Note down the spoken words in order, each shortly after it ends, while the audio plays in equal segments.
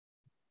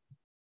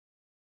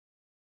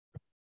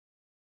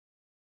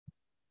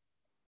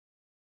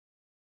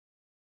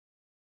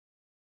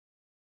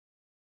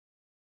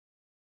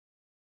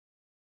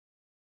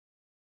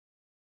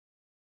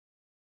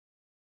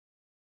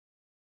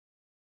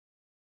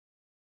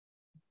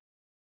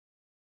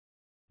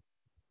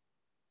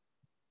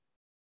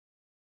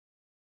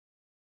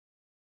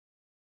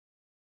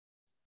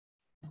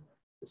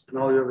Yes,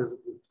 now you're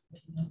visible.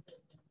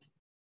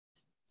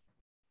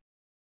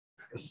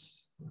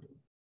 Yes.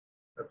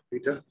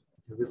 Peter,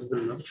 you're visible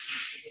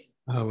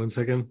now. 1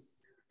 second.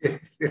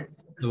 Yes,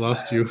 yes. I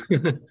lost you.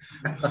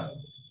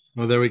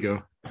 Oh, there we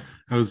go.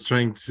 I was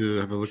trying to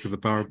have a look at the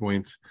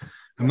PowerPoint.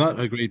 I'm not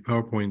a great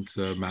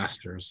PowerPoint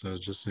master, so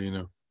just so you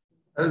know.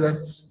 Oh,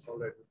 that's all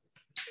right.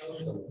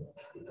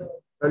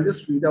 I'll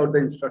just read out the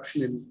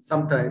instruction in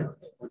some time,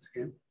 once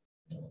again,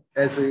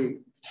 as we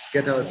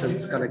get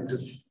ourselves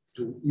connected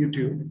to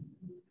YouTube.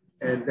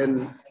 And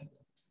then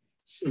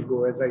we'll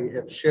go, as I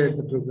have shared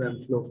the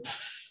program flow,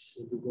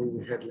 we'll be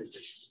going ahead like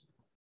this.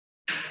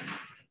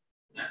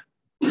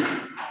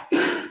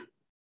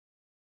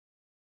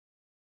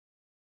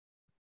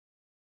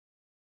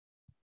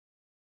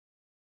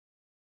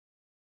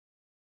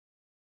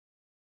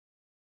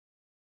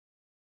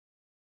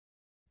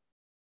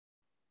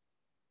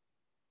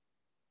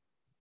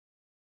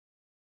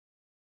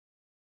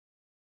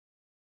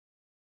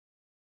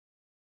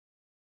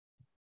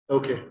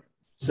 Okay,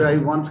 so I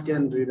once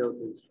again read out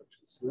the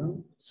instructions.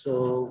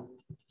 So,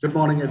 good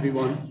morning,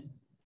 everyone.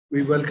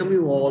 We welcome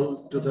you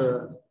all to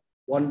the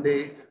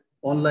one-day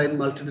online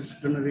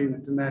multidisciplinary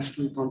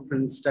international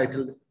conference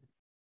titled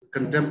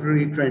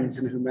Contemporary Trends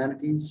in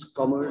Humanities,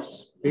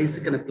 Commerce,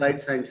 Basic and Applied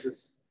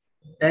Sciences,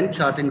 and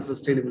Charting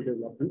Sustainable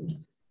Development,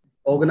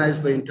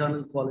 organized by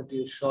Internal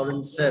Quality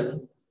Assurance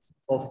Cell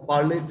of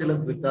Parle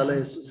Tilak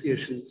Vidyalaya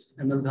Association's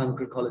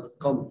M.L.Dahanukar College of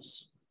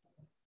Commerce.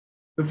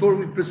 Before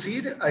we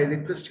proceed, I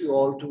request you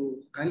all to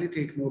kindly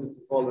take note of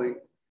the following,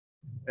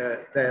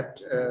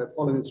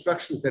 following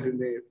instructions, that you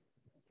may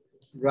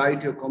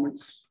write your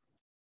comments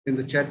in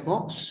the chat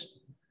box,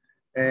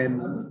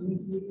 and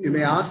you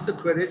may ask the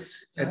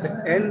queries at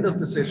the end of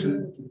the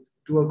session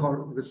to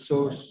our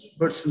resource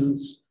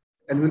persons,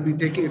 and we'll be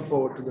taking it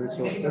forward to the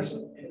resource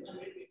person.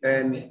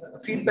 And a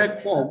feedback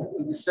form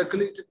will be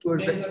circulated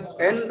towards the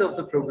end of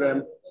the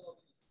program.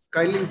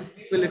 Kindly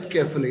fill it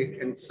carefully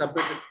and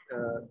submit it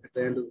at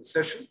the end of the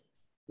session.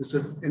 This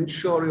will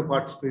ensure your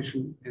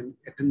participation and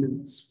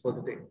attendance for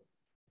the day.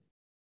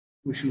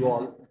 Wish you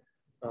all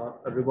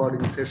a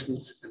rewarding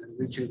sessions and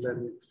enriching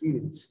learning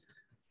experience.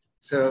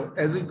 So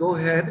as we go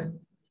ahead,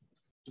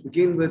 to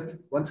begin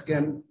with, once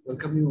again,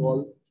 welcome you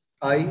all.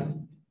 I,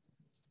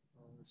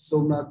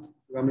 Somnath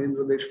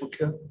Ramendra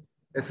Deshmukh,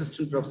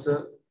 Assistant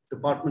Professor,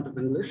 Department of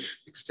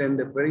English, extend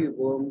a very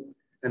warm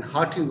and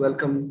hearty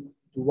welcome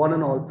to one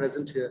and all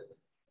present here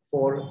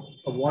for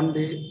a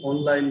one-day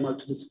online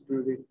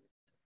multidisciplinary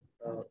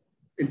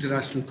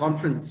international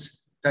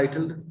conference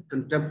titled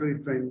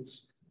Contemporary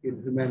Trends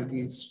in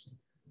Humanities,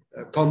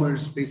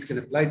 Commerce, Basic and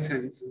Applied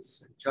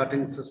Sciences, and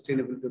Charting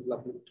Sustainable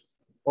Development,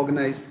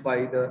 organized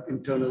by the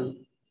Internal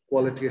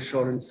Quality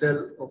Assurance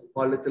Cell of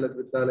Parle Tilak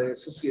Vidyalaya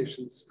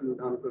Association's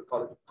M.L.Dahanukar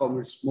College of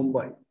Commerce,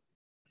 Mumbai.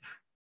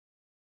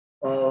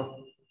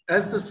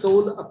 As the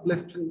soul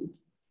uplifting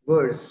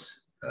verse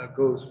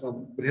goes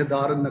from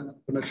Brihadaranya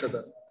Upanishad,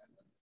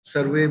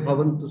 Sarve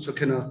Bhavantu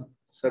Sukhina,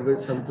 Sarve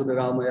Santu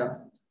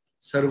Niramaya,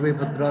 Sarve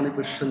Bhadrani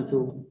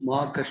Pashyantu,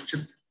 Ma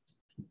Kaschit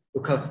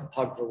Dukha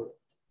Bhagavad.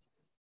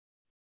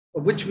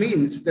 Which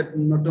means that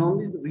not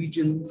only the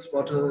regions,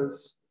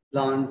 waters,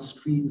 plants,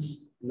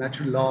 trees,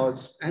 natural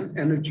laws, and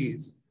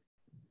energies,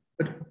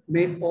 but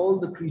may all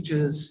the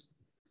creatures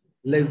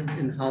live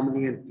in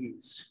harmony and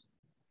peace.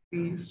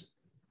 Peace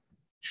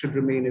should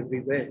remain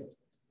everywhere.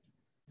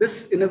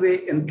 This, in a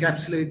way,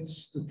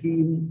 encapsulates the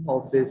theme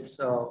of this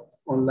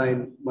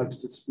online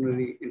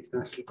multidisciplinary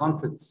international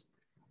conference.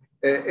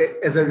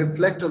 As I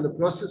reflect on the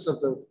process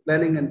of the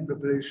planning and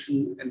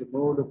preparation and the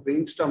mode of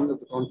brainstorming of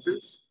the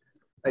conference,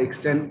 I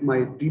extend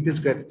my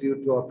deepest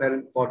gratitude to our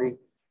parent body,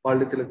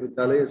 Parle Tilak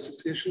Vidyalaya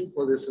Association,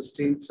 for their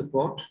sustained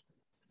support.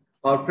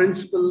 Our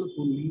principal,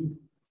 who lead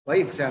by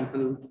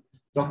example,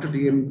 Dr.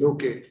 D.M.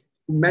 Doke,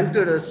 who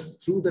mentored us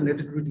through the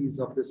nitty-gritties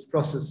of this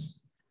process,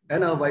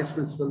 and our vice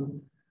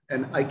principal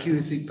and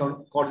IQAC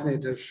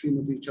coordinator,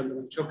 Srimati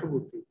Chandran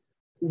Chakraborty,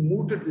 who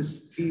mooted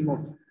this theme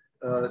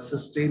of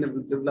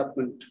sustainable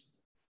development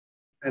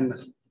and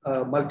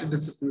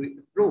multidisciplinary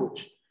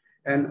approach.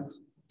 And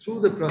through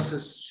the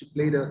process, she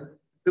played a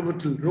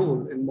pivotal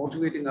role in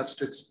motivating us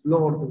to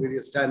explore the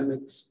various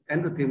dynamics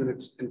and the theme in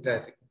its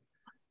entirety.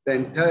 The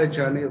entire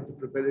journey of the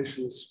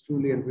preparation was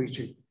truly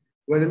enriching,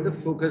 wherein the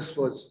focus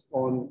was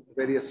on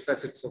various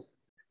facets of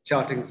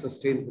charting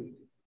sustainability.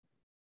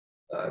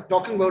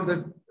 Talking about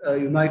the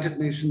United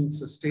Nations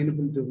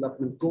Sustainable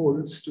Development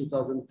Goals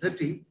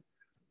 2030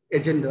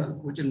 agenda,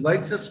 which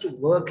invites us to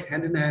work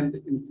hand in hand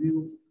in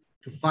view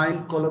to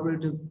find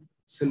collaborative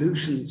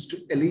solutions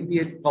to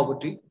alleviate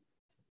poverty,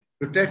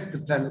 protect the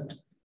planet,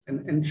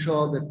 and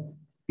ensure that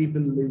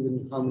people live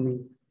in harmony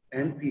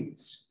and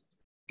peace.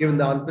 Given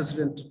the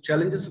unprecedented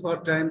challenges of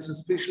our times,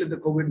 especially the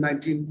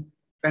COVID-19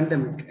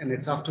 pandemic and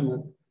its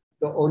aftermath,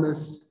 the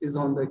onus is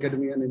on the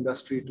academia and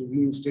industry to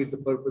reinstate the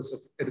purpose of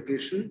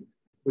education,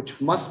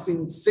 which must be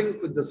in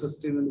sync with the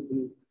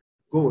sustainable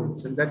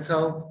goals. And that's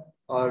how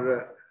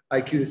our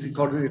IQAC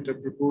coordinator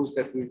proposed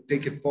that we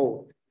take it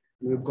forward.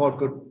 And we've got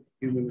good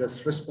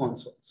humorous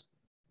response also.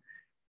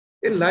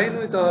 In line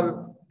with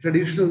our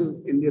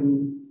traditional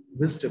Indian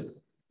wisdom,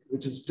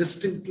 which is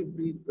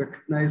distinctively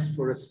recognized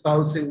for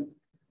espousing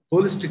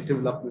holistic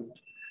development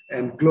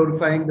and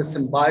glorifying the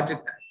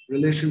symbiotic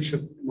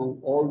relationship among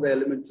all the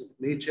elements of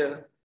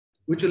nature,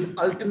 which will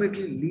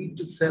ultimately lead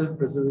to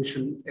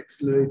self-preservation,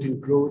 accelerating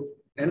growth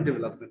and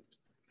development.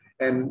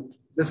 And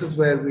this is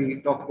where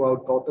we talk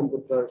about Gautam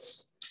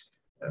Buddha's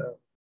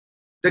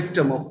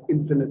dictum of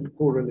infinite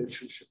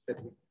correlationship that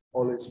he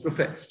always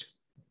professed.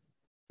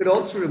 It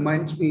also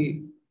reminds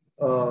me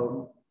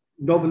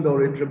Nobel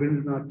laureate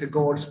Rabindranath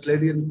Tagore's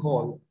clarion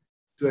call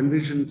to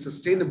envision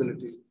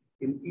sustainability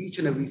in each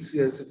and every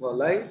spheres of our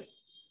life.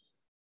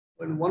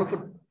 And one of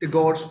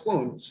Tagore's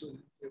poems,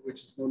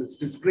 which is known as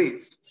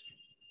Disgraced,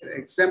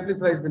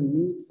 exemplifies the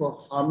need for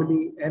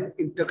harmony and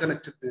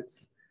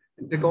interconnectedness.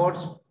 And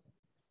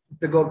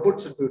Tagore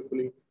puts it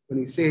beautifully when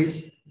he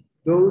says,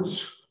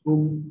 "Those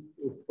whom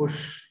you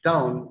push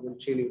down will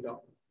chain you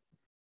down.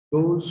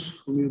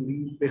 Those whom you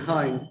leave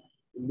behind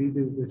will leave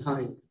you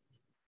behind.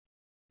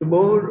 The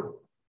more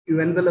you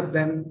envelop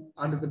them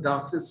under the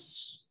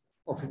darkness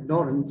of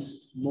ignorance,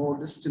 more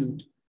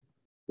distant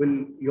will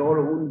your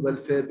own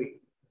welfare be."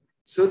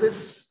 So this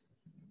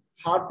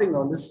harping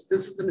on this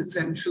is an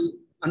essential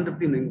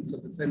underpinnings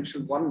of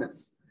essential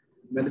oneness,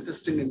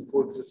 manifesting in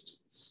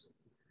coexistence.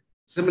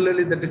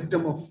 Similarly, the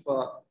dictum of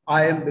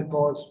I am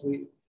because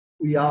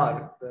we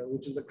are,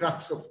 which is the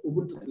crux of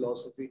Ubuntu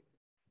philosophy,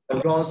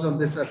 draws on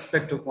this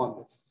aspect of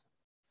oneness.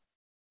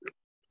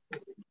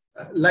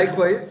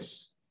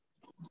 Likewise,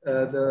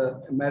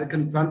 the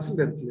American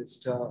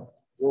transcendentalist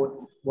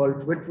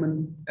Walt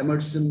Whitman,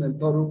 Emerson, and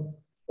Thoreau,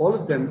 all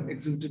of them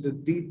exhibited a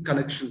deep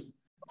connection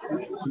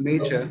to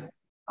nature.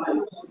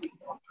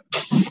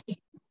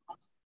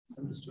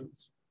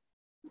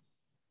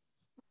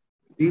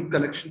 Deep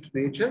connection to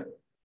nature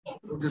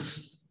with a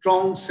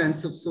strong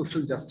sense of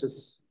social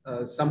justice,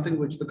 something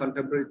which the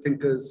contemporary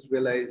thinkers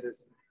realize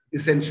is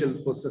essential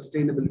for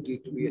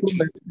sustainability to be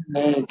achieved.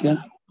 Okay.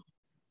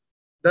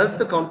 Thus,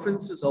 the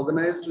conference is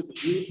organized with a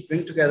view to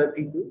bring together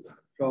people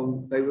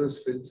from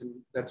diverse fields, and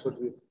that's what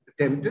we've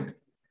attempted.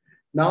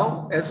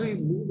 Now, as we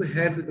move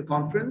ahead with the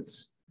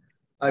conference,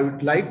 I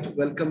would like to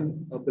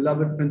welcome a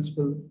beloved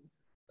principal,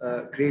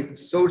 great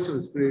source of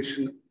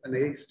inspiration, and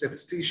a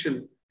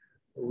statistician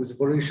who is a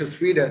voracious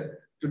reader,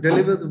 to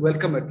deliver the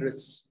welcome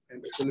address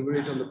and to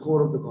deliberate on the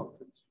core of the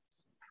conference.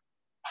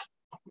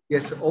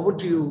 Yes, over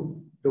to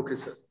you, Doke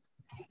sir.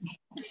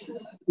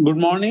 Good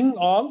morning,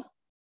 all.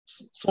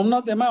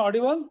 Somnath, am I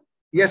audible?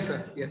 Yes, sir.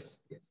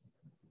 Yes, yes.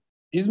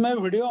 Is my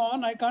video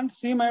on? I can't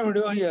see my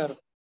video here.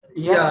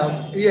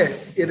 Yeah,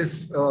 yes, it is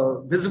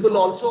visible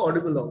also,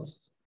 audible also.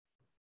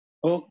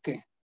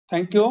 Okay,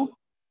 thank you.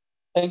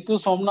 Thank you,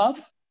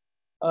 Somnath.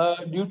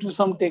 Due to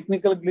some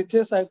technical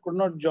glitches, I could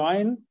not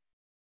join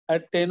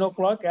at 10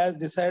 o'clock as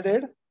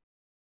decided.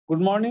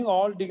 Good morning,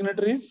 all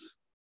dignitaries.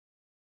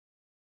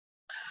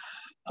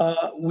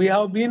 We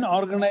have been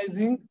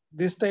organizing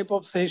this type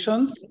of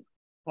sessions,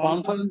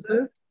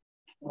 conferences.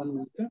 1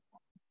 minute.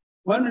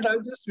 1 minute,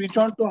 I'll just switch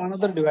on to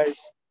another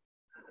device.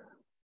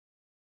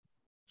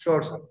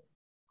 Sure, sir.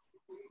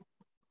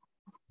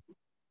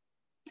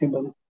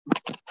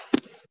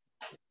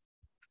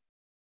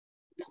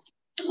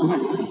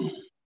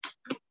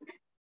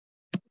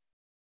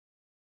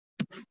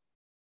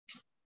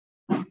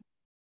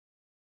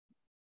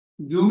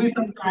 Give me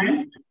some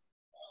time.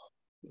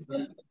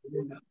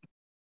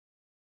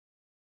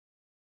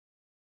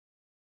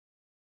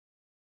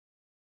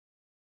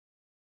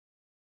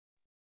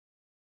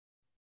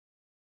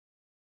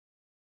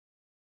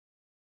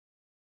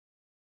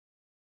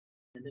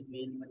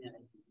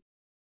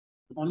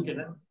 On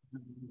केला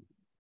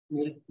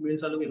mail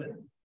चालू केला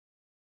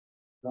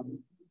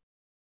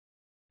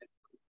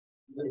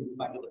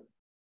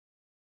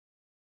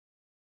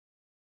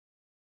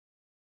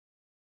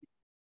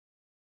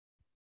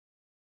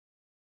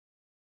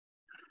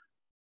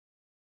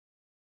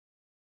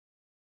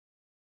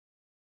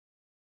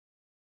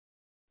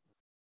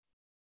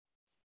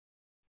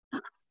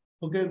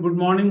Okay, good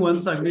morning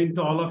once again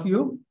to all of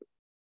you.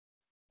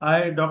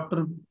 I,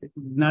 Dr.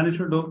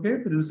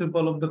 M.L.Dahanukar,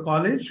 Principal of the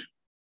college,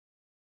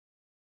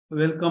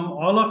 welcome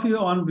all of you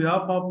on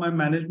behalf of my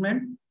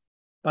management,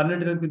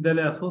 Parliamentary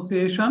Vidyalaya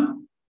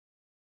Association,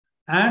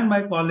 and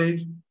my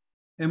college,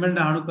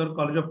 M.L.Dahanukar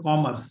College of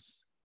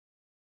Commerce.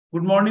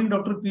 Good morning,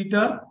 Dr.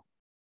 Peter,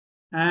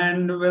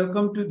 and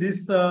welcome to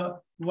this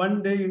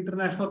one-day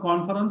international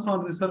conference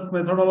on research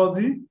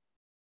methodology.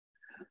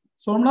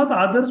 Somnath,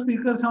 other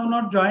speakers have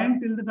not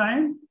joined till the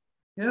time.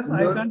 Yes, no.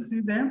 I can't see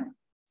them.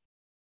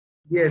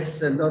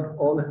 Yes, and not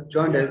all have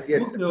joined us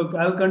yet. Okay, okay,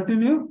 I'll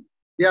continue.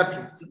 Yeah,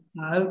 please.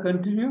 I'll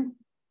continue.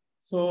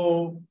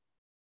 So,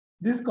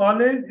 this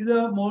college is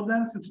a more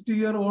than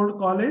 60-year-old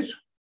college.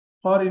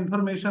 For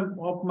information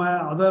of my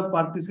other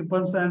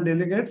participants and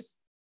delegates,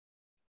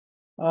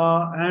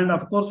 and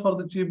of course for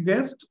the chief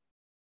guest.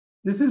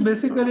 This is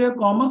basically a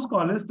commerce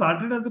college,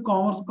 started as a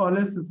commerce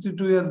college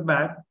 62 years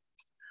back.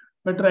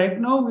 But right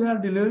now we are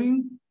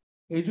delivering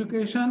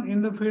education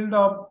in the field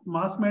of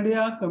mass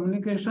media,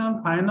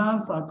 communication,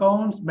 finance,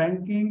 accounts,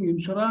 banking,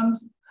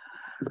 insurance,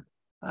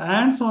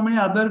 and so many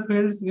other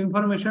fields,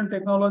 information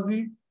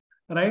technology,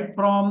 right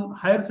from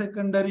higher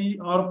secondary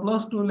or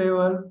 +2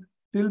 level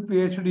till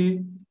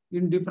PhD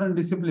in different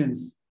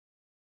disciplines.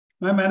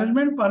 My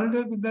management,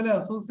 Parallel Vidyalaya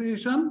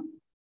Association,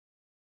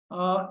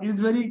 is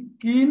very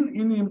keen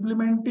in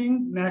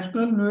implementing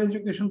National New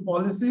Education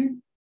Policy.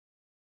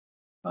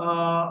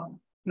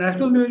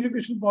 National New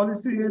Education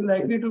Policy is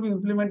likely to be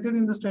implemented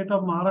in the state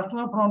of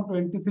Maharashtra from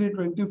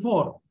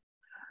 23-24.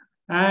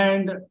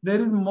 And there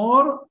is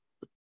more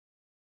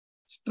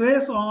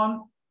stress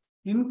on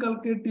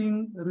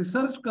inculcating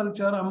research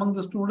culture among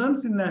the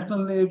students in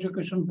National New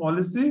Education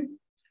Policy.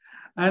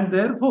 And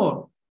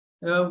therefore,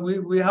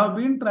 we have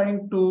been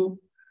trying to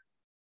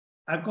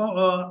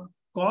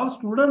call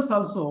students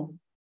also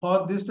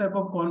for this type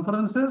of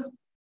conferences.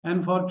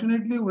 And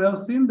fortunately, we have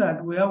seen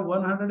that we have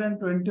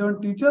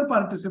 121 teacher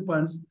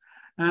participants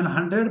and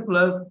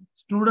 100+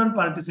 student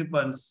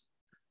participants.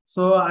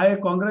 So I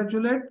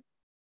congratulate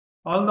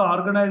all the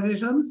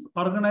organizers,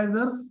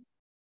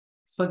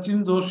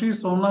 Sachin Joshi,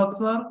 Somnath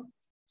sir,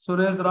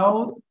 Suresh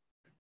Raut,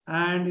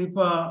 and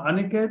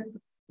Aniket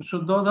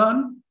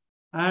Shuddhodhan,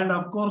 and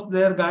of course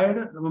their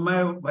guide,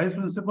 my Vice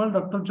Principal,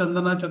 Dr.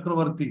 Chandana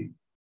Chakravarti.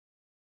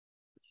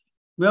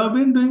 We have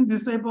been doing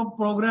this type of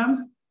programs.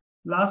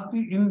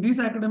 In this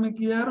academic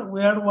year,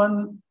 we had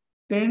one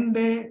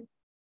 10-day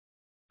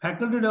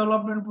faculty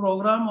development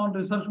program on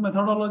research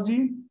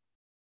methodology.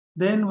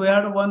 Then we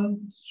had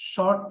one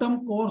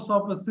short-term course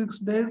of 6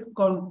 days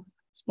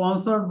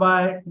sponsored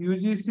by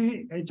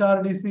UGC,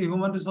 HRDC,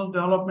 Human Resource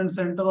Development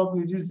Center of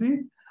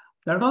UGC.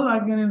 That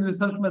was again in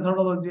research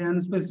methodology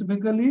and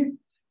specifically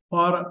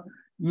for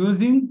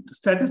using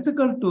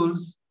statistical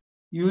tools,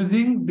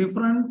 using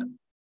different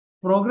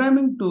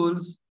programming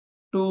tools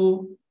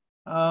to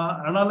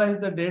analyze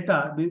the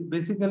data.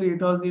 Basically,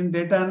 it was in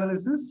data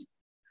analysis.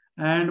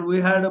 And we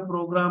had a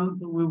program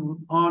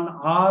on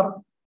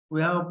R,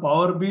 we have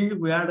Power BI,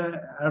 we had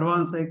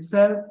advanced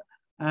Excel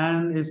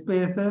and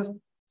SPSS.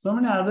 So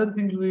many other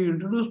things we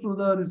introduced to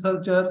the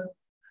researchers.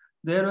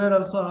 There were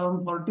also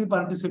around 40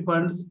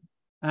 participants,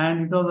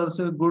 and it was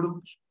also a good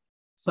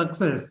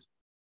success.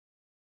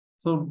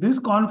 So this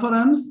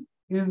conference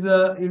is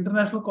an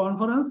international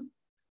conference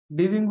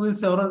dealing with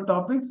several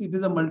topics. It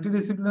is a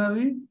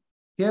multidisciplinary.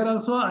 Here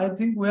also, I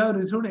think we have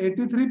received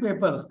 83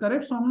 papers.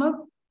 Correct, Somnath?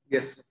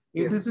 Yes.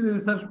 83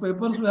 research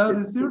papers we have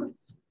received,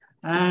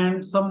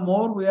 and some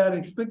more we are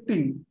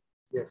expecting.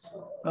 Yes.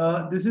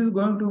 This is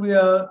going to be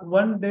a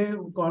one-day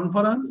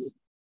conference.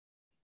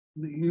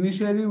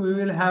 Initially, we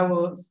will have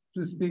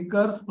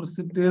speakers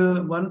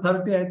till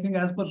 1:30, I think,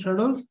 as per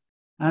schedule.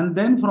 And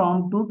then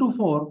from 2 to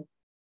 4,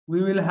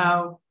 we will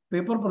have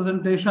paper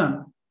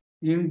presentation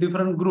in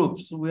different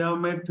groups. We have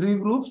made 3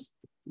 groups.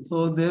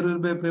 So there will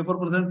be a paper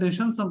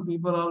presentation. Some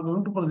people are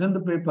going to present the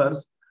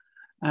papers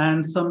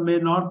and some may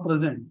not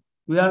present.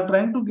 We are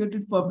trying to get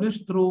it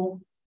published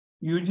through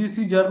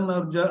UGC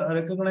journal,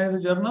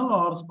 recognized journal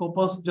or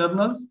Scopus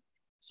journals,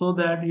 so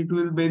that it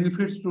will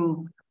benefit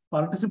to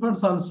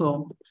participants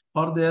also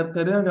for their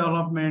career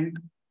development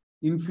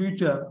in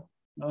future.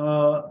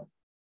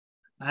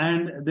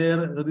 And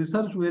their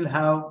research will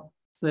have,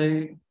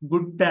 say,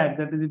 good tag,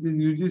 that is, it is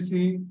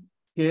UGC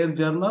Care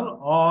Journal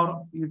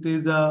or it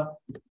is a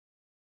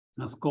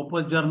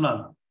Scopus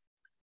journal.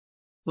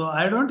 So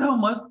I don't have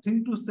much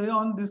thing to say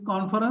on this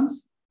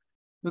conference,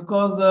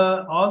 because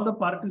all the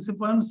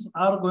participants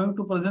are going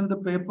to present the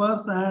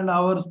papers and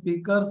our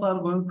speakers are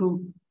going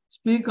to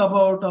speak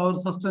about our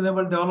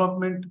sustainable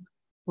development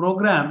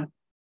program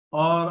or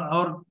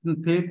our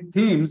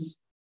themes.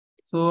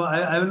 So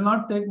I will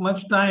not take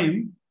much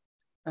time,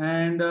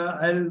 and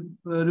I'll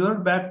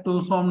revert back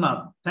to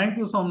Somnath. Thank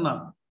you,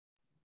 Somnath.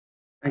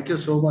 Thank you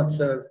so much,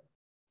 sir,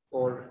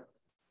 for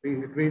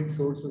being a great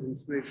source of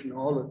inspiration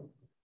all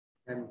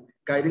and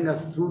guiding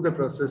us through the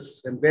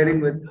process and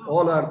bearing with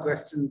all our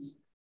questions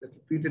that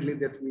repeatedly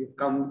that we've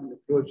come and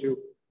approach you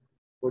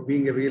for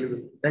being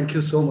available. Thank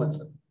you so much,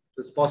 sir. It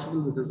was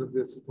possible because of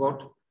your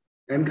support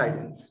and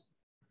guidance.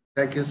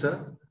 Thank you,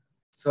 sir.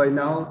 So I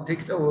now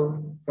take it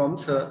over from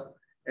sir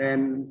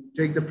and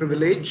take the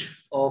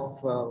privilege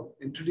of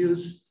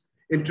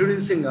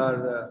introducing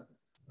our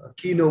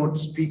keynote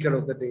speaker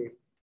of the day.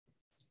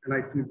 And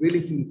I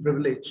really feel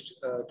privileged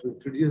to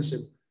introduce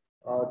him,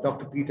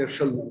 Dr. Peter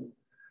Shulman.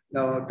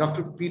 Now,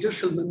 Dr. Peter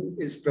Shulman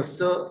is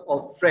Professor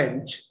of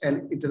French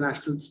and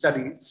International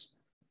Studies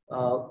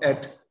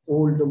at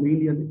Old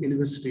Dominion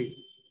University,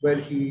 where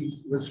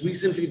he was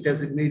recently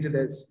designated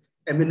as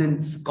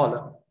Eminent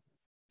Scholar.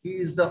 He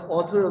is the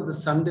author of the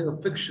Sunday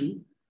of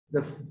Fiction,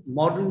 the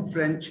modern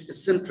French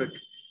eccentric,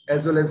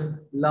 as well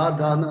as La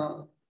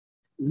Dana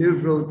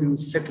Livre du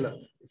Siècle,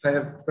 if I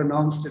have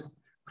pronounced it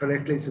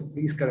correctly, so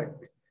please correct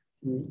me.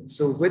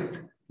 So with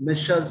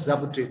Misha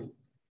Zabutin,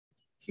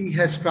 he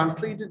has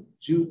translated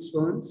Jules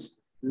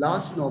Verne's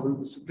last novel,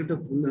 The Secret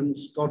of Wilhelm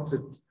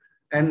Stotzel,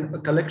 and a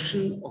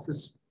collection of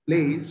his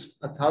plays,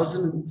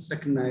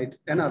 1002nd Night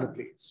and other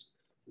plays.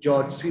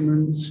 George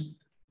Siemens'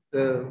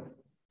 the,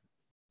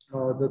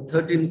 the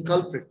 13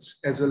 Culprits,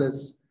 as well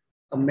as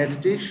a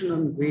meditation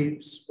on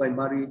waves by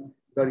Marie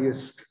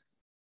Dariusk,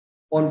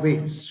 on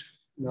waves.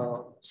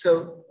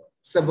 So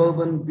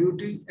Suburban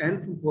Beauty,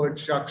 and from poet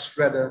Jacques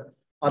Schroeder,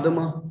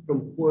 Adama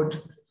from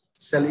poet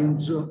Celine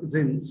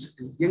Zins,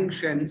 and Ying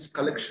Shen's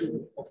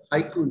collection of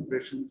haiku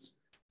impressions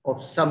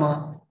of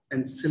summer,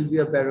 and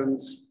Sylvia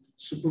Barron's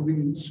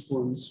Superwheels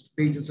poems,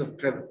 Pages of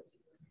Travel.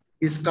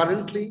 He is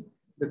currently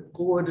the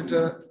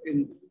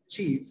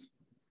co-editor-in-chief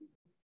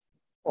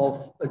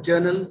of a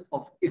journal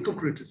of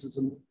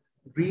eco-criticism,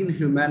 Green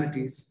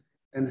Humanities,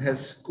 and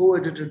has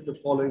co-edited the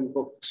following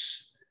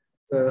books: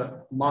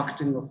 The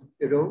Marketing of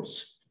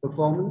Eros,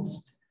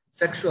 Performance,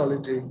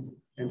 Sexuality,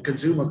 and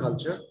Consumer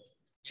Culture,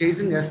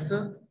 Chasing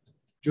Esther,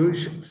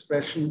 Jewish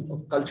Expression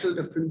of Cultural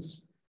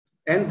Difference,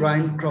 and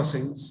Rhine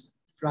Crossings,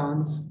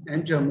 France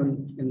and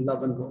German in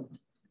Love and War.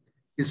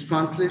 His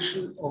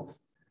translation of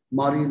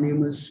Marie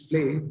Neumann's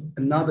play,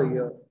 Another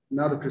Year,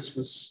 Another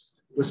Christmas,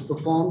 was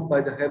performed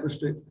by the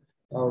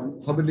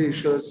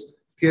Haberdashers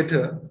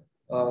Theater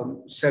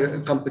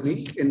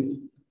Company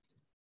in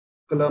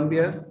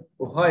Columbia,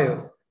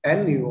 Ohio,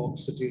 and New York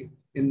City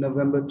in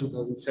November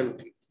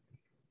 2017.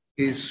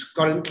 He is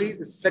currently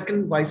the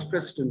second vice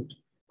president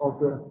of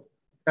the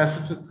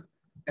Pacific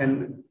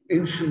and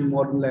Ancient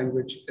Modern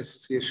Language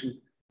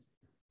Association,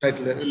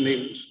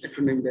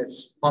 named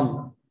as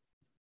PAN.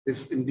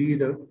 It's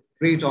indeed a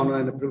great honor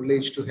and a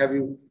privilege to have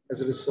you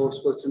as a resource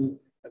person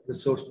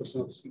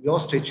of your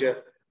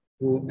stature,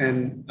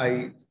 and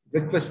I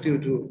request you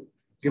to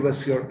give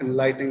us your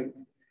enlightening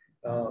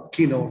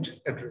keynote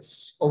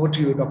address. Over to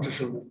you, Dr.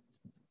 Shulman.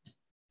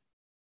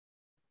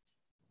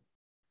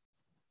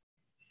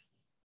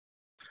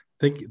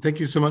 Thank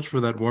you so much for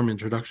that warm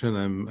introduction.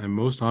 I'm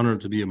most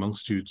honored to be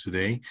amongst you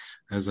today,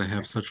 as I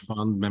have such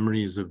fond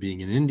memories of being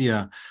in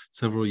India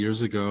several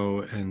years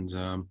ago, and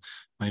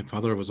my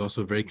father was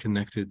also very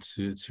connected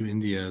to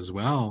India as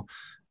well,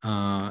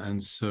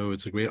 and so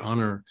it's a great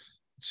honor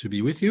to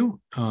be with you.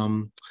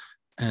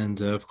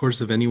 And of course,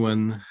 if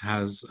anyone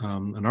has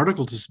an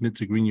article to submit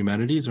to Green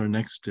Humanities, our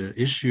next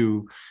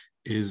issue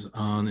is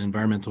on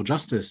environmental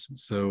justice.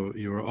 So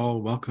you are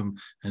all welcome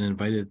and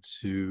invited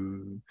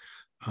to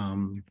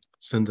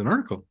send an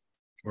article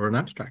or an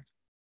abstract.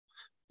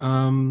 So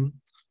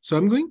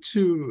I'm going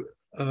to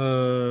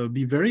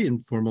be very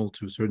informal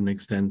to a certain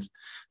extent.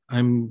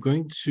 I'm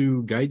going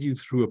to guide you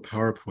through a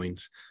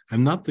PowerPoint.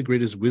 I'm not the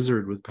greatest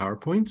wizard with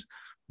PowerPoint,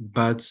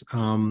 but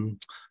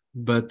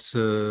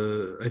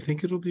I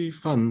think it'll be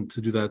fun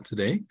to do that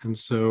today. And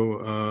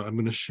so I'm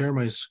going to share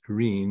my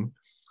screen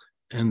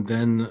and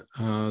then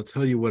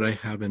tell you what I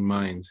have in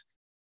mind.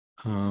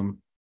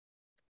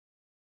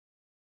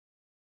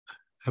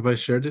 Have I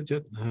shared it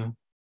yet?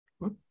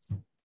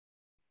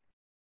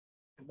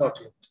 Not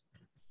yet.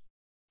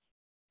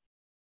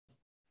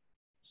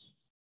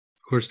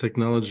 Of course,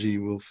 technology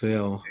will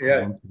fail.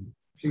 Yeah.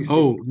 Please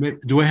oh,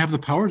 do I have the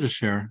power to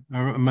share?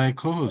 Or am I a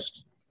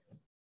co-host?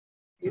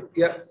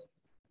 Yeah.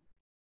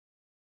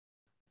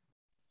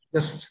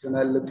 Just can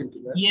I look into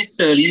that? Yes,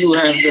 sir. You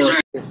have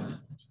the. Yes.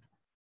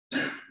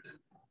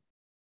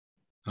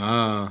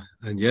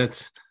 And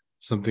yet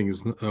something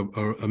is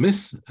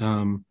amiss.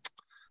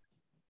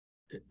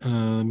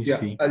 Let me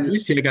see. Let me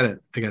see. I got it.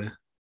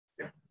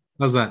 Yeah.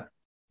 How's that?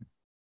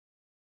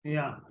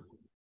 Yeah.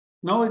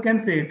 Now we can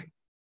see it.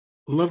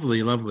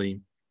 Lovely, lovely.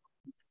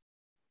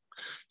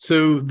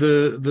 So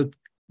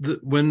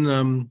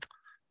when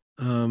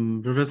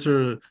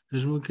Professor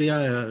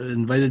Dahanukar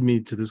invited me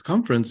to this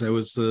conference, I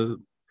was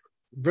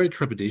very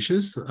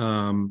trepidatious,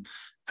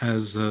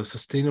 as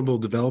sustainable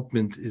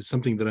development is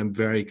something that I'm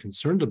very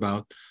concerned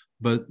about,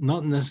 but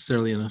not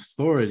necessarily an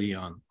authority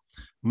on.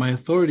 My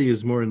authority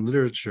is more in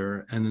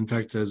literature, and in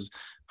fact, as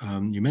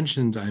you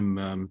mentioned, I'm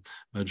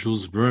a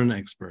Jules Verne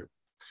expert.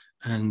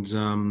 And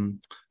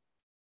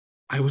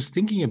I was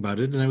thinking about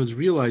it, and I was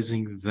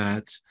realizing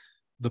that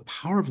the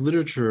power of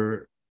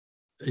literature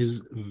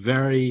is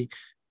very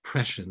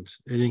prescient,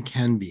 and it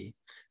can be.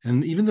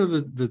 And even though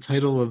the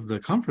title of the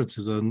conference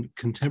is on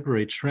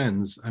contemporary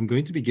trends, I'm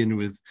going to begin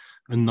with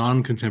a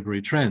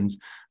non-contemporary trend,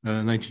 a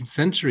 19th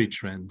century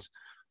trend.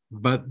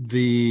 But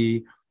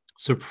the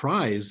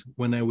surprise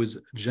when I was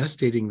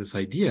gestating this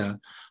idea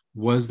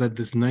was that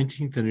this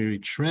 19th century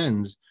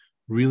trend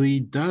really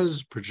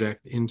does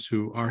project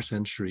into our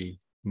century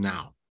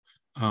now.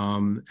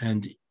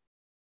 And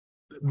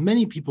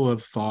many people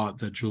have thought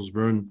that Jules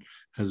Verne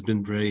has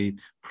been very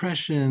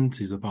prescient.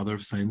 He's a father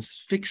of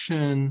science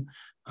fiction.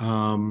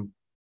 And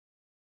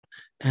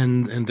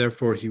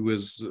therefore he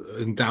was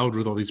endowed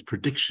with all these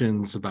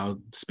predictions about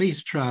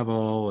space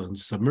travel and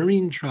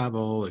submarine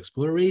travel,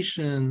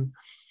 exploration.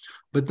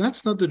 But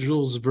that's not the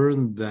Jules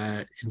Verne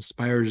that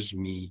inspires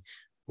me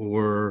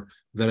or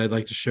that I'd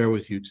like to share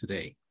with you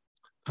today.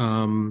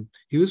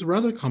 He was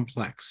rather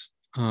complex.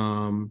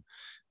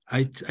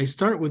 I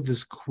start with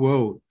this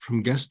quote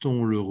from Gaston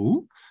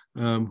Leroux,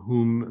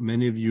 whom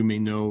many of you may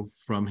know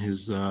from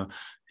his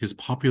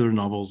popular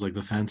novels like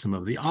The Phantom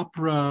of the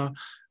Opera.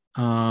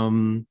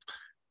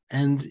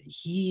 And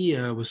he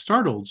was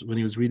startled when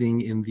he was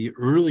reading in the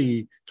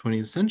early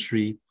 20th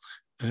century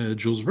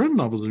Jules Verne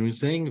novels, and he was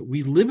saying,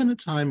 we live in a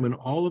time when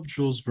all of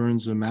Jules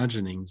Verne's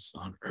imaginings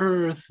on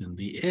Earth, in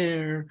the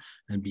air,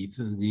 and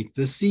beneath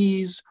the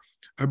seas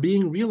are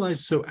being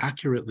realized so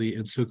accurately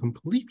and so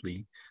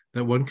completely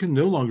that one can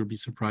no longer be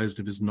surprised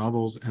if his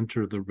novels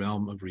enter the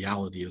realm of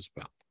reality as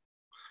well.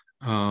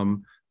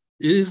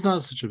 It is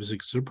not such a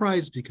big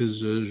surprise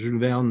because Jules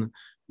Verne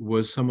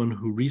was someone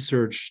who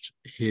researched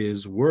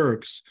his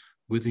works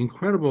with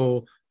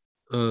incredible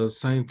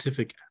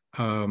scientific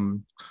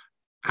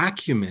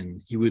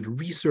acumen. He would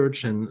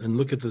research and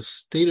look at the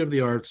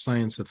state-of-the-art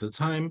science at the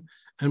time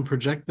and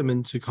project them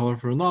into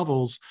colorful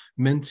novels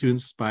meant to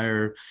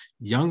inspire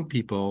young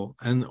people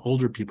and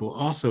older people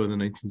also in the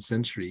 19th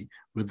century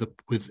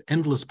with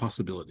endless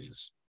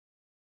possibilities.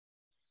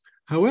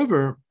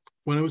 However,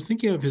 when I was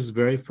thinking of his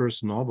very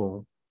first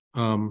novel,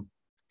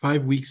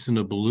 5 Weeks in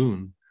a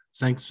Balloon,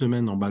 5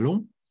 Semaines en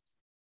Ballon,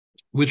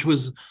 which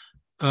was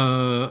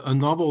a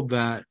novel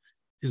that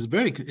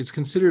it's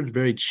considered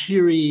very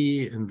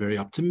cheery and very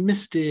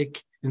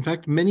optimistic. In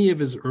fact,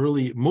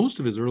 most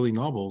of his early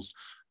novels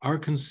are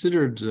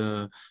considered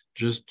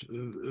just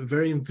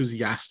very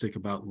enthusiastic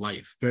about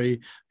life,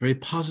 very, very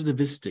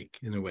positivistic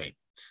in a way.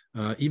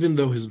 Even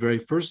though his very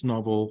first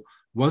novel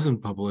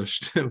wasn't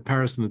published,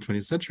 Paris in the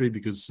 20th century,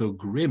 because it's so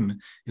grim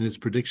in its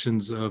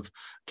predictions of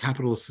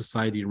capitalist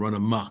society run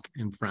amok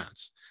in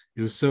France.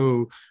 It was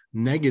so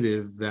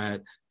negative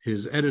that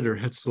his editor,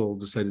 Hetzel,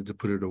 decided to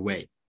put it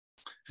away,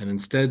 and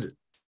instead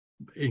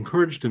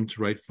encouraged him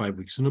to write 5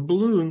 Weeks in a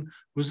Balloon,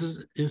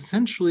 was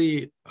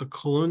essentially a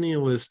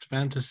colonialist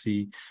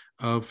fantasy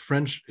of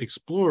French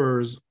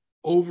explorers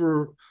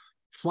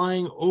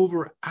flying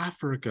over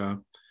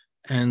Africa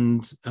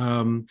and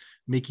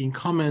making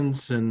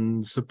comments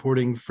and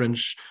supporting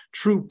French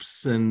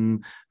troops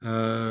and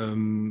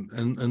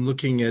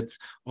looking at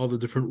all the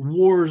different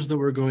wars that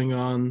were going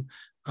on,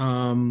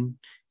 and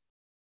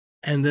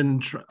then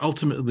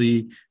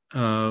ultimately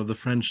the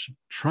French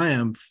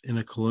triumph in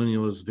a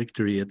colonialist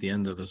victory at the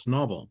end of this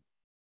novel.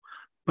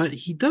 But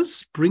he does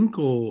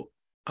sprinkle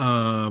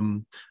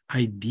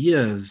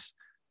ideas,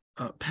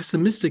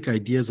 pessimistic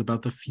ideas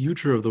about the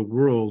future of the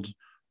world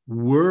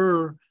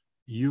were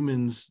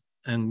humans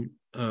and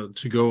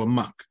to go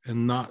amok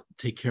and not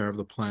take care of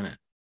the planet.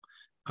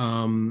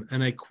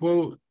 And I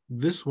quote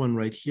this one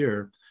right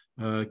here.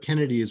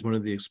 Kennedy is one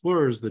of the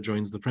explorers that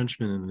joins the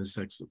Frenchmen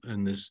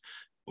in this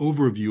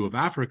overview of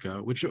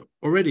Africa, which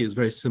already is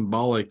very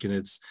symbolic in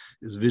its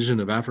vision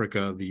of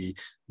Africa. The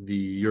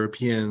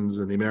Europeans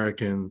and the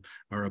American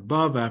are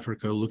above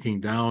Africa, looking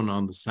down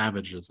on the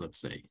savages, let's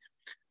say.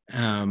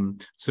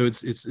 So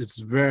it's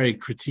very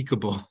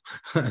critiquable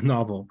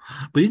novel.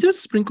 But he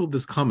does sprinkle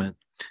this comment,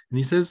 and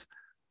he says,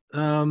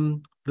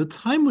 the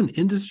time when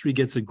industry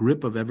gets a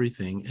grip of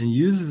everything and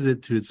uses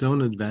it to its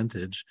own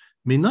advantage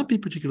may not be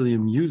particularly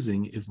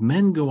amusing. If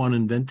men go on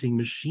inventing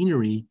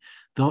machinery,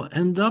 they'll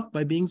end up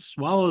by being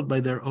swallowed by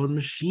their own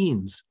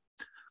machines.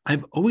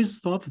 I've always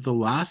thought that the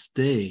last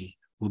day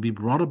will be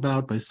brought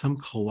about by some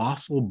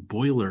colossal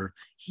boiler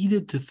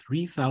heated to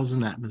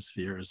 3,000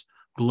 atmospheres,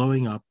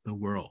 blowing up the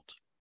world.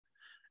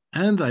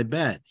 And I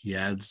bet, he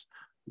adds,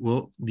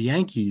 well, the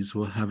Yankees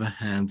will have a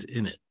hand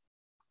in it,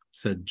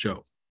 said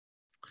Joe.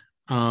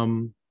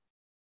 And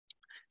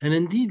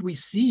indeed, we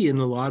see in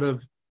a lot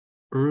of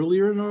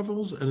earlier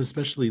novels, and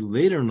especially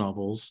later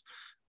novels,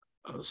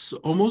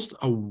 almost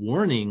a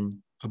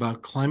warning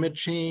about climate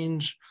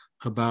change,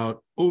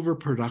 about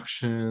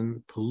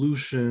overproduction,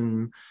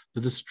 pollution,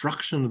 the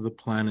destruction of the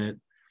planet,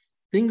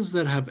 things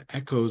that have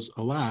echoes,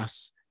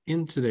 alas,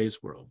 in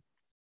today's world.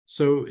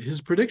 So his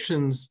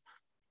predictions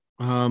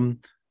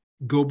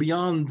go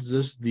beyond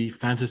just the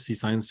fantasy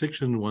science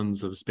fiction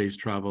ones of space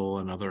travel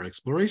and other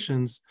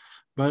explorations,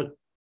 but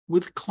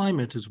with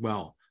climate as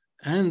well,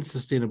 and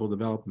sustainable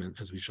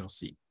development, as we shall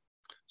see.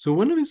 So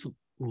one of his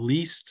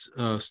least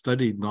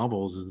studied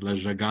novels is La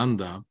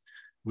Giganda,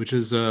 which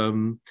is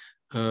an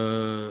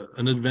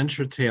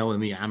adventure tale in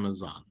the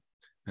Amazon.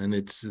 And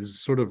it's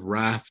sort of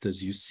raft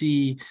as you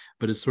see,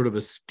 but it's sort of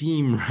a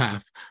steam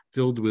raft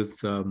filled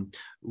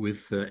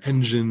with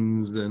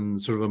engines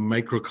and sort of a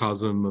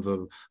microcosm of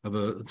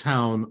a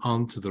town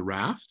onto the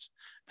raft.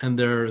 And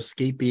they're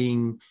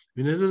escaping, I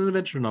mean, it's an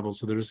adventure novel,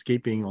 so they're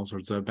escaping all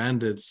sorts of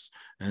bandits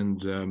and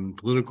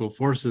political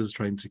forces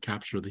trying to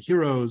capture the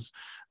heroes.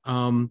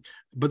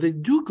 But they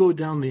do go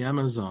down the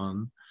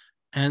Amazon,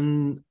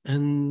 and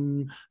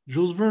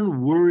Jules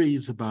Verne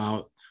worries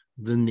about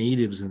the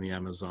natives in the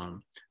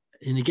Amazon.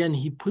 And again,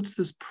 he puts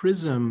this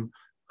prism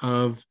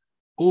of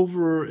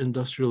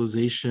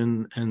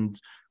over-industrialization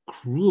and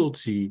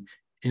cruelty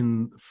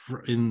in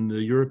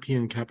the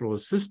European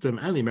capitalist system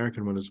and the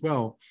American one as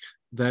well,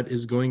 that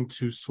is going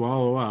to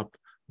swallow up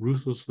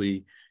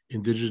ruthlessly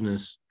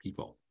indigenous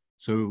people.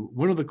 So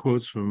one of the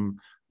quotes from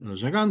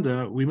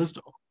Jaganda,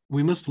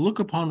 we must look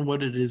upon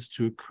what it is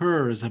to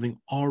occur as having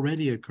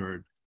already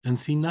occurred and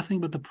see nothing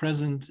but the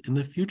present in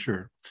the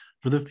future.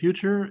 for the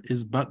future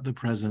is but the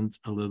present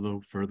a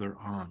little further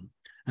on.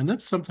 And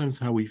that's sometimes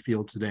how we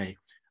feel today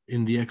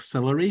in the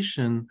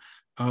acceleration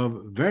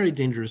of very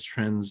dangerous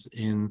trends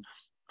in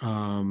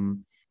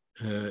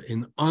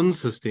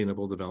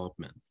unsustainable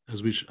development,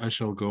 as I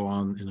shall go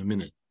on in a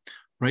minute.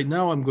 Right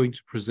now, I'm going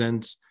to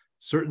present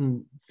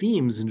certain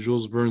themes in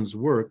Jules Verne's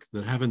work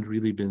that haven't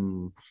really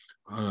been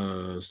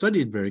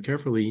studied very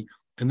carefully,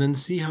 and then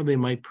see how they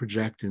might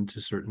project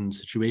into certain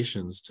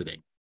situations today.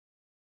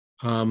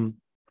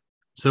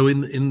 So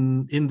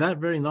in that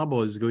very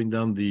novel, as he's going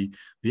down the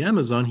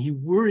Amazon, he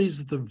worries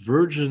that the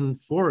virgin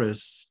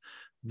forests,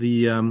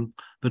 the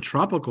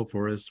tropical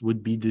forest,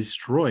 would be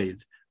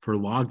destroyed for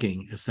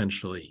logging,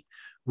 essentially,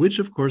 which,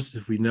 of course,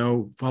 if we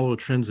now follow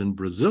trends in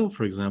Brazil,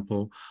 for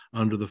example,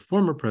 under the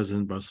former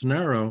president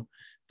Bolsonaro,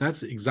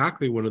 that's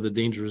exactly one of the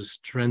dangerous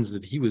trends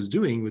that he was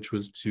doing, which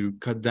was to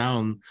cut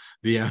down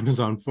the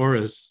Amazon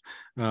forests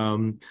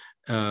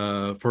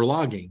for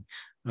logging,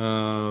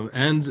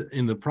 and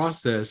in the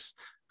process,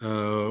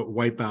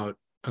 wipe out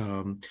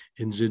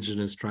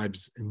indigenous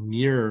tribes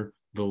near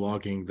the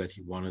logging that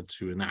he wanted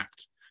to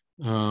enact.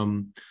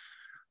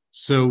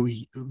 So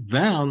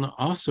Van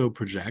also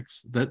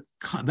projects that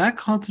that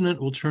continent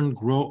will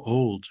grow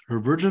old. Her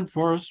virgin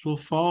forest will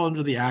fall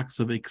under the axe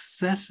of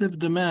excessive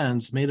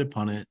demands made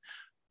upon it.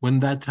 When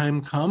that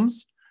time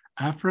comes,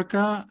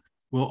 Africa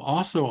will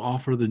also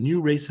offer the new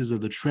races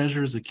of the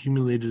treasures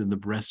accumulated in the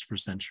breast for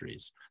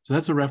centuries. So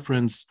that's a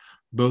reference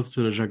both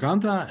to the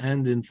Jaganta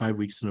and in 5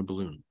 Weeks in a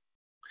Balloon.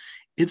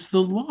 It's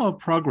the law of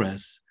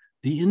progress.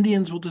 The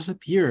Indians will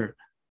disappear.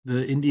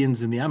 The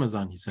Indians in the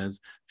Amazon, he says.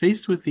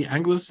 Faced with the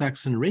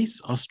Anglo-Saxon race,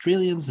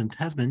 Australians and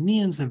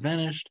Tasmanians have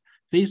vanished.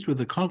 Faced with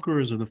the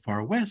conquerors of the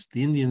far west,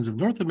 the Indians of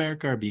North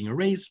America are being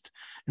erased.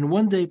 And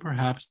one day,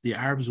 perhaps, the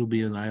Arabs will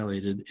be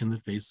annihilated in the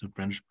face of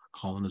French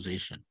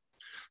colonization.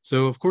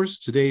 So, of course,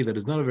 today that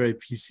is not a very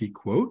PC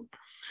quote,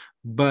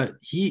 but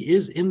he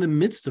is in the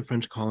midst of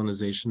French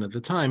colonization at the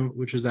time,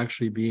 which is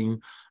actually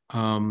being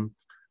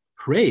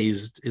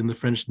praised in the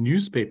French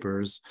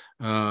newspapers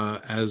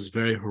as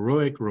very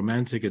heroic,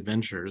 romantic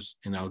adventures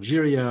in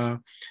Algeria,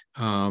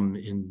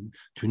 in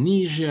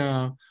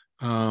Tunisia,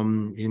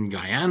 in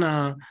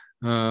Guyana.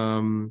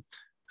 And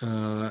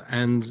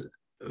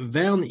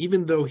Verne,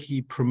 even though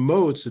he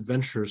promotes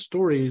adventure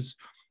stories,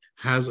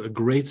 has a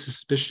great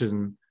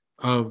suspicion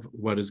of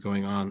what is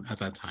going on at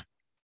that time.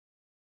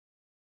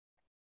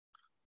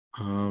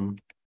 And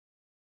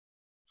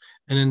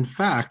in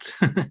fact,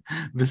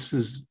 the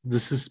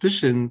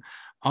suspicion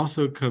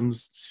also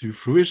comes to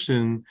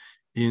fruition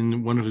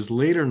in one of his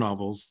later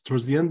novels.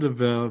 Towards the end of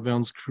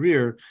Verne's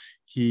career,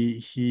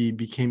 he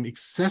became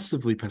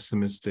excessively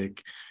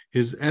pessimistic.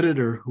 His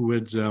editor, who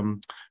had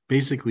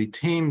basically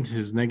tamed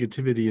his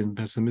negativity and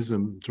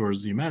pessimism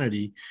towards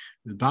humanity,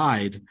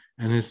 died,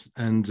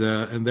 and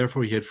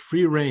therefore he had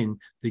free rein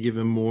to give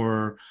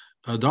a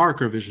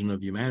darker vision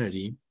of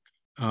humanity.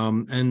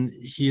 And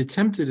he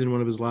attempted in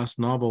one of his last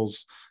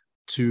novels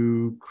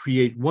to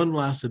create one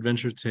last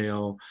adventure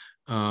tale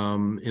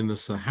in the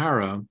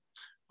Sahara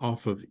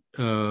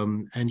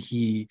and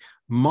he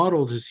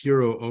modeled his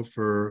hero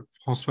over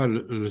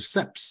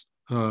Francis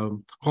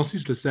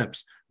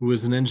Lesseps, who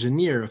was an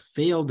engineer, a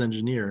failed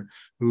engineer,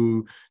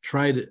 who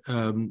tried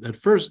at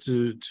first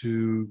to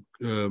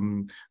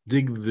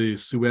dig the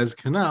Suez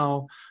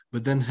Canal,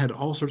 but then had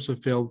all sorts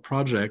of failed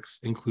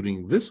projects,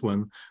 including this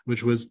one,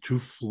 which was to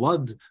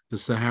flood the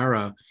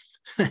Sahara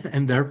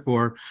and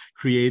therefore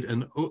create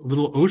a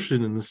little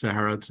ocean in the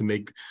Sahara to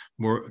make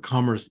more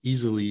commerce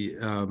easily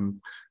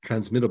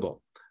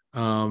transmittable.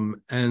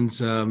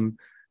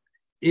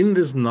 In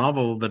this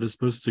novel that is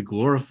supposed to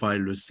glorify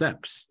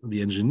Lesseps,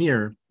 the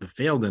engineer, the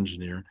failed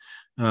engineer,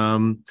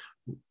 one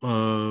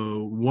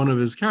of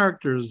his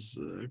characters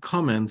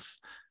comments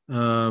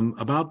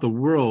about the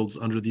worlds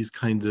under these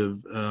kind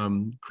of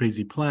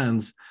crazy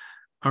plans.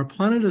 Our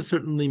planet has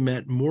certainly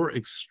met more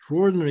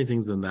extraordinary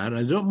things than that.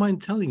 I don't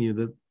mind telling you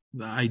that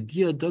the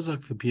idea does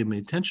occupy my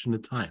attention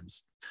at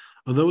times.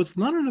 Although it's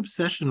not an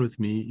obsession with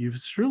me, you've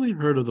surely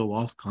heard of the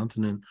lost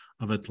continent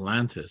of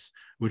Atlantis,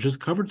 which is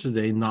covered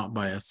today not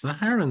by a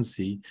Saharan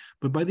sea,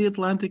 but by the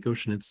Atlantic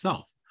Ocean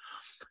itself.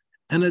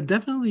 And at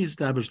definitely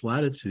established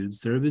latitudes,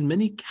 there have been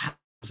many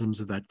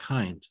chasms of that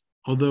kind,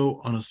 although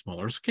on a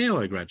smaller scale,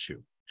 I grant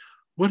you.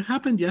 What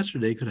happened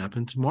yesterday could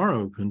happen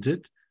tomorrow, couldn't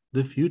it?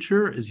 The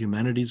future is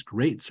humanity's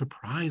great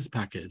surprise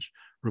package,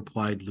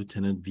 replied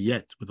Lieutenant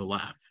Viette with a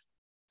laugh.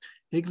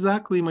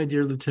 Exactly, my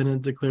dear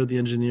lieutenant, declared the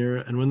engineer,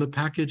 and when the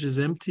package is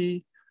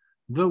empty,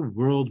 the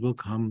world will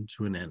come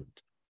to an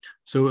end.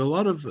 So in a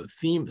lot of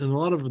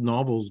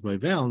novels by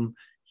Verne,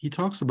 he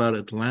talks about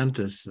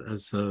Atlantis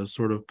as a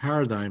sort of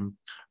paradigm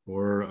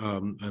or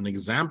an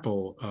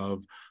example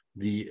of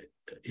the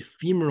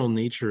ephemeral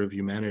nature of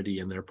humanity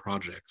and their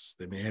projects.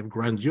 They may have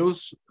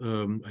grandiose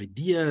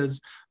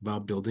ideas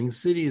about building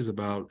cities,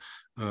 about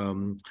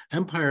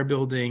empire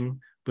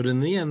building, but in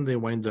the end, they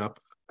wind up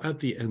at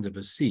the end of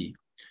a sea.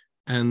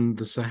 And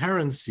the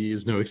Saharan Sea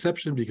is no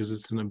exception because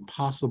it's an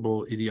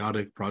impossible,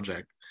 idiotic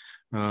project.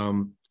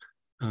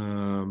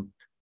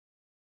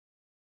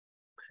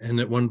 And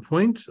at one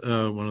point,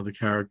 one of the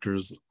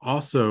characters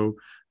also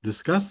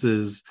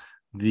discusses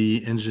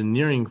the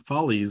engineering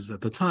follies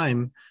at the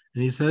time.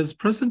 And he says,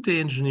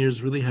 present-day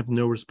engineers really have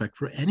no respect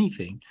for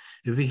anything.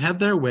 If they had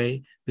their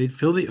way, they'd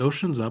fill the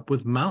oceans up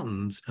with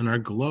mountains, and our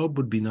globe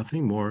would be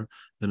nothing more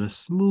than a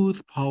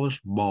smooth,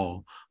 polished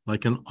ball,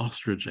 like an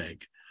ostrich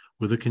egg,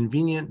 with a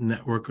convenient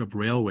network of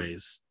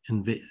railways.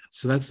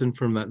 So that's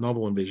from that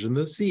novel, Invasion of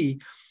the Sea.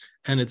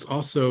 And it's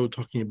also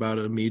talking about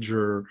a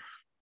major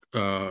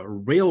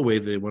railway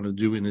they want to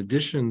do in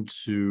addition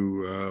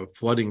to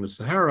flooding the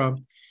Sahara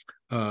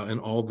and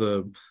all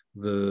the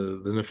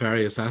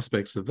nefarious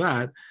aspects of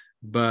that,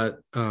 but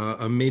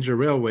a major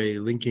railway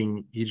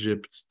linking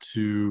Egypt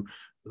to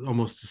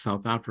almost to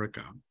South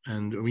Africa.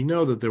 And we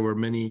know that there were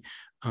many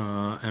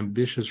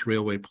ambitious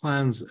railway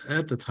plans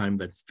at the time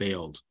that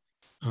failed.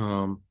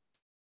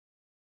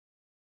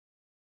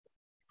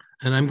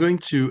 And I'm going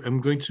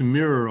to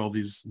mirror all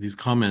these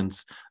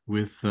comments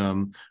with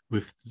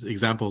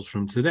examples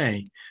from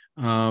today,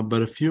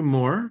 but a few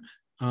more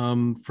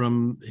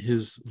from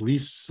his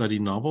least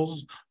studied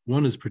novels.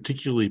 One is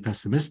particularly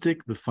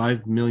pessimistic, the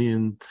 5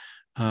 million,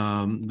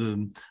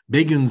 the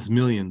Begin's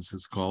Millions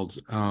it's called,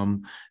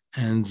 and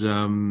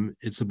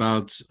it's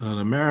about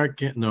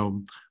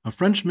a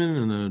Frenchman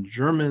and a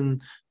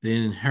German. They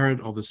inherit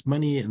all this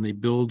money and they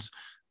build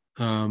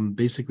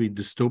basically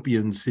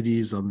dystopian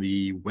cities on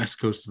the west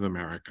coast of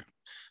America.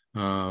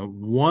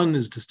 One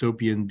is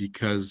dystopian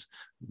because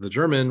the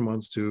German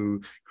wants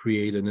to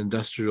create an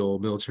industrial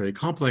military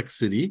complex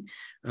city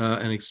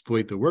and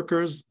exploit the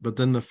workers, but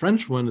then the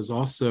French one is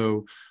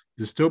also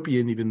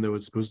dystopian, even though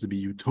it's supposed to be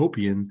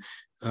utopian,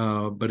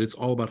 but it's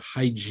all about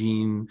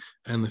hygiene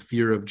and the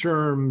fear of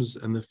germs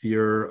and the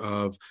fear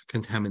of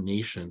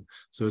contamination.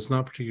 So it's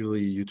not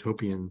particularly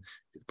utopian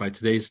by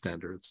today's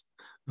standards.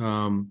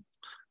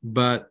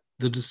 But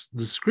the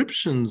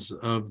descriptions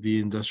of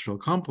the industrial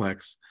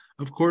complex,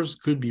 of course,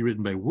 could be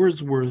written by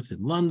Wordsworth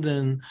in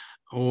London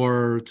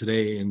or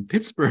today in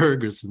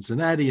Pittsburgh or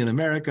Cincinnati in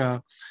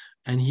America.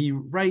 And he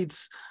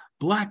writes,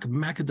 black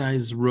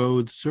macadized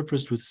roads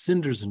surfaced with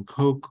cinders and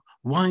coke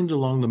wind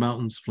along the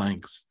mountain's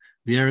flanks.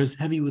 The air is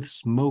heavy with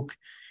smoke.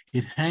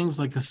 It hangs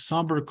like a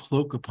somber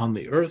cloak upon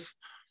the earth.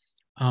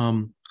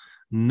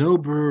 No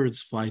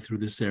birds fly through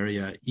this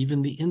area.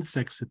 Even the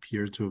insects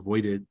appear to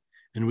avoid it.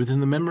 And within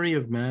the memory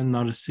of man,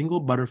 not a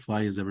single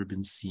butterfly has ever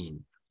been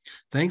seen.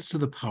 Thanks to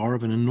the power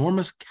of an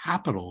enormous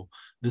capital,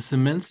 this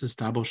immense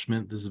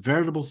establishment, this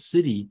veritable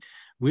city,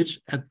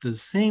 which at the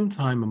same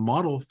time a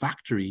model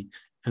factory,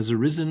 has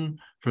arisen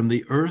from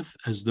the earth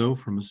as though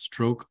from a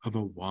stroke of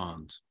a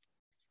wand.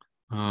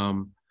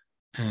 And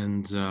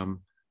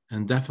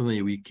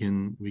definitely we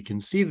can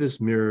see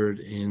this mirrored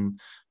in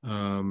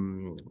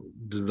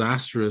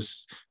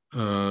disastrous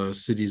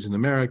cities in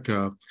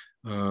America.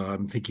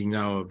 I'm thinking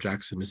now of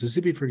Jackson,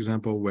 Mississippi, for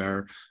example,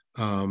 where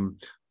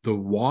the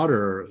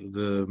water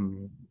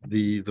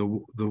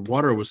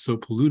was so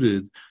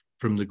polluted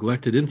from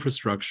neglected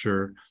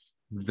infrastructure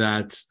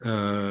that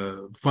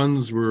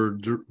funds were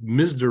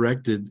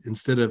misdirected.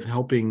 Instead of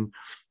helping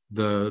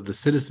the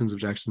citizens of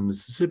Jackson,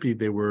 Mississippi,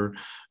 they were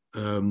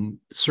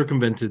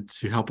circumvented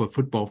to help a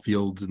football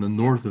field in the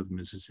north of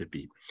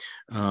Mississippi.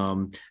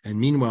 And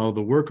meanwhile,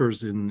 the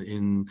workers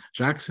in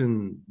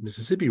Jackson,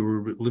 Mississippi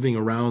were living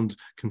around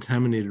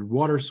contaminated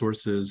water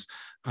sources,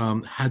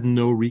 had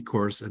no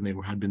recourse, and they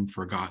had been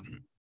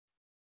forgotten.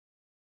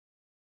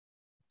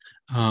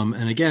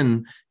 And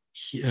again,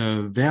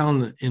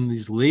 Verne, in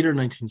these later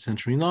 19th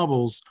century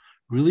novels,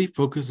 really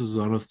focuses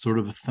on a sort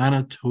of a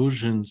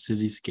Thanatosian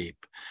cityscape.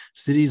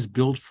 Cities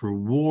built for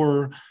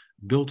war,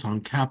 built on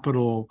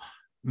capital,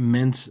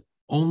 meant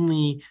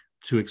only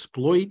to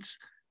exploit,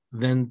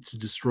 then to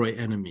destroy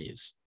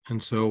enemies. And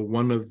so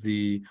one of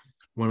the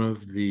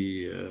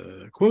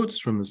quotes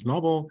from this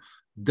novel: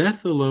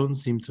 "Death alone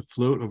seemed to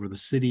float over the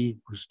city,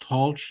 whose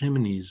tall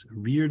chimneys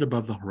reared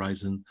above the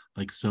horizon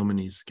like so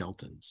many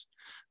skeletons."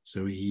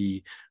 So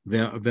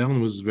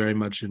Verne was very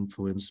much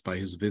influenced by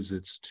his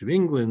visits to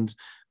England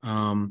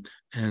and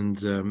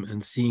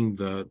seeing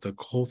the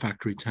coal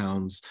factory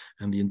towns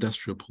and the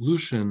industrial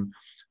pollution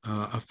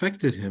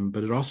affected him,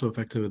 but it also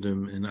affected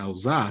him in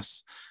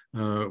Alsace,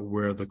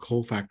 where the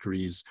coal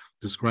factories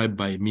described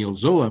by Émile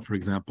Zola, for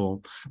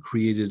example,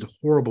 created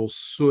horrible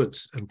soot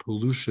and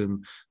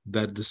pollution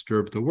that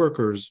disturbed the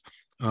workers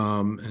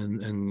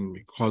and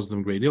caused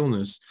them great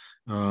illness.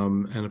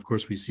 And of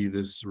course, we see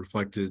this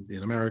reflected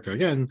in America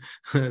again.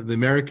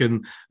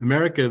 The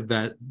America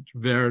that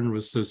Verne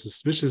was so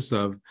suspicious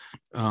of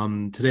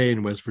today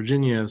in West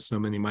Virginia, so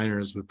many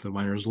miners with the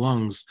miners'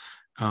 lungs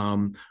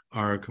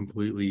are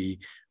completely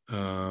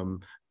at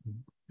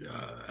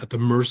the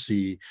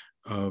mercy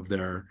of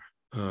their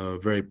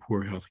very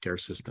poor healthcare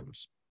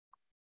systems.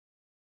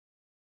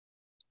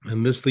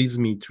 And this leads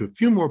me to a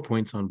few more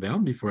points on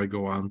Verne before I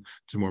go on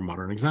to more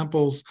modern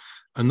examples.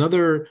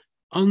 Another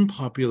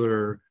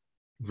unpopular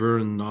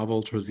Verne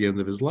novel towards the end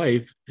of his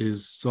life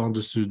is Sans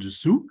Dessus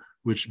Dessous,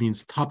 which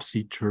means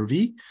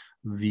topsy-turvy.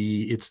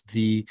 It's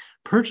the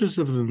purchase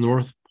of the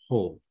North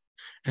Pole.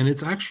 And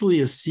it's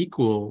actually a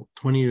sequel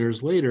 20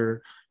 years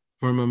later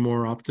from a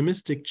more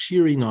optimistic,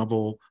 cheery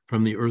novel,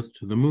 From the Earth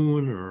to the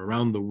Moon, or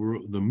Around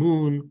the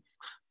Moon,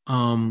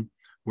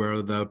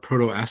 where the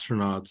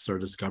proto-astronauts are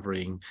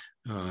discovering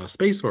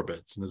space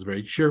orbits, and it's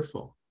very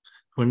cheerful.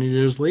 20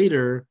 years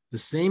later, the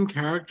same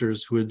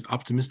characters who had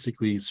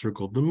optimistically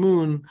circled the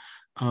moon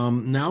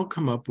now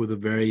come up with a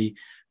very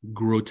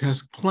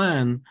grotesque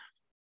plan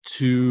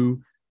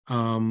to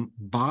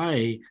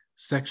buy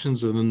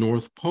sections of the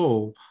North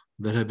Pole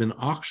that had been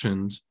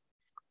auctioned,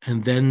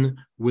 and then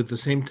with the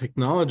same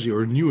technology,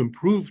 or new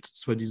improved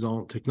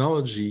soi-disant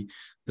technology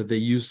that they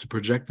use to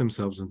project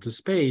themselves into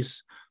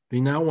space, they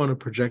now want to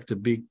project a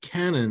big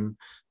cannon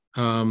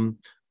to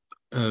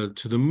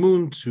the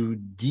moon to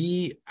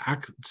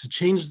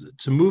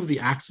move the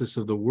axis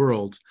of the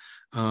world,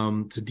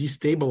 to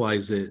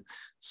destabilize it,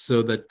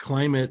 so that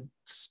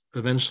climates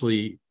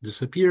eventually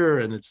disappear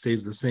and it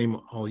stays the same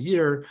all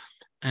year.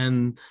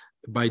 And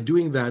by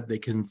doing that, they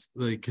can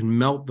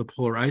melt the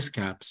polar ice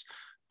caps,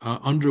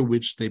 under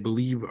which they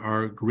believe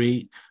are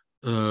great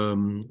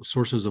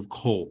sources of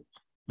coal,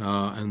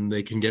 and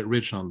they can get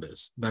rich on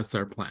this. That's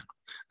their plan.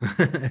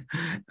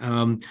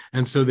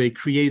 And so they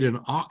create an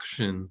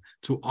auction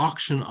to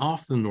auction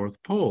off the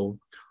North Pole,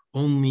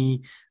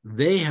 only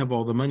they have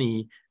all the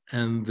money,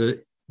 and the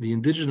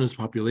indigenous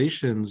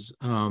populations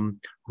who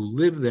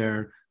live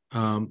there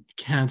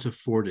can't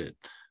afford it.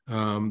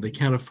 They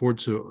can't afford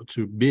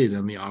to bid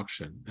on the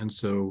auction. And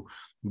so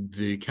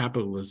the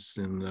capitalists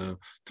in the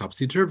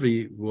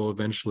topsy-turvy will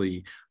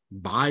eventually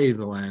buy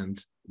the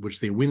land, which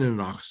they win in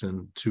an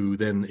auction, to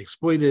then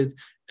exploit it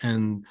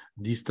and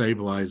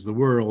destabilize the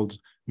world,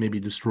 maybe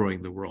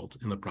destroying the world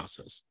in the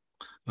process.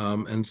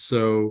 And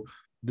so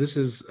this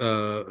is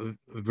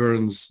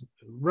Verne's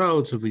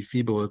relatively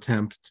feeble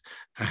attempt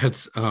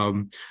at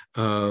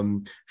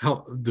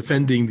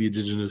defending the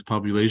indigenous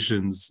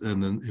populations in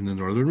the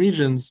northern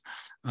regions,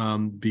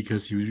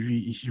 because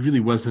he really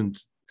wasn't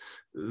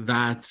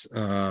that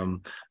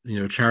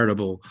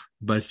charitable.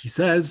 But he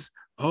says,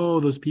 oh,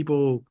 those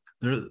people,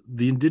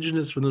 the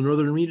indigenous from the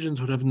northern regions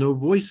would have no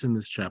voice in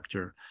this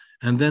chapter.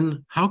 And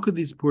then how could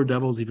these poor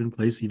devils even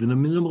place even a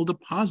minimal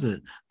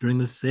deposit during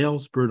the sale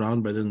spurred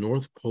on by the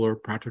North Polar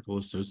Practical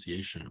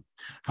Association?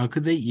 How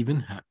could they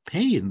even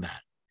pay in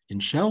that? In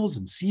shells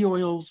and sea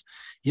oils?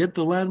 Yet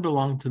the land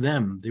belonged to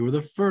them. They were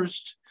the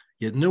first,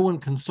 yet no one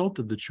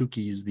consulted the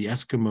Chukis, the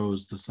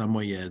Eskimos, the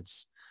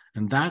Samoyeds.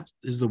 And that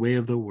is the way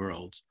of the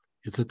world.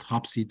 It's a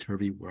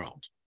topsy-turvy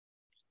world.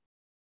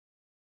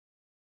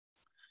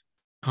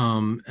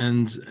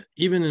 And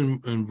even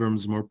in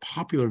Verne's more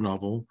popular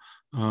novel,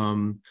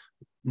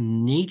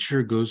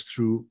 nature goes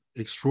through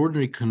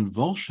extraordinary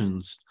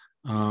convulsions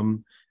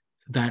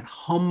that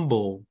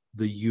humble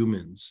the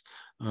humans.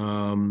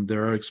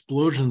 There are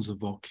explosions of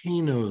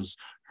volcanoes,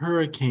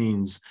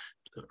 hurricanes,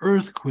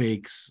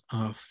 earthquakes,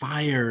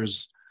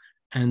 fires,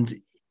 and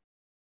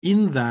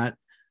in that,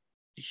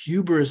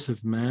 hubris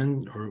of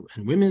men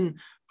and women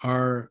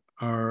are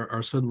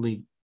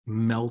suddenly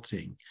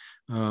melting.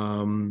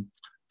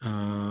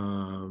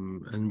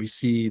 And we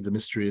see the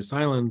Mysterious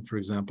Island, for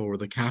example, where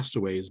the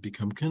castaways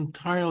become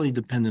entirely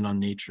dependent on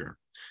nature,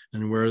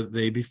 and where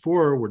they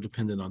before were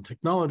dependent on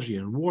technology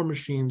and war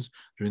machines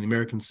during the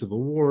American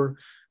Civil War,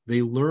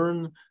 they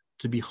learn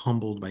to be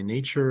humbled by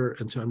nature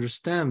and to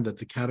understand that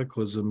the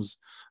cataclysms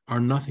are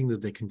nothing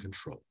that they can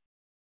control.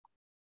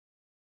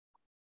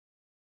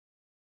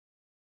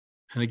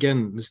 And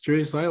again,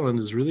 Mysterious Island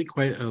is really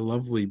quite a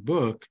lovely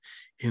book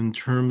in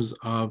terms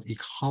of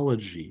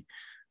ecology.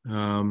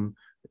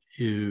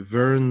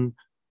 Verne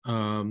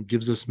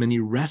gives us many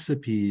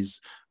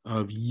recipes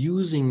of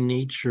using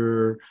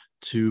nature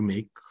to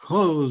make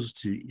clothes,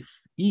 to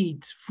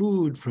eat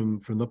food from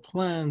the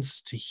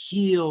plants, to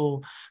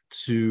heal,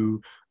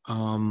 to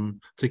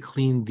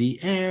clean the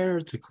air,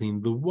 to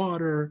clean the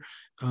water.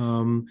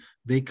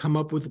 They come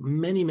up with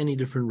many, many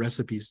different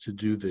recipes to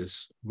do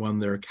this when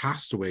they're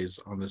castaways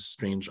on this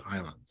strange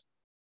island.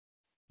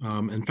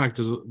 In fact,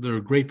 there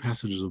are great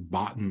passages of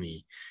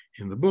botany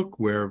in the book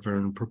where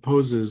Verne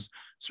proposes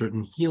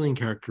certain healing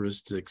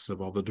characteristics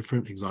of all the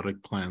different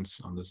exotic plants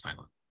on this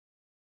island.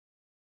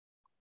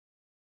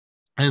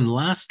 And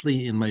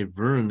lastly, in my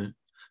Verne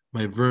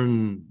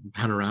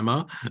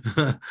panorama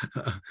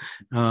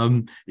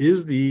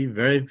is the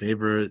very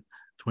favorite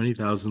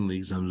 20,000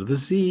 Leagues Under the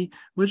Sea,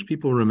 which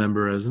people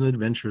remember as an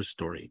adventure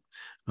story,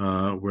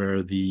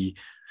 where the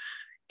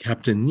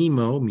Captain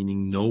Nemo,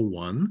 meaning no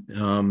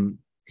one,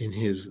 in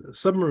his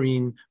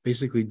submarine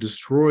basically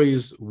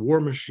destroys war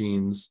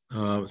machines,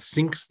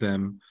 sinks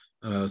them,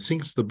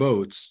 sinks the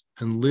boats,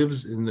 and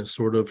lives in a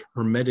sort of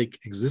hermetic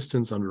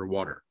existence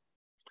underwater.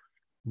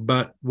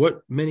 But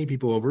what many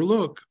people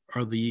overlook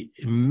are the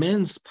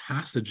immense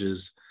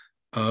passages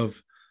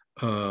of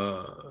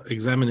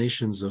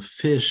examinations of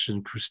fish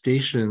and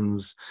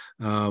crustaceans.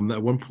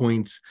 At one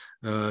point,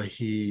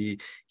 he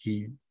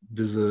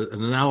does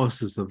an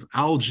analysis of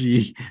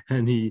algae,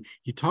 and he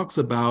talks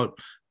about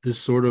this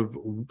sort of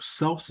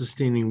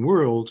self-sustaining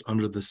world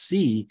under the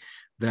sea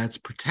that's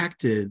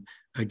protected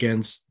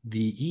against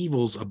the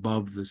evils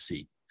above the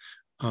sea.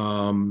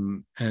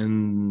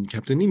 And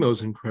Captain Nemo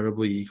is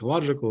incredibly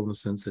ecological in the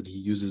sense that he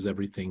uses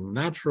everything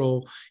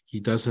natural. He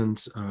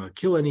doesn't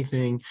kill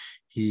anything.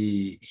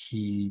 He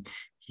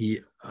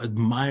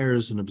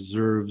admires and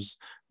observes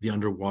the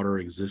underwater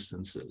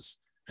existences.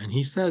 And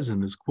he says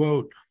in this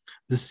quote,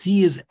 "The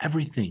sea is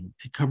everything.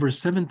 It covers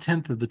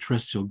 7/10 of the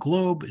terrestrial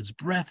globe. Its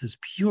breath is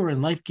pure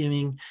and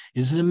life-giving. It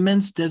is an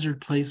immense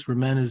desert place where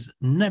man is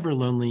never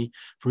lonely,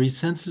 for he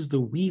senses the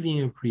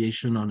weaving of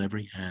creation on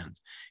every hand.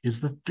 It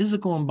is the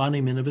physical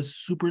embodiment of a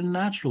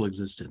supernatural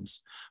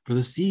existence, for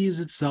the sea is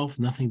itself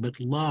nothing but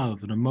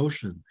love and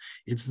emotion.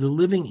 It's the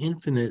living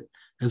infinite.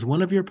 As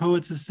one of your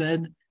poets has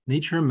said,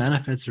 nature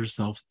manifests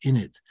herself in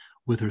it,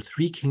 with her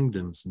three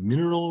kingdoms,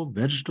 mineral,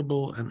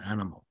 vegetable, and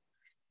animal.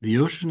 The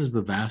ocean is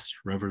the vast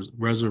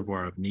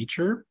reservoir of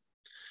nature."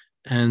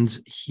 And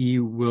he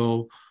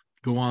will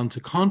go on to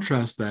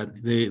contrast that.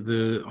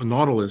 The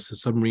Nautilus,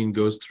 his submarine,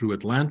 goes through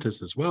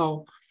Atlantis as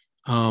well.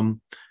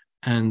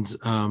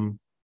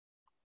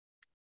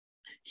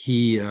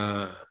 He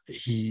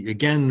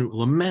again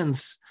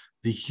laments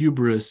the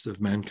hubris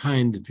of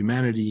mankind, of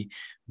humanity,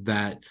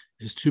 that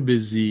is too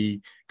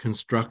busy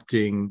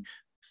constructing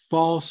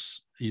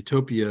false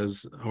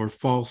utopias or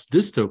false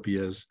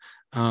dystopias,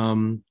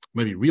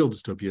 maybe real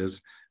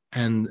dystopias,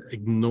 and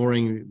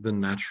ignoring the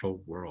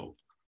natural world.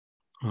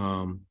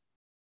 And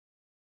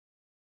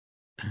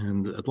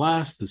at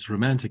last, this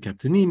romantic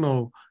Captain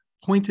Nemo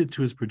pointed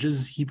to his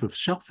prodigious heap of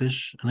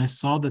shellfish, and I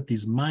saw that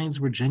these minds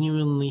were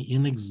genuinely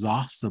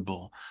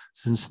inexhaustible,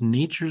 since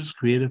nature's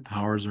creative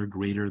powers are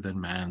greater than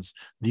man's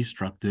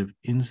destructive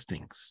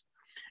instincts.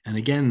 And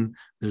again,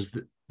 there's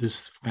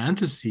this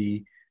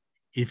fantasy,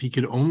 if he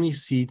could only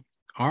see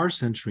our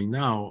century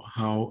now,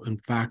 how in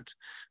fact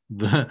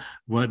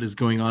what is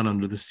going on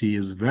under the sea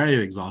is very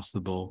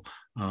exhaustible.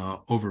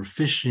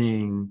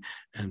 Overfishing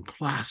and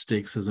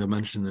plastics, as I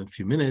mentioned in a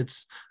few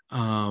minutes,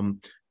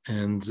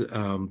 and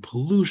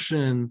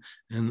pollution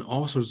and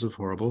all sorts of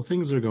horrible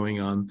things are going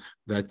on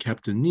that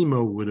Captain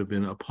Nemo would have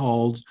been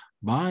appalled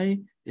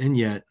by and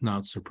yet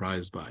not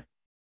surprised by.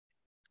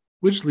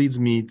 Which leads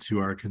me to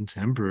our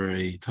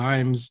contemporary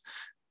times,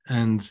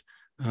 and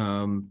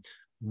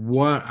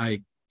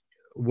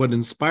what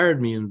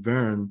inspired me in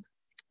Verne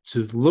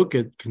to look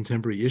at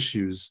contemporary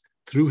issues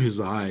through his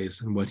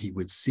eyes and what he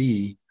would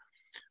see.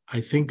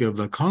 I think of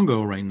the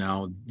Congo right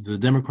now, the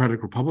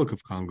Democratic Republic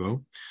of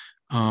Congo,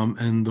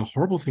 and the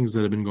horrible things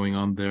that have been going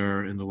on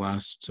there in the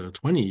last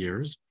 20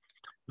 years.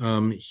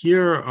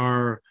 Here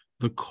are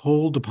the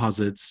coal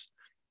deposits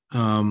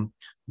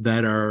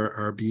that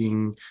are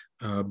being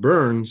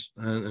burned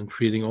and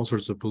creating all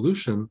sorts of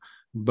pollution.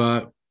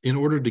 But in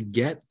order to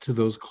get to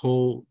those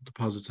coal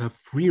deposits, have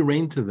free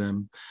reign to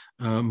them,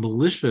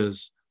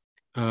 militias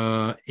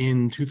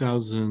in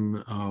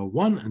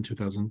 2001 and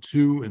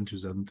 2002 and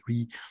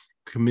 2003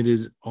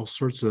 committed all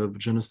sorts of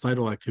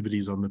genocidal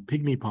activities on the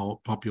pygmy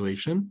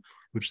population,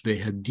 which they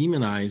had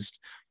demonized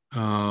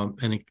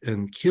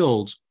and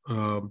killed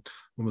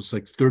almost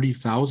like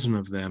 30,000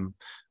 of them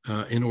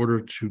in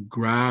order to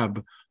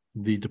grab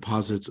the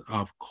deposits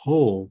of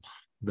coal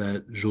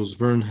that Jules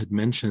Verne had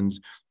mentioned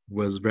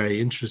was very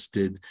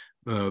interesting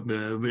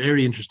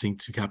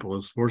to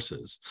capitalist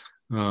forces.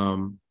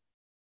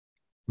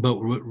 But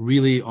what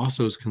really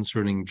also is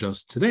concerning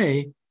just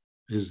today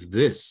is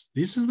this.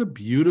 This is the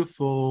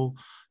beautiful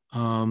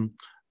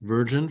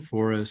virgin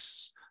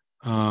forests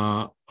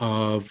of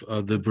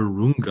the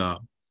Virunga.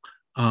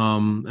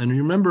 And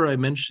remember, I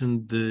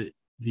mentioned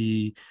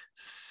the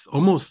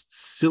almost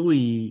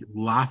silly,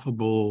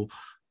 laughable,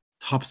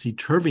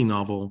 topsy-turvy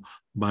novel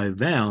by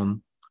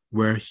Verne,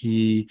 where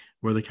the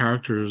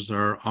characters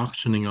are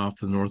auctioning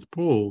off the North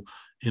Pole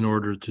in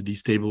order to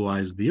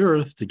destabilize the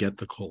Earth to get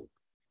the coal.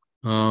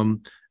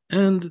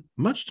 And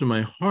much to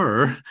my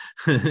horror,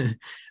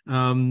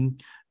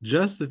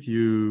 just a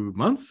few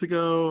months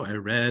ago, I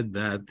read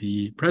that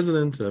the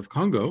president of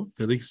Congo,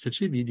 Félix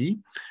Tshisekedi,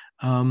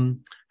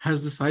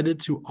 has decided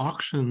to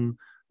auction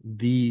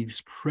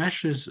these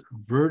precious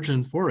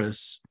virgin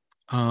forests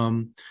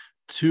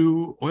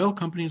to oil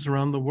companies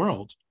around the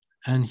world.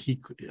 And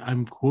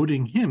I'm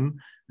quoting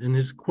him, and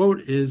his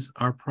quote is,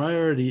 "Our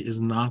priority is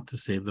not to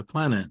save the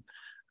planet,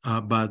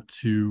 but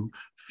to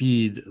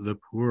feed the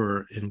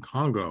poor in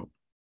Congo."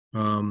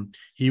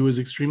 He was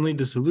extremely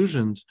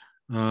disillusioned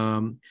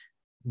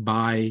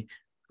by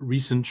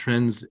recent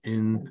trends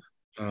in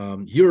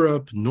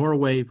Europe.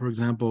 Norway, for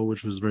example,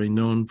 which was very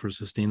known for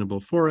sustainable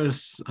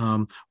forests,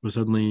 was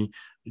suddenly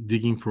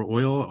digging for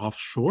oil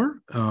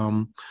offshore.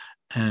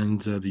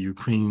 And the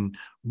Ukraine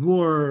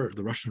war,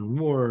 the Russian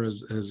war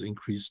has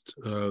increased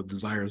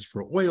desires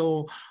for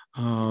oil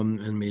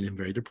and made him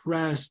very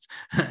depressed.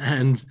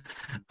 and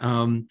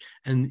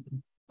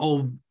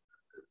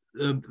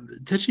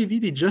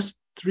Tshisekedi, just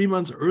 3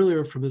 months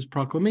earlier from his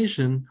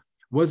proclamation,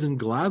 was in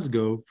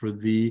Glasgow for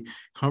the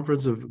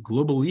Conference of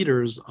Global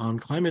Leaders on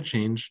Climate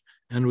Change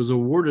and was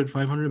awarded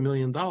 $500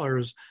 million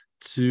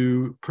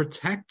to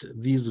protect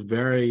these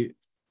very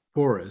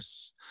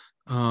forests.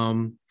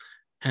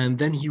 And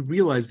then he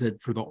realized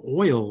that for the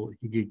oil,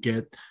 he could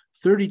get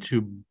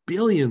 $32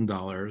 billion,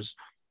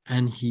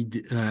 and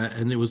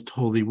it was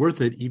totally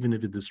worth it, even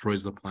if it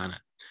destroys the planet,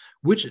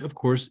 which, of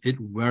course, it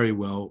very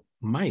well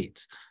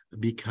might,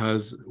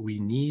 because we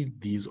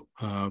need these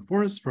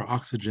forests for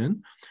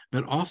oxygen,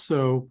 but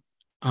also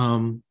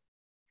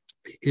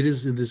it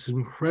is in this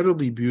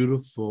incredibly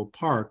beautiful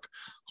park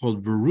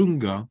called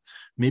Virunga.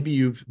 Maybe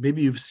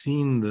you've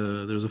seen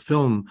there's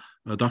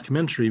a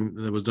documentary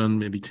that was done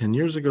maybe 10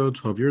 years ago,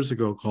 12 years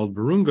ago, called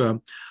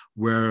Virunga,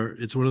 where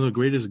it's one of the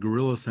greatest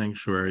gorilla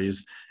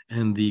sanctuaries,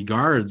 and the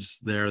guards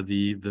there,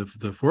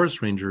 the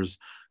forest rangers,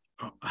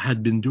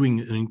 had been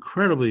doing an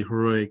incredibly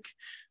heroic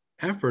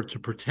effort to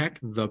protect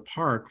the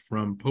park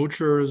from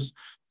poachers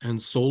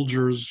and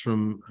soldiers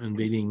from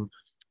invading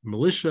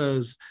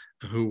militias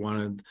who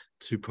wanted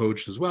to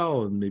poach as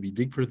well and maybe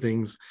dig for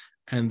things.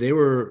 And they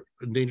were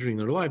endangering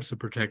their lives to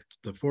protect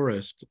the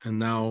forest. And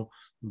now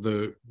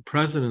the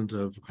president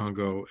of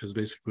Congo is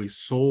basically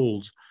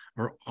sold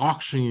or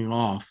auctioning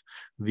off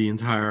the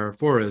entire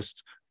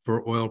forest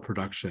for oil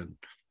production.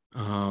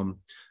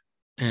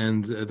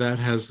 And that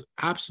has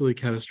absolutely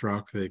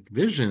catastrophic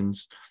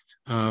visions.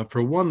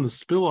 For one, the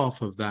spill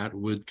off of that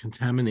would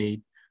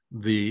contaminate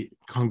the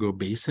Congo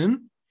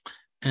basin.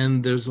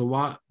 And there's a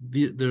lot,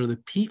 there are the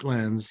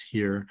peatlands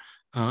here,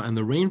 and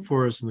the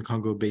rainforests in the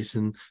Congo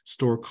basin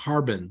store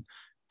carbon.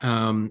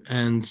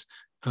 And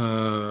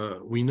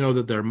we know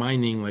that they're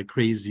mining like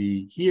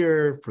crazy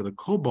here for the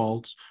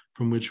cobalt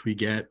from which we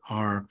get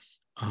our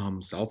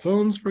cell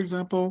phones, for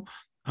example.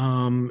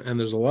 And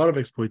there's a lot of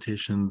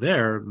exploitation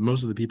there.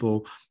 Most of the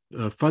people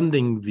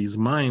funding these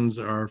mines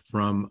are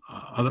from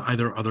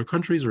either other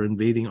countries or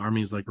invading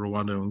armies like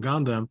Rwanda and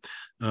Uganda,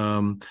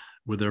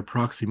 with their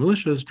proxy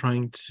militias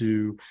trying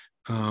to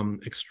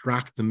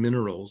extract the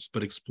minerals,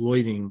 but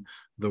exploiting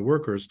the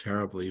workers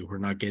terribly who are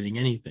not getting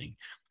anything.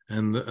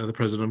 And the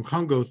president of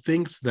Congo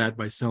thinks that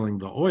by selling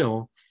the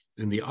oil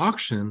in the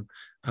auction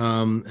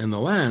and the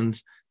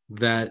land,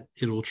 that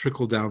it will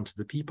trickle down to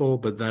the people,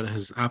 but that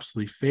has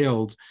absolutely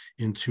failed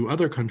in two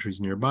other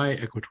countries nearby,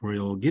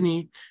 Equatorial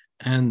Guinea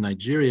and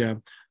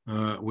Nigeria,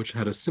 which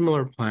had a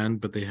similar plan,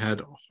 but they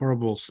had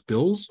horrible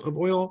spills of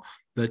oil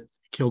that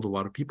killed a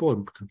lot of people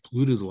and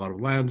polluted a lot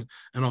of land,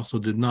 and also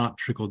did not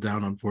trickle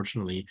down,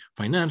 unfortunately,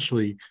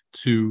 financially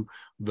to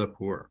the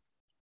poor.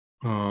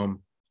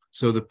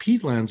 So the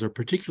peatlands are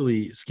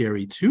particularly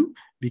scary too,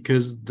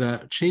 because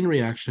the chain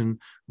reaction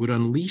would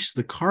unleash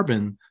the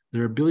carbon.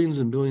 There are billions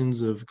and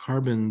billions of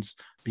carbons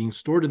being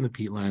stored in the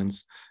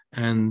peatlands,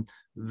 and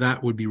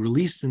that would be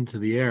released into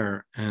the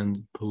air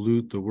and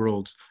pollute the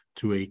world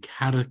to a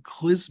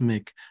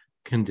cataclysmic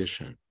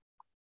condition.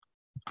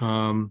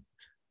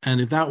 And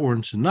if that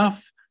weren't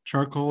enough,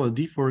 charcoal and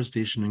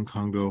deforestation in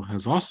Congo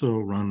has also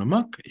run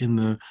amok in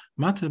the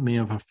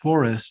Mata-Meava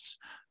forests,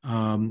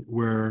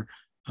 where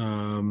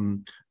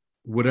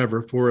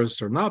whatever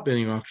forests are not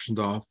being auctioned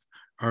off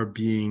are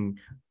being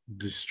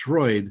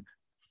destroyed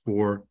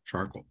for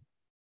charcoal.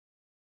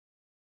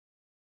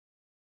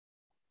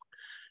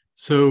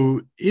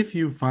 So if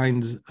you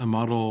find a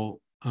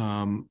model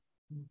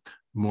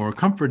more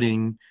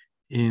comforting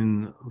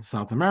in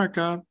South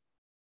America,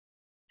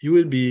 you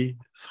would be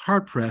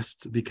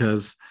hard-pressed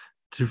because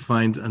to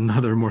find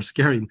another more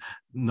scary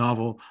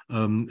novel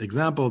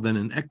example than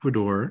in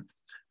Ecuador,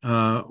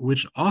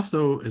 which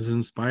also is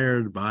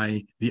inspired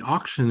by the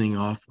auctioning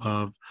off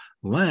of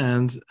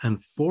land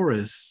and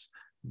forests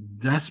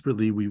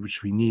desperately,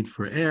 which we need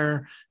for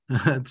air,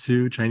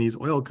 to Chinese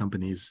oil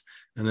companies.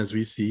 And as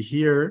we see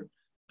here,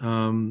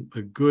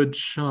 a good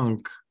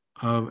chunk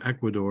of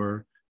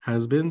Ecuador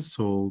has been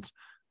sold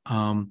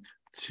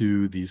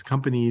to these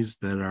companies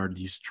that are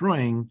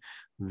destroying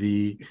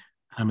the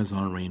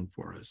Amazon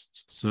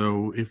rainforest.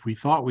 So if we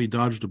thought we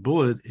dodged a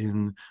bullet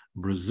in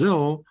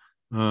Brazil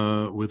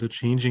with a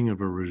changing of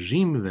a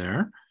regime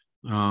there,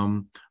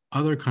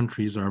 other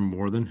countries are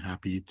more than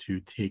happy to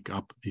take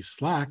up the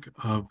slack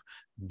of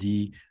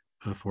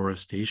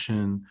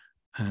deforestation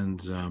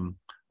and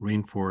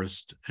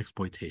rainforest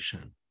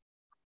exploitation.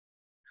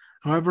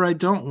 However, I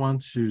don't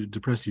want to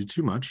depress you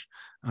too much.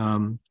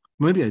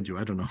 Maybe I do,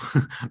 I don't know.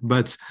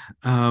 But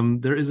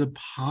there is a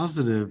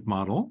positive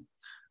model.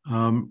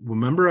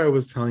 Remember I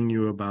was telling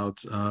you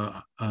about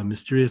A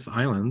Mysterious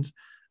Island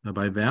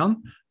by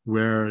Verne,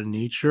 where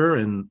nature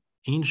and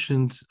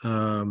ancient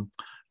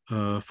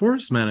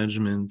forest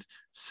management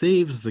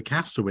saves the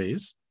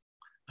castaways.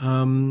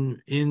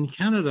 In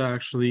Canada,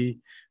 actually,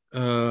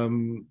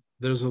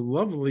 there's a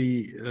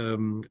lovely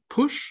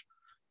push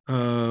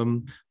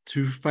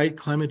to fight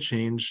climate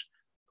change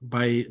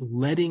by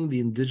letting the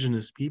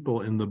indigenous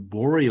people in the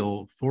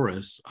boreal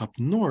forests up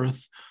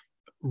north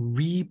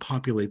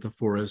repopulate the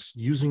forests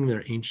using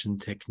their ancient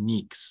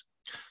techniques.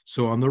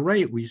 So on the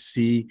right, we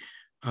see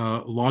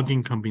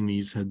logging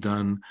companies had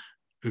done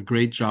a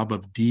great job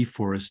of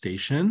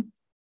deforestation,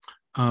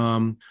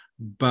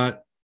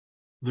 but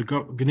the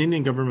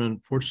Canadian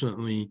government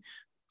fortunately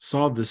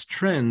saw this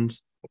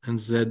trend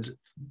and said,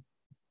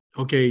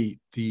 okay,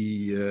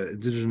 the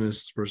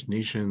indigenous First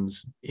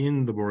Nations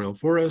in the boreal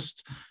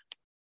forest,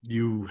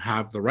 you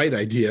have the right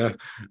idea.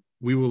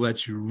 We will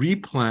let you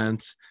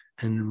replant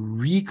and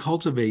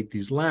recultivate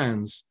these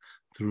lands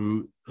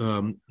through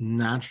the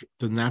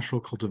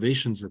natural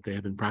cultivations that they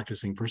have been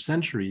practicing for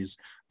centuries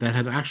that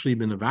had actually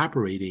been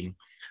evaporating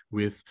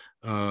with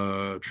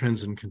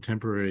trends in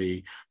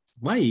contemporary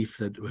life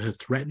that were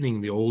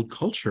threatening the old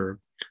culture,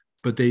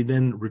 but they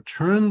then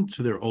returned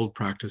to their old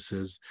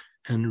practices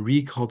and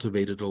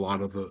recultivated a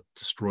lot of the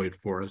destroyed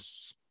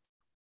forests.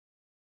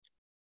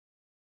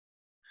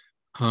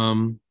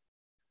 And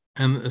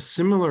a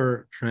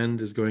similar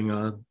trend is going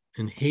on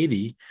in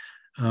Haiti.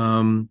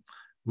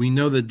 We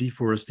know that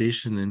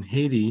deforestation in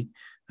Haiti,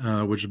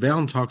 which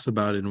Verne talks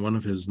about in one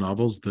of his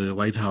novels, The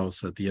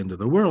Lighthouse at the End of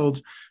the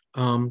World,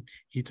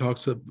 he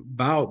talks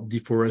about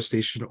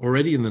deforestation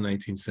already in the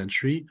 19th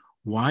century.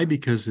 Why?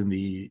 Because in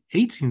the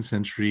 18th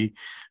century,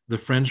 the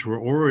French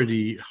were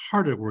already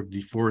hard at work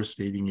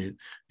deforesting it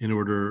in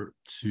order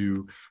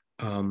to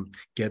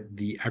get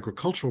the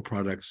agricultural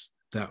products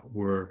that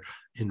were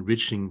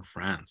enriching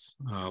France,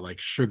 like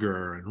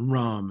sugar and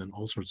rum and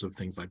all sorts of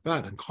things like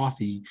that, and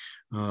coffee.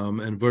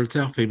 And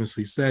Voltaire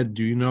famously said,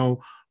 do you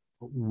know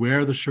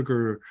where the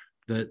sugar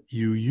that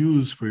you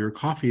use for your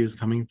coffee is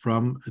coming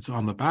from? It's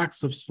on the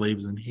backs of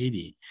slaves in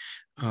Haiti.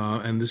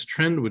 And this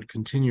trend would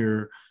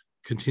continue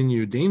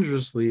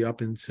dangerously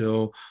up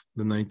until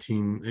the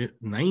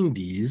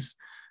 1990s,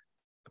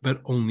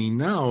 but only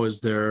now is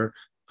there,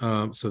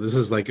 so this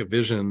is like a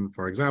vision,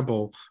 for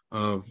example,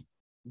 of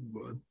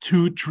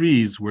 2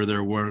 trees where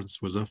there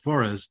once was a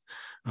forest.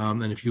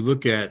 And if you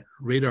look at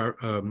radar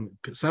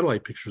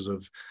satellite pictures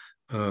of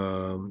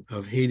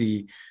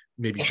Haiti,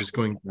 maybe just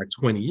going back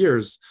 20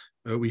 years,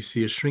 we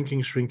see a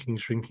shrinking,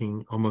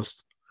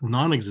 almost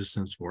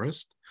non-existent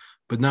forest.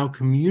 But now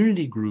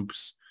community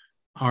groups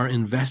are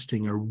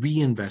reinvesting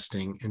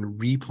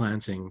and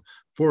replanting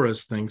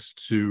forests thanks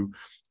to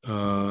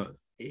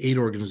aid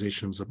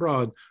organizations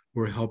abroad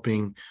who are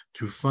helping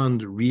to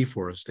fund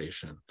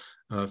reforestation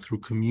through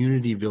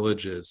community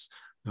villages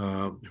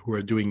who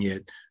are doing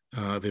it.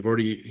 They've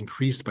already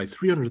increased by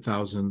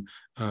 300,000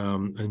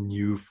 a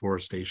new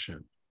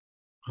forestation.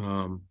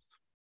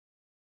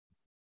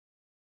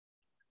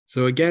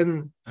 So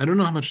again, I don't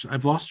know how much,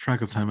 I've lost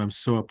track of time. I'm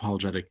so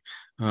apologetic.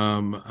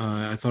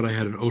 I thought I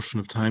had an ocean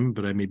of time,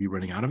 but I may be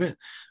running out of it.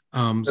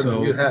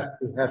 So you have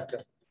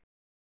to.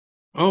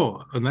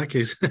 Oh, in that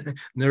case,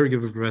 never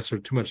give a professor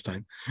too much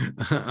time.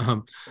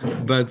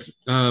 But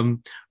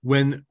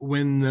when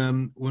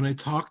I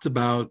talked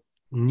about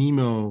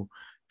Nemo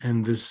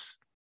and this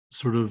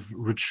sort of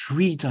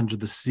retreat under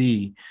the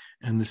sea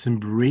and this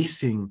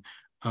embracing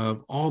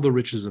of all the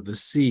riches of the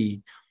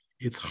sea,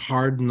 it's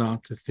hard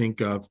not to think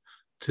of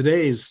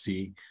today's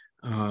sea.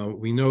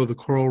 We know the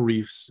coral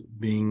reefs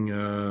being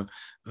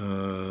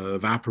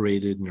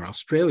evaporated near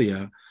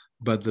Australia,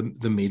 but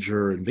the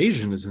major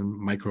invasion is in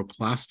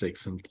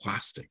microplastics and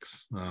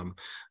plastics.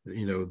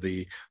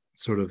 The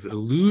sort of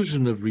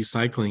illusion of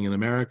recycling in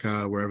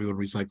America, where everyone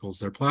recycles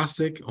their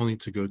plastic, only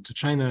to go to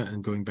China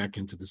and going back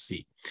into the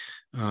sea.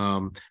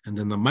 And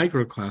then the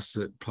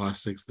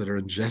microplastics that are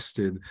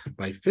ingested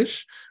by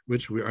fish,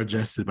 which are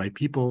ingested by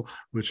people,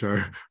 which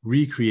are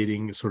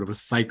recreating sort of a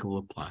cycle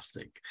of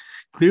plastic.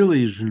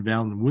 Clearly, Jules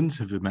Verne wouldn't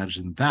have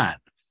imagined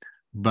that,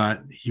 but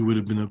he would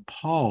have been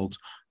appalled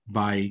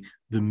by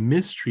the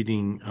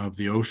mistreating of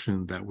the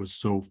ocean that was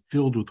so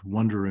filled with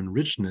wonder and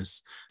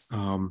richness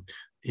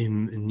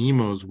in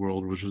Nemo's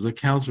world, which was a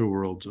counter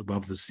world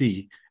above the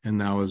sea, and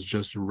now is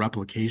just a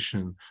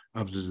replication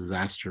of the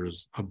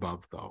disasters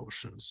above the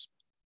oceans.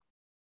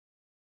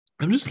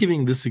 I'm just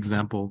giving this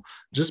example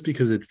just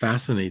because it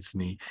fascinates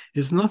me.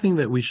 It's nothing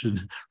that we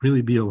should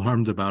really be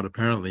alarmed about,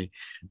 apparently.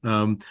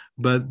 But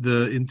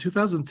in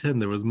 2010,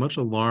 there was much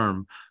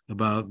alarm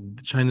about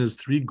China's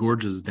Three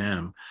Gorges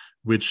Dam,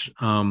 which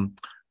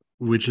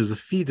is a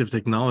feat of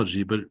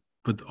technology, but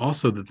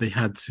also that they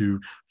had to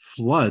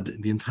flood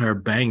the entire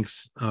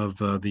banks of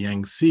the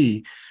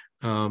Yangtze,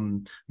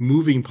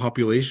 moving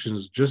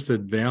populations, just as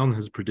Verne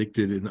has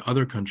predicted in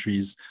other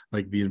countries,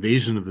 like the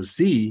invasion of the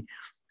sea.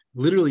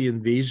 Literally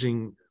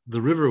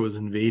the river was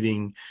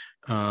invading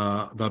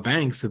the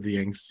banks of the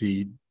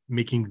Yangtze,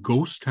 making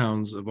ghost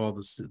towns of all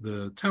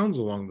the towns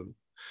along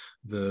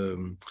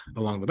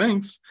the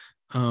banks.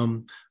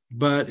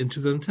 But in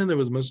 2010, there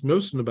was much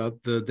notion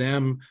about the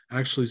dam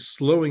actually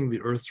slowing the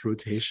Earth's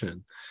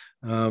rotation.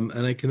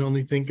 And I can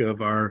only think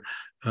of our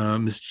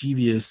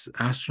mischievous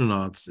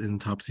astronauts in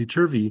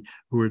Topsy-Turvy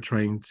who were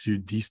trying to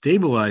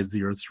destabilize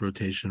the Earth's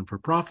rotation for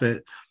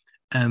profit.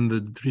 And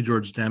the Three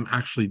Gorges Dam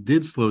actually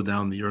did slow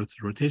down the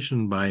Earth's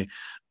rotation by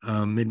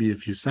maybe a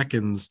few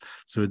seconds.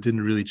 So it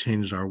didn't really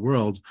change our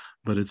world,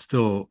 but it's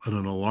still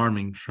an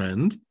alarming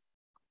trend.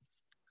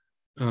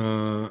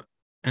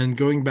 And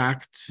going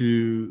back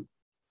to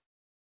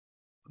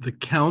the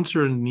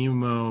counter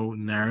Nemo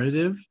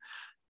narrative,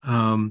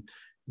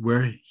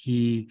 where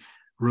he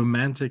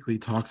romantically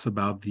talks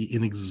about the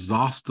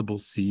inexhaustible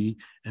sea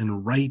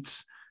and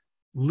writes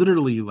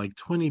literally like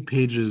 20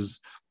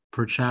 pages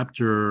per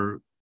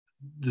chapter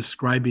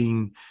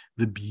describing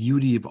the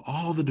beauty of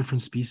all the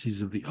different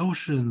species of the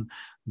ocean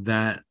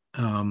that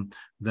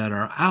that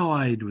are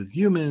allied with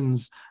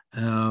humans,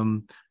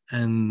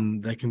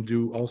 and that can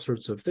do all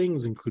sorts of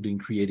things, including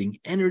creating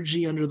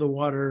energy under the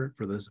water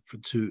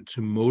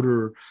to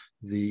motor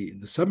the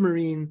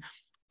submarine,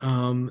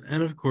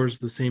 and of course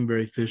the same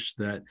very fish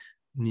that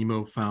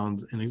Nemo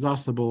found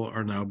inexhaustible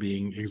are now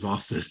being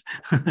exhausted.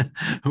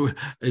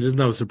 It is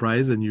no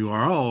surprise, and you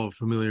are all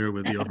familiar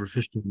with the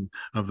overfishing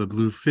of the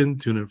bluefin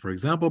tuna, for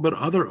example, but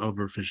other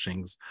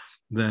overfishings,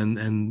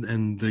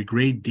 and the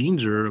great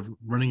danger of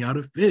running out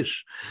of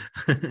fish.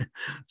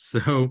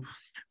 So,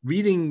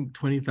 reading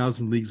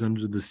 20,000 Leagues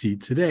Under the Sea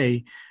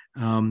today,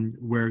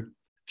 where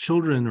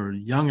children or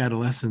young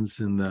adolescents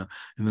in the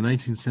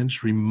 19th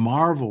century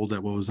marveled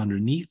at what was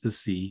underneath the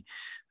sea,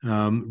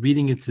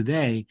 reading it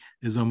today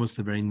is almost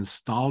a very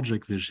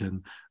nostalgic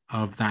vision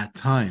of that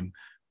time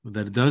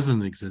that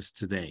doesn't exist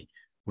today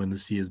when the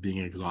sea is being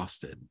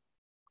exhausted.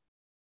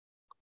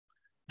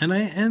 And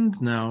I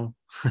end now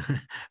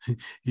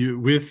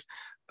with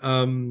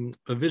a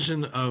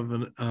vision of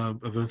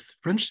a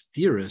French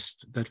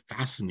theorist that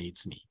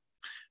fascinates me.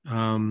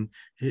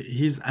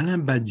 He's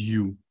Alain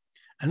Badiou.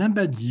 Alain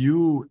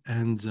Badiou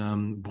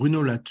and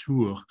Bruno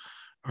Latour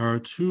are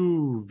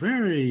two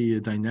very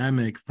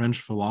dynamic French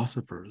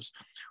philosophers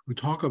who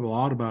talk a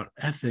lot about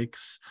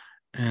ethics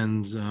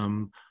and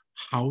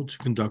how to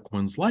conduct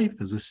one's life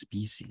as a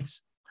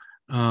species.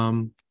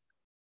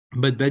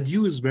 But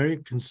Badiou is very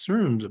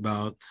concerned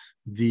about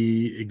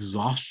the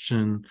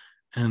exhaustion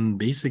and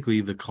basically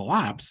the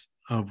collapse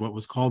of what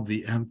was called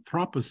the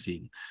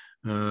Anthropocene.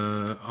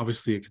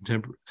 Obviously,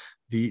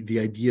 the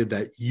idea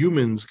that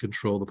humans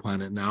control the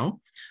planet now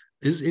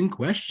is in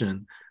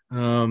question.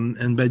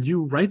 And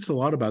Badiou writes a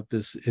lot about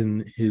this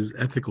in his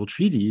ethical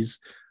treatise,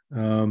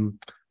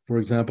 for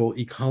example,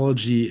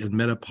 Ecology and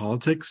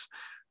Metapolitics,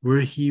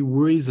 where he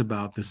worries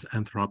about this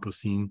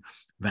Anthropocene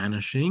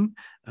vanishing,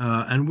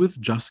 and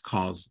with just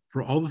cause,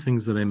 for all the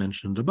things that I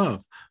mentioned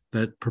above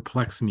that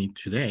perplex me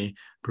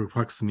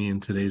in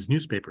today's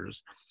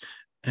newspapers.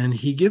 And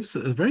he gives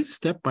a very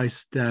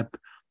step-by-step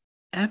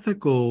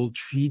ethical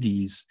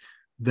treatise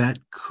that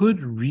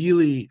could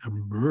really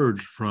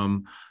emerge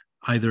from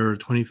either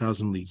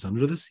 20,000 Leagues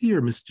Under the Sea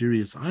or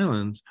Mysterious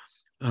Island,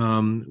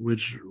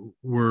 which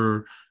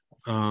were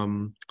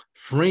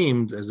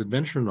framed as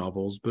adventure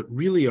novels, but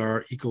really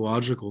are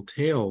ecological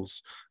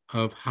tales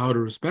of how to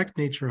respect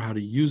nature, how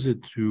to use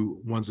it to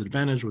one's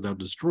advantage without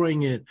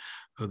destroying it,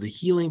 the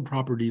healing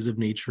properties of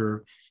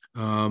nature,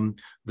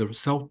 the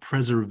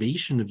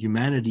self-preservation of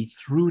humanity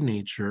through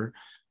nature.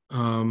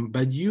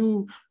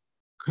 Badiou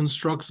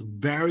constructs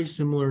very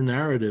similar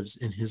narratives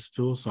in his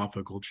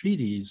philosophical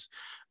treatise,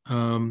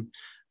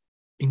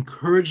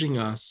 encouraging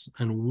us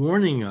and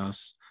warning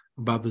us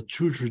about the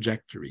two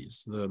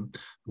trajectories. The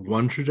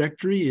one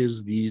trajectory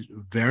is the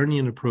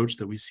Vernian approach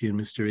that we see in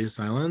Mysterious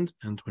Island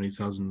and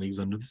 20,000 Leagues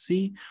Under the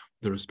Sea,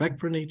 the respect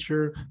for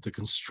nature, the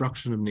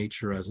construction of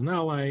nature as an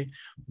ally,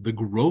 the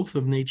growth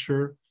of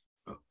nature,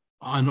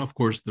 and of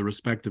course, the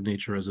respect of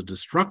nature as a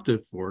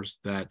destructive force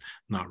that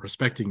not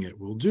respecting it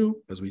will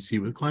do, as we see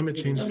with climate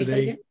change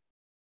today.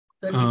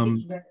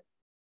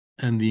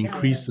 And the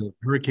increase of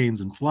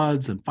hurricanes and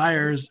floods and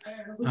fires.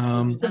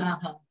 And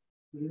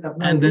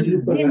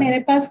then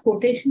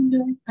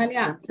quotation.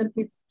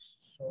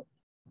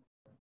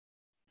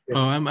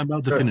 Oh, I'm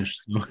about to finish.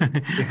 So.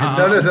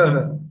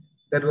 No.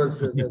 That was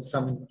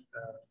some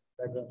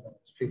background noise.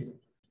 Please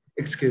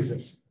excuse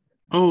us.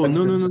 Oh,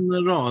 no, not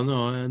at all.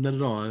 No, not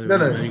at all.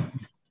 No.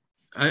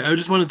 I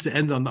just wanted to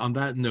end on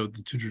that note,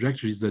 the two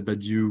trajectories that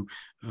Badiou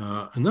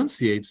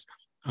enunciates,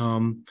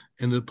 and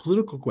the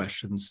political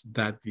questions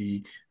that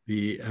the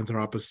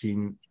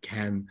Anthropocene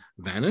can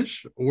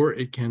vanish or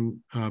it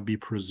can be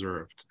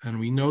preserved. And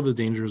we know the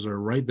dangers are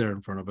right there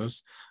in front of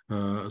us,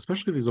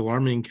 especially these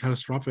alarming,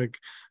 catastrophic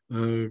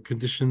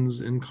conditions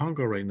in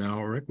Congo right now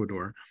or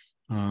Ecuador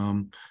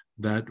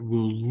that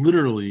will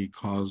literally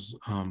cause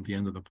the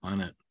end of the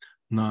planet,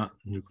 not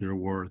nuclear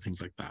war or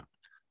things like that.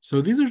 So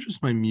these are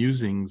just my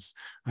musings.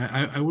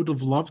 I would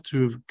have loved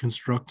to have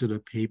constructed a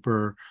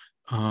paper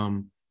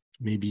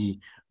maybe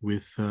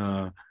with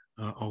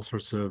all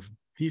sorts of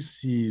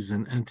theses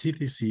and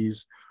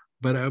antitheses,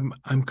 but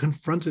I'm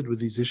confronted with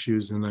these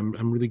issues and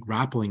I'm really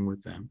grappling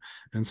with them.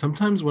 And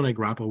sometimes when I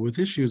grapple with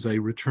issues, I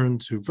return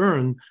to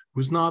Verne,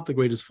 who's not the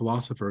greatest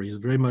philosopher. He's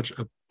very much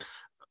an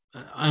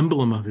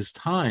emblem of his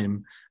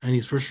time, and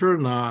he's for sure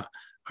not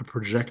a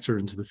projector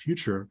into the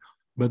future,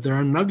 but there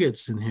are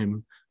nuggets in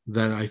him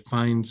that I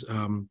find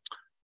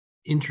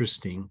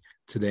interesting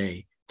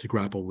today to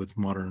grapple with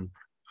modern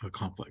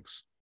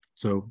conflicts.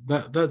 So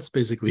that's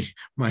basically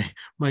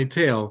my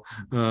tale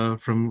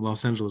from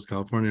Los Angeles,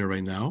 California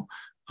right now.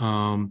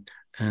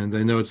 And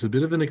I know it's a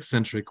bit of an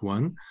eccentric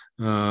one,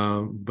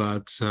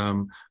 but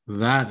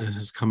that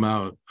has come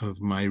out of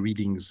my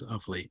readings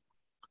of late,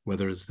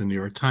 whether it's the New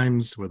York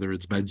Times, whether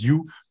it's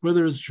Badiou,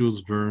 whether it's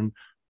Jules Verne,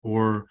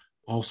 or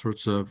all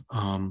sorts of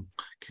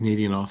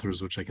Canadian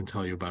authors, which I can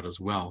tell you about as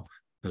well,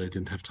 that I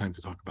didn't have time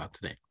to talk about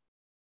today.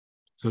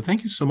 So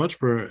thank you so much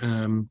for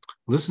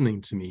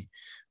listening to me.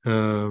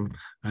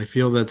 I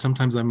feel that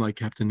sometimes I'm like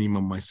Captain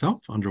Nemo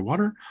myself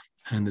underwater,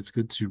 and it's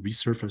good to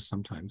resurface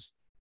sometimes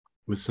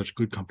with such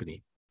good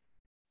company.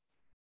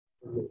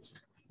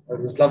 It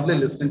was lovely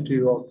listening to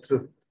you all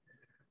through.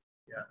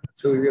 Yeah.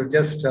 So we are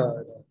just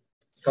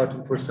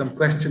starting for some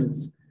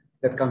questions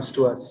that comes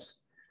to us.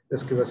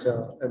 Just give us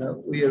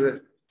we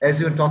are, as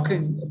you're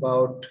talking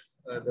about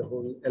the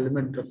whole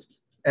element of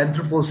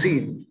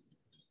Anthropocene,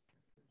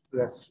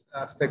 that's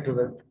aspect of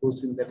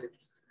Anthropocene that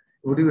it's,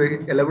 would you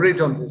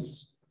elaborate on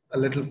this a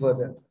little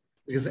further?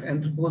 Because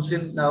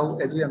Anthropocene now,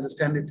 as we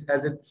understand it,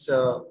 has its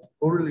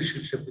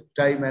correlationship with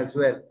time as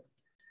well.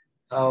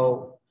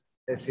 How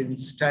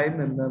since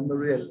time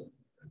immemorial,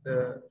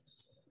 the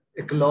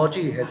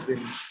ecology has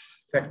been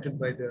affected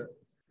by the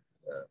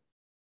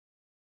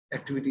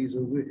activities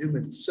of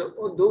humans. So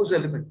all those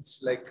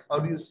elements, like how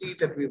do you see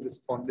that we've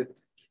responded?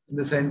 In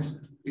the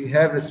sense, we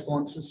have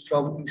responses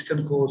from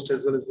eastern coast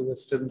as well as the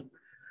western,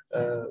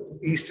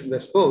 east and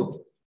west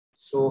both.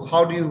 So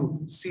how do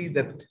you see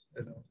that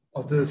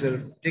others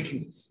are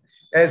taking this?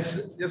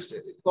 As just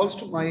it calls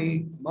to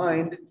my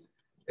mind,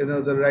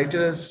 the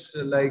writers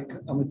like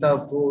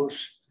Amitav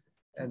Ghosh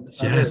and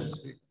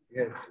others,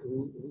 yes,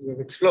 who have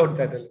explored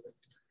that element.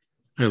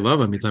 I love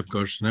Amitav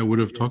Ghosh, and I would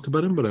have talked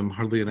about him, but I'm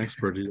hardly an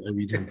expert. I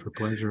read him for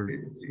pleasure.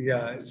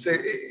 Yeah. So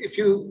if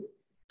you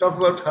talk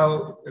about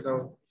how,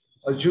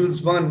 Jules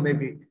Verne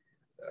maybe,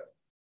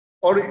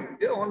 or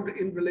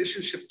in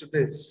relationship to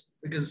this,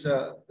 because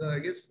I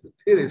guess the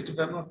theorist, if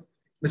I'm not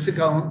missing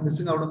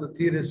out on the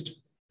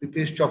theorist,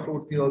 Dipesh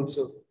Chakraborty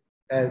also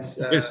has.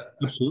 Yes,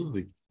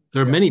 absolutely.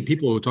 There are many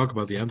people who talk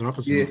about the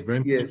Anthropocene. It's very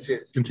much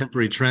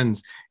contemporary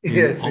trends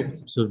in all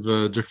sorts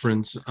of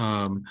different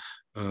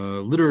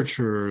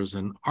literatures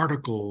and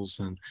articles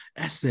and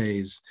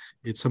essays.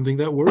 It's something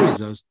that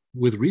worries us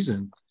with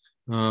reason.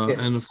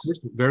 And of course,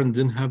 Verne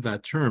didn't have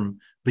that term,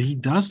 but he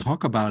does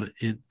talk about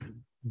it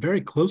very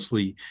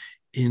closely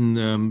in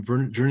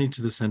Journey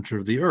to the Center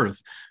of the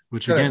Earth,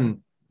 which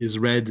again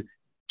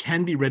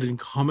can be read in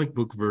comic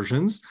book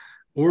versions,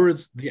 or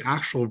it's the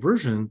actual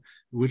version,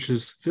 which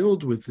is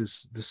filled with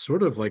this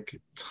sort of like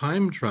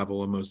time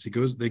travel almost.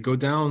 They go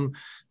down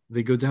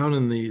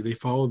and they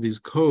follow these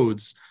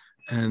codes,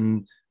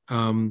 and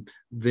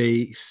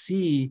they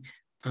see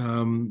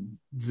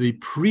the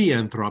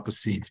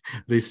pre-Anthropocene.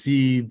 They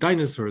see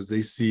dinosaurs,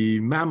 they see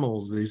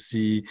mammals, they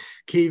see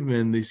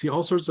cavemen, they see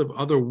all sorts of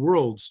other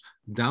worlds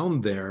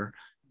down there,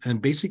 and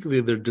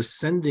basically they're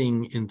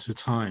descending into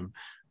time.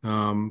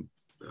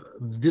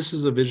 This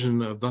is a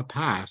vision of the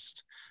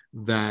past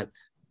that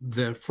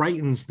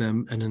frightens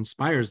them and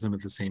inspires them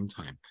at the same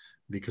time,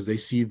 because they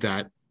see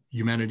that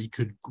humanity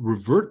could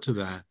revert to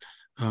that,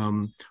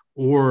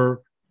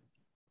 or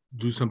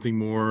do something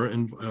more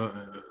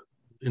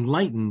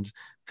enlightened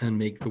and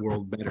make the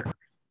world better.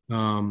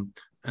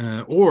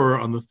 Or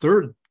on the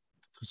third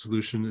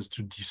solution is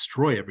to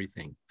destroy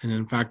everything. And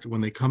in fact,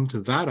 when they come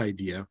to that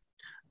idea,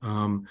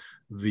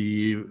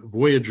 the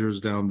voyagers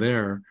down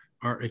there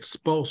are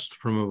expulsed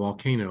from a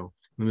volcano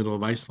in the middle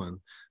of Iceland.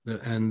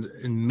 And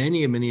in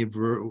many of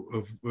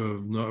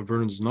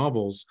Verne's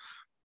novels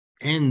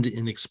end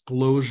in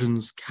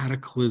explosions,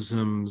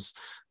 cataclysms,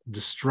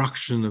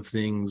 destruction of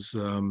things.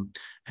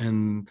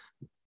 And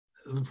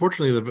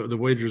unfortunately, the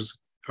voyagers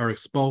are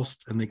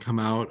expulsed and they come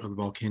out of the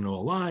volcano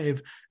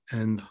alive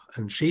and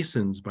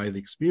chastened by the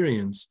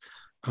experience.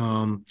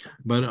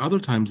 But other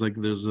times, like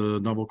there's a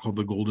novel called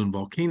The Golden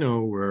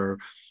Volcano, where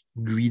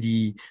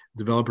greedy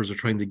developers are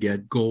trying to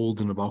get gold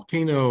in a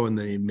volcano and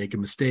they make a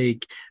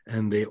mistake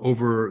and they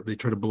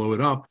try to blow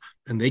it up,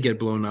 and they get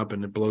blown up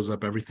and it blows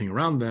up everything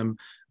around them.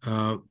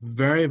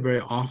 Very,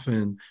 very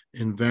often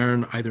in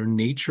Verne, either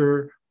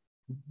nature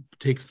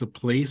takes the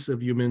place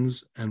of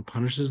humans and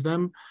punishes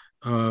them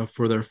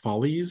for their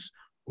follies,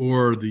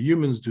 or the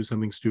humans do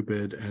something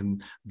stupid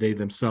and they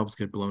themselves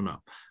get blown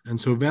up. And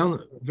so Verne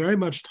very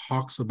much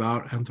talks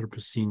about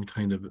Anthropocene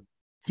kind of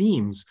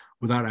themes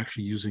without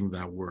actually using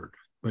that word.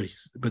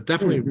 But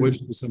definitely Voyage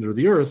to the Center of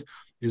the Earth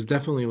is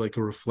definitely like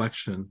a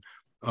reflection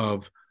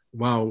of,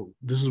 wow,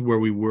 this is where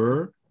we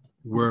were,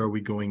 where are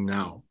we going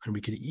now? And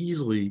we could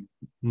easily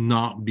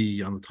not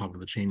be on the top of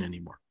the chain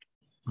anymore.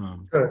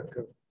 Correct.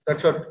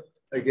 That's what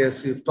I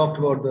guess you've talked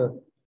about, the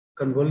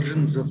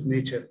convulsions of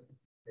nature.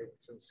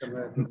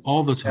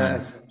 All the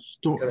time.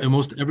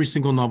 Almost every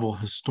single novel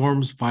has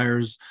storms,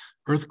 fires,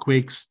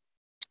 earthquakes,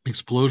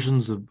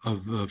 explosions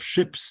of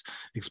ships,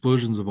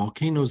 explosions of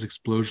volcanoes,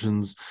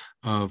 explosions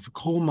of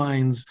coal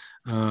mines,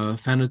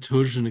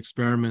 Thanatojan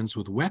experiments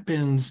with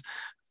weapons.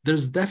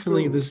 There's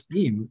definitely this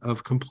theme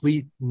of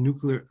complete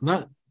nuclear,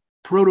 not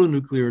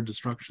proto-nuclear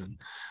destruction.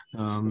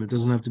 It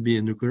doesn't have to be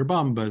a nuclear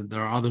bomb, but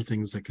there are other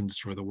things that can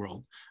destroy the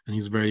world. And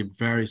he's very,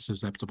 very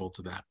susceptible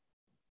to that.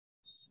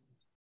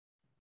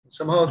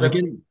 Somehow that,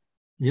 again,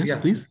 yes,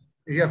 please.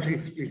 Yeah,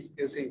 please.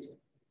 You're saying so.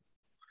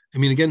 I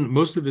mean, again,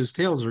 most of his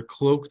tales are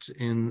cloaked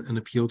in an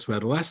appeal to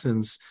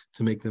adolescents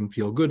to make them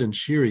feel good and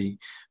cheery.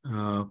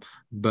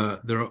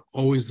 But there are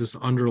always this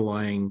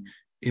underlying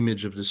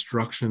image of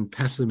destruction,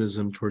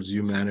 pessimism towards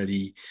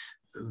humanity,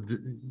 the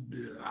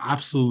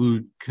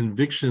absolute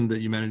conviction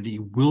that humanity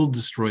will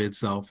destroy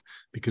itself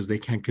because they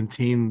can't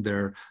contain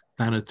their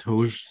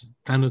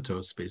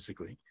thanatos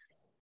basically,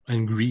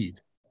 and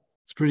greed.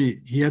 It's pretty,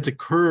 he had to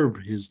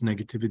curb his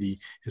negativity,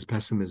 his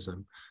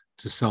pessimism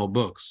to sell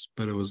books,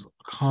 but it was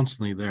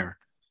constantly there.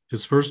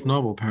 His first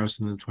novel, Paris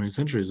in the 20th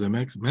Century, as I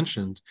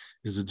mentioned,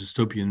 is a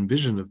dystopian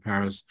vision of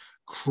Paris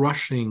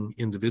crushing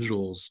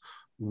individuals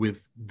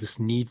with this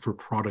need for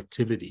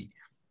productivity.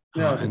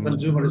 Yeah, the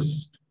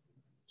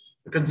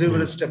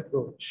consumerist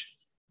approach.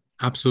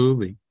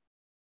 Absolutely.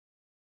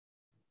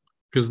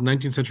 Because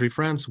 19th century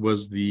France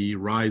was the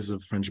rise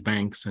of French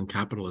banks and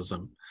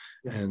capitalism,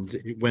 and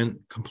it went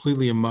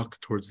completely amok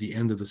towards the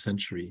end of the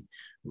century,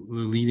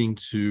 leading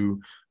to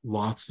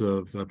lots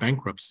of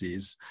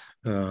bankruptcies.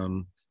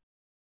 Under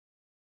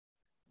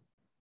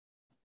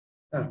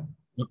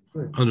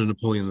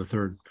Napoleon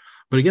III.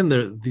 But again,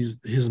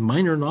 his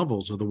minor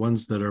novels are the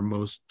ones that are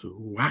most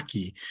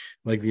wacky,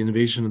 like The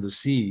Invasion of the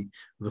Sea,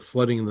 The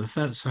Flooding of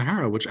the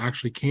Sahara, which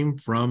actually came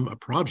from a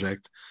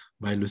project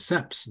by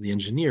Lesseps, the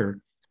engineer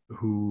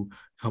who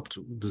helped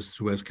the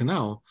Suez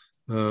Canal,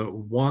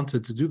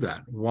 wanted to do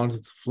that,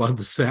 wanted to flood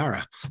the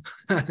Sahara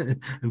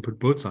and put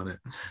boats on it,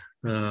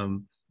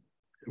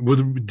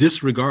 with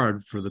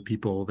disregard for the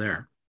people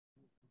there.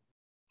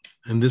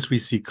 And this we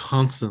see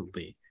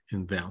constantly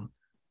in Verne.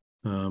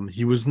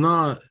 He was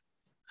not,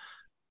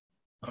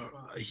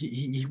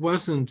 he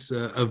wasn't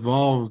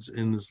evolved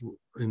in this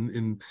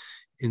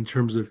in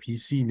terms of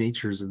PC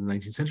natures in the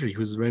 19th century. He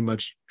was very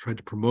much tried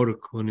to promote a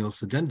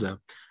colonialist agenda,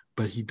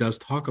 but he does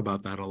talk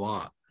about that a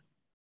lot.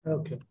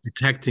 Okay.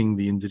 Protecting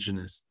the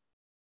indigenous.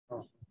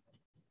 Oh.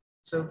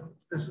 So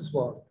this is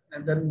what,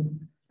 and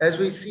then as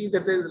we see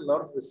that there's a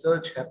lot of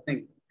research happening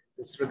in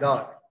this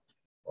regard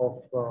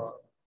of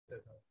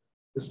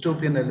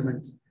dystopian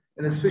elements,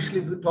 and especially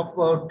if we talk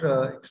about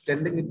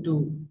extending it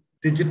to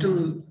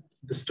digital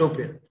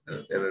dystopia.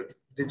 There are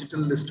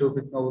digital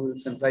dystopic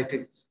novels and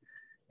writings,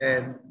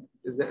 and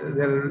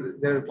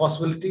there are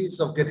possibilities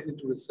of getting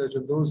into research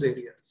on those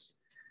areas.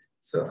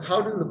 So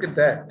how do you look at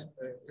that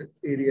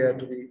area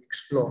to be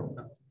explored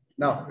now?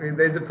 Now,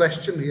 there's a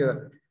question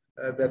here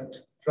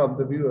that from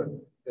the viewer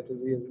that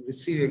we are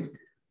receiving,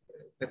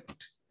 that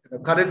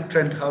current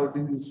trend, how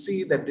do you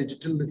see that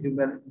digital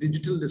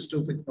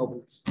dystopic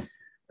novels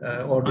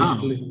or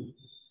digital?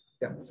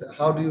 Yeah. So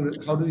how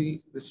do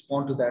we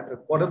respond to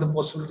that? What are the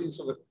possibilities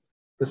of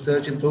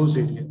research in those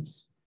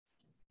areas?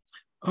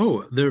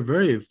 Oh, they're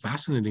very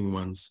fascinating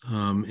ones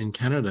in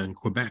Canada and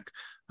Quebec.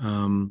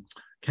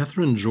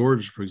 Catherine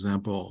George, for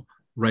example,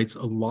 writes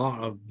a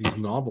lot of these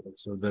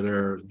novels that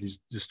are these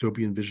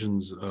dystopian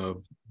visions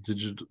of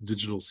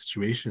digital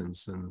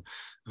situations and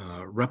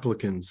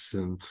replicants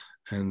and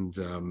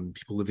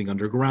people living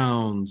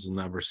underground, and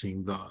now we're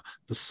seeing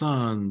the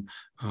sun,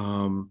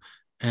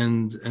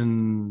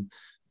 and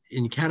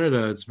in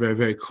Canada, it's very,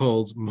 very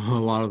cold a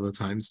lot of the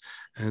times,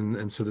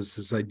 and so there's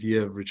this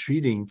idea of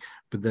retreating,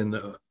 but then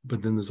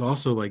there's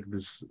also like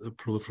this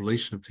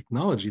proliferation of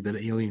technology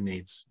that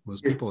alienates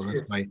most people, and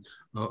that's why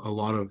a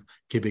lot of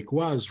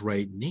Québécois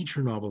write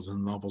nature novels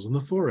and novels in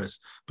the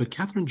forest. But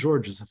Catherine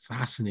George is a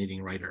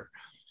fascinating writer.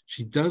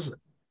 She does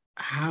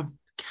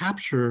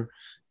capture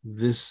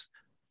this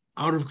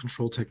out of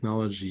control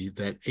technology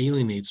that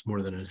alienates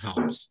more than it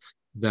helps.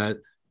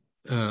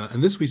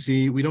 And this we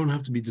see, we don't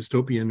have to be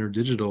dystopian or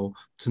digital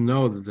to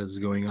know that this is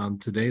going on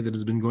today, that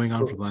has been going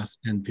on for the last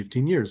 10,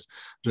 15 years.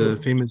 The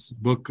famous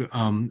book,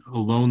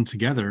 Alone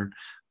Together,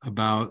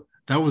 that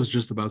was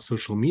just about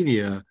social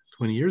media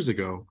 20 years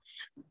ago,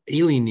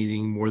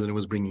 alienating more than it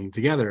was bringing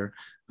together,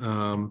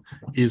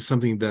 is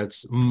something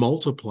that's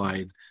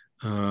multiplied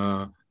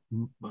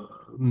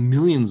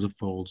millions of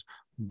folds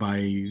by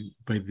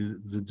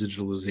the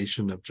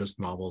digitalization of just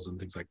novels and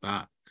things like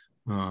that.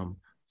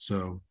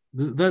 So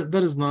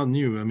that is not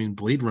new. I mean,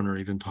 Blade Runner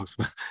even talks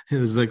about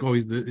it's like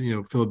always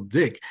Philip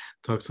Dick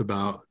talks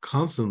about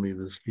constantly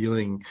this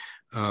feeling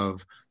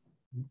of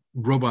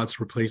robots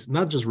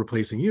not just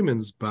replacing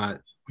humans,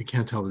 but we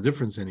can't tell the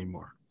difference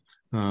anymore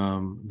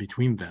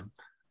between them.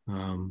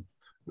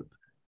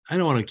 I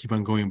don't want to keep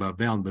on going about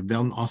Verne, but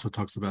Verne also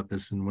talks about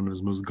this in one of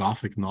his most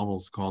gothic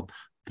novels called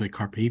The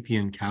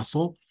Carpathian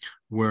Castle,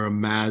 where a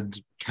mad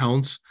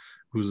count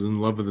who's in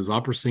love with his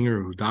opera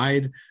singer who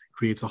died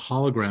creates a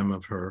hologram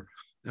of her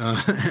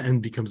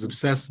and becomes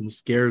obsessed and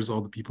scares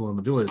all the people in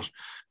the village.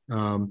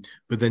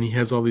 But then he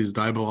has all these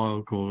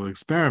diabolical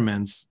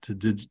experiments to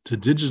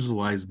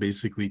digitalize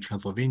basically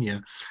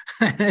Transylvania.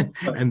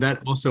 And that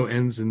also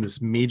ends in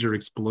this major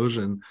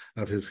explosion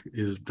of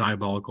his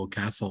diabolical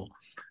castle.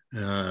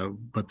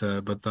 But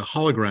the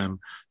hologram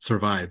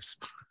survives.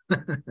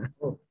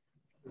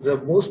 So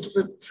most of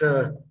it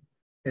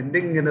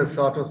ending in a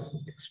sort of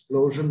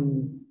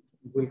explosion,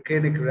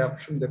 volcanic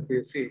eruption that we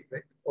are seeing,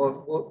 right?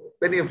 Or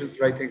many of his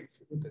writings,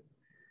 isn't it?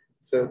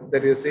 So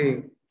that you're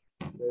saying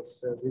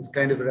there's these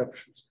kind of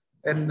eruptions,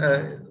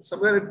 and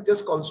somewhere it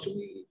just calls to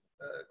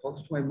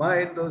my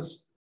mind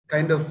those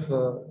kind of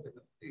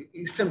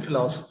Eastern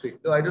philosophy,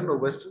 though I don't know,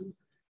 Western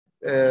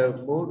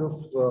mode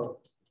of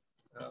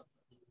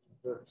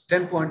the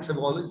standpoints have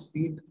always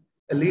been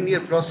a linear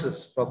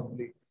process,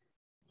 probably.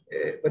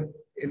 But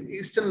in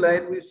Eastern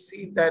line, we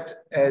see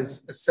that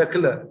as a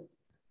circular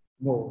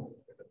mode,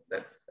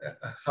 that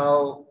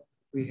how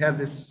we have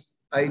this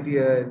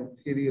idea and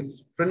theory of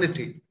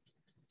Trinity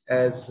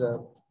as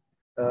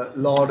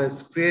Lord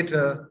as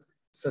creator,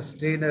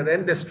 sustainer,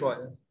 and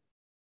destroyer.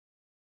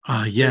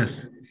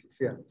 Yes.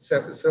 Yeah. So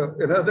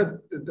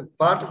the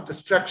part of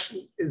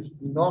destruction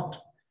is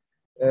not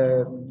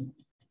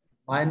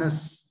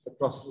minus the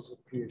process of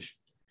creation.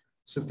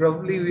 So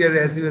probably we are,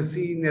 as you are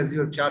seeing, as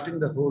you are charting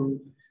the whole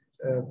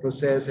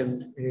process,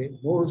 and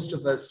most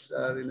of us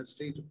are in a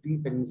state of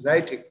deep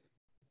anxiety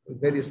with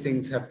various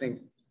things happening.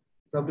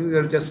 Probably we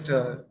are just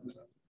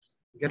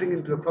getting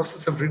into a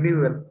process of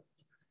renewal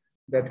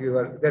that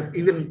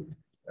even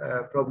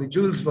probably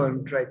Jules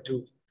Verne tried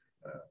to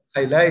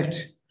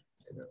highlight,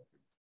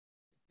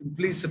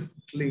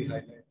 implicitly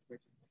highlight.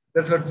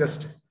 That's not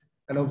just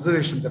an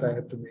observation that I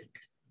have to make.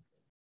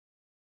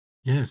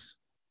 Yes.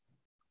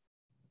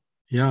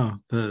 Yeah,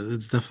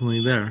 it's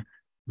definitely there.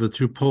 The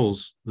two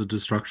poles, the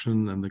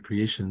destruction and the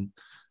creation,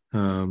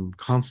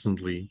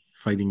 constantly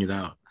fighting it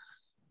out.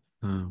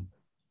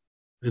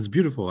 It's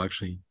beautiful,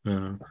 actually,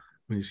 when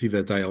you see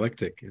that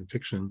dialectic in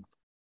fiction.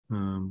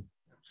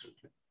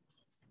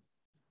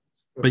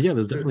 But yeah,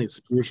 there's definitely a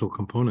spiritual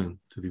component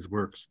to these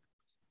works.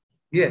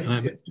 Yes,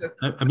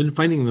 I've been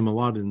finding them a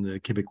lot in the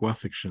Quebecois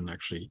fiction,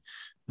 actually.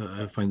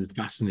 I find it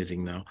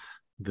fascinating now,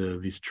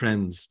 these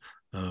trends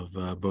of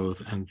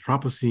both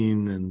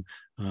Anthropocene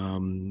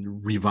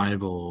and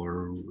revival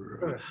or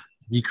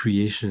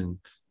recreation,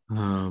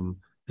 and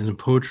in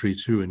poetry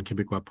too, in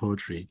Quebecois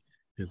poetry.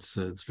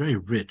 It's very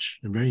rich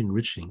and very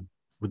enriching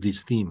with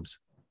these themes.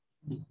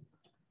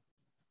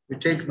 We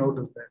take note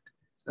of that.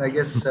 I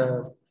guess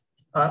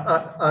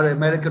our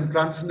American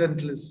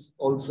transcendentalists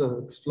also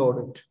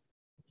explored it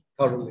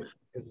thoroughly.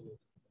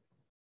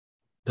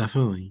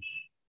 Definitely.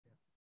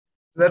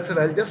 That's it.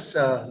 I'll just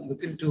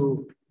look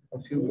into a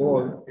few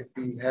more if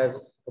we have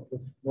a couple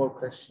of more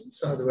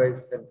questions.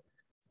 Otherwise, then.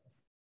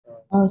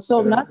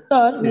 Somnath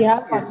sir, we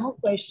have yes. one more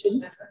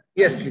question.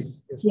 Yes,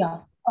 please. Yes,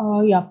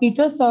 yeah.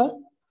 Peter sir,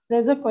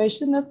 there's a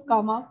question that's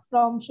come up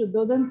from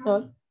Shuddhodhan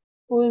sir,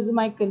 who is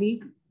my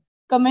colleague.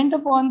 Comment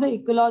upon the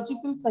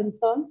ecological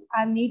concerns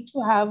and need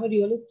to have a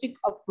realistic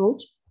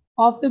approach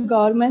of the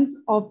governments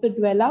of the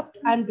developed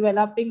and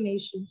developing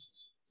nations.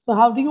 So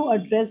how do you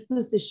address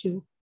this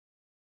issue?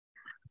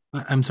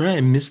 I'm sorry,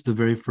 I missed the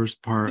very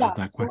first part of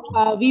that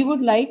question. We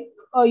would like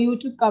you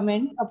to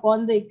comment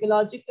upon the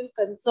ecological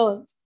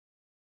concerns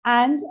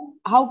and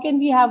how can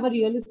we have a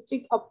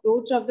realistic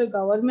approach of the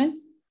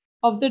governments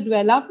of the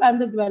developed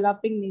and the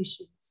developing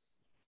nations.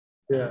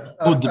 Yeah.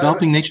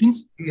 Developing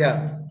nations?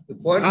 Yeah. The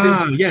point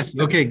is, yes.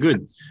 Okay,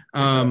 good.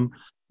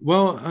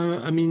 Well,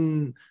 I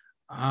mean,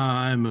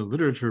 I'm a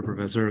literature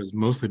professor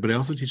mostly, but I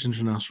also teach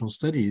international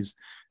studies.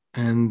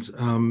 And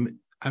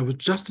I was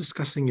just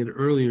discussing it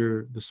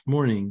earlier this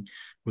morning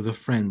with a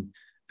friend,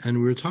 and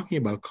we were talking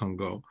about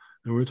Congo,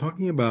 and we were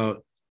talking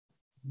about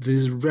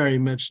these very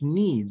much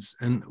needs,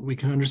 and we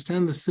can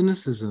understand the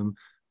cynicism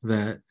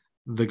that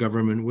the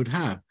government would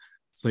have.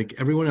 It's like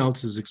everyone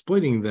else is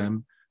exploiting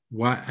them,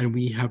 and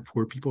we have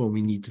poor people and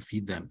we need to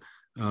feed them.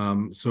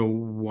 So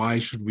why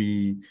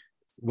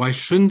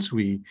shouldn't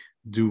we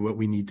do what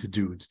we need to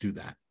do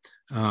that?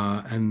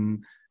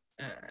 And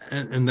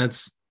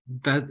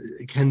that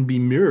can be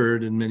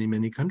mirrored in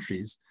many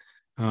countries.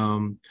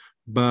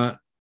 But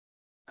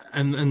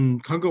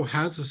Congo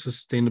has a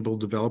sustainable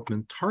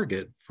development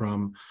target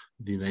from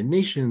the United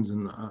Nations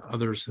and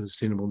other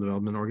sustainable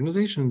development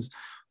organizations,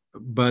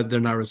 but they're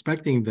not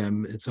respecting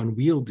them. It's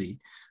unwieldy.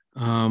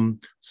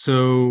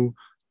 So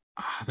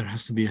there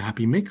has to be a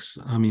happy mix.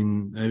 I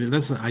mean,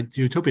 that's a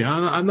utopia.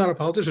 I'm not a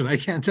politician. I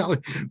can't tell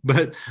you,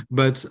 but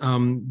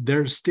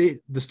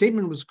the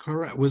statement was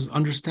correct, was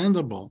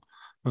understandable.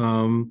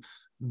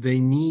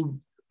 They need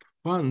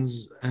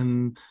funds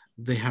and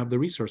they have the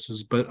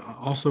resources, but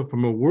also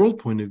from a world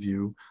point of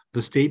view,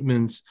 the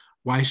statements,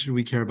 why should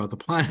we care about the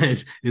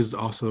planet, is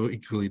also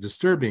equally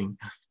disturbing.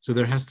 So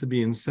there has to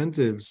be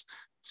incentives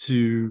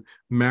to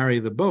marry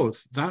the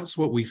both. That's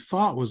what we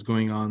thought was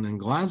going on in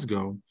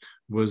Glasgow,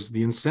 was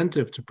the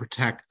incentive to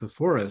protect the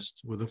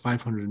forest with a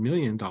 $500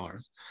 million.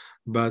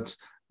 But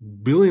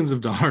billions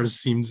of dollars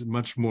seems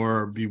much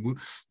more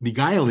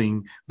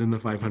beguiling than the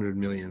 500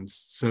 millions.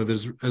 So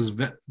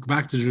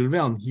back to Jules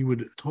Verne, he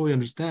would totally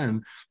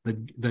understand that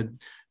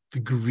the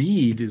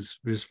greed is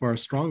far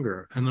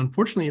stronger. And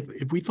unfortunately,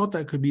 if we thought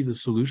that could be the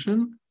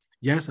solution,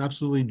 yes,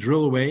 absolutely,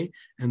 drill away,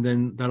 and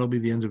then that'll be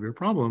the end of your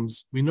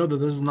problems. We know that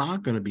this is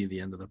not going to be the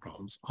end of the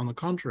problems. On the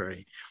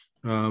contrary,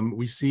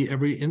 we see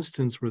every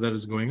instance where that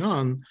is going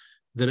on,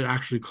 that it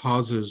actually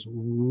causes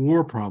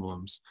war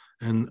problems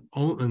and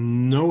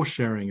no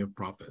sharing of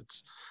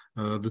profits.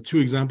 The two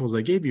examples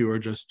I gave you are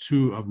just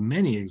two of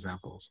many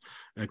examples,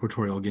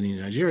 Equatorial Guinea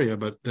and Nigeria,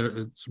 but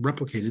it's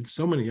replicated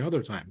so many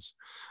other times.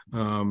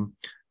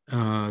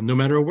 no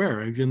matter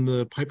where, even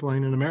the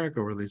pipeline in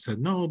America, where they said,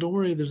 no, don't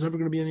worry, there's never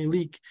going to be any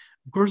leak.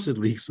 Of course it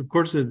leaks. Of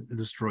course it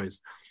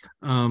destroys.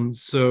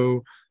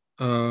 So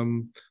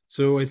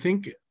I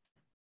think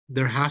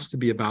there has to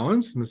be a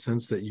balance in the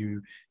sense that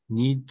you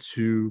need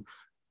to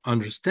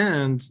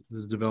understand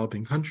the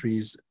developing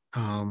countries,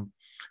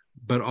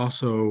 but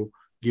also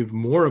give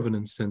more of an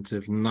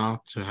incentive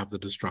not to have the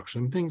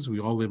destruction of things. We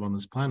all live on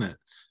this planet.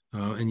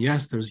 And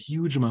yes, there's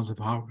huge amounts of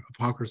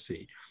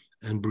hypocrisy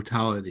and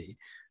brutality.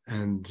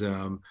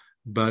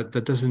 But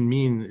that doesn't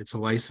mean it's a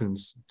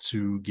license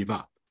to give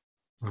up.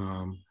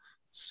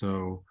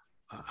 So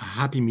a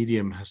happy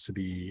medium has to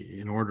be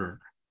in order.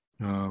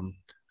 And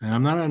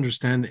I'm not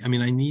understanding, I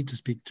mean, I need to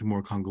speak to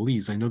more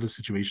Congolese. I know the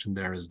situation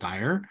there is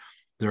dire.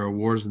 There are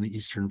wars in the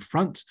Eastern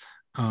Front.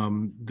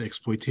 The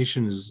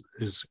exploitation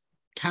is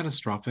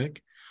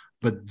catastrophic,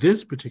 but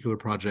this particular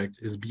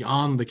project is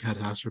beyond the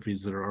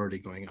catastrophes that are already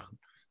going on,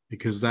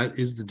 because that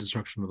is the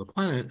destruction of the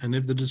planet. And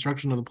if the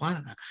destruction of the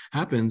planet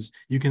happens,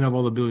 you can have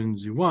all the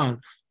billions you want.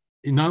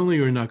 Not only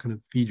are you not going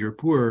to feed your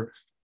poor,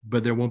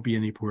 but there won't be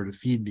any poor to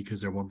feed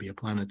because there won't be a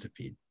planet to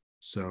feed.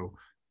 So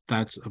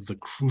that's of the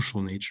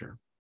crucial nature.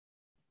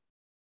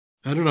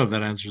 I don't know if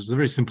that answers. It's a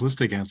very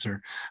simplistic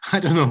answer. I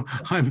don't know.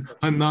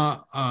 I'm not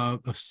a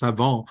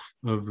savant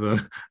of the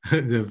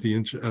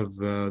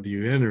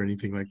UN or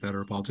anything like that,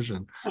 or a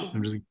politician.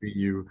 I'm just giving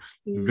you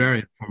a very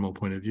informal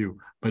point of view.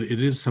 But it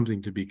is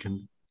something to be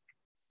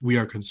we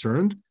are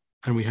concerned,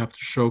 and we have to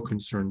show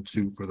concern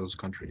too for those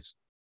countries.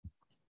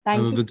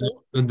 Thank you, sir.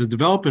 The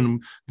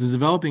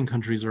developing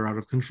countries are out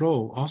of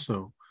control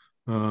also.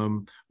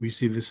 We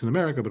see this in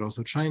America, but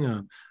also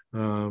China.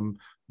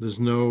 There's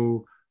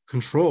no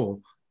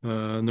control,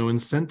 no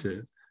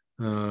incentive.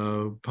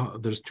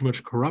 There's too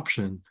much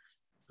corruption.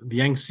 The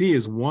Yangtze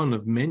is one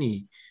of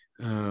many,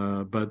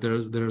 but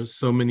there's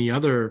so many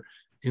other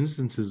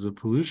instances of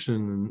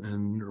pollution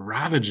and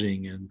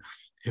ravaging and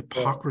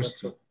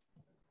hypocrisy.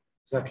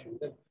 Exactly.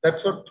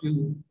 That's what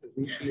you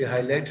initially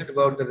highlighted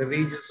about the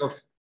ravages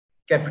of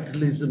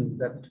capitalism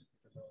that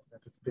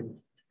has been,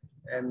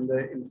 and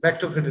the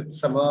impact of it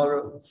somewhere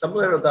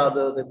or the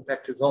other, the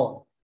impact is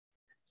on.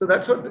 So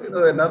that's what,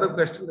 another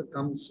question that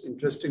comes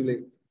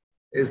interestingly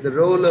is the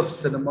role of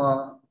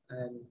cinema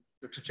and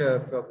literature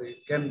probably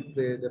can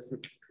play a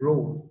different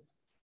role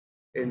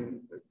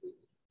in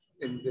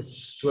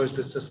this towards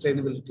the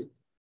sustainability.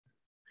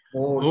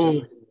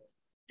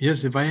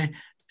 Yes, if I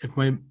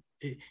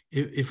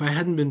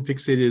hadn't been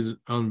fixated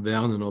on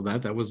Verne and all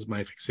that, that was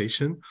my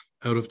fixation,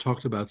 I would have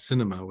talked about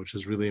cinema, which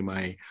is really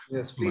my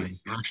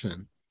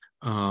passion.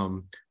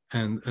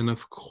 And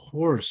of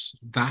course,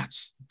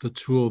 that's the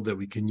tool that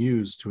we can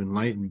use to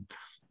enlighten.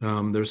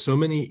 There's so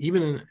many,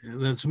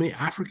 so many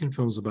African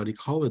films about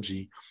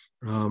ecology,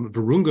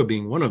 Virunga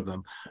being one of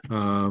them,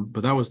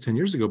 but that was 10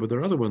 years ago. But there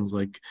are other ones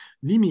like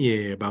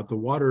Limier about the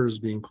waters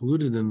being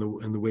polluted and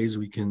the ways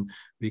we can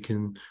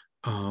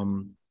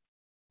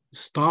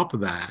stop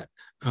that,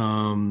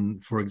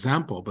 for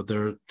example. But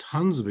there are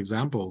tons of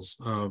examples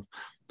of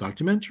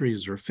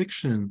documentaries or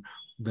fiction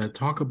that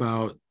talk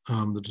about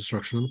the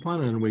destruction of the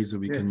planet and ways that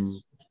we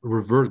can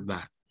revert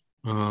that.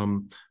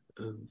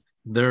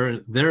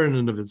 There in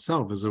and of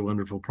itself is a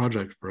wonderful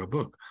project for a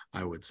book,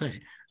 I would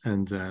say,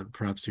 and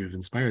perhaps you have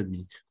inspired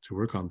me to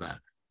work on that.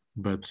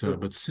 But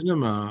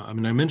cinema, I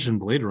mean, I mentioned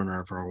Blade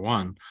Runner for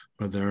one,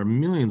 but there are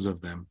millions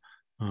of them,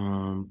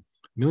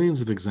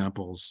 millions of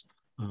examples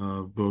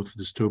of both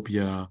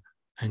dystopia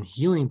and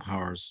healing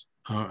powers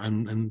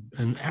and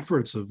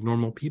efforts of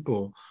normal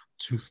people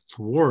to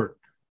thwart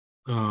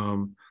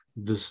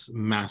this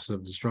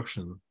massive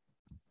destruction.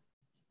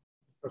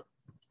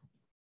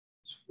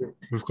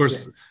 Of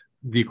course,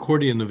 the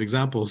accordion of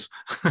examples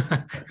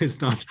is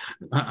not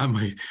at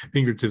my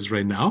fingertips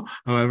right now.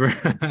 However,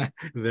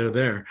 they're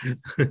there.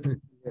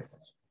 Yes,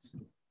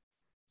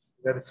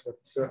 that is what.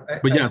 So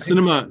but yeah,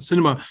 cinema.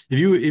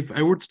 If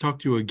I were to talk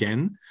to you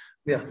again,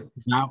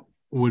 that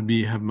would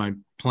be my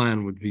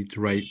plan would be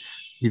to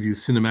give you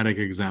cinematic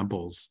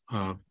examples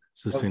of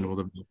sustainable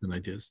development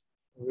ideas.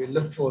 We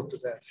look forward to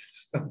that.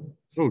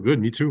 Oh, good.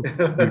 Me too.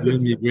 You've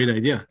given me a great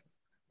idea.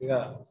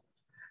 Yeah.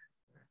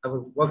 Have a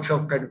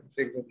workshop kind of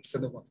thing in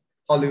cinema.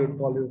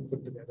 Hollywood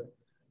put together.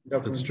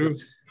 That's true.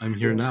 I'm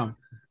here now.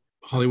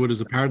 Hollywood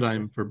is a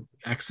paradigm for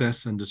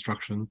excess and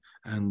destruction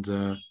and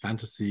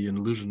fantasy and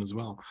illusion as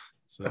well.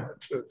 So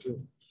true.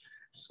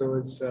 So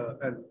it's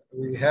and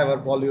we have our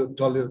Bollywood,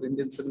 Tollywood,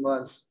 Indian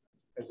cinemas,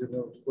 as you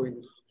know,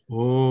 going.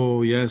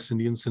 Oh yes,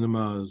 Indian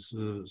cinema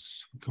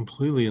is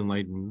completely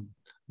enlightening.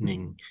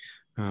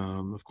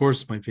 Of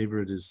course, my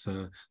favorite is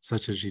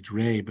Satyajit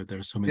Ray, but there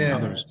are so many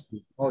others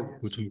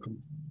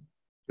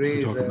Ray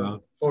is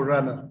about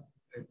forerunner.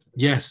 Right?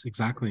 Yes,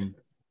 exactly.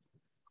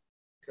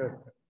 Good.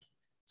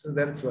 So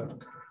that's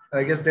what.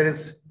 I guess there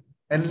is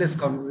endless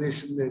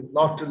conversation. There's a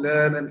lot to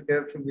learn and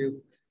hear from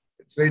you.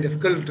 It's very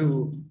difficult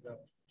to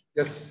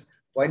just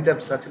wind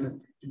up such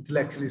an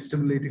intellectually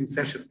stimulating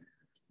session.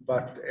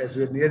 But as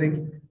we're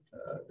nearing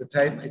the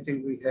time, I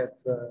think we have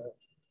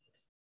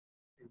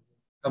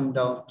come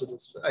down to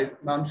this.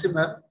 Nancy,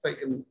 ma'am, if I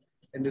can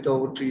hand it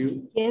over to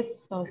you.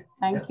 Yes, sir.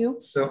 Thank you.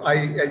 So I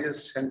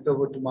just sent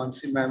over to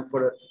Mansi ma'am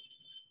for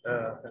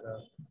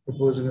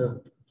proposing a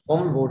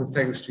formal vote of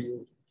thanks to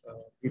you,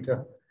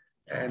 Peter,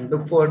 and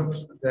look forward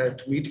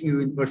to meeting you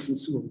in person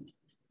soon.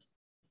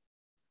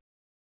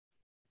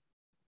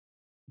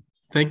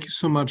 Thank you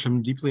so much.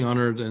 I'm deeply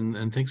honored,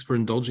 and thanks for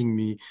indulging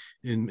me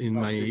in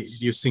my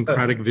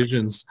idiosyncratic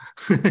visions.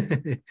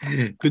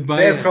 Goodbye.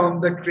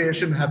 Therefrom the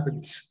creation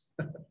happens.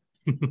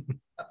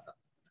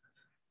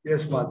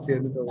 Yes, Mansi,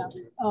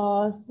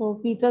 so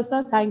Peter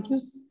sir, thank you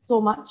so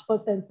much for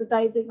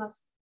sensitizing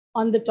us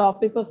on the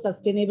topic of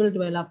sustainable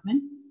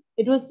development.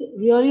 It was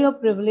really a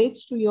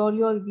privilege to hear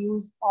your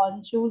views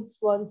on Jules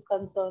Verne's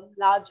concern,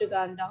 large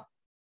agenda,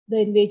 the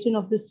invasion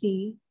of the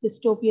sea,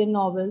 dystopian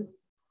novels,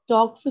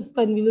 talks of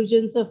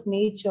convergence of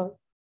nature,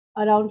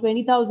 around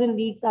 20,000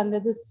 leagues under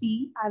the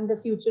sea, and the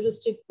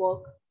futuristic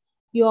work.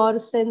 Your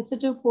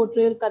sensitive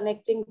portrayal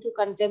connecting to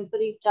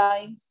contemporary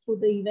times through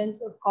the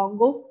events of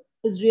Congo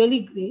was really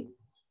great.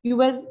 You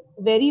were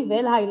very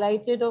well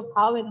highlighted of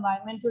how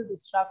environmental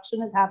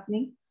destruction is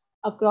happening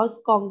across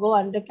Congo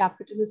under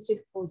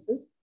capitalistic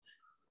forces.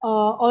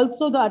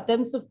 Also, the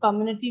attempts of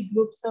community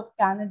groups of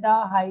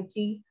Canada,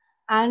 Haiti,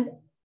 and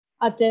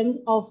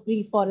attempt of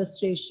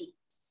reforestation.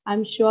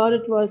 I'm sure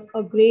it was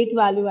a great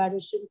value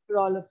addition for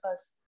all of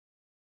us.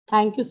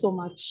 Thank you so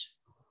much.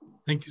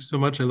 Thank you so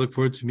much. I look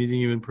forward to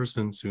meeting you in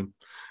person soon.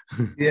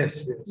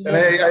 Yes. And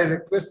I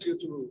request you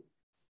to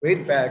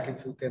wait back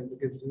if you can,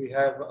 because we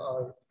have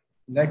our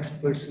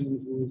next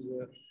person who's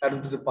head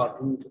of the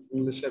Department of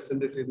English at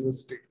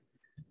University.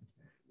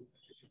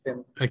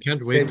 I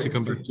can't wait to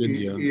come back to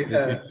India.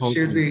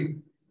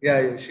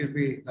 She'll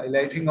be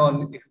highlighting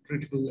on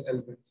critical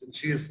elements, and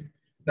she has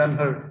done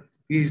her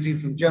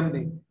PhD from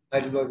Germany,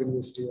 Heidelberg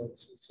University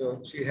also.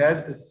 So she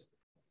has this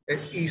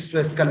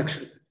East-West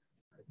connection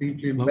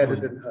deeply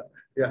embedded in her.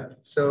 Yeah.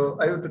 So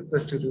I would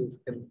request you to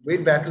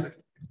wait back a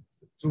little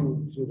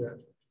through the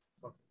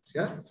conference.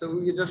 Yeah. So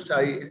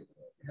I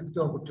hand it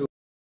over to.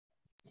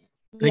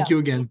 Thank you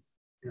again.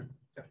 Yeah.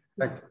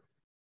 Thank you.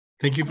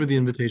 Thank you for the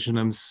invitation.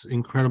 I'm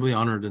incredibly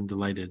honored and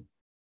delighted.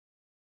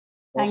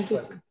 Thank you,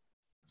 sir.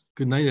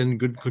 Good night and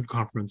good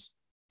conference.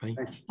 Bye.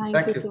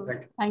 Thank you,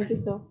 sir. Thank you,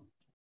 sir.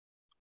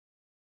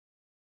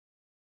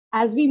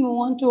 As we move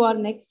on to our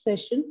next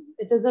session,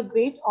 it is a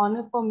great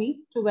honor for me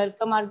to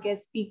welcome our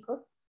guest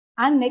speaker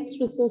and next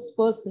resource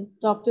person,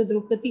 Dr.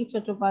 Drupati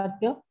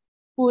Chattopadhyay,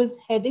 who is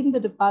heading the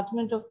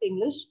Department of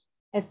English,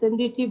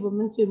 SNDT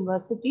Women's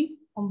University,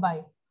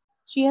 Mumbai.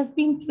 She has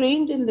been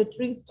trained in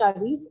literary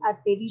studies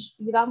at Lady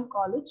Shri Ram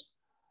College,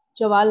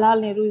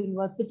 Jawaharlal Nehru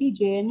University,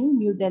 JNU,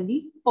 New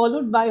Delhi,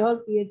 followed by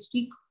her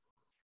PhD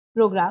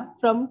program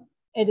from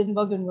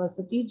Edinburgh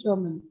University,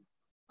 Germany.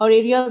 Her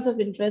areas of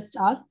interest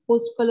are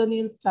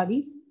post-colonial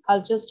studies,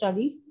 culture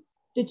studies,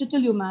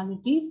 digital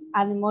humanities,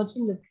 and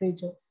emerging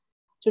literatures.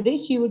 Today,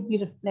 she would be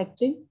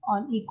reflecting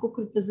on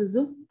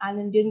eco-criticism and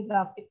Indian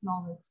graphic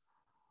novels.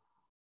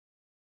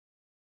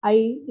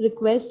 I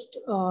request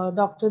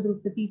Dr.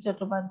 Drupati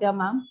Chattopadhyay,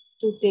 ma'am,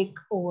 to take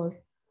over.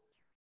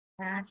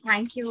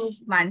 Thank you,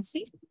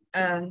 Mansi.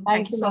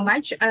 Thank you so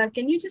much.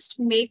 Can you just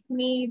make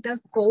me the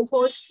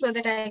co-host so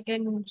that I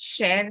can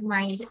share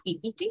my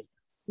PPT?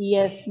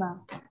 Yes,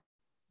 ma'am.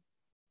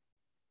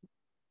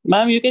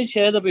 Ma'am, you can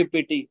share the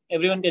PPT.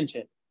 Everyone can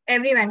share.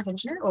 Everyone can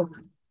share?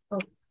 Okay.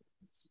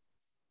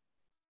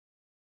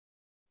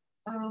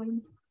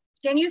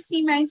 Can you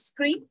see my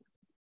screen?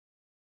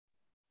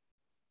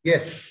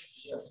 Yes.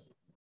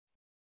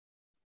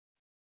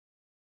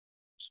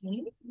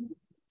 Okay.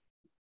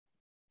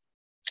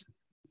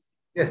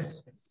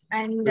 Yes.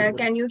 And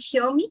can you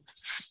hear me?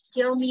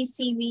 Hear me,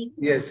 see me?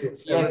 Yes.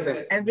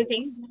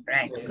 Everything?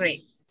 Right, yes.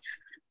 Great.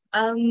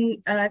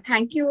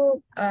 Thank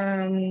you,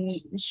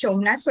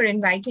 Shomnath, for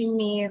inviting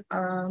me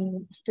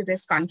to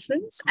this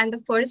conference. And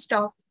the first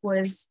talk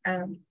was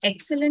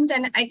excellent,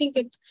 and I think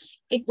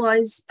it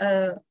was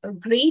a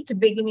great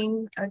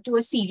beginning to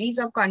a series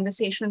of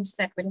conversations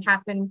that will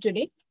happen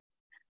today.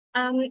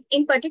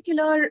 In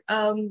particular,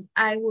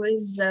 I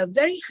was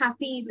very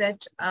happy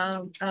that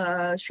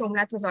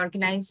Shomnath was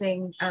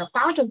organizing,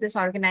 part of this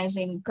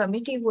organizing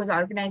committee who was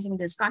organizing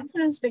this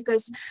conference,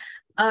 because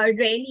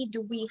rarely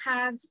do we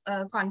have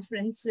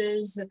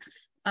conferences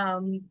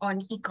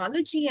on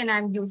ecology, and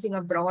I'm using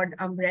a broad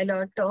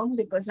umbrella term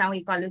because now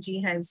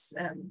ecology has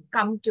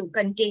come to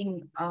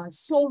contain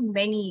so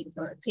many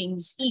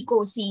things: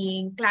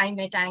 eco-seeing,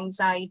 climate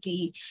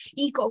anxiety,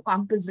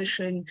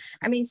 eco-composition.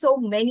 I mean, so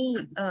many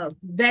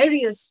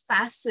various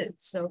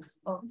facets of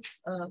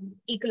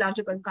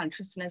ecological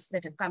consciousness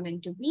that have come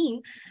into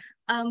being.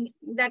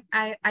 That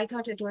I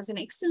thought it was an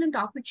excellent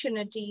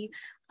opportunity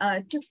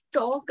to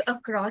talk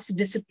across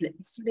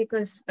disciplines,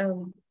 because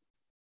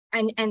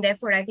and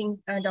therefore I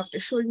think Dr.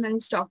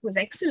 Schulman's talk was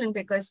excellent,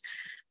 because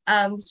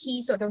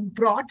he sort of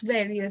brought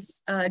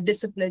various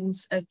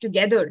disciplines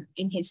together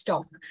in his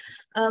talk.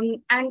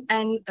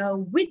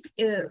 With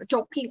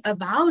talking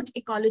about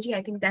ecology,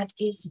 I think that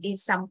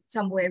is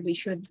somewhere we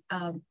should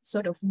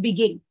sort of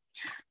begin.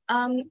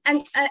 And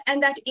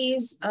that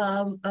is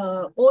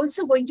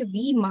also going to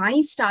be my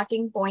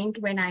starting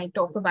point when I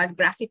talk about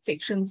graphic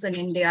fictions in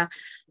India,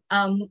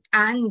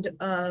 and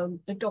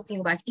talking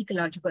about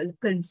ecological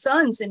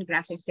concerns in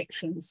graphic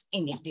fictions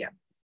in India.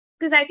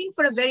 Because I think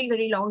for a very,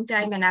 very long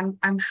time, and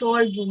I'm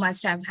sure you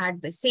must have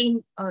had the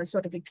same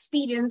sort of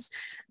experience,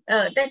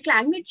 that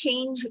climate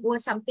change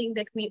was something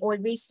that we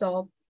always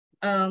saw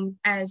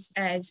as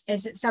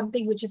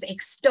something which is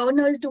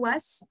external to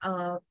us,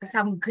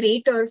 some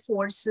greater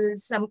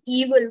forces, some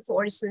evil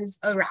forces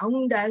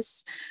around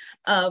us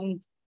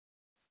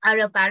are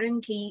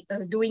apparently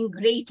doing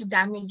great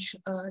damage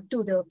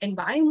to the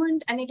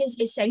environment. And it is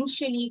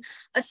essentially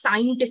a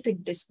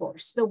scientific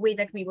discourse, the way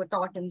that we were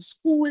taught in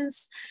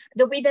schools,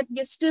 the way that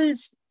we're still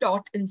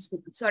taught in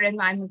schools or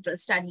environmental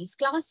studies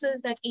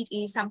classes, that it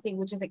is something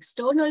which is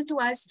external to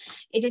us.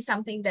 It is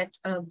something that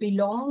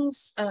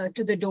belongs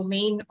to the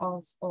domain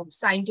of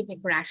scientific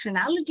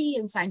rationality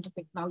and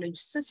scientific knowledge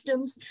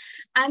systems.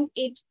 And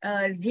it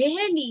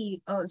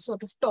really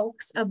sort of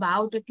talks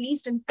about, at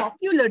least in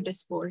popular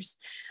discourse,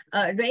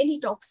 really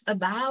talks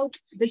about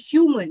the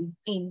human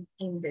in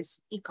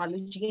this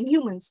ecology and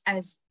humans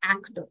as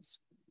actors.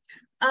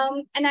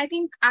 And I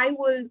think I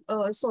will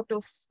sort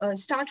of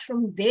start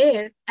from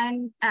there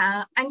and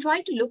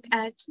try to look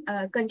at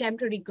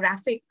contemporary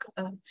graphic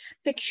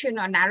fiction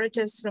or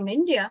narratives from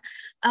India,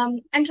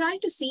 and try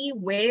to see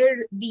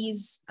where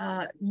these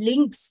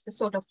links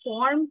sort of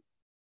form,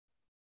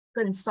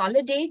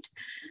 consolidate,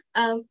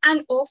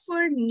 and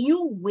offer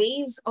new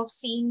ways of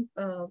seeing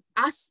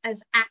us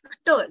as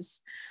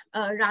actors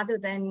rather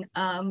than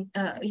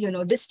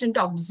distant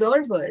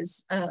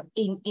observers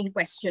in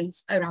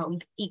questions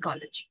around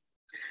ecology.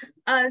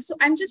 So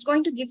I'm just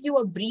going to give you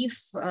a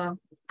brief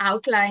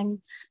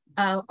outline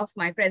of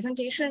my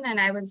presentation. And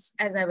as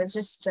I was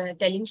just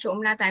telling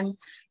Somnath, I'm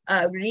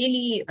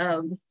really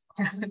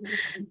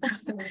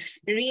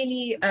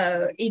really,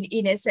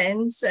 in a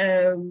sense,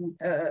 a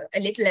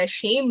little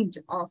ashamed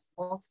of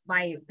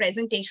my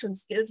presentation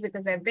skills,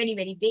 because they're very,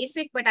 very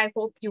basic, but I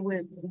hope you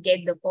will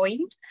get the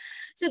point.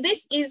 So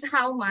this is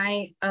how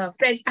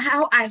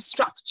how I've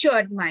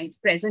structured my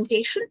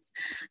presentation,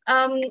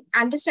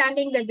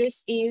 understanding that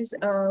this is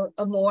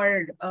a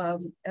more, a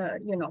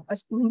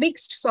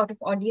mixed sort of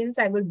audience.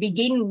 I will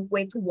begin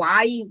with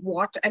why,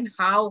 what, and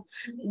how.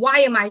 Why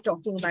am I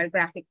talking about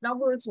graphic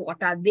novels?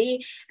 What are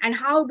they? And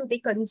how do they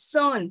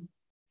concern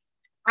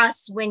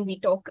us when we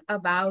talk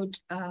about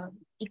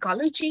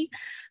ecology?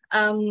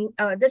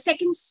 The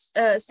second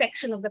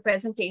section of the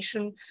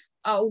presentation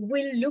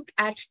will look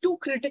at two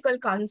critical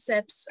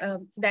concepts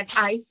that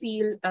I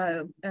feel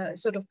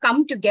sort of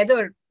come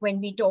together when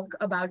we talk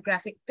about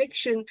graphic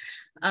fiction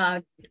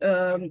and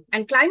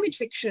climate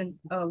fiction,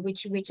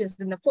 which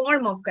is in the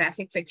form of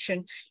graphic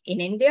fiction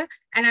in India.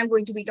 And I'm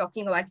going to be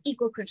talking about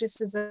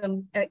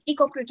eco-criticism.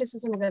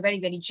 Eco-criticism is a very,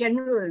 very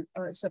general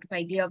sort of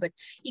idea, but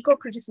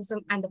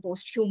eco-criticism and the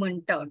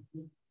post-human turn.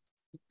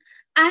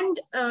 And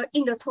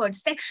in the third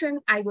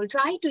section, I will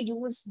try to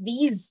use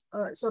these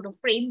sort of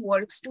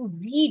frameworks to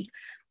read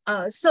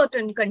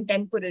certain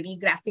contemporary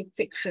graphic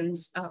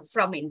fictions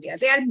from India.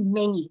 There are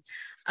many.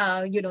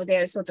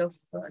 They're sort of,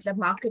 the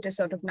market is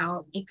sort of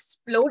now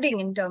exploding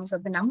in terms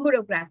of the number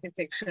of graphic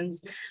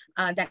fictions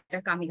that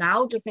are coming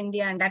out of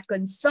India and that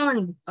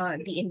concern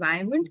the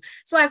environment.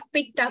 So I've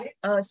picked up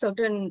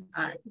certain,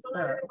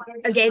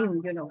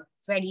 again,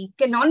 very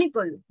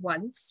canonical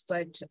ones,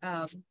 but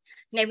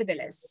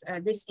nevertheless,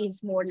 this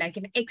is more like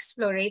an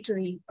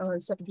exploratory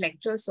sort of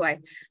lecture. So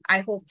I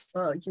hope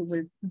you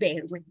will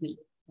bear with me.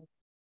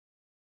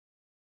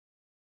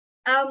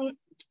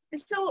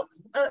 So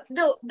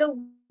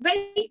the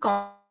very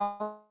common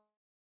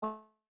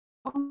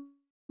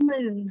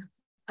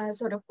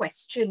sort of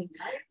question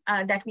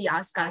that we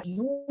ask are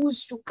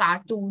used to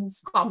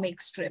cartoons, comic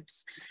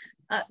strips.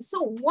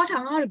 So what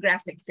are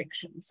graphic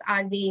fictions?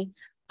 Are they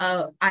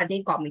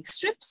comic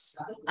strips?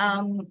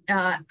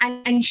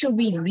 And should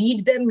we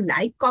read them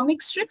like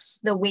comic strips,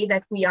 the way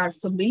that we are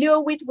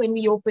familiar with when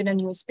we open a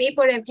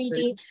newspaper every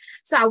day?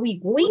 So are we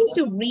going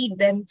to read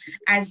them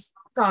as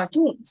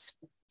cartoons?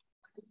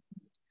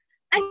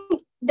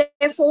 And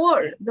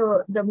therefore,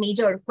 the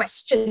major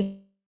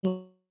question,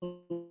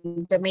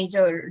 the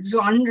major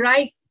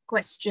genre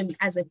question,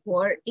 as it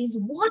were, is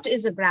what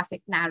is a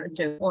graphic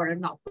narrative or a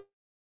novel?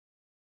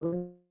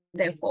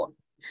 Therefore,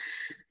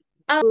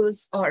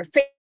 novels or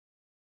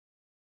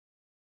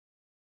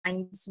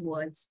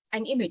words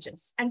and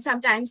images. And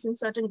sometimes in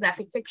certain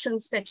graphic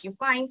fictions that you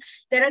find,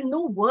 there are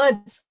no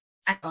words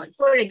at all.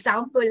 For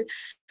example,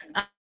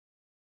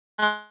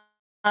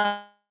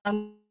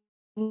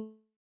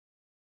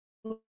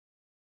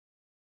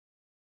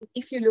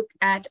 if you look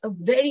at a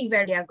very,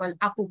 very called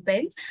Apu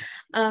Pen,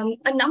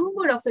 a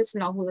number of his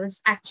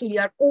novels actually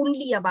are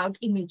only about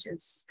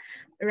images,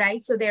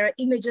 right? So there are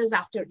images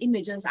after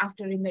images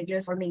after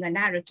images forming a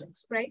narrative,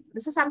 right?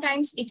 So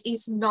sometimes it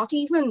is not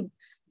even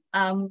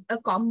a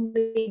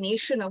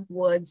combination of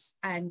words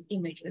and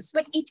images,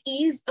 but it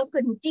is a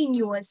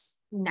continuous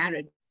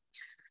narrative.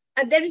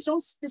 There is no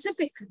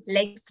specific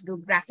length to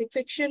graphic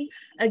fiction.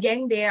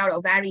 Again, they are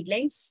of varied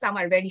lengths. Some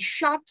are very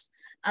short,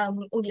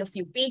 only a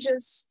few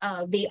pages.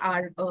 They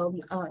are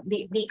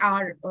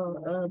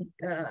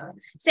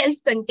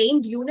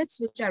self-contained units,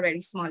 which are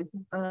very small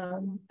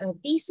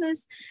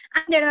pieces,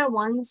 and there are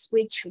ones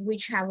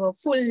which have a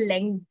full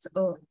length,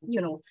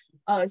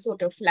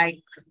 sort of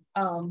like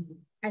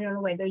I don't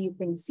know whether you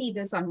can see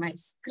this on my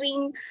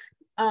screen.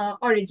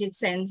 Arijit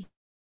Sen's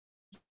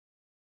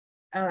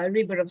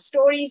River of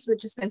Stories,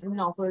 which is a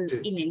novel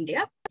in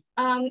India,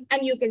 and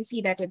you can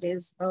see that it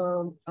is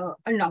a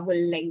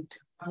novel-length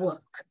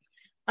work.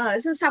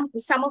 So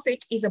some of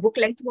it is a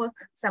book-length work,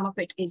 some of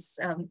it is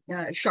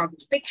short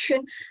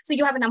fiction. So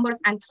you have a number of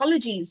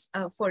anthologies,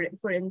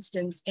 for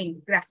instance,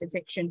 in graphic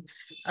fiction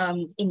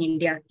in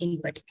India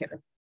in particular.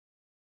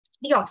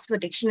 The Oxford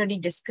Dictionary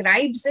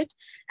describes it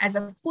as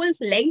a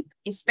full-length,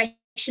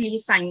 especially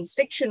science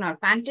fiction or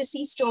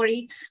fantasy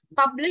story,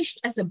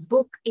 published as a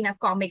book in a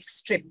comic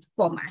strip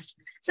format.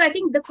 So I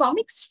think the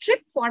comic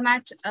strip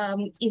format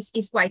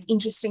is quite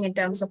interesting in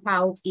terms of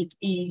how it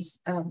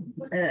is,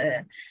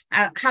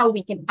 how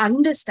we can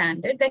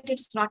understand it, that it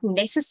is not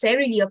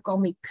necessarily a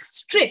comic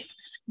strip,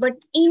 but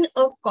in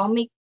a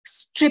comic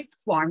strip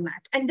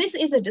format. And this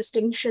is a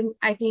distinction,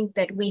 I think,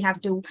 that we have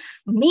to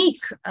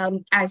make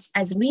as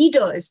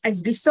readers,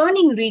 as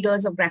discerning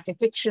readers of graphic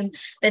fiction,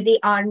 that they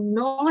are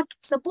not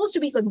supposed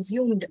to be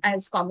consumed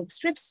as comic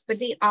strips, but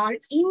they are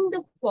in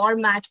the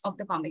format of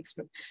the comic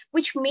strip,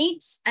 which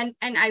makes, and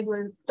I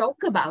will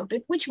talk about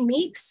it, which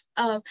makes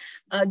the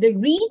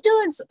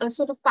readers'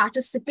 sort of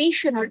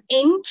participation or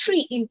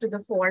entry into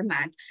the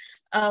format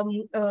a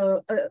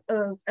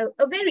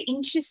very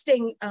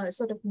interesting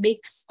sort of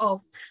mix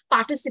of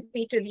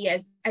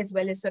participatory as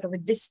well as sort of a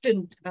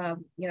distant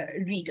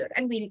reader,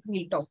 and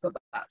we'll talk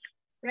about,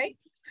 right?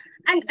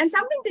 And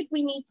something that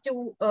we need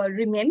to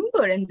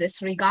remember in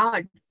this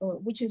regard,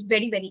 which is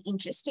very, very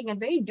interesting and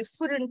very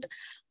different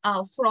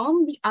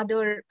from the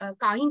other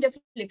kind of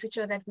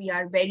literature that we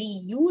are very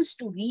used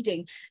to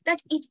reading,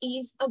 that it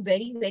is a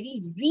very,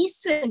 very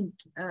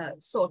recent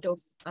sort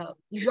of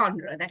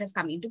genre that has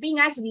come into being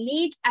as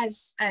late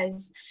as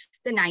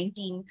the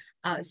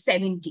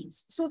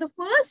 1970s. So the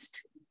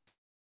first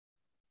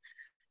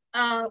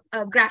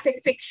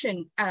graphic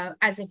fiction,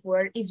 as it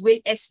were, is Will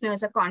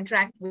Eisner's A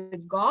Contract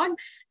with God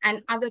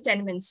and Other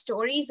Tenement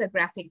Stories, a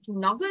graphic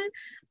novel,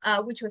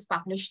 which was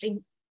published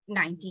in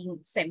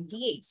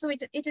 1978. So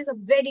it is a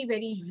very,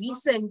 very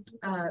recent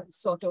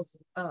sort of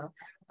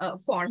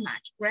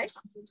format, right?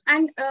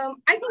 And I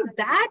think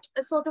that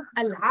sort of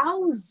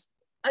allows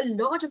a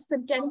lot of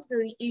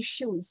contemporary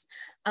issues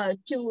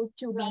to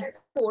be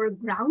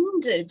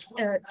foregrounded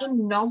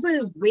in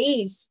novel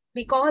ways,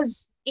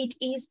 because it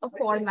is a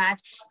format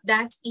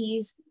that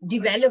is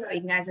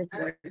developing, as it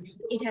were.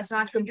 It has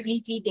not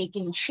completely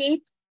taken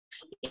shape.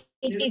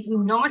 It is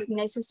not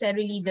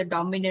necessarily the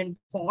dominant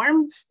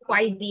form,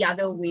 quite the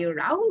other way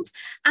around.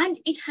 And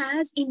it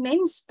has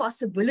immense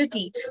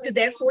possibility to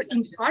therefore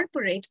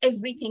incorporate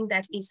everything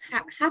that is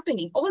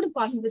happening, all the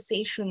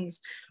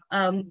conversations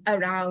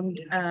around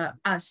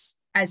us,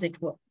 as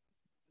it were.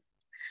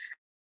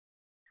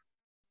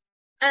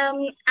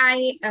 I'm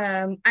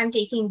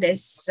taking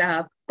this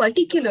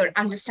particular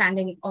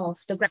understanding of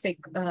the graphic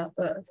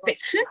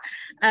fiction,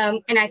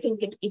 and I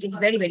think it is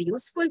very, very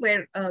useful,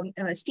 where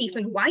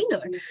Stephen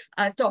Weiner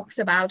talks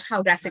about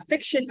how graphic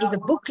fiction is a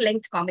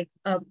book-length comic,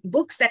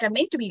 books that are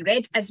meant to be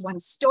read as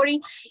one story,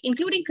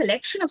 including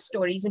collection of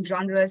stories in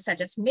genres such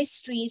as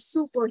mystery,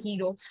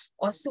 superhero,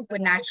 or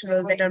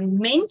supernatural, that are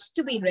meant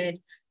to be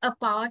read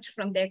apart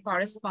from their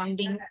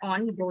corresponding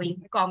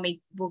ongoing comic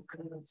book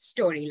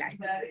storyline.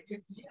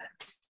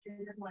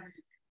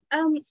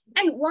 And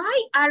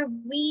why are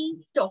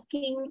we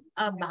talking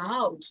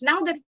about, now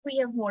that we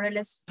have more or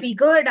less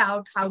figured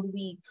out how do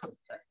we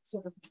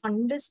sort of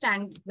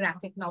understand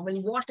graphic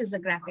novel, what is a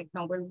graphic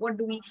novel, what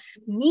do we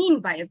mean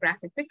by a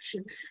graphic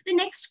fiction? The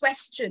next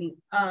question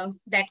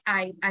that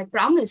I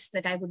promised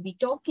that I would be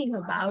talking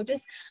about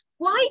is,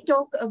 why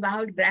talk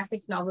about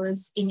graphic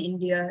novels in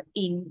India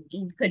in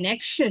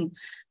connection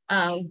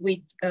with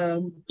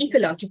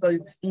ecological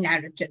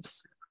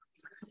narratives?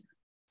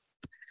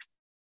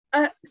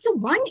 So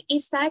one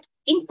is that,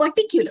 in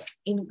particular,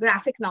 in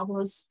graphic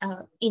novels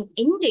in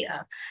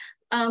India,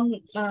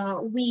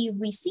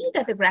 we see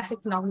that the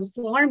graphic novel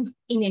form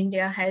in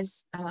India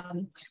has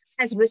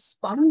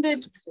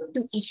responded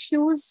to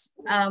issues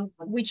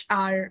which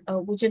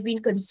have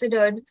been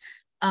considered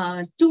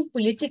too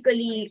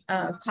politically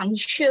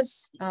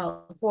conscious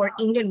for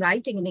Indian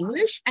writing in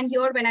English. And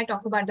here, when I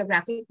talk about the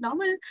graphic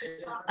novel,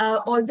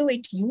 although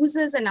it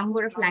uses a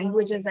number of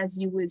languages, as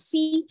you will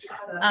see,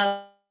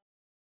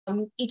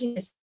 it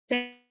is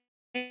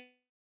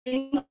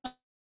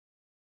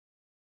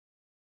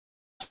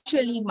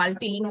essentially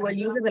multilingual,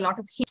 uses a lot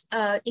of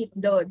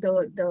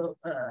the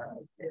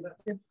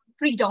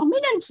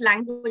predominant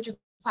language of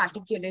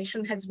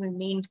articulation has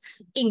remained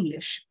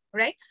English,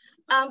 right?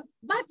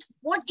 But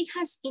what it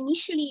has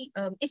initially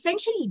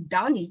essentially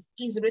done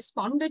is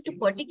responded to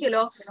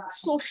particular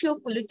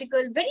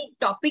socio-political, very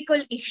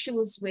topical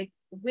issues with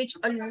which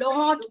a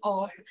lot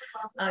of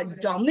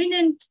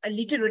dominant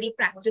literary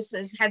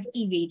practices have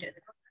evaded,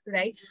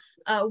 right?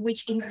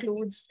 Which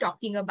includes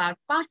talking about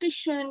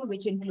partition,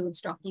 which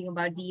includes talking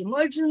about the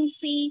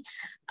emergency,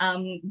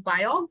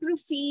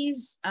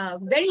 biographies,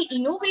 very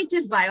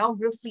innovative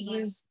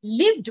biographies,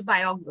 lived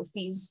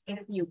biographies, if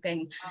you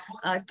can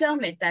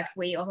term it that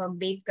way, of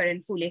Ambedkar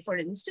and Phule, for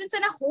instance,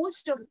 and a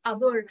host of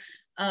other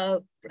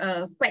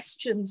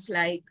questions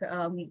like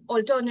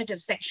alternative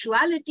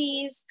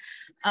sexualities,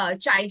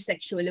 child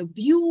sexual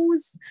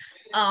abuse,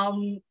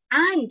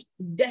 and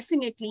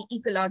definitely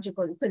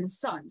ecological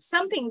concerns,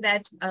 something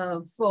that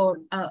for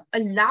a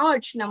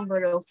large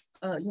number of,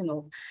 a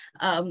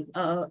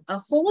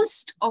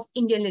host of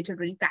Indian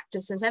literary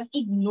practices have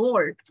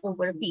ignored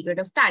over a period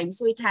of time.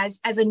 So it has,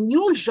 as a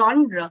new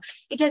genre,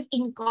 it has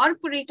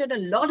incorporated a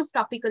lot of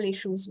topical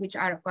issues which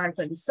are of our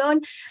concern.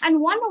 And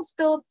one of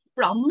the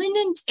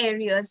prominent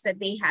areas that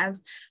they have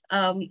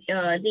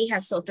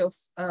sort of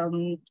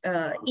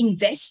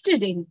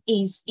invested in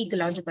is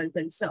ecological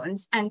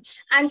concerns, and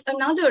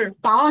another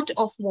part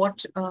of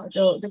what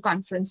the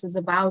conference is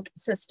about,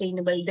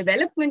 sustainable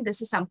development.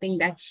 This is something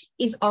that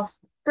is of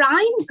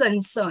prime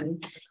concern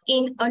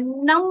in a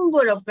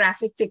number of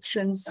graphic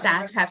fictions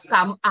that have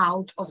come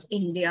out of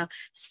India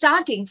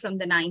starting from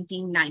the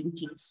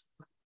 1990s.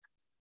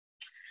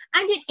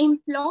 And it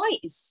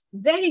employs,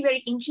 very, very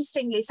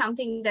interestingly,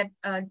 something that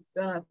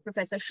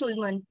Professor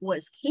Schulman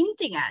was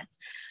hinting at,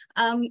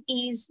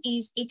 is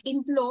it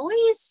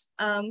employs,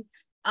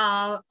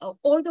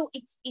 although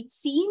it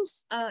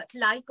seems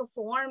like a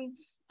form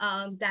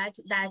that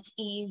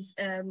is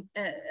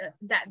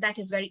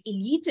very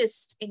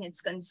elitist in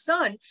its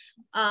concern,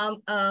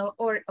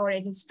 or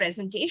in its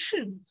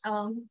presentation.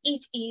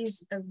 It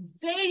is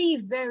very,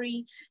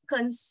 very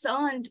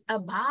concerned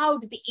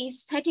about the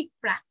aesthetic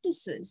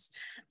practices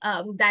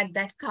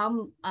that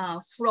come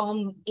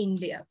from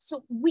India.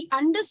 So we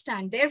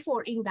understand,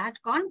 therefore, in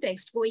that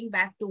context, going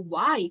back to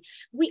why,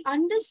 we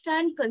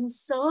understand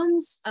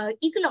concerns,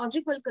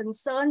 ecological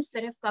concerns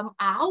that have come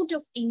out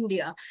of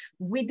India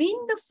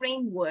within the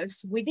framework,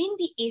 within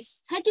the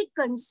aesthetic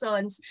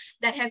concerns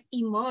that have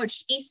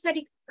emerged,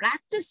 aesthetic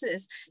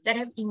practices that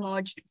have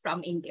emerged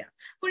from India.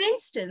 For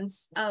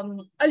instance, a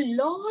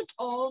lot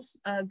of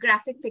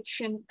graphic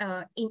fiction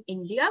in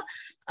India,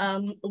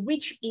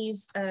 which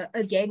is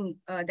again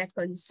that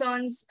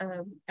concerns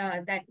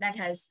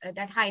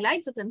that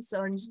highlights the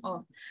concerns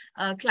of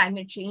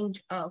climate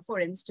change, for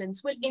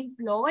instance, will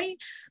employ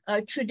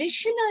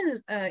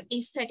traditional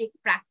aesthetic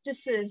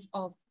practices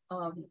of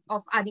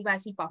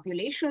Adivasi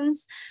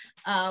populations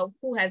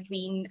who have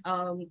been,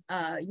 who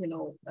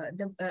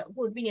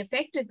have been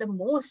affected the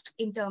most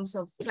in terms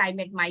of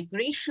climate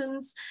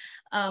migrations,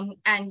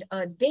 and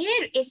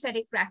their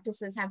aesthetic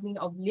practices have been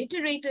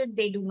obliterated.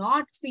 They do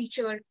not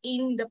feature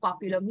in the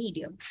popular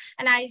medium.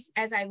 And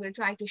as I will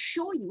try to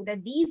show you,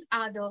 that these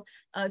are the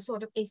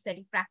sort of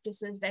aesthetic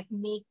practices that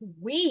make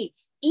way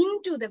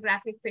into the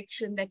graphic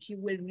fiction that you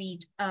will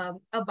read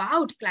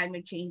about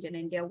climate change in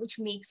India, which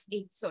makes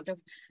it sort of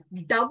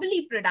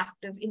doubly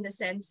productive in the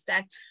sense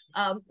that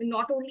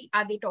not only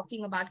are they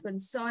talking about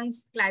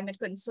concerns, climate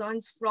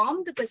concerns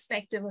from the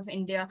perspective of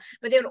India,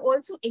 but they're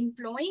also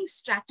employing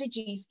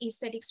strategies,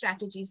 aesthetic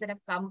strategies that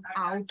have come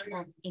out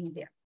of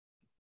India.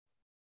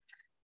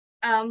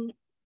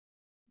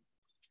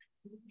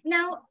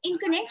 Now, in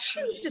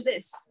connection to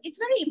this, it's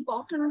very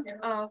important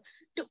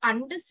to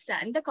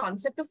understand the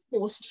concept of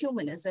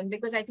post-humanism,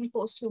 because I think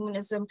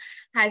post-humanism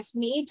has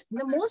made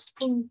the most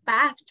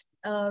impact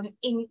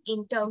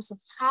in terms of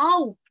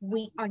how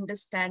we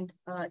understand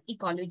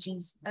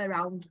ecologies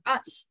around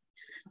us.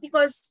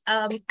 Because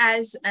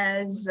as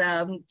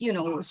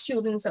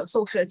students of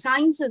social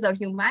sciences or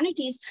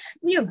humanities,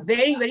 we are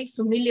very, very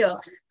familiar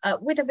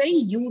with a very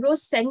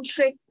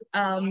Eurocentric,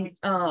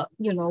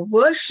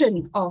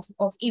 version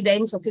of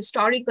events, of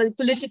historical,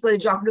 political,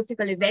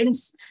 geographical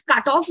events,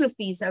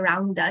 cartographies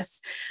around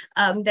us,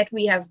 that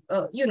we have,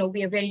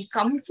 we are very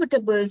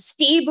comfortable,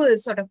 stable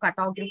sort of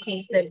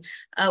cartographies that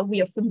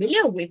we are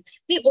familiar with.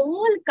 They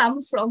all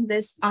come from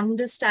this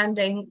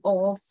understanding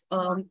of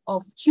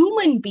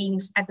human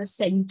beings at the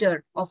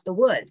center of the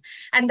world.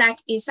 And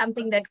that is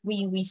something that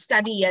we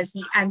study as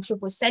the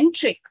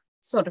anthropocentric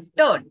sort of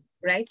turn,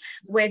 right?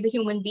 Where the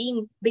human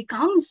being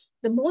becomes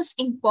the most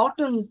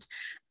important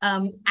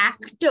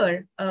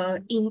actor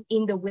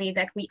in the way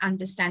that we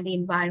understand the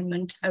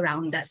environment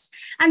around us.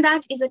 And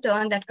that is a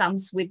turn that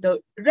comes with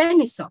the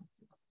Renaissance.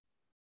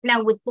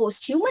 Now, with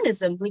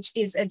post-humanism, which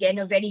is again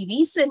a very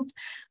recent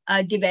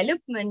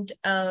development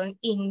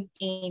in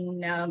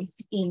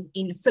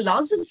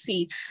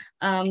philosophy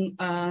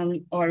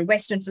or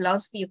Western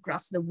philosophy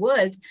across the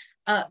world,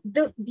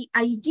 the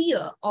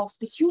idea of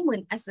the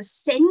human as the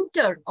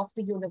center of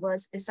the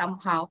universe is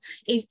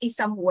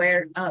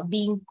somewhere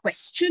being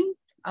questioned,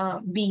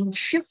 being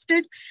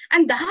shifted.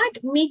 And that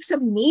makes a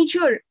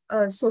major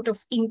sort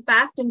of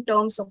impact in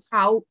terms of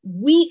how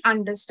we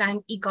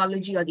understand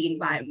ecology or the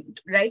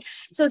environment, right?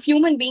 So if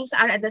human beings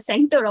are at the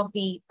center of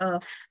the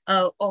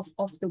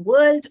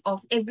world,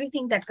 of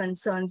everything that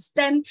concerns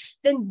them,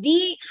 then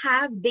they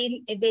have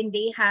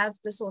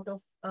the sort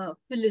of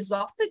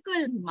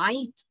philosophical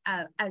might,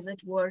 as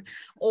it were,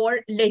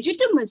 or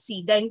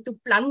legitimacy then to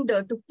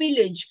plunder, to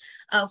pillage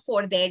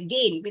for their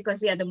gain, because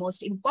they are the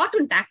most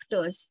important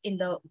actors in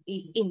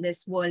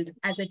this world,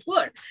 as it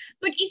were.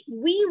 But if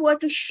we were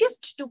to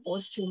shift to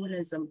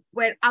posthumanism,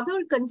 where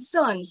other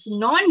concerns,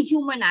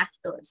 non-human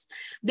actors,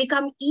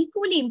 become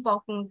equally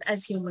important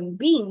as human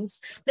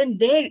beings, then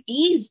there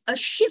is a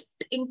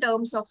shift in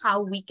terms of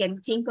how we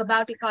can think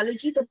about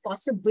ecology, the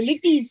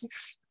possibilities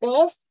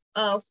of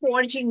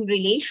forging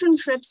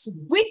relationships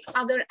with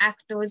other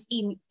actors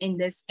in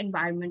this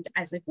environment,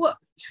 as it were.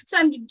 So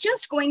I'm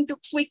just going to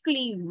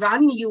quickly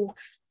run you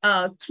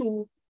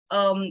through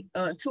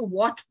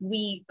what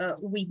we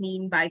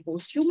mean by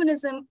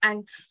posthumanism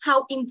and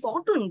how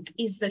important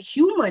is the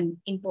human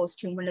in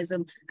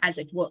posthumanism, as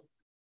it were.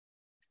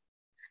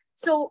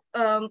 So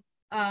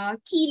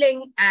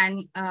Keeling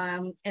and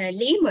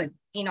Lehman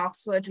in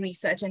Oxford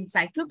Research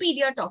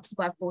Encyclopedia talks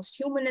about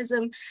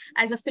posthumanism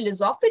as a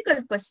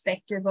philosophical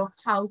perspective of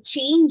how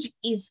change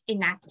is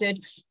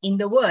enacted in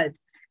the world,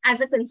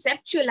 as a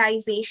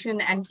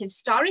conceptualization and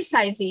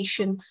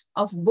historicization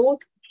of both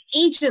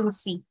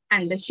agency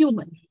and the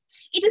human.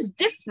 It is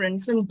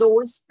different from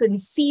those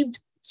conceived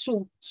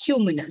through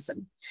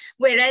humanism,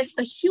 whereas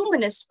a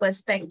humanist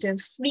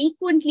perspective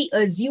frequently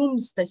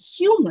assumes the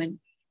human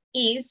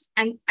is,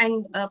 and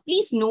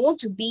please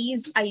note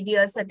these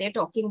ideas that they're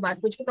talking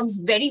about, which becomes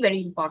very,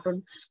 very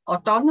important: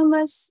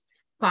 autonomous,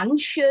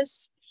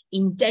 conscious,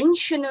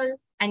 intentional,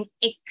 and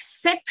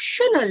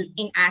exceptional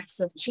in acts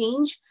of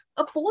change.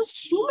 A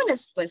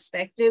post-humanist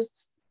perspective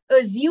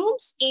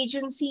assumes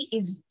agency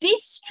is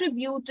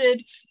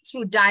distributed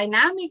through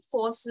dynamic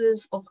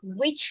forces of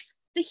which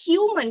the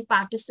human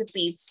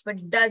participates,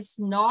 but does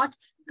not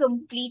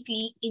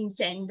completely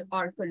intend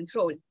or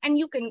control. And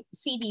you can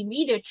see the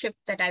immediate shift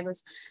that I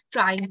was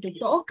trying to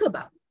talk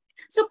about.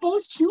 So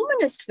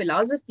post-humanist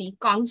philosophy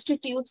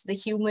constitutes the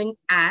human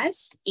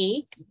as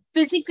A,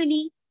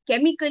 physically,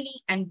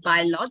 chemically, and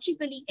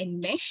biologically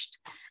enmeshed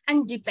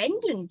and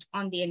dependent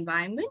on the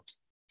environment;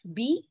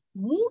 B,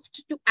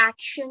 moved to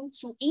action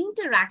through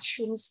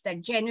interactions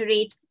that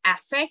generate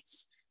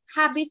affects,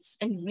 habits,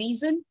 and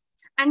reason;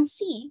 and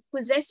C,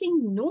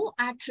 possessing no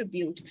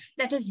attribute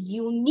that is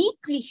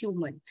uniquely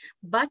human,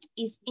 but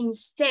is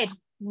instead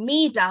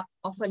made up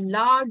of a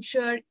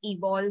larger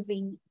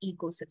evolving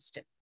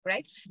ecosystem,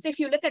 right? So if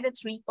you look at the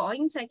 3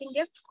 points, I think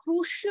they're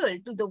crucial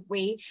to the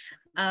way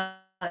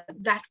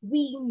that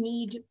we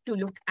need to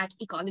look at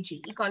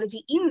ecology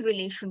in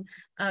relation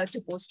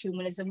to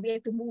posthumanism. We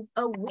have to move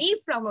away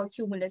from a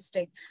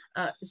humanistic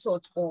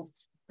sort of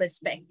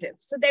perspective.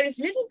 So there is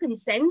little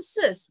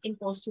consensus in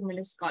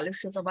posthumanist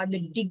scholarship about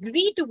the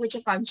degree to which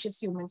a conscious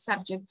human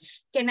subject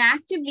can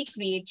actively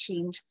create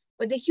change,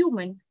 but the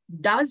human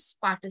does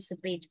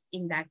participate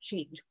in that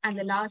change. And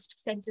the last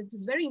sentence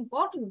is very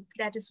important.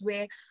 That is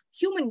where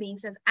human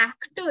beings as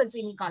actors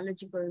in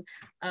ecological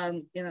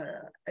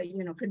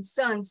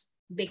concerns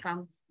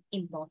become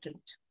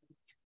important.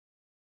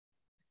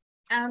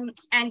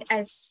 And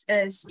as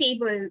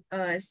Stable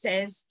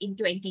says in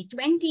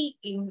 2020,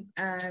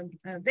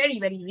 very,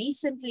 very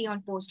recently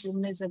on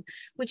posthumanism,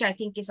 which I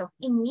think is of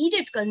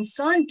immediate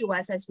concern to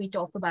us as we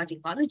talk about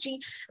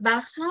ecology,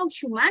 about how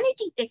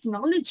humanity,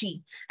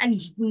 technology, and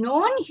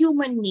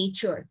non-human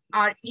nature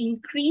are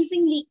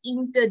increasingly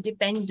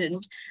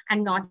interdependent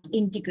and not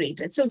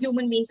integrated. So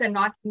human beings are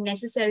not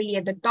necessarily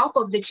at the top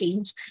of the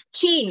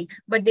chain,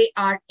 but they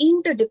are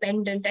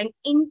interdependent and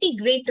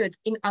integrated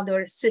in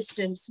other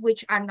systems,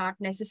 which are not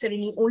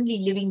necessarily only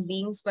living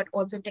beings, but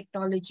also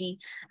technology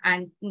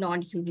and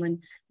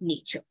non-human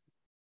nature.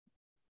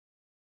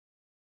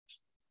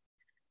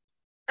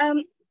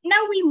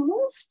 Now we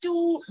move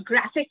to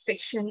graphic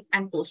fiction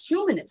and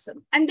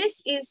posthumanism. And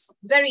this is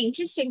very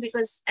interesting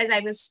because, as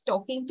I was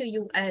talking to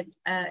you at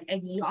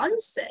the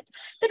onset,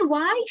 that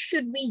why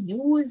should we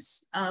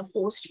use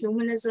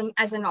posthumanism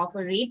as an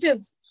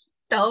operative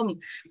term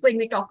when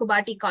we talk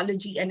about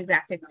ecology and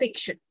graphic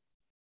fiction?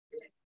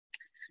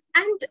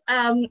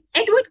 And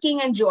Edward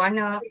King and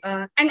Joanna,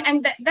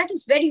 and that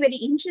is very, very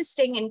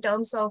interesting in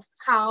terms of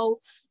how,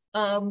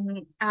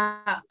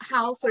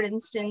 for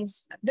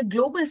instance, the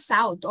global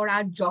South or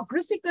our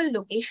geographical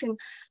location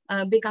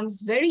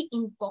becomes very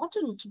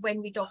important when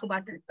we talk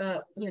about,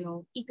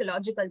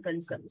 ecological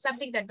concerns,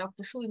 something that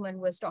Dr. Schulman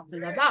was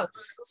talking about.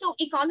 So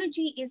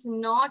ecology is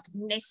not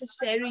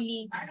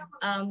necessarily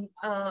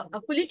a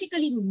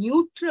politically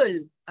neutral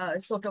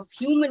sort of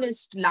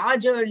humanist,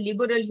 larger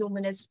liberal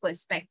humanist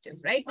perspective,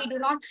 right? We do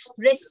not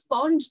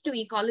respond to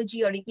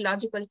ecology or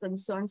ecological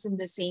concerns in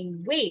the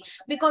same way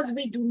because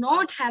we do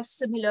not have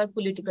similar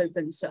political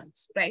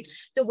concerns, right?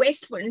 The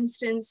West, for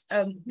instance,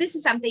 this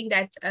is something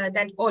that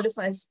that all of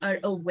us are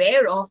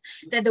aware of,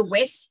 that the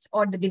West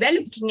or the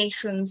developed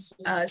nations,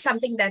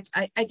 something that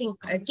I think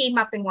came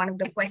up in one of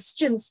the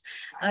questions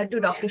to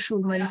Dr.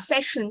 Schulman's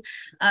session,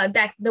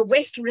 that the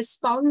West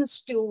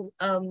responds to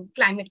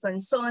climate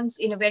concerns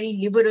in a very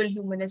liberal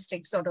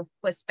humanistic sort of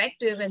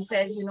perspective and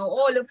says, you know,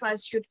 all of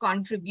us should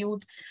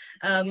contribute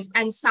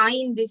and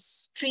sign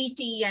this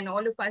treaty, and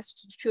all of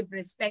us should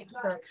respect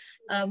the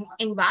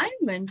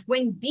environment,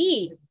 when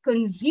they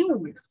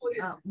consume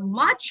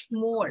much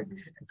more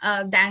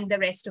than the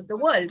rest of the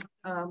world,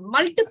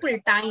 multiple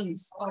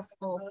times of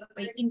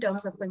in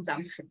terms of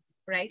consumption.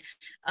 Right,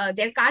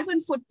 their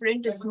carbon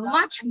footprint is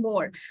much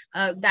more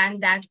than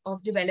that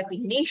of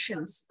developing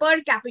nations.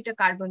 Per capita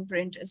carbon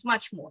print is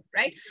much more,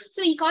 right?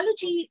 So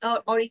ecology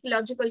or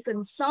ecological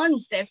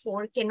concerns,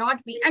 therefore,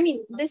 cannot be, I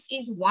mean, this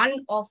is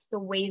one of the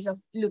ways of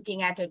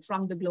looking at it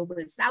from the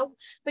global south,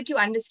 but you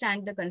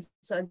understand the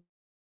concerns,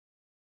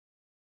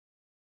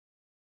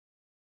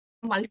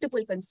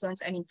 multiple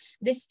concerns. I mean,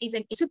 this is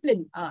a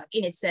discipline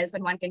in itself,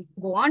 and one can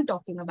go on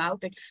talking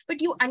about it,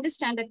 but you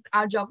understand that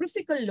our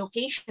geographical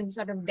location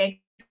sort of the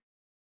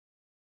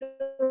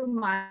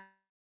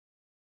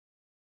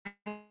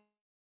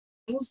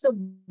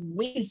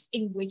ways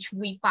in which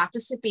we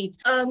participate.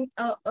 And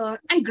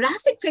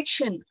graphic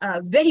fiction,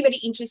 very,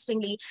 very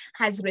interestingly,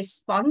 has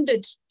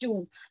responded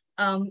to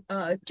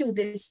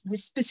this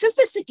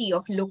specificity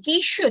of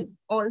location,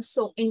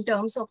 also in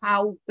terms of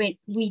how when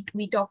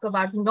we talk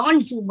about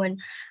non-human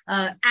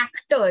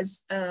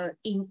actors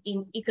in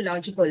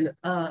ecological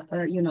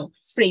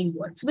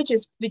frameworks, which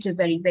is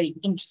very, very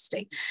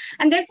interesting.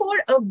 And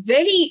therefore a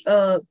very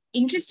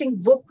interesting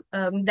book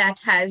that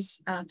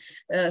has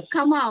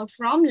come out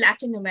from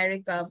Latin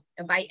America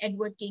by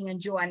Edward King and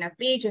Joanna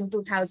Page in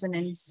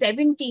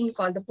 2017,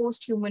 called The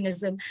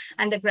Posthumanism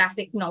and the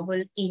Graphic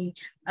Novel in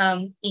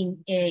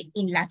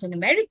Latin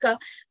America.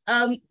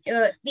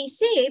 They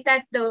say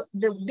that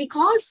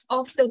because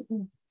of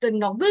the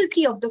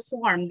novelty of the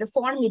form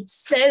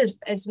itself,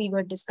 as we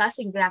were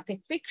discussing graphic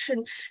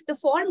fiction, the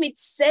form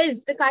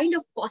itself, the kind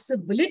of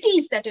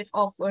possibilities that it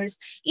offers,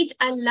 it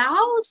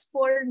allows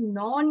for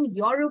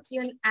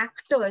non-European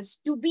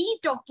actors to be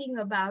talking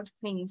about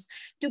things,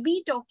 to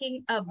be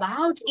talking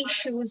about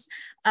issues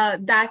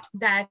that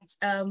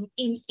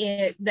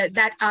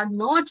are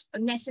not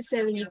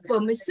necessarily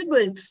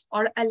permissible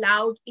or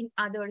allowed in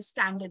other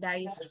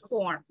standardized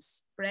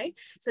forms. Right?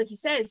 So he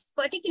says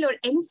particular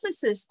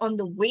emphasis on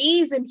the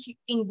ways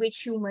in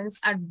which humans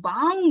are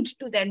bound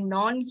to their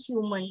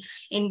non-human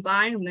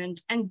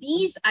environment, and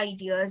these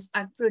ideas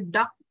are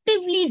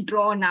productively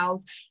drawn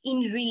out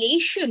in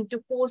relation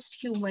to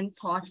post-human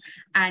thought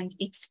and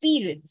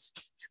experience,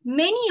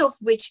 many of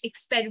which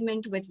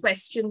experiment with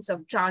questions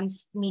of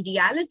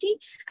transmediality.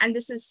 And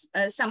this is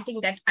something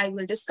that I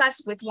will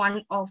discuss with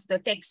one of the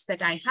texts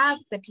that I have,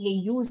 that they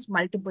use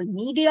multiple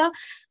media,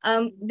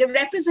 the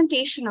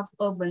representation of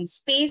urban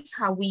space,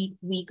 how we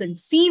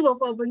conceive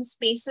of urban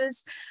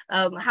spaces,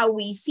 how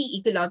we see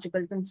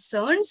ecological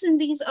concerns in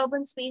these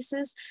urban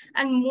spaces,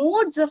 and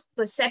modes of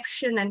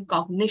perception and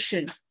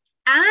cognition.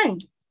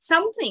 And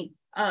something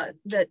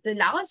the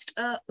last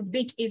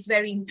bit is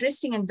very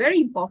interesting and very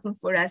important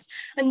for us,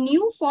 a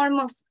new form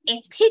of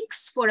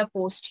ethics for a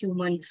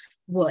post-human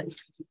world.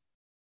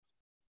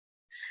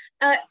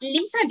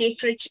 Lisa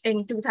Dietrich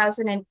in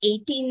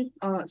 2018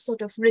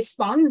 sort of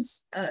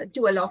responds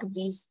to a lot of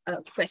these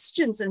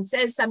questions and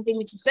says something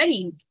which is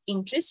very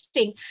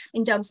interesting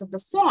in terms of the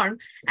form.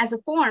 As a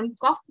form,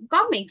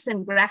 comics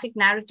and graphic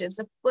narratives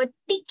are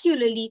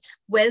particularly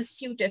well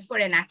suited for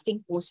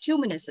enacting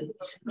post-humanism.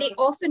 They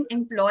often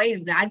employ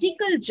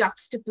radical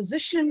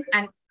juxtaposition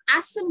and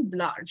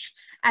assemblage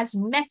as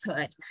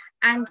method,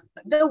 and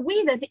the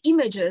way that the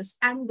images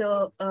and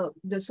the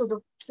sort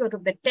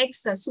of the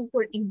texts are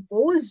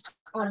superimposed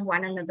on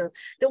one another,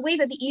 the way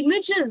that the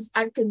images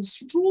are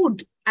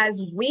construed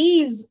as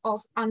ways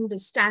of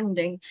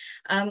understanding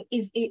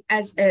is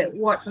as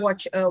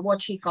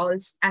what she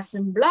calls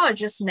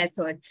assemblage's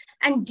method,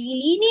 and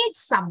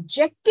delineates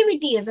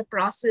subjectivity as a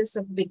process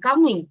of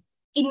becoming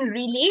in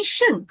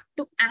relation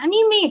to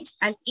animate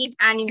and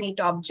inanimate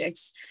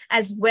objects,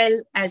 as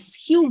well as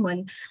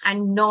human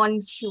and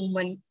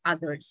non-human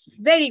others.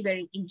 Very,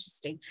 very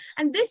interesting.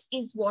 And this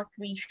is what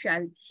we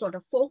shall sort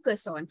of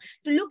focus on,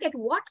 to look at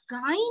what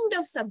kind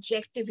of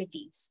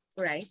subjectivities,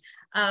 right,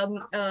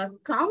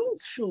 come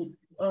through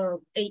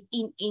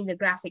in the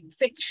graphic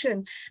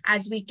fiction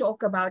as we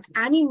talk about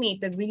animate,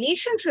 the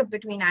relationship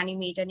between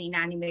animate and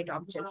inanimate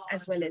objects,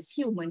 as well as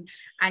human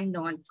and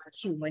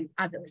non-human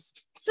others.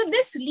 So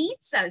this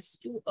leads us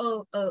to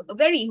a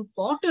very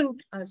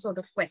important sort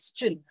of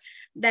question,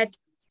 that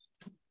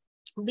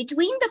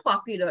between the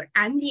popular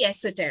and the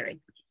esoteric,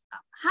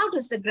 how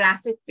does the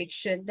graphic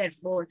fiction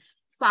therefore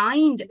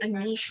find a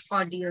niche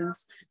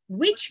audience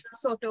which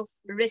sort of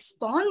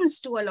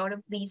responds to a lot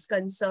of these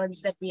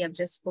concerns that we have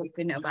just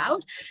spoken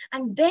about.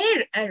 And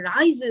there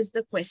arises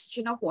the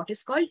question of what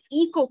is called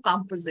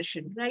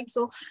eco-composition, right?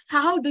 So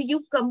how do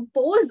you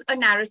compose a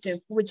narrative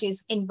which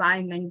is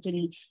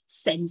environmentally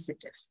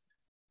sensitive?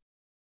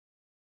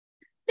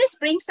 This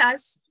brings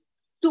us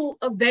to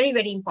a very,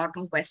 very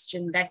important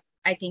question that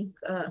I think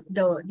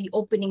the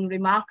opening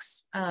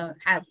remarks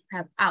have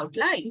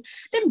outlined.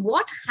 Then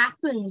what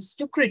happens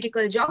to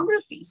critical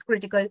geographies,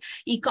 critical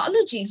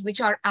ecologies, which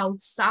are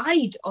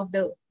outside of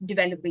the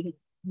developing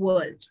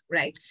world,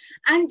 right?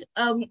 And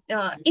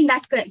in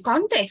that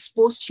context,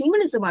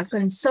 post-humanism or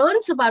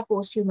concerns about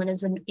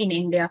post-humanism in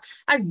India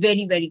are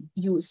very, very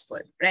useful,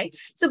 right?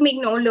 So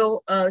Mignolo,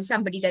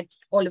 somebody that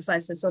all of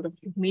us are sort of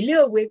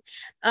familiar with,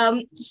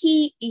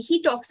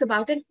 he talks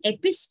about an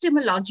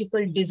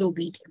epistemological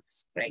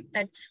disobedience, right?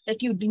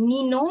 That you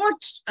need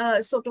not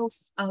sort of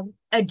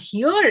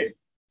adhere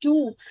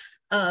to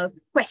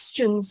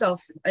questions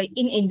of,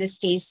 in this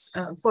case,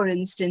 for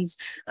instance,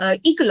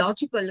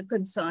 ecological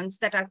concerns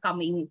that are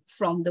coming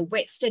from the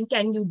West, and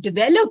can you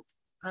develop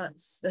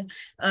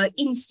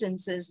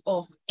instances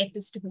of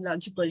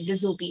epistemological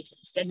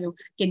disobedience?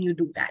 Can you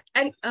do that?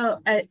 And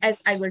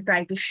as I will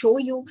try to show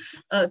you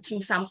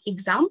through some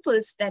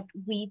examples, that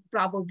we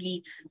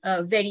probably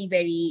very,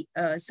 very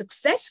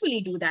successfully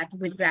do that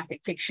with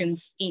graphic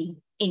fictions in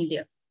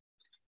India.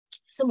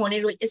 So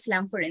Monirul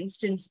Islam, for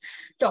instance,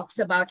 talks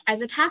about,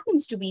 as it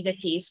happens to be the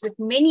case with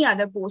many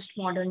other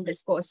postmodern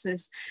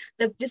discourses,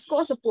 the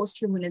discourse of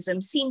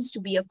posthumanism seems to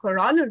be a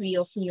corollary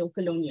of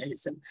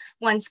neocolonialism.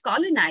 Once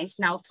colonized,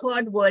 now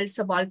third world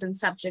subaltern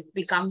subject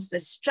becomes the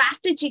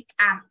strategic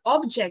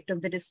object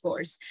of the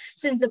discourse.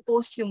 Since the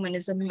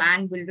posthumanism,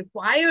 man will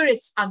require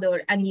its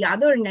other, and the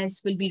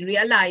otherness will be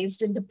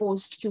realized in the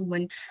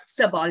posthuman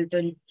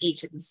subaltern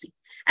agency.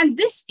 And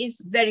this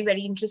is very,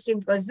 very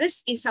interesting, because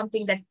this is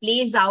something that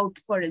plays out,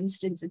 for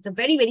instance, it's a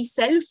very, very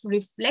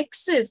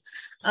self-reflexive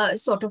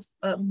sort of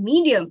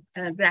medium,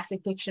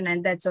 graphic fiction,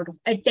 and that sort of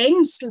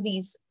attends to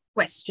these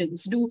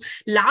questions, do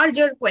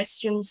larger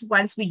questions.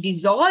 Once we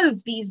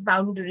dissolve these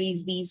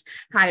boundaries, these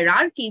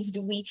hierarchies,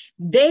 do we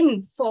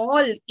then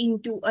fall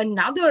into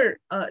another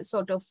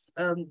sort of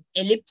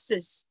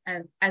ellipsis,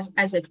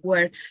 as it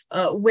were,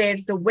 where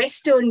the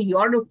Western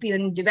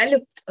European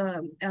developed,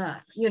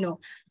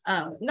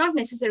 not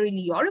necessarily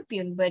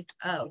European, but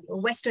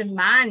Western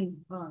man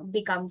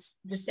becomes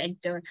the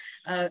center,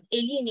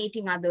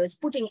 alienating others,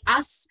 putting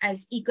us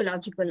as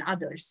ecological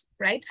others,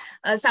 right?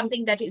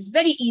 Something that is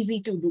very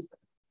easy to do.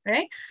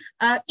 Right?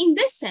 In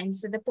this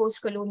sense, the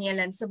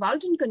post-colonial and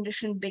subaltern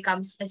condition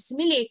becomes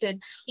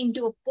assimilated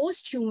into a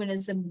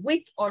post-humanism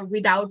with or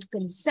without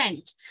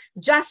consent,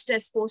 just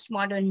as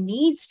postmodern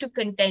needs to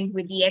contend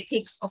with the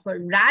ethics of a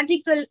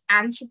radical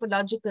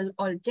anthropological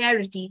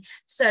alterity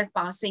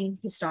surpassing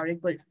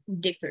historical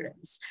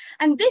difference.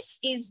 And this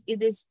is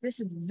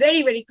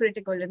very, very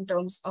critical in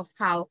terms of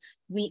how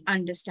we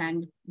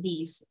understand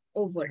these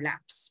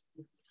overlaps.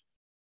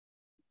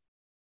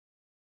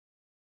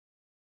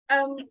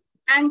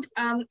 And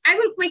I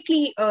will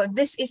quickly,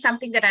 this is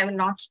something that I will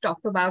not talk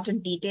about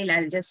in detail.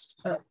 I'll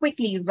just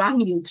quickly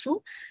run you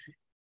through.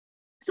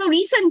 So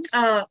recent,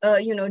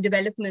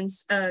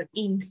 developments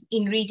in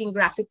reading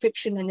graphic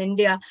fiction in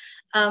India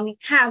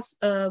have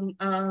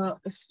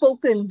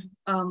spoken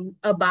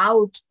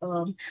about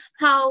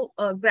how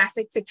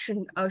graphic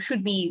fiction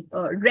should be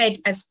read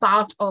as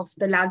part of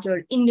the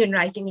larger Indian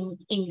writing in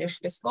English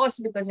discourse,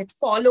 because it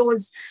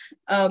follows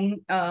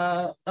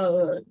the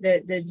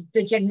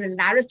general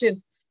narrative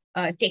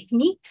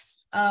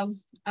techniques,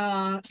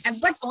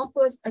 but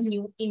offers a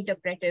new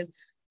interpretive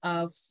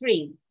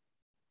frame.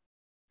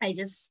 I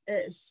just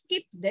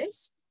skip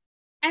this.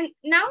 And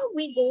now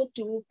we go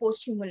to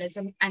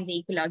posthumanism and the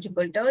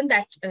ecological turn.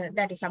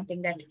 That is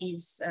something that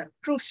is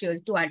crucial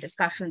to our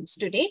discussions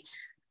today.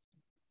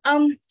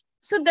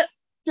 So the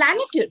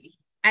planetary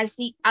as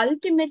the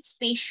ultimate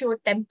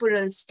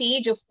spatio-temporal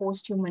stage of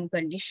post-human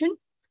condition,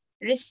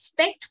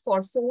 respect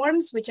for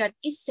forms which are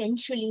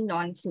essentially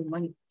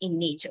non-human in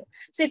nature.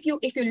 So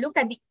if you look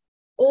at the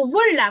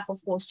overlap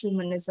of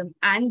posthumanism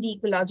and the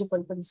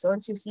ecological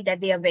concerns, you see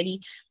that they are very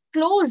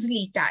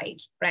closely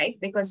tied, right?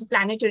 Because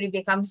planetary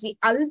becomes the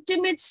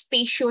ultimate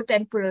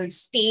spatio-temporal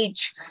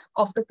stage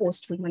of the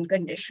post-human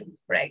condition,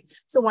 right?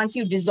 So once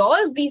you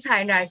dissolve these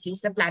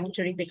hierarchies, the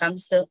planetary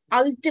becomes the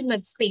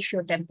ultimate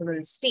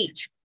spatio-temporal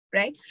stage,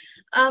 right?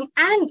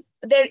 And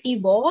there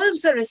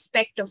evolves a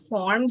respect of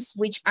forms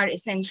which are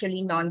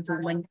essentially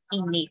non-human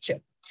in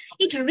nature.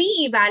 It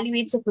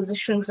re-evaluates the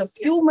positions of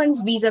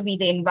humans vis-a-vis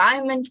the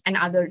environment and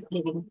other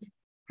living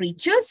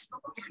creatures.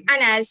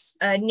 And as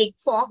Nick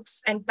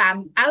Fox and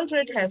Pam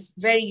Aldred have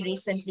very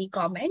recently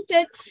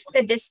commented,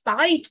 that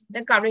despite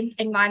the current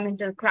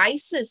environmental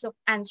crisis of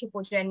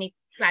anthropogenic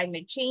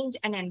climate change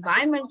and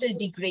environmental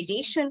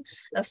degradation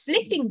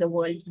afflicting the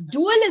world,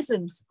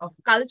 dualisms of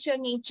culture,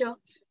 nature,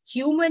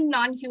 human,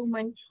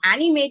 non-human,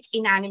 animate,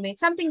 inanimate,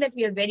 something that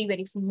we are very,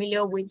 very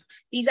familiar with.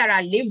 These are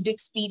our lived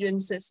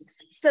experiences,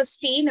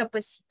 sustain a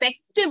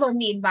perspective on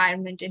the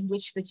environment in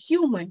which the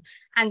human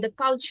and the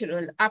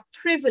cultural are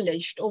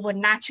privileged over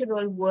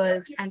natural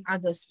world and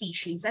other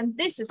species. And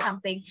this is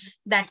something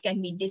that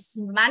can be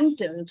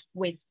dismantled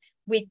with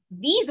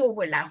these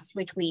overlaps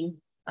between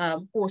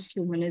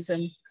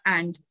post-humanism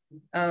and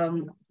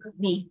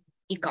the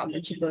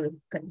ecological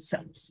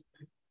concerns.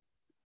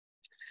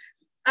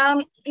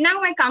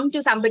 Now I come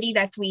to somebody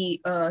that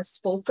we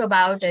spoke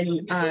about,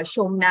 and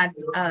Somnath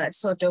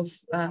sort of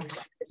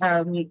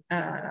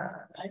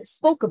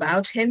spoke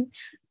about him,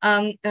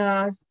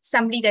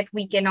 somebody that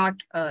we cannot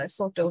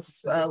sort of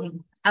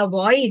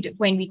avoid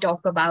when we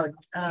talk about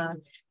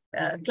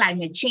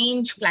climate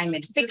change,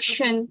 climate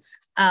fiction,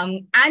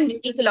 and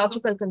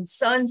ecological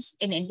concerns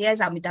in India is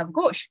Amitav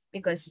Ghosh,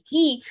 because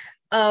he,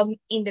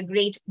 in the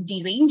Great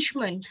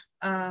Derangement,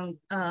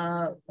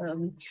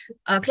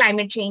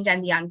 Climate Change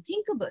and the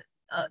Unthinkable,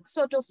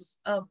 sort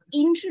of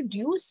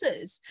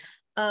introduces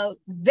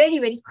very,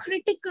 very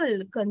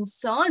critical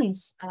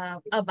concerns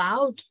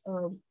about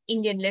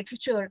Indian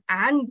literature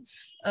and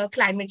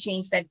climate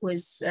change. That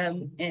was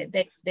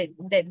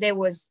that there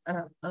was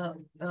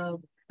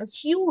a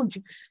huge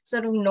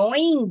sort of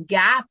gnawing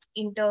gap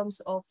in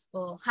terms of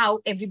how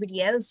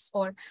everybody else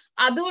or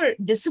other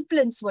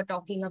disciplines were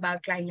talking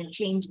about climate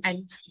change,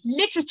 and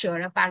literature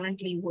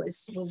apparently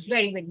was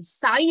very, very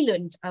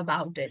silent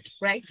about it,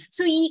 right?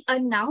 So he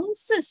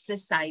announces the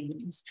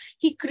silence.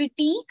 He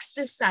critiques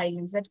the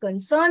silence that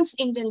concerns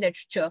Indian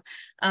literature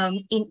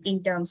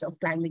in terms of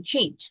climate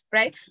change,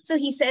 right? So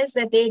he says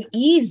that there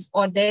is,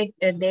 or there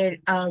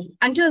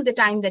until the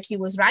time that he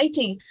was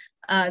writing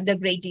the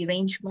Great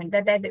Derangement,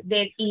 that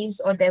there is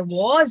or there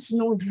was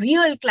no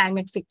real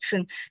climate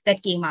fiction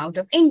that came out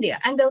of India.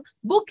 And the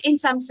book, in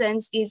some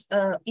sense, is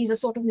a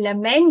sort of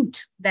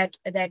lament that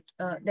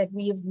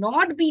we have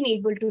not been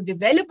able to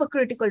develop a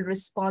critical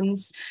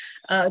response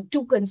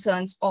to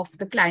concerns of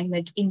the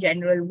climate in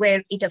general,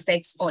 where it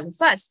affects all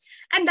of us.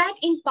 And that,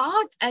 in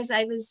part, as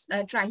I was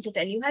trying to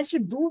tell you, has to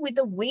do with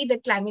the way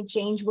that climate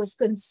change was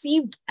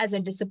conceived as a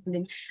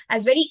discipline,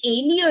 as very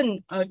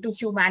alien to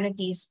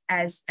humanities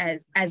as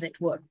it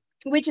were,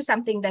 which is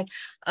something that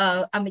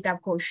Amitav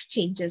Ghosh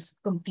changes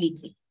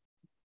completely.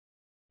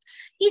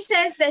 He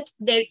says that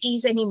there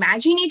is an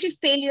imaginative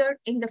failure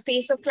in the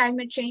face of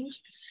climate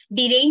change.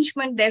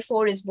 Derangement,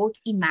 therefore, is both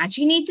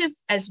imaginative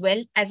as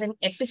well as an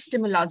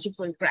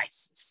epistemological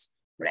crisis,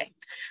 right?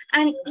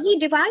 And he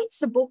divides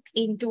the book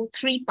into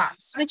 3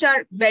 parts, which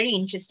are very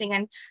interesting.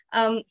 And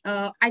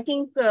I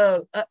think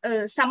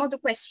some of the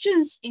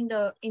questions in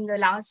the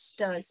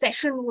last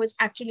session was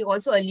actually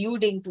also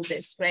alluding to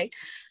this, right?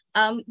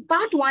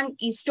 Part 1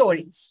 is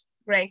stories,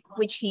 right,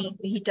 which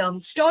he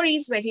terms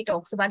stories, where he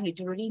talks about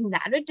literary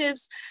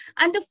narratives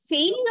and the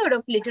failure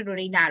of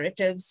literary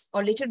narratives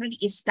or literary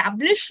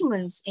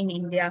establishments in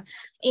India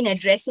in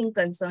addressing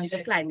concerns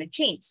of climate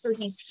change. So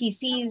he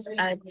sees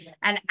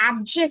an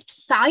abject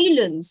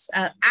silence,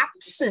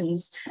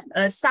 absence,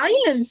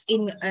 silence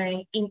in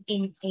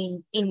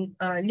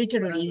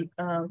literary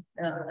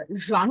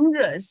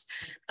genres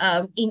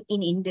in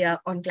India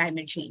on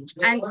climate change,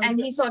 and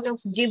he sort of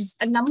gives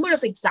a number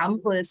of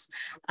examples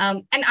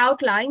and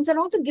outlines, and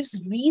also gives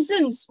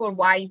reasons for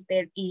why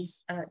there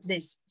is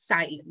this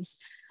silence.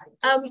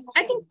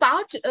 I think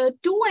part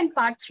 2 and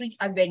part 3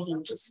 are very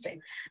interesting,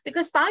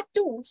 because part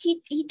 2,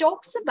 he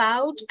talks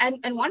about,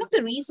 and one of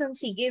the reasons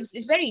he gives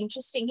is very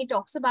interesting. He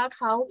talks about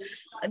how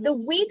the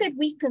way that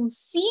we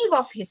conceive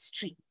of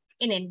history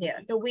in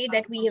India, the way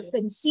that we have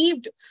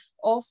conceived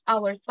of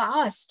our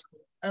past,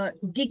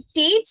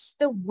 dictates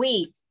the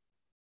way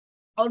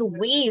or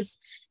ways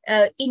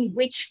in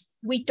which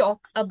we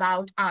talk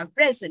about our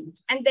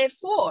present. And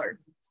therefore,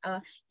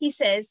 he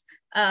says,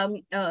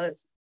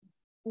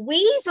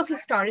 ways of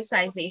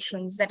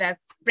historicizations that are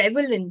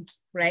prevalent,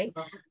 right?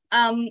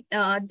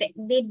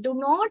 They do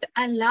not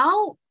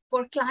allow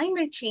for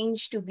climate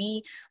change to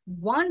be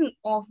one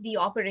of the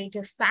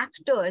operative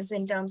factors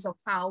in terms of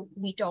how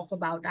we talk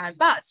about our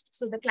past.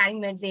 So the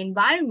climate, the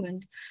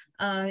environment,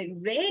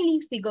 rarely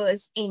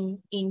figures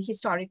in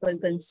historical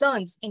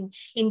concerns,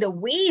 in the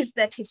ways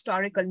that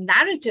historical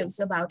narratives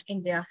about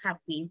India have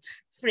been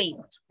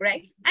framed,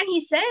 right? And he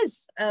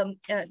says,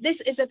 this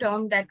is a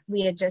term that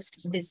we had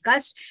just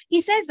discussed. He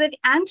says that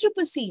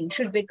Anthropocene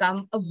should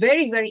become a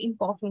very, very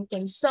important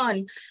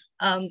concern,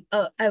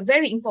 a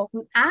very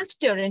important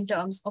actor in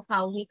terms of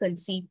how we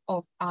conceive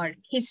of our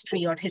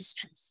history or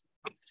histories.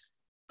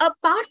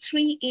 Part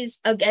 3 is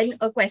again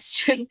a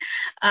question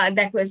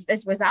that was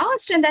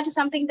asked, and that is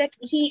something that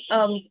he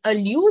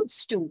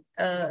alludes to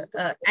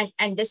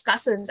and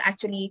discusses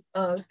actually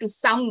to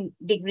some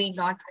degree,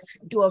 not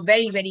to a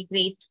very, very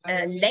great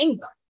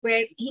length,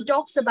 where he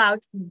talks about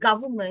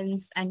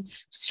governments and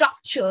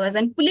structures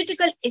and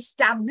political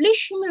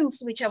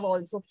establishments which have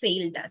also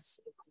failed us.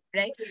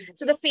 Right.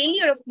 So the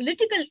failure of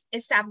political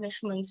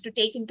establishments to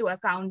take into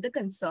account the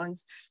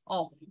concerns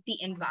of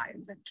the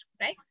environment.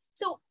 Right.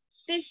 So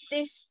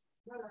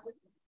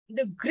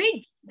the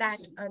grid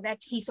that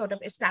he sort of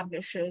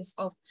establishes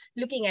of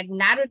looking at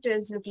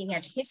narratives, looking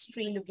at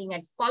history, looking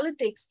at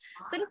politics,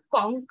 sort of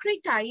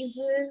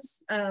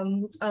concretizes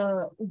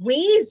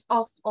ways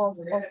of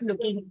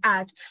looking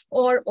at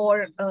or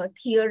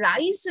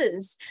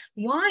theorizes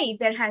why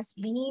there has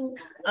been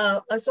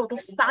a sort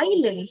of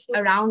silence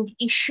around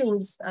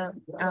issues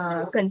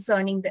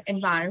concerning the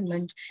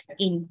environment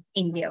in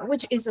India,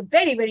 which is a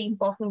very, very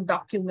important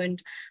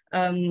document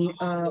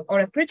or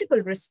a critical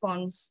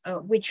response,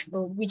 which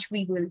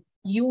we will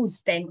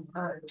use then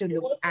to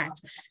look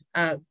at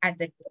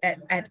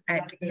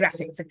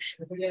graphic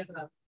fiction.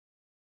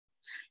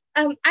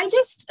 I'll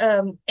just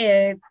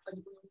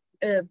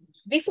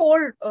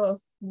before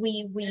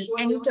we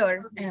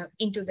enter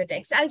into the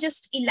text, I'll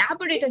just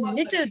elaborate a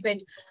little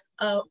bit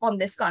on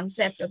this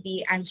concept of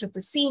the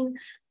Anthropocene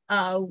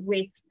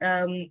with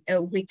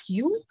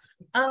you.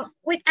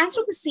 With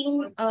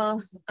Anthropocene,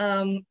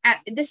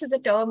 this is a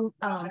term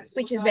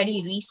which is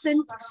very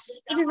recent.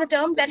 It is a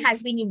term that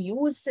has been in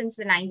use since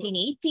the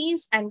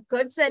 1980s, and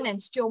Kurtzen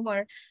and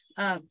Sturmer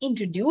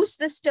introduced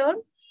this term.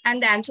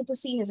 And the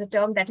Anthropocene is a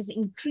term that is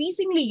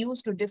increasingly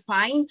used to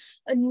define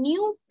a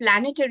new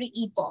planetary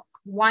epoch,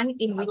 one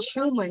in which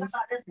humans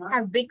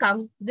have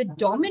become the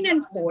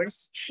dominant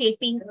force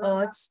shaping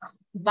Earth's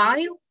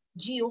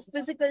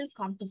geophysical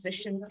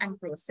composition and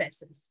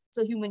processes.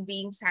 So human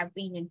beings have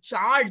been in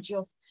charge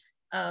of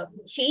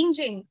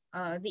changing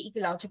the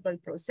ecological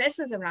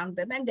processes around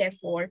them, and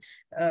therefore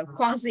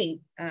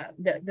causing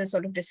the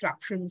sort of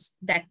disruptions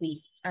that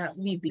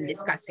we've been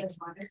discussing.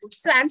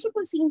 So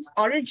Anthropocene's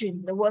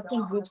origin, the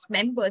working group's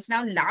members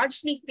now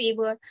largely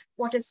favor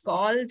what is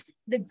called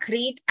the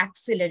Great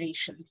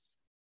Acceleration.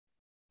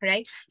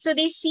 Right? So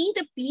they see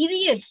the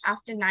period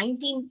after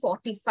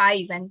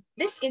 1945, and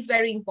this is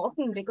very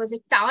important because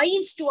it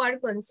ties to our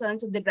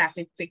concerns of the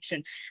graphic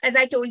fiction. As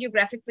I told you,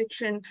 graphic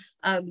fiction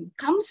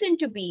comes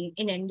into being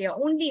in India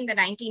only in the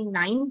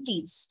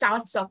 1990s,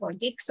 starts off or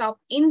kicks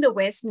off in the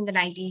West in the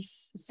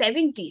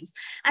 1970s.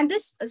 And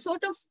this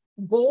sort of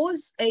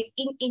goes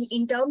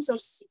in terms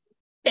of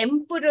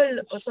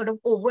temporal sort of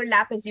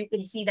overlap, as you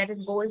can see, that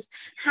it goes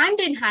hand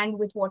in hand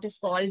with what is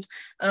called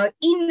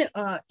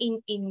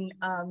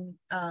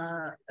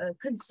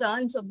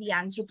concerns of the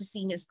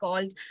Anthropocene is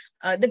called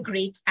the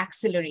Great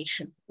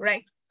Acceleration,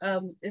 right?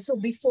 So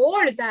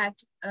before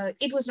that,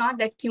 it was not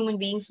that human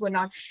beings were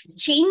not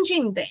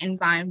changing the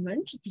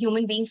environment.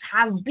 Human beings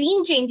have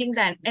been changing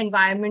the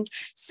environment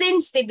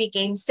since they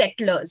became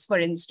settlers, for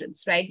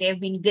instance, right? They have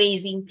been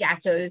grazing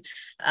cattle.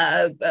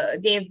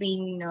 They have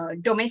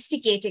been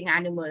domesticating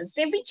animals.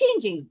 They've been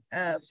changing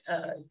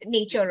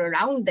nature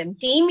around them,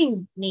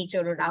 taming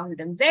nature around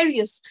them.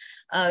 Various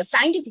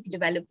scientific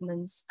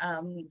developments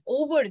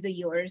over the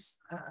years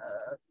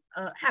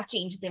have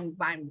changed the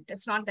environment.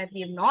 It's not that we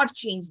have not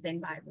changed the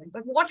environment,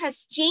 but what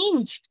has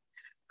changed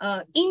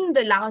in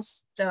the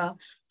last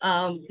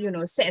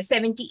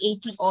 70,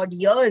 80 odd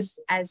years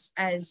as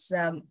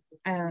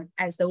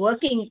the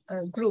working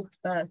group,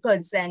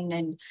 Kurtzen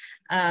and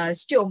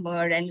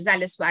Sturmer and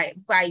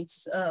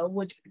Zalesweitz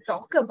would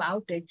talk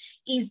about it,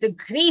 is the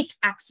Great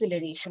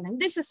Acceleration. And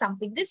this is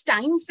something, this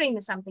time frame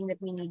is something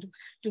that we need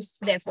to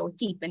therefore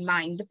keep in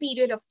mind. The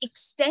period of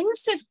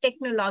extensive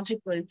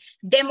technological,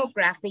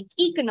 demographic,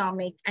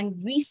 economic,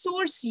 and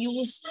resource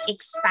use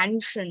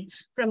expansion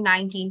from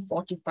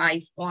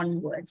 1945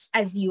 onwards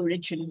as the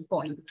origin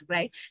point,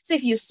 right? So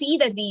if you see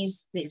that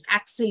this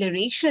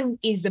acceleration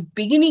is the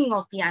beginning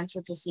of the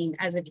Anthropocene,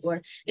 as it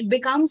were, it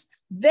becomes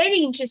very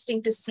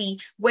interesting to see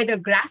whether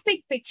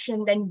graphic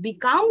fiction then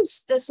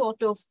becomes the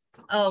sort of,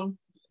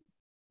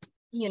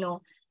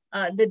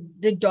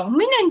 the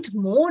dominant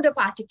mode of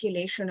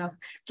articulation of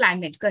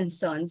climate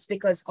concerns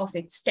because of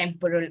its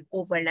temporal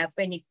overlap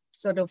when it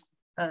sort of,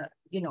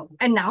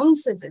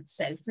 announces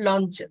itself,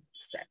 launches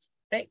itself,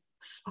 right?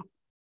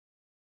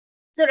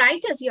 So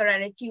writers here are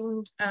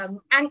attuned,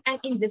 and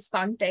in this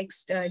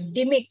context,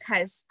 Dimmick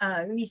has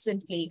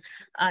recently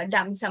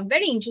done some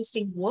very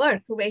interesting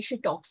work where she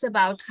talks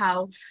about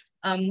how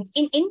in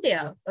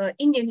India,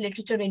 Indian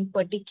literature in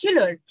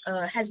particular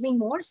has been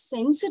more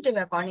sensitive,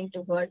 according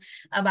to her,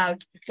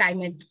 about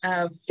climate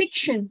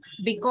fiction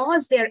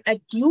because they're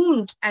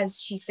attuned, as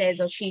she says,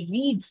 or she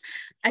reads,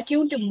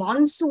 attuned to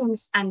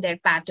monsoons and their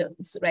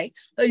patterns, right?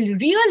 A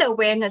real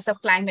awareness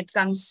of climate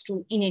comes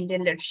to in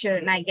Indian literature,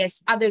 and I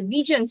guess other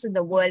regions in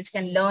the world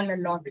can learn a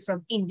lot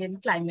from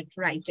Indian climate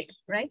writing,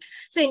 right?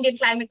 So Indian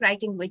climate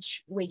writing,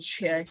 which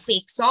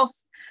takes off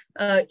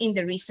in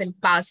the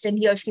recent past, and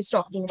here she's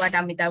talking about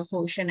Amitav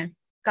Ghosh and a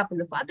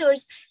couple of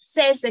others,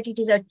 says that it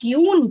is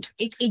attuned,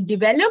 it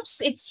develops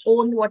its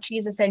own, what she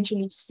is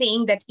essentially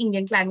saying that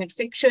Indian climate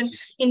fiction,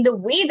 in the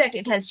way that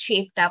it has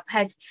shaped up,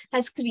 has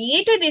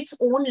created its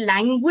own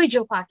language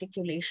of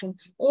articulation,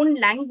 own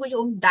language,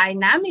 own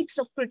dynamics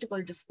of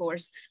critical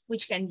discourse,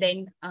 which can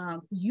then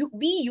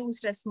be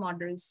used as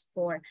models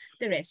for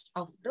the rest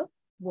of the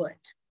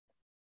world.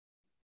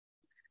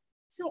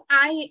 So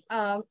I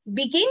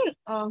begin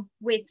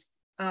with,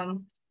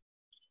 can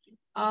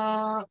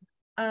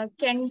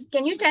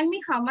you tell me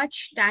how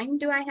much time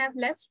do I have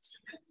left?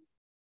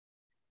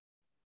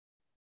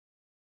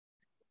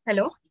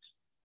 Hello?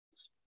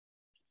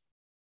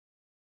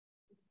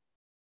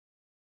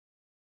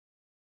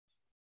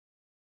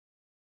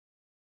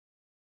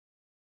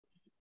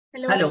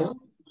 Hello? Hello.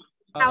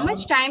 How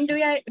much time do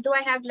I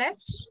have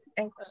left?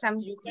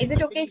 Is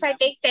it okay if I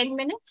take 10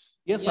 minutes?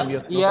 Yes, ma'am.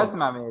 Yes, Yes,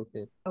 ma'am.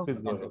 Yes. Okay.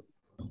 Please go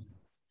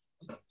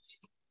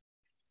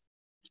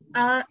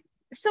ahead.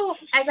 So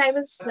as I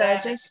was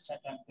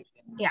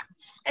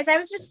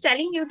just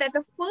telling you that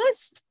the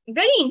first,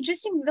 very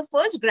interesting, the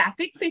first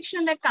graphic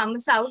fiction that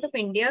comes out of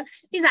India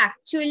is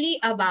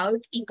actually about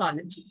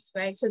ecologies,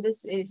 right? So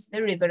this is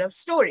the River of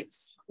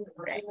Stories,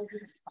 right?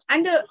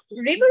 And the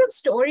River of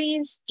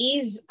Stories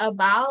is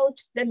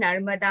about the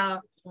Narmada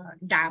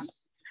Dam.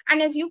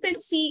 And as you can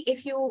see,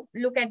 if you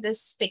look at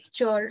this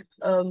picture,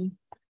 and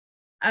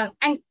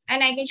I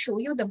can show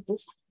you the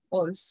book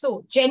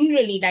also,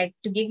 generally, like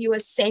to give you a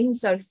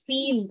sense or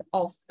feel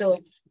of the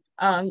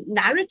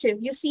narrative,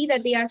 you see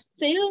that they are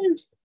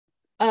filled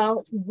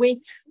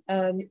with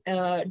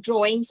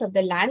drawings of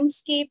the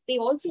landscape. They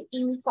also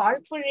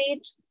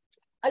incorporate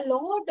a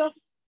lot of,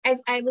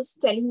 as I was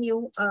telling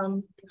you,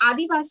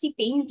 Adivasi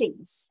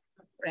paintings,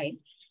 right?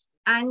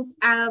 And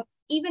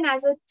even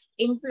as it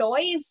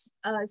employs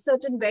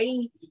certain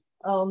very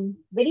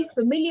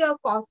familiar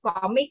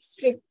comic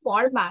strip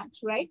format,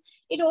 right?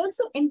 It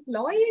also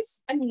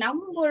employs a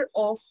number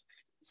of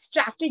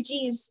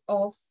strategies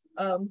of,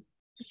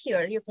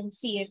 here, you can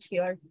see it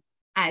here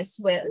as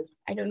well.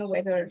 I don't know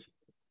whether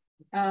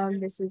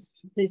this is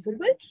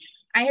visible.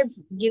 I have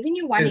given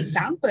you one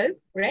example,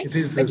 right?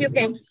 But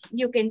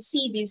you can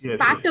see these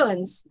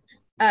patterns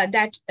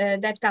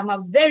that come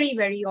up very,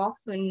 very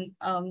often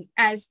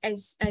as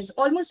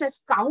almost as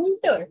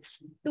counter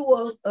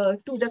to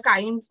the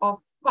kind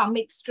of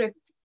comic strip,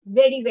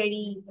 very,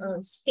 very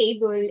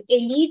stable,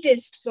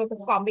 elitist sort of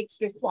comic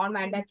strip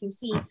format that you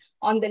see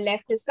on the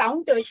left is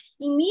countered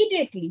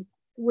immediately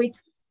with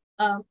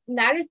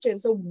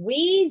narratives or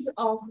ways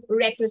of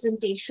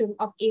representation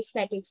of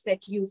aesthetics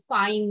that you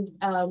find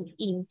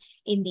in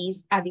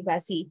these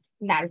Adivasi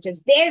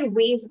narratives. Their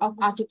ways of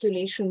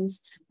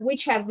articulations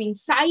which have been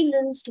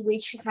silenced,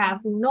 which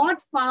have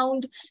not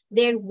found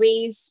their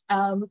ways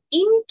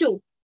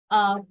into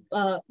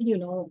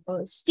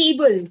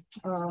stable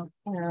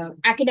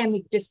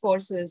academic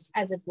discourses,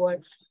 as it were,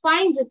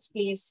 finds its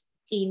place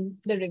in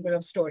The River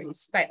of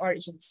Stories by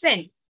Arijit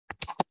Sen.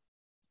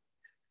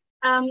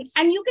 And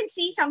you can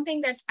see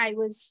something that I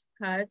was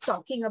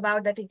talking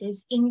about, that it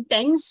is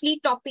intensely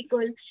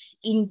topical,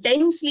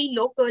 intensely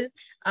local.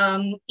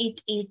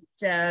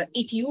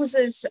 It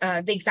uses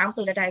the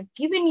example that I've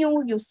given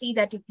you. You see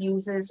that it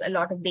uses a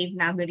lot of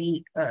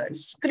Devanagari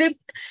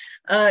script.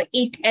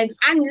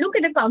 And look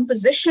at the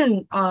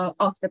composition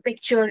of the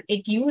picture.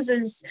 It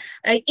uses,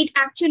 it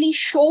actually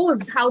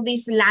shows how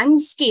these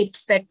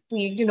landscapes that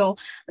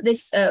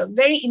this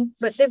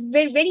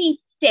very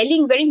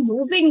telling, very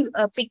moving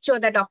picture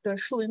that Dr.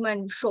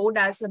 Schulman showed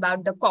us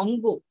about the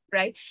Congo,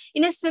 right?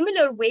 In a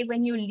similar way,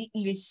 when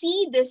you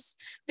see this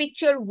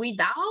picture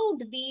without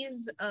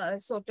these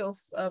sort of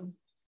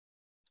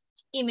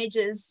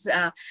images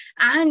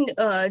and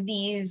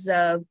these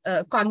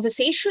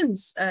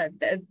conversations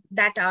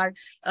that are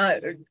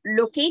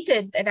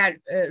located, that are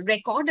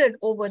recorded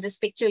over this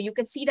picture, you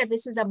can see that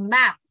this is a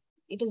map.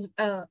 It is,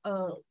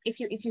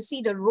 if you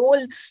see the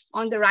roll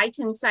on the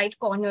right-hand side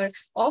corner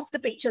of the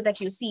picture that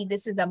you see,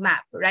 this is a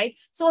map, right?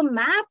 So a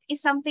map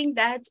is something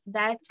that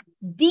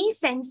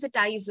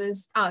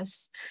desensitizes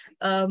us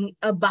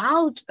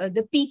about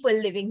the people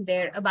living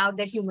there, about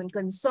their human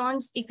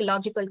concerns,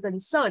 ecological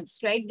concerns,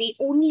 right? They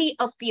only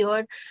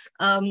appear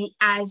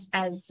as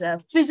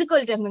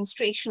physical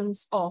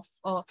demonstrations of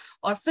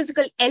or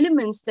physical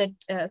elements that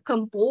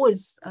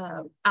compose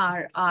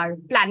our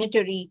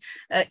planetary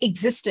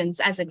existence,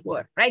 as it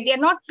were. Right? They are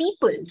not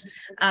people.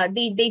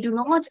 They do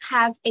not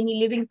have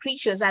any living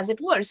creatures, as it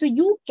were. So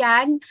you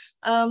can,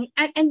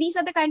 and these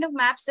are the kind of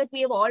maps that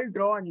we have all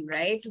drawn,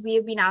 right? We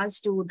have been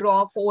asked to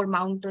draw 4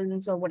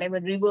 mountains or whatever,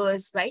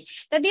 rivers, right?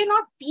 That they're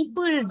not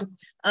peopled.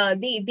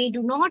 They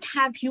do not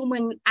have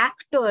human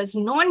actors,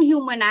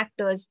 non-human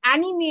actors,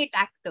 animate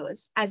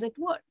actors, as it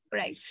were,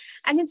 right?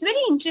 And it's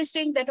very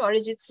interesting that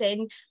Arijit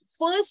Sen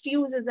first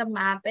uses a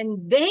map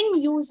and then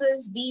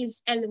uses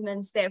these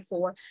elements,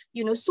 therefore,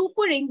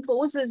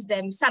 superimposes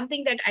them,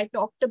 something that I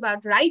talked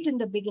about right in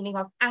the beginning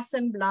of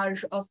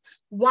assemblage of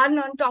one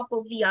on top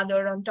of the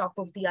other, on top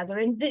of the other.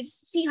 And this,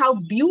 see how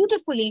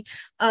beautifully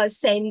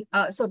Sen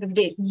sort of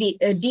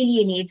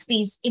delineates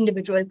these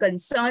individual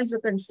concerns, the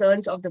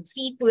concerns of the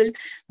people,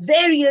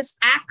 various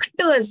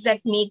actors that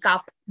make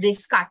up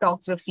this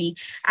cartography,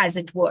 as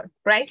it were,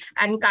 right?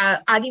 And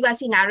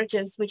Adivasi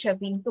narratives, which have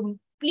been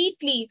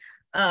completely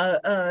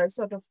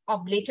sort of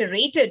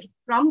obliterated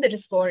from the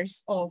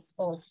discourse of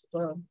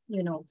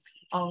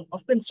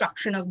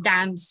construction of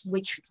dams,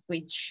 which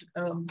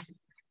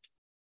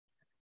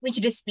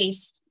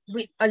displaced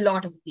a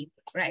lot of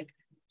people, right?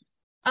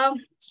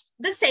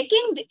 The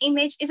second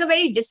image is a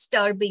very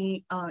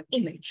disturbing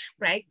image,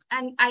 right?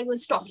 And I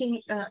was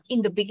talking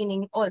in the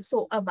beginning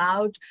also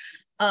about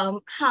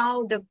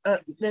how the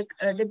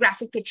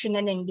graphic fiction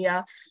in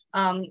India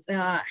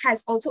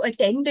has also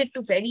attended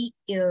to very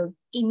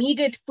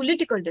immediate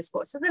political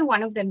discourses, and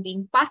one of them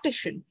being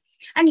partition.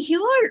 And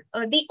here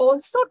they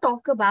also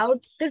talk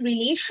about the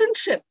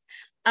relationship.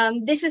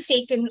 This is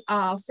taken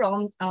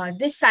from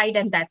this side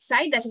and that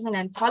side. That is an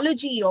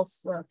anthology of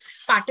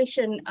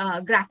partition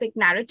graphic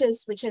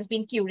narratives, which has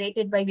been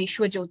curated by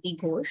Vishwajyoti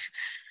Ghosh.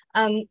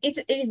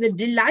 It is a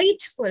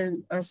delightful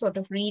sort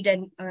of read,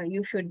 and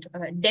you should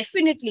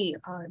definitely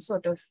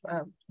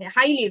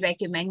highly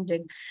recommend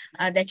it,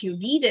 that you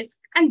read it.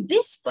 And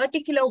this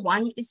particular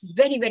one is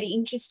very, very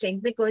interesting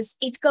because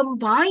it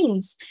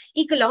combines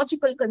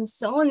ecological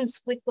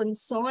concerns with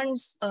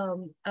concerns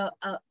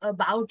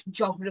about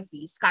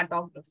geographies,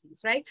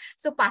 cartographies, right?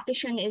 So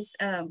partition is,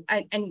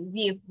 and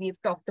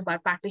we've talked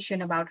about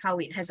partition, about how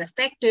it has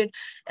affected,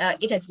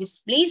 it has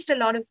displaced a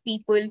lot of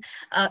people,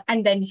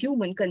 and then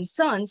human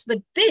concerns.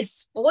 But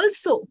this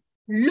also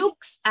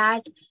looks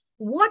at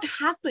what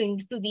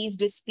happened to these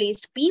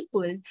displaced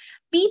people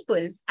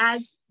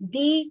as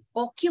they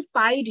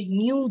occupied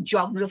new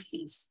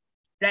geographies,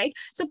 right?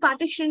 So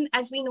partition,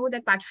 as we know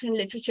that partition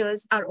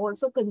literatures are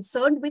also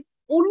concerned with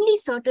only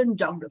certain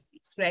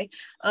geographies, right?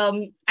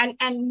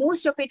 And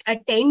most of it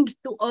attend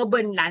to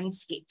urban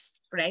landscapes,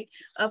 right?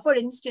 For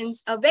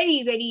instance, a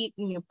very, very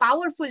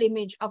powerful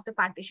image of the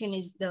partition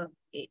is the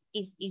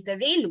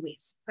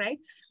railways, right?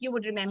 You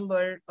would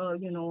remember,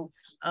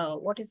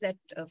 what is that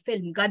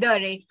film, Gadar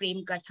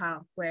Prem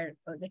Katha, where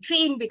the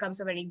train becomes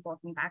a very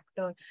important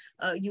actor.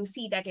 You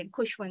see that in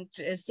Khushwant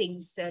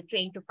Singh's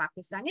Train to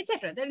Pakistan,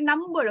 etc. There are a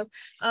number of,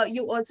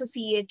 you also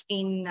see it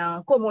in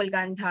Komol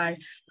Gandhar.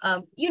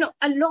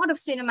 A lot of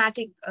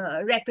cinematic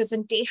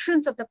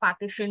representations of the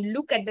partition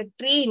look at the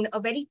train, a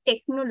very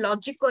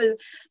technological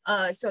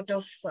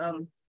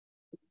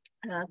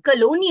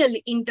colonial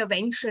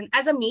intervention,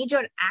 as a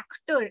major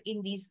actor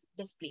in these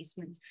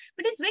displacements.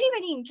 But it's very,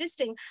 very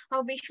interesting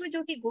how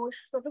Vishwajyoti Ghosh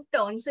sort of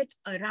turns it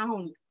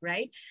around,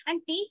 right?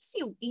 And takes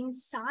you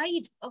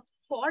inside a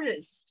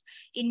forest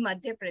in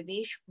Madhya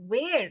Pradesh,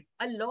 where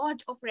a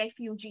lot of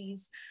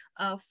refugees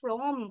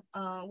from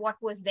what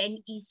was then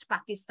East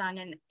Pakistan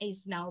and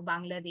is now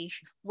Bangladesh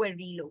were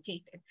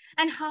relocated.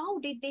 And how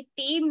did they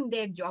tame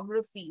their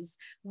geographies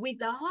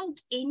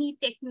without any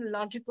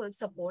technological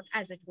support,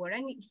 as it were?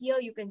 And here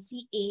you can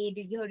see aid,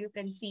 here you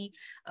can see,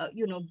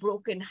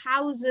 broken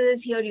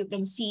houses, here you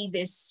can see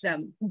this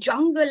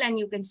jungle, and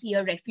you can see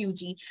a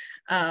refugee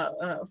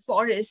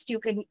forest. You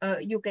can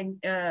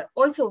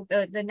also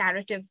the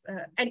narrative,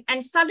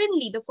 and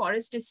suddenly the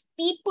forest is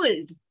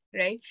peopled,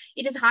 right?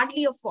 It is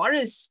hardly a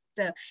forest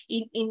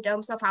in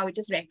terms of how it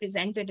is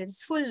represented.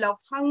 It's full of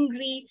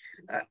hungry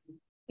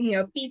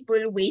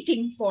people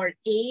waiting for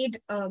aid,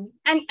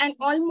 and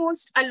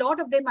almost a lot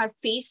of them are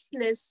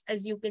faceless,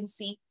 as you can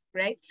see,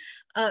 right?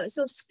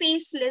 So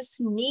faceless,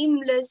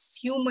 nameless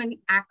human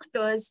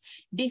actors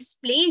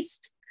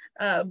displaced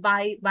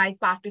by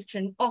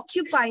partition,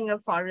 occupying a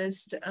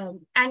forest,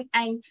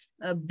 and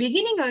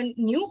beginning a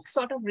new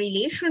sort of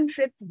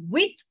relationship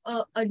with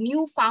a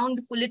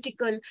newfound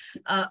political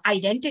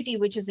identity,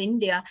 which is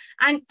India,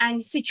 and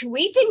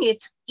situating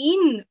it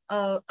in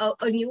a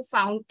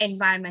newfound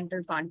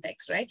environmental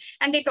context, right?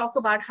 And they talk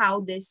about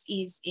how this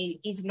is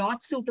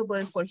not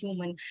suitable for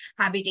human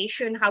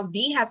habitation, how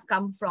they have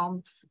come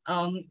from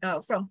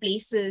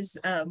places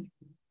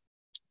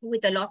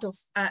with a lot of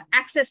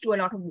access to a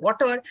lot of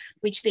water,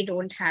 which they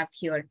don't have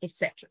here,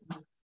 etc.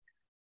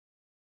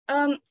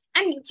 And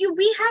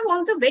we have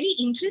also very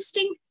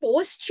interesting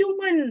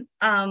post-human,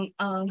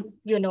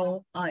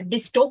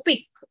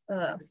 dystopic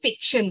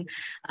fiction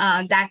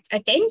that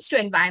attends to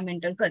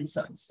environmental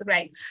concerns,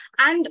 right?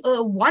 And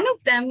one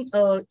of them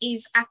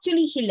is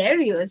actually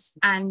hilarious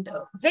and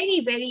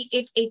very, very,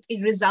 it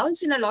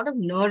results in a lot of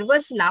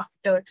nervous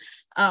laughter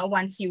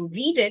once you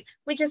read it,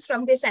 which is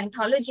from this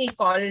anthology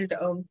called,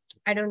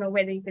 I don't know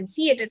whether you can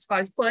see it, it's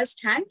called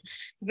First Hand,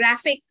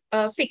 Graphic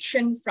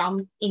Fiction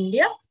from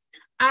India.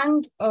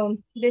 And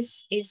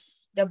this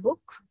is the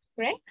book,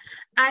 right?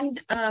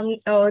 And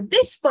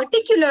this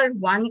particular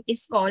one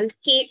is called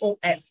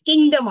KOF,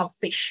 Kingdom of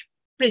Fish,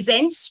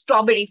 presents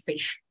Strawberry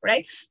Fish,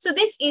 right? So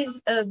this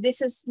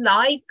is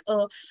like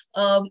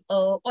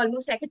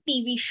almost like a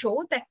TV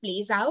show that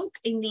plays out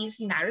in these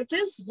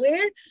narratives,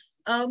 where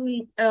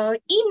in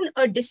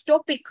a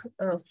dystopic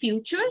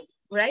future,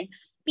 right,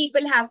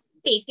 people have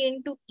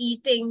taken to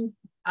eating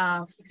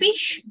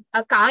fish,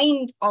 a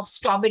kind of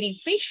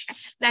strawberry fish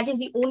that is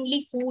the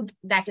only food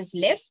that is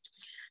left.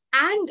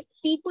 And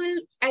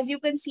people, as you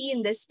can see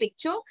in this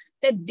picture,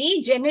 that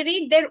they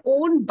generate their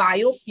own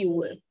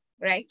biofuel,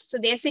 right? So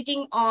they're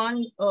sitting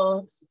on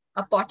a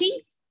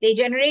potty, they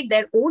generate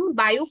their own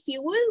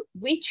biofuel,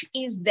 which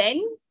is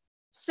then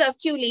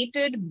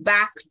circulated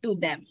back to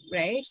them,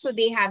 right? So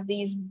they have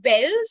these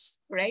bells,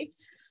 right?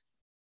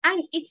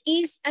 And it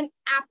is an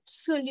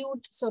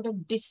absolute sort of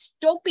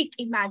dystopic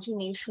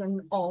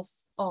imagination of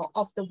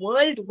the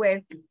world,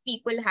 where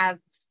people have,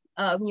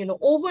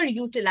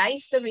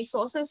 overutilized the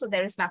resources, so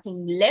there is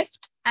nothing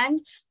left.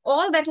 And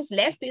all that is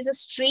left is a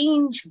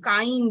strange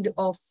kind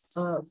of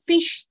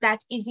fish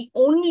that is the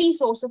only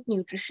source of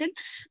nutrition.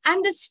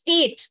 And the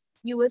state,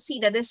 you will see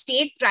that the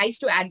state tries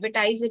to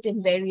advertise it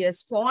in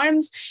various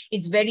forms.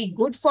 It's very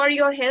good for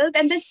your health.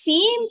 And the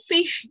same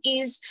fish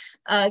is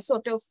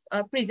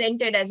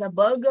presented as a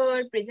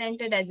burger,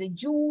 presented as a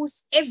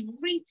juice.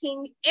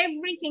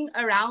 Everything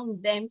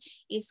around them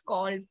is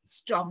called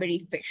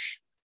strawberry fish.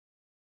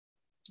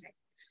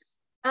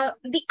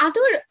 The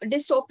other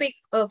dystopic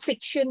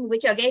fiction,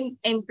 which again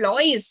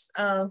employs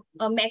a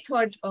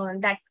method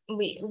that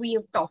we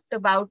have talked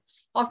about,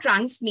 or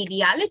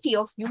transmediality,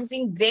 of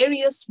using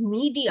various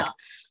media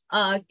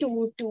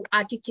to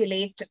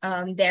articulate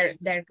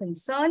their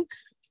concern,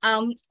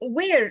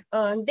 where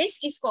this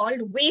is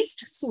called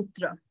Waste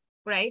Sutra,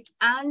 right?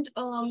 And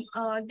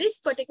this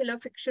particular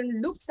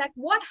fiction looks at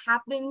what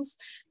happens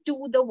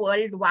to the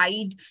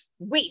worldwide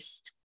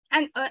waste.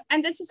 And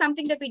this is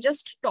something that we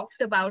just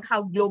talked about,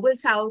 how Global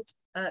South,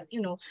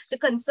 the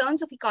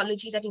concerns of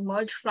ecology that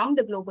emerge from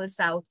the Global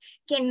South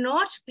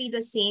cannot be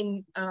the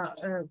same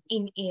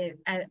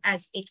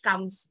as it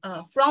comes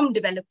from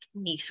developed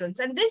nations.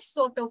 And this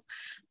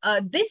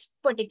this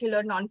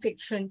particular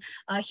nonfiction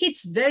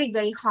hits very,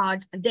 very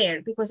hard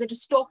there, because it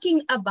is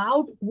talking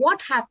about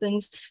what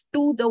happens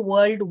to the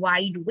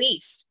worldwide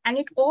waste. And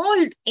it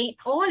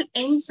all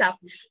ends up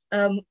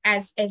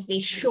as they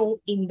show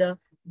in the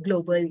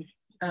Global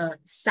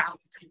South,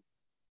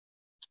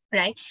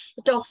 right?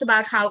 It talks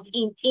about how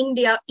in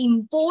India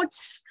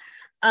imports,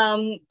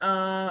 tons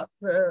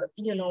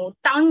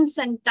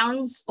and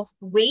tons of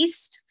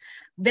waste,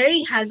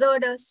 very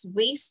hazardous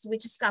waste,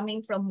 which is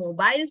coming from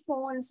mobile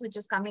phones, which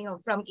is coming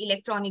from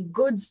electronic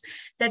goods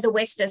that the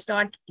West does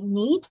not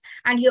need.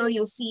 And here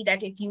you see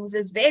that it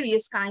uses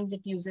various kinds.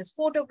 It uses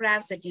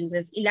photographs, it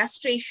uses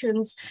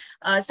illustrations.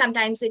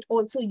 Sometimes it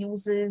also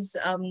uses,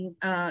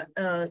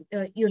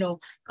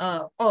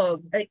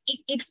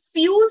 it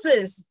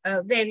fuses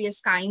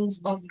various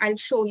kinds of, I'll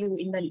show you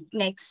in the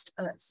next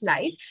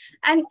slide.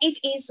 And it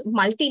is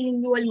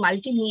multilingual,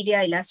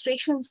 multimedia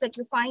illustrations that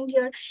you find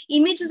here.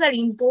 Images are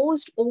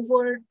imposed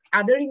over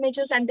other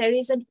images, and there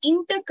is an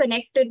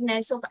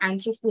interconnectedness of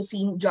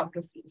Anthropocene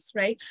geographies,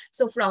 right?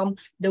 So from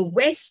the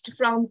West,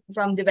 from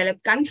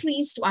developed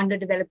countries to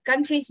underdeveloped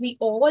countries, we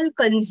all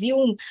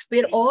consume,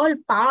 we're all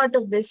part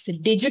of this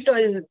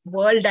digital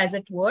world, as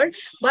it were,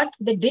 but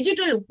the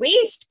digital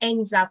waste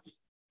ends up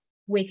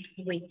with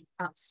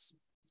us,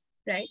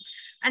 right?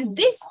 And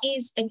this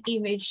is an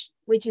image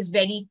which is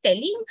very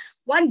telling.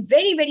 One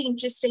very, very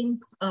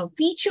interesting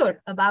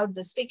feature about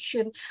this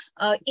fiction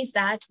is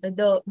that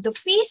the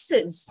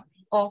faces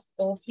of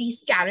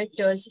these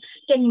characters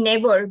can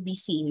never be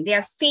seen. They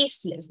are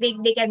faceless. They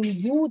can be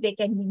you, they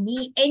can be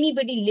me,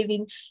 anybody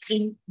living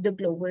in the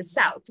Global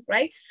South,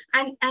 right?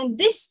 And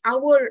this,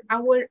 our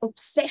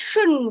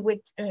obsession with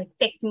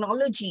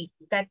technology,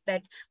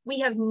 that we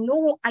have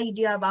no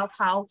idea about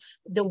how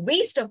the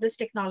waste of this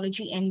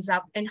technology ends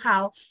up, and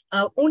how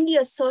only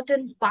a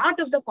certain part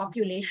of the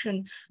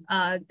population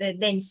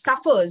then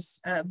suffers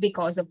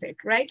because of it,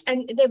 right?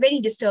 And they're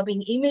very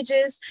disturbing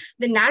images.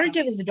 The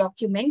narrative is a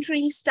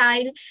documentary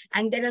style,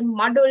 and there are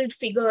muddled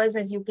figures,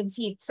 as you can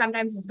see.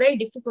 Sometimes it's very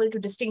difficult to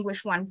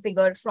distinguish one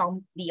figure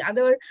from the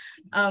other.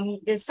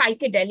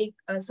 Psychedelic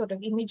sort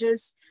of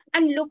images,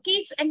 and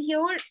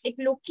here it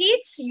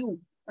locates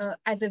you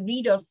as a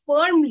reader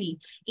firmly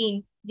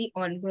in the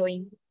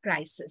ongoing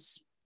crisis.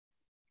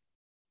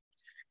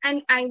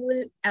 And I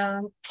will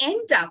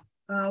end up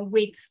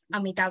with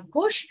Amitav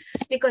Ghosh,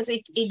 because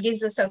it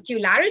gives a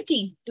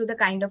circularity to the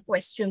kind of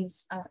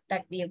questions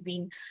that we have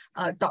been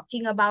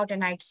talking about.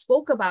 And I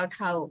spoke about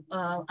how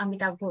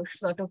Amitav Ghosh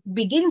sort of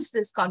begins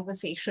this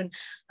conversation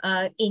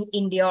in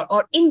India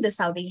or in the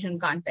South Asian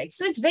context.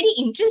 So it's very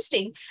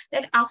interesting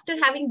that after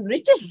having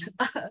written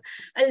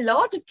a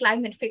lot of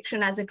climate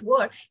fiction, as it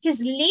were,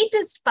 his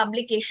latest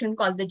publication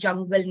called The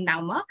Jungle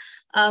Nama,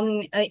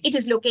 it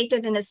is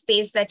located in a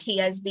space that he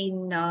has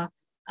been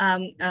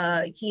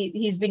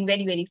he's been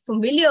very, very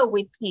familiar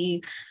with.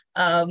 He's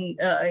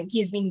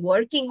been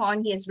working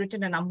on, he has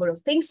written a number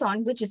of things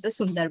on, which is the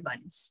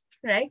Sundarbans,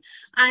 right?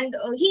 And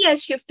he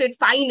has shifted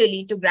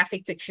finally to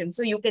graphic fiction.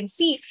 So you can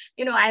see,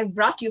 I've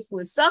brought you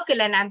full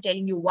circle, and I'm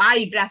telling you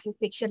why graphic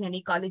fiction and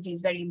ecology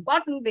is very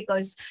important,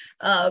 because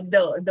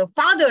the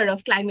father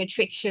of climate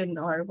fiction,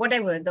 or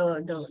whatever,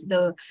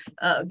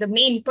 the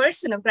main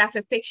person of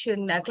graphic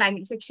fiction,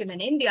 climate fiction in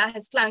India,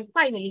 has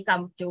finally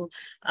come to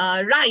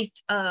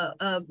write,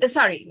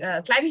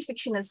 climate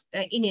fiction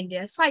in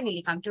India has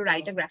finally come to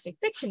write a graphic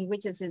fiction,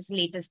 which is his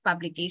latest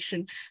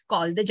publication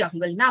called The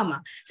Jungle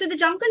Nama. So The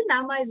Jungle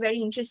Nama is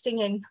very interesting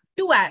in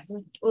two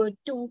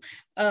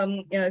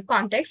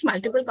contexts,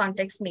 multiple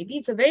contexts maybe.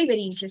 It's a very,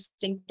 very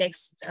interesting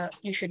text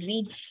you should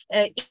read.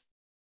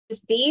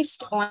 It's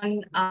based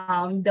on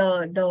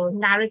the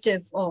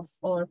narrative of,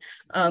 or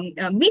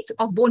myth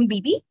of Bon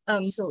Bibi.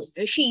 So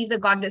she is a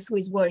goddess who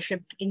is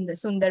worshipped in the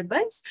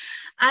Sundarbans.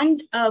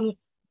 And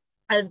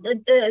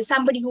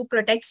somebody who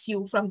protects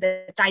you from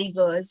the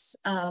tigers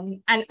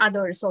and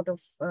other sort of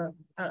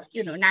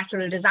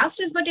natural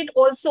disasters, but it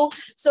also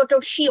sort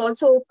of, she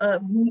also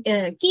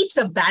keeps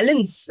a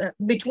balance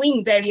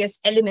between various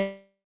elements,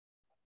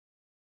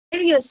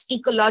 various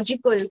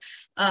ecological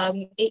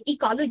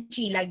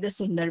ecology, like the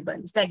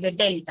Sundarbans, like the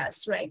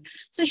deltas, right?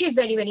 So she's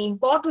very, very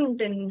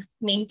important in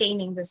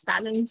maintaining this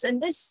balance.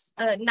 And this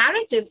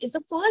narrative is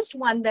the first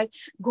one that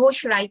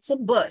Ghosh writes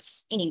in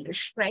verse in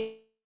English, right?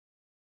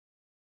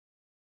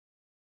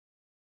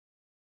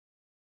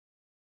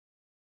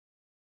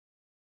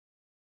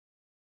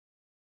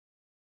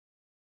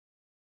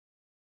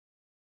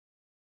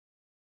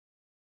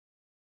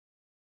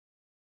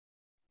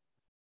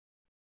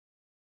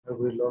 Have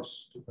we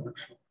lost the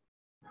connection?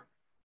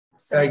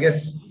 So I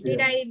guess. Did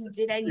Yeah. I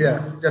Yeah,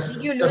 lose? just,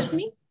 Did you just lose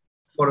me?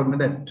 for a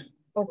minute.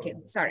 Okay,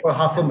 sorry. For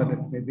half a minute,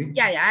 maybe.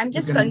 Yeah, I'm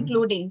just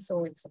concluding,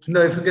 so it's okay.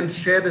 No, if you can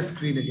share the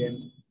screen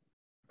again.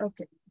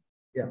 Okay.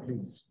 Yeah,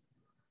 please.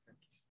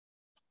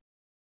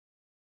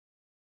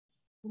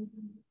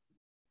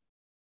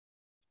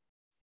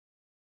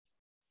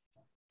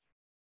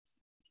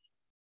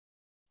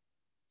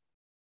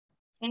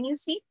 Can you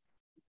see?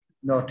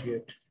 Not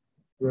yet.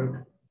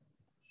 Good.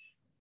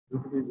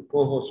 Is the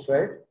co-host,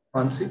 right?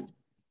 Hansi?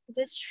 It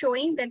is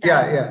showing that.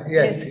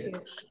 Yes.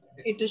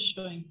 It is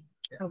showing.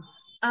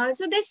 Okay.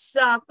 So this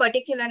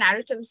particular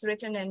narrative is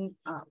written in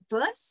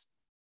verse.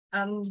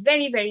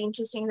 Very, very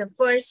interesting. The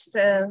first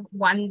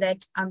one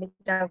that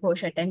Amita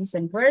Ghosh attempts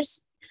in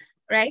verse,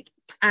 right?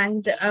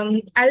 And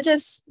I'll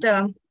just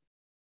one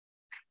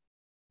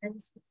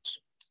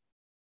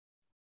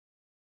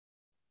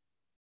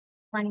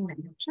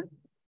minute.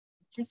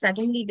 It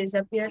suddenly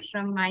disappeared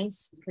from my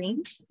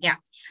screen. Yeah.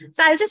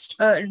 So I'll just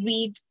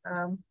read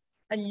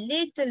a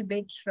little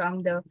bit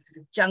from the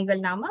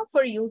Jungle Nama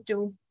for you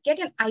to get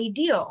an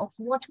idea of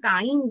what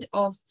kind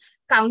of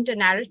counter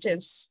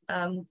narratives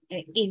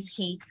is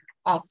he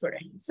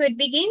offering. So it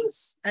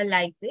begins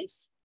like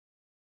this.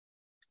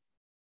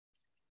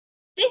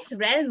 This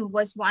realm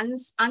was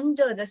once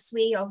under the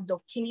sway of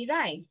Dokkini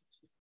Rai,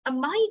 a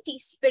mighty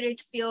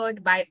spirit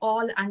feared by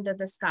all under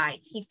the sky.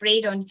 He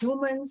preyed on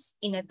humans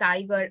in a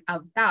tiger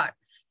avatar.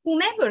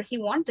 Whomever he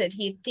wanted,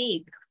 he'd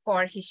take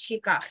for his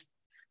shikar.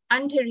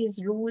 Under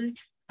his rule,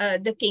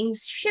 the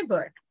kings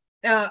shivered.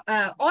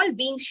 All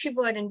beings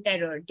shivered in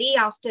terror. Day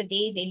after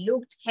day, they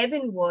looked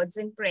heavenwards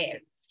in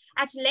prayer.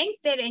 At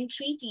length, their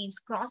entreaties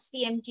crossed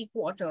the empty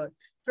quarter.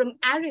 From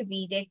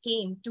Araby, there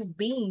came two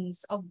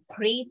beings of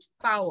great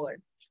power.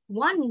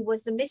 One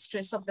was the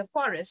mistress of the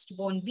forest,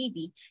 Bon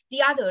Bibi.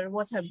 The other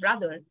was her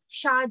brother,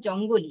 Shah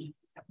Jongoli.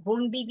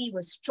 Bon Bibi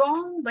was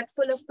strong but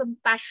full of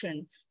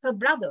compassion. Her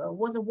brother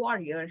was a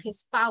warrior.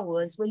 His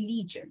powers were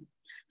legion.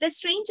 The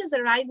stranger's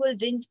arrival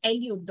didn't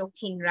elude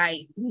Dokhin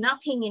Rai.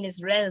 Nothing in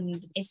his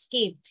realm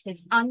escaped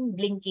his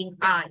unblinking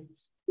eye.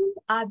 Who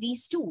are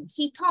these two?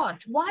 He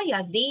thought, why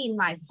are they in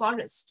my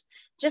forest?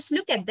 Just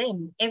look at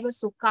them, ever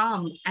so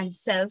calm and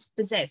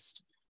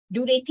self-possessed.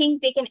 Do they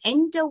think they can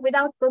enter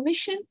without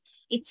permission?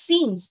 It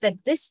seems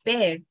that this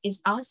bear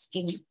is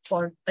asking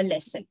for a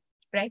lesson,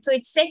 right? So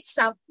it sets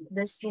up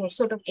this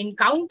sort of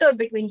encounter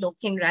between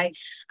Dokhin Rai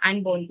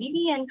and Bon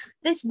Bibi, and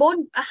this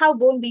how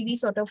Bon Bibi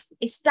sort of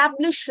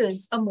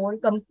establishes a more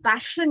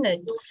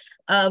compassionate,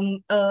 a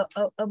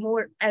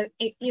more,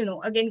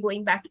 again,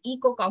 going back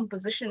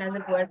eco-composition, as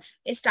it were,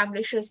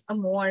 establishes a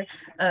more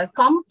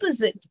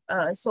composite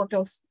sort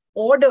of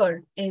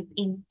order in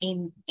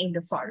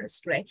the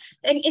forest, right?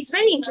 And it's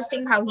very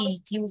interesting how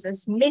he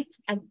uses myth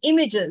and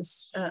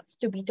images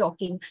to be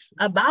talking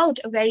about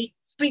a very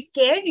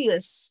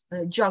precarious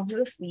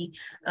geography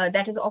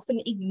that is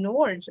often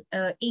ignored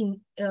in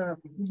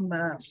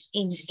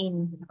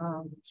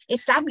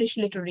established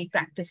literary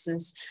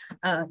practices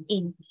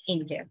in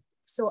India.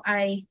 So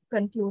I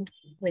conclude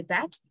with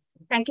that.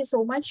 Thank you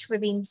so much for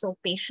being so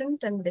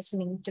patient and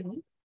listening to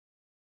me.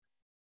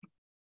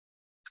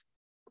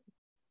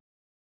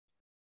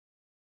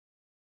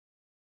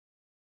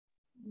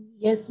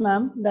 Yes,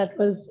 ma'am. That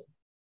was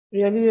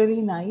really,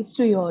 really nice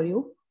to hear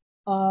you.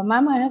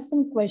 Ma'am, I have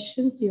some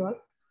questions here.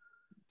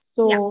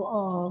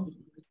 So,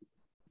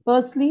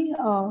 firstly,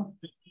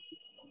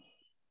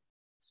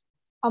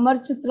 Amar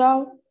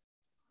Chitra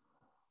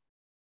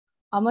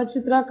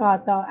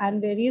Katha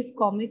and various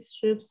comic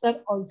strips are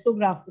also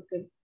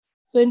graphical.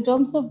 So, in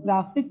terms of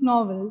graphic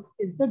novels,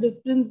 is the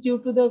difference due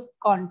to the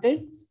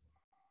contents?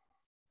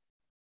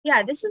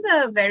 Yeah, this is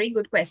a very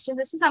good question.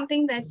 This is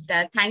something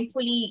that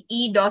thankfully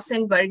E.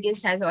 Dawson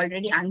Burgess has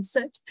already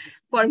answered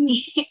for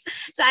me.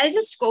 So I'll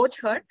just quote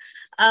her.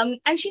 And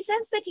she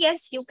says that,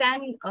 yes, you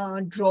can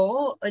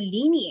draw a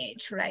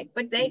lineage, right?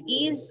 But there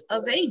is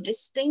a very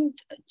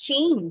distinct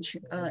change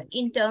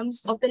in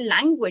terms of the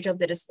language of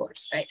the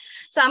discourse, right?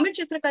 So Amar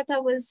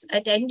Chitrakatha was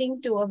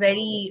attending to a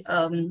very,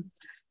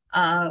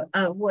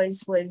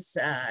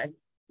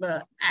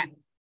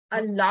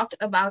 a lot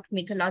about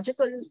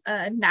mythological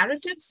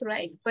narratives,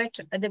 right? But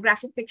the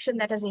graphic fiction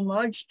that has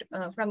emerged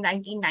from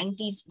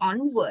 1990s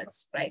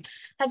onwards, right,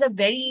 has a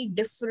very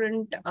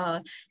different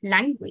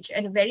language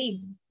and a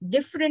very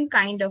different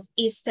kind of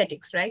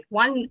aesthetics, right?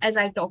 One, as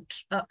I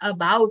talked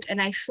about,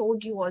 and I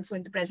showed you also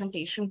in the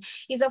presentation,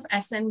 is of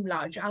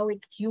assemblage, how it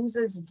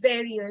uses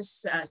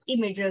various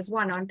images,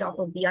 one on top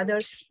of the other.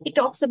 It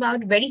talks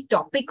about very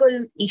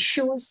topical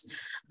issues,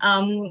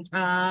 and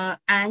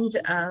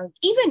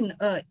even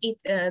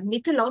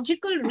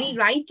mythological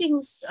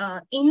rewritings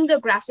in the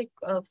graphic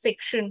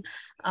fiction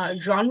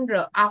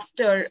genre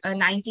after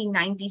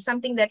 1990,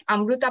 something that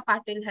Amruta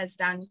Patil has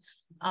done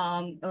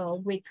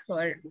with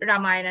her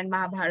Ramayana and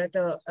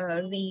Mahabharata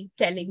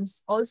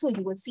retellings. Also,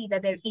 you will see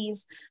that there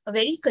is a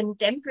very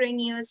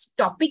contemporaneous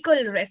topical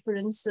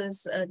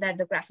references that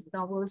the graphic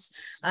novels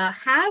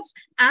have,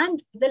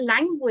 and the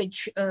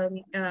language,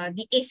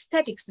 the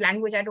aesthetics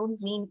language, I don't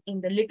mean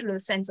in the literal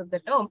sense of the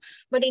term,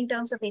 but in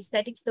terms of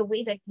aesthetics, the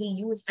way that we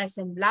use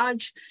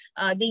assemblage,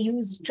 they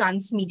use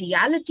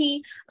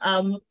transmediality,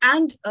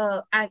 and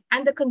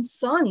the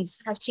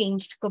concerns have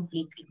changed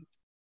completely.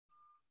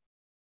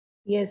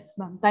 Yes,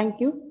 ma'am. Thank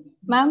you.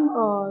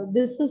 Ma'am,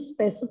 this is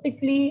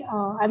specifically,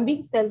 I'm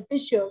being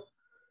selfish here,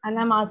 and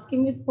I'm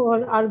asking it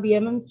for our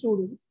BMM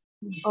students.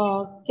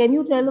 Can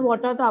you tell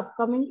what are the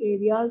upcoming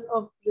areas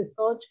of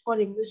research for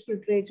English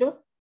literature?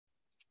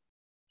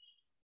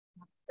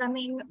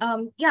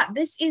 Yeah,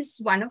 this is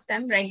one of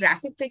them, right?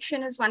 Graphic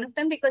fiction is one of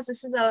them, because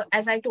this is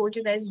as I told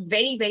you, there's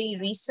very, very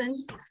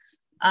recent.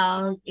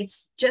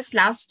 It's just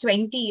last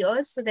 20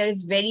 years. So there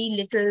is very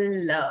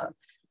little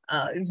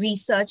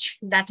research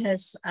that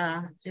has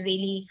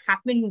really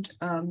happened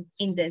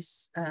in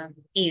this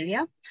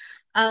area.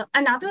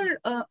 Another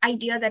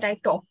idea that I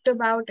talked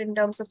about in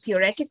terms of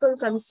theoretical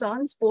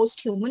concerns,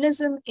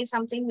 post-humanism, is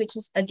something which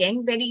is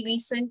again very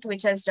recent,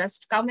 which has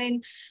just come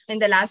in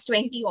the last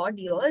 20 odd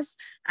years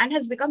and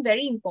has become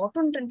very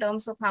important in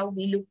terms of how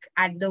we look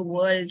at the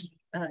world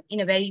in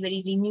a very,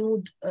 very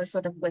renewed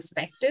sort of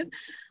perspective.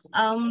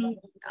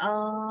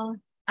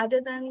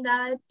 Other than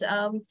that,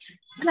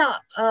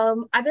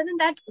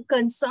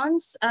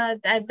 concerns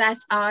that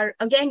are,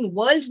 again,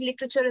 world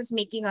literature is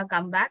making a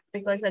comeback,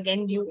 because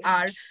again, you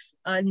are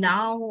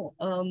now,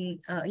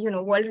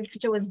 world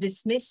literature was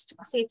dismissed,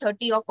 say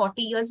 30 or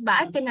 40 years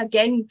back. And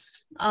again,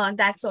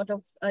 that sort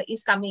of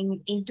is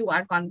coming into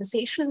our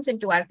conversations,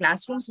 into our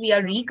classrooms. We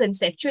are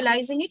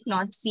reconceptualizing it,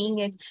 not seeing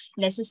it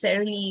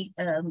necessarily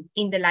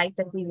in the light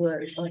that we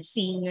were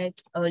seeing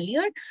it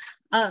earlier.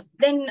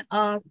 Then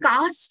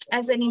caste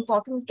as an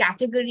important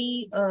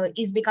category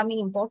is becoming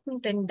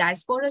important in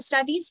diaspora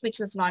studies, which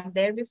was not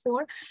there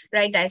before,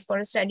 right?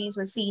 Diaspora studies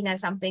was seen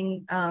as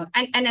something,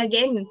 and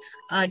again,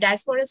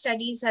 diaspora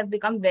studies have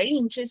become very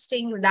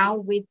interesting now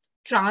with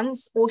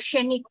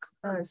transoceanic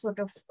sort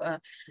of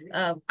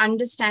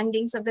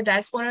understandings of the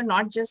diaspora,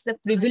 not just the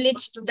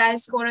privileged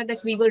diaspora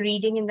that we were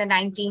reading in the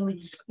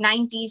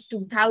 1990s,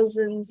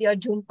 2000s, your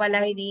Jhumpa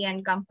Lahiri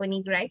and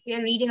company, right? We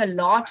are reading a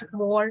lot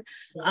more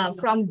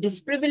from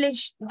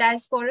disprivileged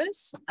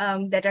diasporas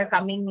that are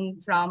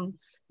coming from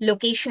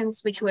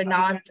locations which were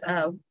not,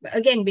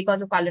 again,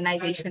 because of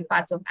colonization,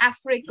 parts of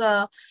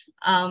Africa,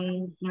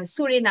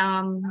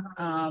 Suriname,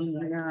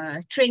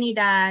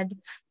 Trinidad,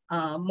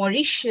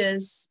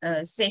 Mauritius,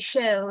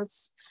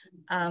 Seychelles,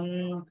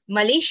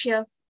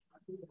 Malaysia,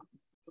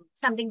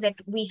 something that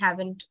we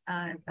haven't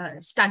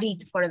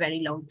studied for a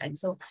very long time.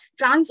 So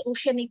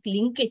transoceanic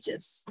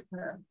linkages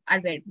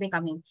are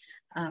becoming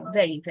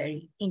very,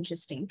 very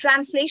interesting.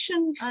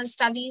 Translation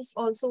studies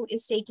also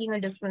is taking a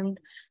different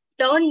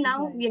turn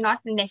now. We are not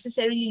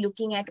necessarily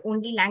looking at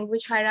only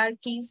language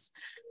hierarchies.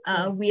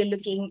 We are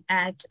looking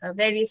at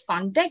various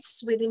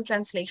contexts within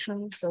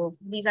translation. So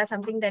these are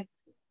something that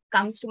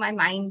comes to my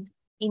mind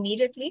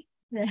immediately.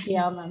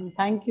 Yeah, ma'am.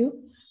 Thank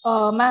you.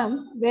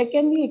 Ma'am, where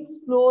can we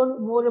explore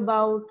more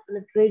about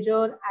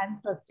literature and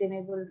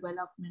sustainable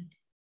development?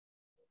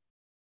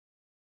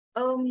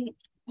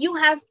 You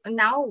have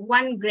now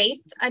one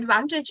great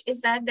advantage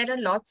is that there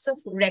are lots of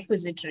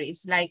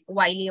repositories like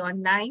Wiley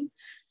Online,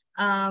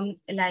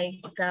 like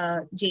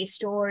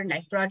JSTOR,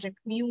 like Project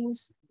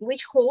Muse,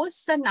 which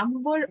hosts a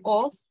number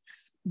of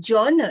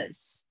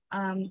journals,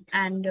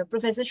 and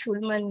Professor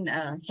Schulman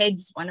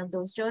heads one of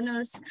those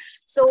journals.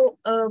 So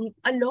a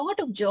lot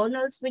of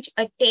journals which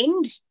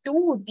attend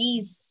to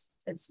these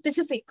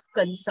specific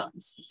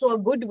concerns. So a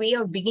good way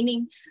of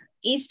beginning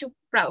is to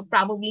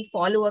probably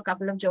follow a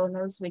couple of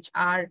journals which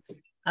are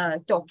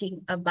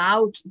talking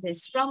about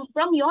this from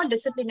your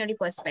disciplinary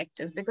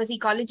perspective, because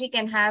ecology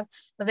can have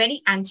a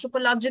very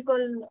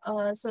anthropological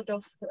sort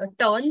of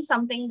turn,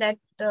 something that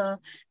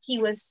he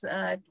was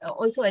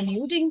also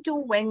alluding to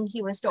when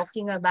he was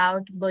talking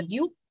about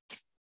Bourdieu,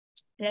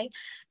 right?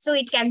 So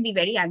it can be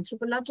very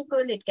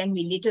anthropological, it can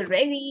be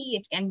literary,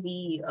 it can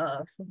be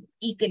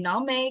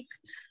economic,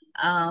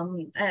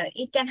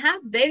 it can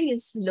have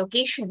various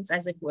locations,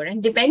 as it were,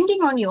 and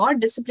depending on your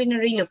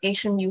disciplinary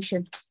location, you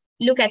should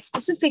look at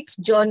specific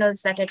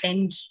journals that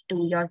attend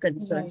to your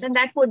concerns, and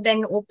that would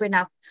then open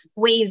up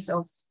ways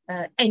of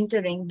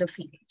entering the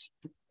field.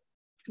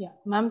 Yeah,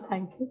 ma'am,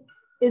 thank you.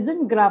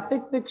 Isn't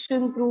graphic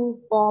fiction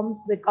through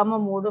forms become a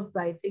mode of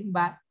writing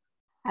back,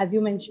 as you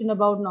mentioned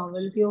about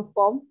novelty of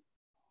form?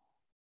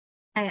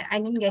 I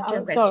didn't get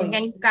your question. Sorry.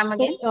 Can you come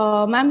again?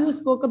 Ma'am, you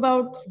spoke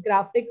about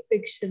graphic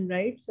fiction,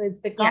 right? So it's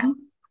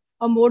become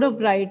a mode of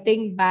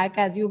writing back,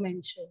 as you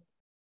mentioned.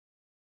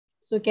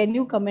 So can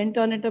you comment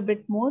on it a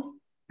bit more?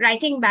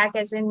 Writing back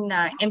as in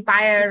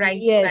Empire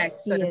Writes Back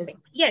sort of thing.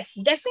 Yes,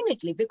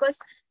 definitely. Because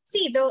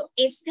see, the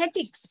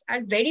aesthetics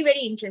are very,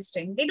 very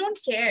interesting. They don't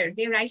care.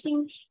 They're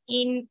writing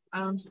in,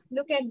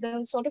 look at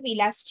the sort of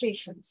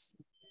illustrations.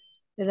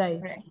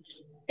 Right.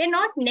 They're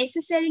not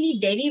necessarily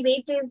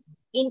derivative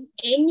in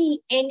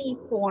any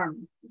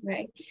form,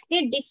 right?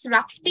 They're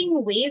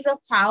disrupting ways of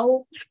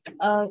how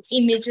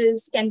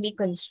images can be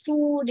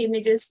construed,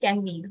 images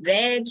can be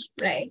read,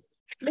 right?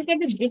 Look at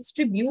the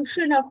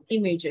distribution of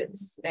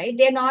images, right?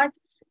 They're not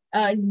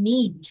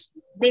neat.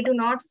 They do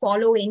not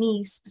follow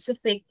any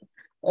specific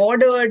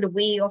ordered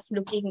way of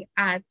looking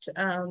at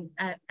and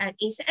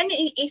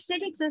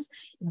aesthetics is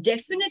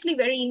definitely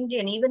very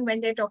Indian, even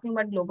when they're talking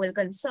about global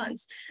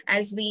concerns,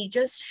 as we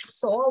just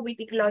saw with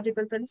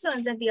ecological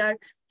concerns, that they are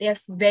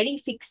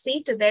very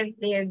fixated.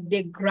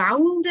 They're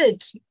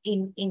grounded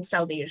in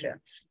South Asia.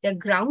 They're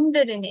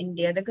grounded in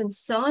India. The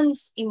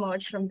concerns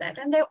emerge from that,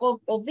 and they're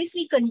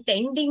obviously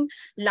contending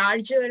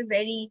larger,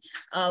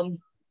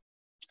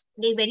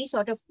 they very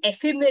sort of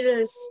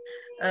ephemeral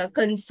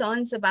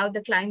concerns about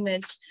the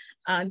climate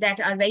that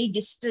are very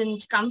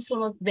distant, comes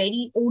from a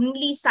very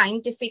only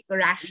scientific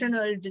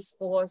rational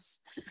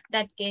discourse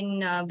that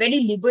can,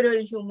 very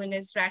liberal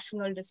humanist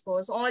rational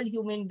discourse. All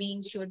human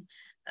beings should,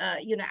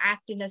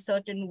 act in a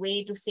certain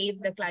way to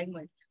save the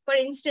climate. For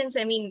instance,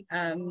 I mean,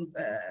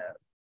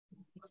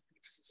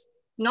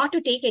 not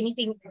to take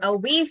anything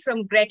away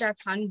from Greta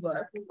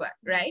Thunberg,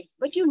 right?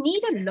 But you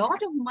need a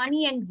lot of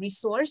money and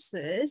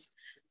resources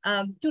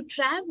to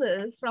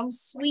travel from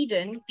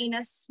Sweden in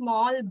a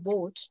small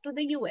boat to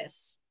the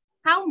US.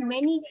 How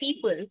many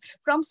people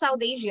from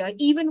South Asia,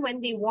 even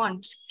when they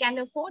want, can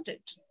afford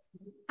it?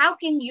 How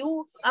can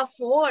you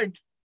afford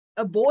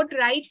a boat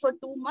ride for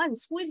 2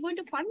 months? Who is going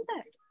to fund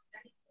that?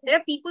 There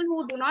are people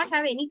who do not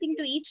have anything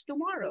to eat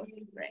tomorrow,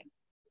 right?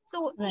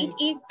 So it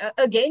is,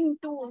 again,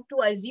 to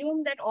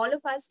assume that all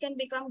of us can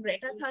become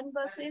Greta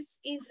Thunberg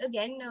is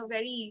again a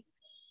very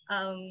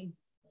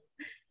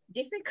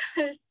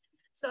difficult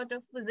sort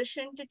of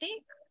position to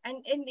take.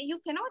 And you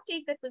cannot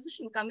take that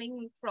position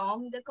coming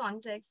from the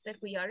context that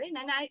we are in.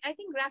 And I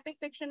think graphic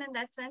fiction in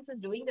that sense is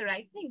doing the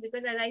right thing,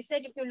 because as I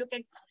said, if you look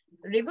at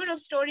River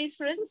of Stories,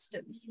 for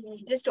instance,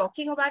 it is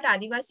talking about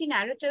Adivasi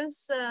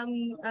narratives.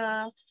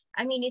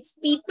 I mean, it's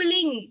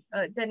peopling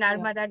the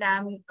Narmada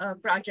Dam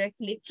project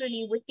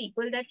literally with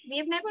people that we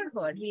have never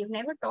heard, we have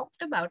never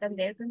talked about, and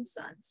their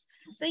concerns.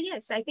 So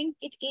yes, I think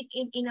it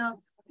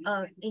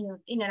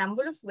in a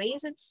number of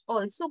ways, it's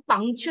also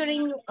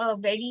puncturing a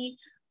very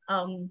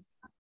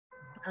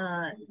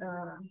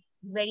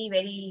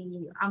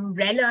very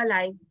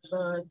umbrella-like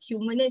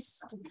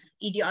humanist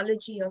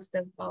ideology of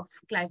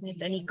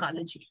climate and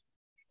ecology.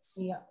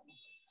 Yeah.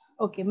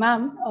 Okay,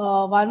 ma'am.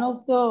 One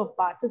of the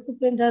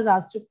participants has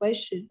asked a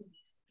question.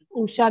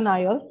 Usha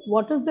Nair,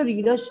 what is the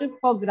readership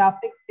for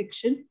graphic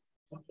fiction?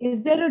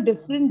 Is there a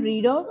different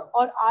reader,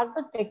 or are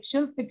the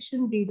textual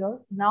fiction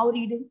readers now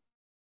reading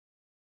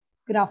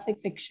graphic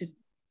fiction?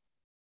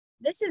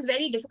 This is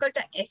very difficult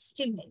to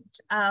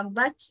estimate,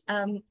 but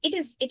it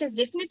is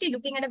definitely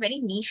looking at a very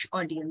niche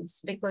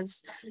audience,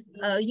 because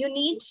you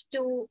need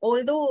to,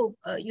 although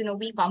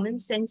we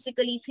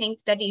commonsensically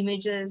think that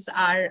images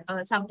are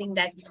something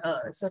that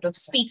sort of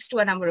speaks to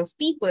a number of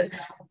people,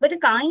 but the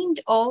kind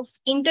of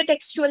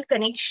intertextual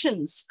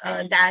connections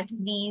that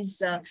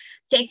these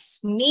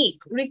texts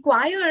make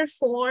require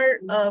for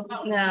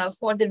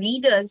the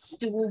readers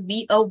to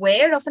be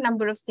aware of a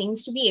number of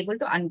things to be able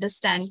to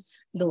understand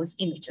those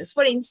images.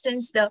 For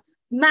instance, the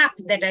map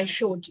that I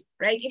showed you,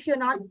 right? If you're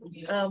not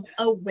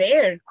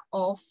aware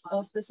of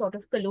the sort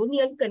of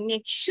colonial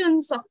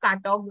connections of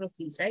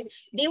cartographies, right?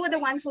 They were the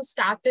ones who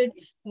started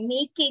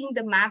making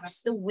the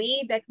maps the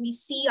way that we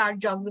see our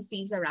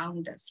geographies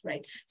around us,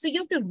 right? So you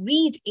have to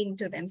read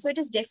into them. So it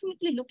is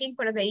definitely looking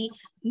for a very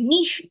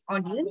niche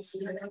audience.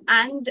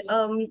 And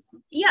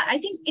yeah, I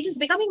think it is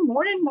becoming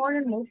more and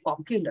more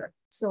popular.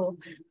 So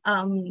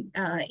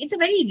it's a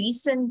very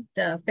recent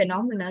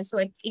phenomena. So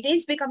it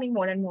is becoming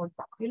more and more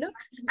popular,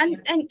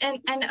 and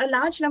a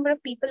large number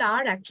of people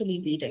are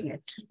actually reading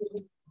it.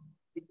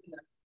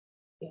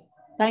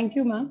 Thank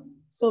you, ma'am.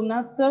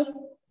 Somnath sir,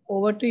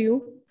 over to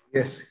you.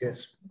 Yes.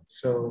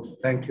 So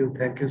thank you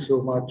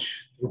so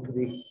much,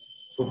 Drupadi,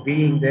 for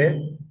being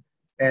there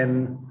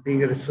and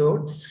being a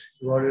resource.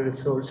 You are a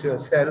resource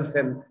yourself,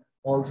 and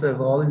also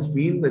have always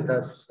been with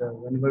us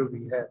whenever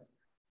we have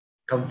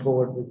come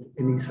forward with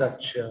any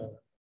such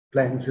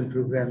plans and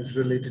programs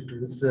related to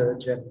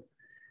research and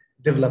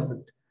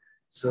development.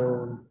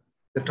 So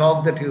the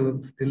talk that you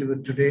have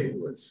delivered today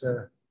was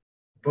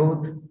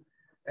both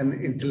an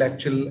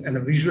intellectual and a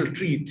visual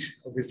treat,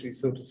 obviously,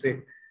 so to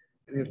say.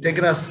 And you've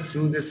taken us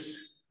through this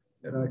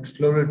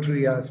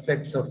exploratory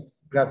aspects of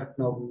graphic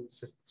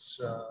novels, its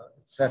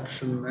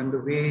inception, and the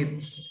way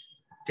it's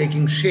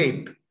taking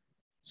shape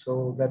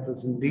So that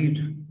was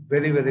indeed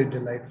very, very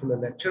delightful a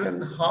lecture.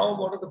 And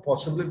what are the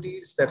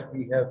possibilities that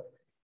we have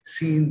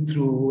seen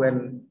through?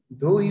 And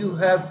though you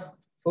have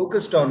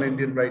focused on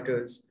Indian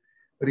writers,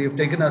 but you've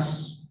taken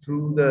us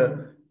through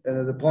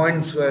the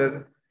points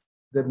where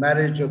the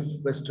marriage of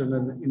Western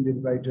and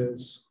Indian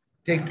writers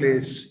take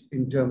place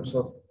in terms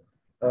of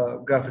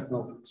graphic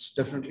novels.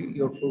 Definitely,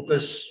 your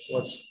focus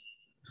was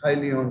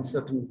highly on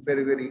certain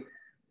very, very,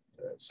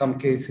 some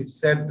case you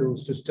said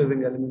those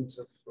disturbing elements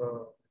of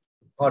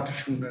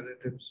partition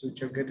narratives,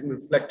 which are getting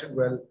reflected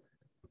well.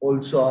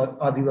 Also, our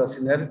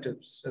Adivasi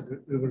narratives,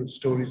 the river of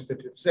stories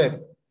that you've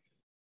said,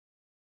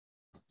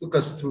 took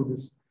us through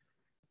this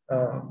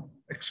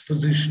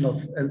exposition of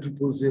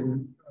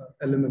Anthropocene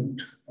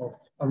element of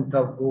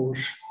Amitav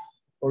Ghosh,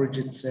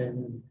 Arijit Sen,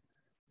 and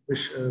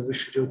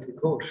Vishwajyoti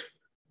Ghosh.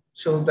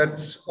 So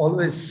that's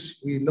always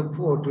we look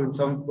forward to in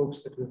some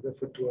books that you've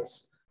referred to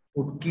us,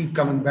 would keep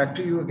coming back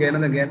to you again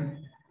and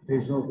again.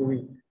 There's no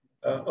going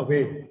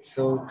away.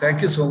 So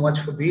thank you so much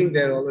for being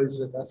there always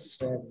with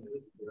us.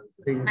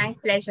 My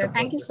pleasure.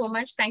 Thank you so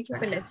much. Thank you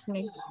for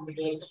listening.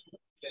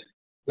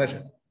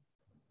 Pleasure.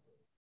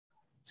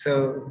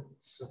 So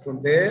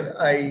from there,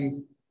 I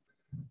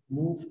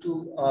move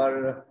to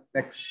our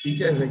next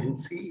speaker. As I can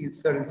see,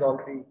 sir is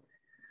already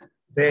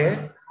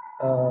there.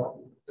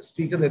 The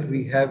speaker that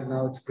we have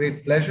now, it's a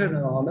great pleasure and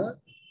an honor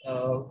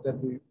that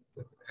we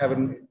have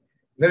a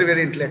very,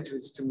 very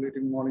intellectually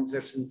stimulating morning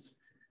sessions.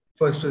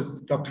 First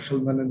with Dr.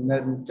 Shulman, and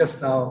then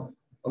just now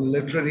on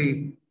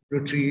literary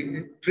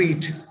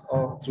retreat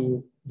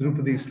through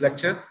Drupadi's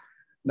lecture.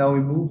 Now we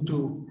move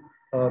to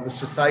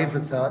Mr. Sai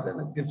Prasad, and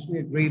it gives me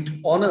a great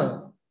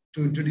honor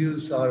to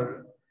introduce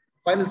our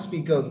final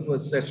speaker of the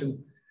first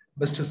session,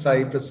 Mr.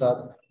 Sai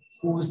Prasad,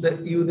 who is the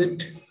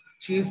Unit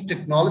Chief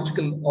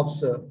Technological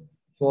Officer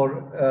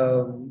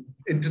for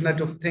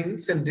Internet of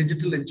Things and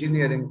Digital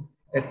Engineering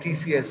at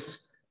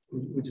TCS,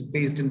 which is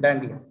based in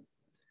Bangalore.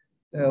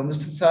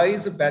 Mr. Sai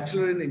is a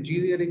Bachelor in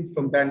Engineering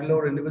from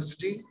Bangalore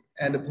University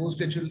and a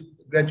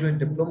postgraduate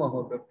diploma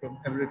holder from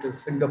Emirates,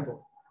 Singapore.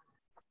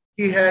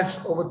 He has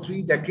over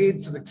 3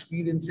 decades of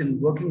experience in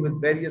working with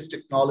various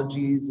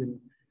technologies in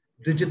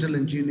digital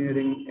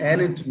engineering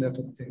and Internet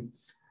of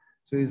Things.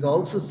 So he's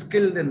also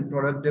skilled in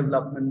product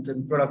development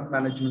and product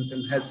management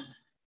and has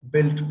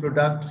built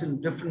products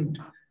in different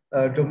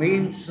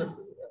domains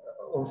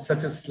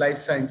such as life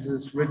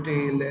sciences,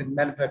 retail, and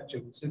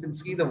manufacturing. So you can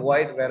see the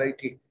wide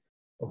variety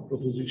of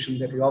proposition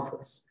that he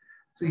offers.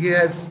 So he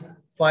has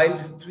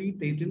filed 3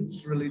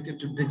 patents related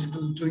to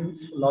digital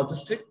twins for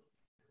logistic,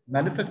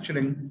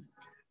 manufacturing,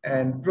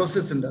 and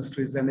process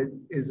industries, and it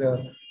is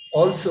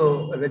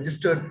also a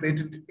registered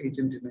patent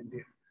agent in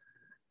India.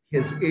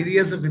 His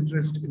areas of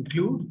interest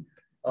include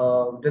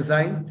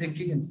design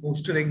thinking and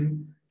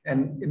fostering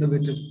an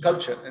innovative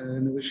culture and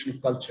innovation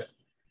of culture.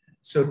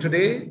 So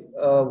today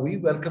we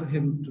welcome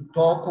him to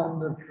talk on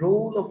the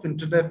role of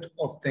Internet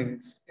of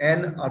Things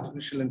and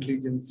artificial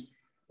intelligence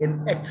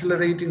in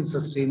accelerating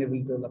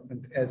sustainable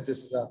development, as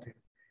this is our thing.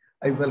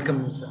 I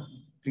welcome you, sir.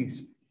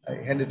 Please, I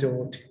hand it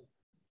over to you.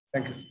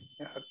 Thank you.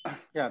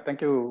 Yeah,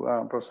 thank you,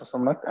 Professor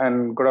Somnath,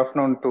 and good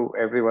afternoon to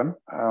everyone.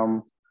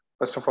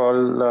 First of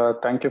all,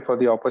 thank you for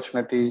the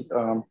opportunity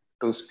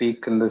to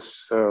speak in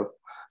this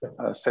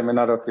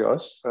seminar of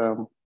yours.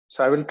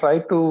 So I will try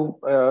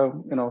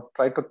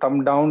to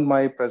thumb down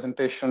my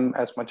presentation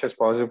as much as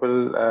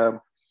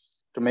possible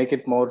to make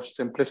it more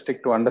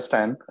simplistic to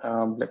understand.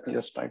 Let me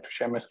just try to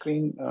share my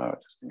screen.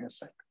 Just give me a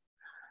sec.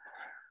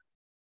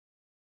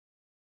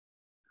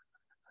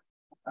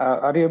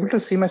 Are you able to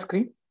see my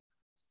screen?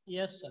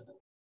 Yes, sir.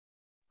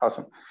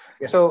 Awesome.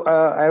 Yes. So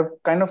I've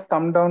kind of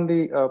thumbed down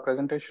the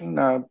presentation.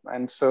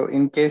 And so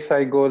in case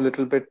I go a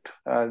little bit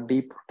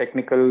deep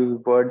technical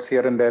words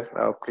here and there,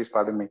 please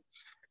pardon me.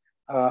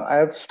 I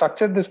have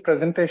structured this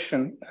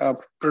presentation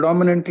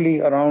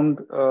predominantly around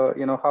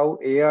how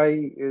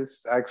AI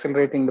is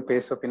accelerating the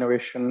pace of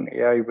innovation,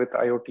 AI with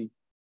IoT,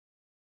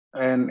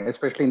 and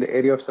especially in the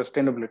area of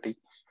sustainability.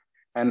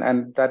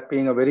 And that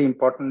being a very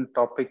important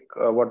topic,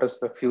 what does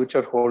the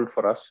future hold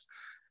for us?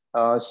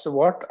 So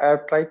what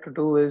I've tried to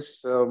do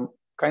is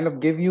kind of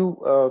give you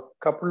a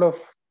couple of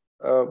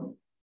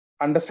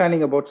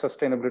understanding about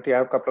sustainability. I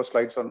have a couple of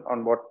slides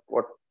on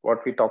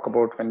what we talk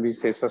about when we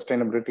say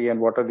sustainability and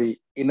what are the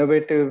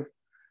innovative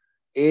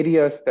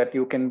areas that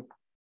you can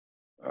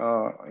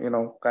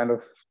kind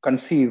of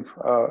conceive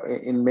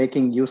in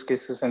making use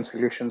cases and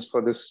solutions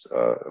for this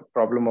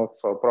problem or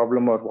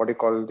what you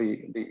call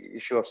the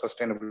issue of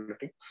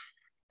sustainability.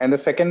 And the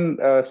second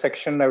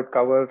section I would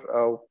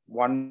cover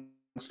one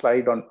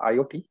slide on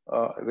IoT,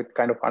 with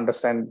kind of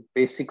understand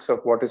basics of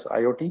what is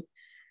IoT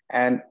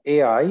and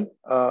AI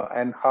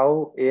and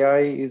how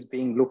AI is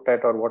being looked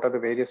at, or what are the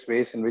various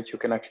ways in which you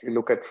can actually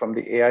look at from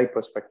the AI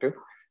perspective.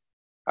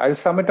 I'll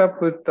sum it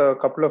up with a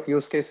couple of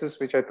use cases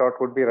which I thought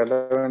would be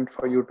relevant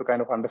for you to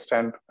kind of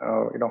understand,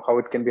 how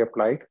it can be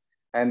applied,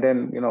 and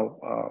then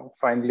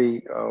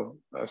finally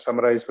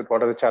summarize with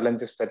what are the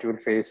challenges that you will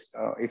face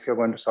if you're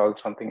going to solve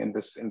something in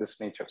this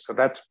nature. So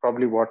that's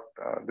probably what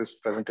this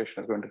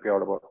presentation is going to be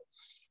all about.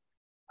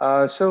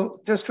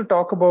 So just to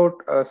talk about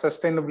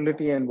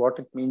sustainability and what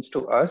it means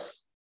to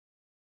us,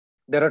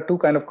 there are two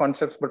kind of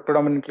concepts, but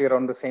predominantly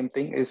around the same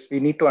thing. Is we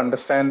need to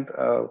understand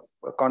a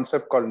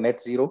concept called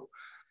net zero,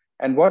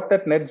 and what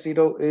that net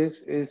zero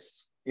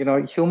is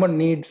human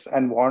needs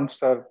and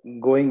wants are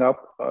going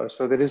up.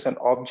 So there is an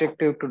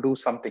objective to do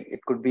something.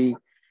 It could be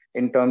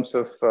in terms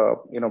of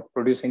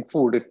producing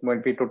food. It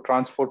might be to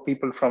transport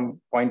people from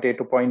point A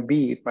to point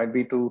B. It might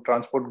be to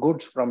transport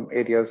goods from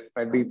areas. It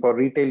might be for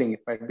retailing.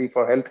 It might be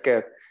for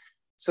healthcare.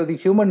 So the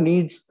human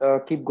needs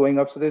keep going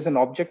up. So there's an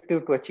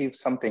objective to achieve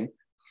something.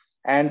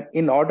 And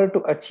in order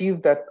to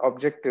achieve that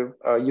objective,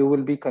 you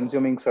will be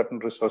consuming certain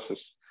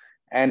resources.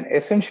 And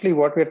essentially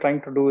what we're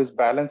trying to do is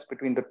balance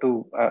between the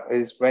two,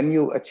 is when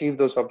you achieve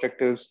those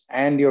objectives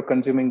and you're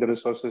consuming the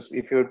resources,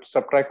 if you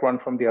subtract one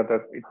from the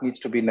other, it needs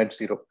to be net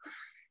zero.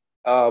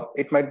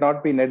 It might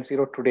not be net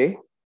zero today,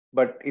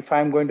 but if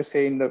I'm going to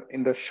say in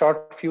the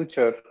short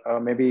future,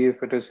 maybe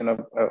if it is in a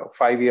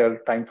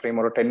 5-year time frame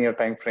or a 10-year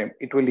time frame,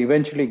 it will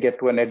eventually get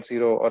to a net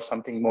zero or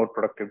something more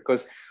productive,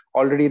 because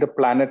already the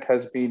planet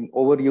has been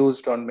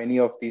overused on many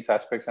of these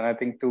aspects. And I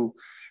think to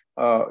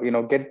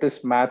get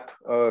this math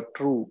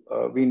true,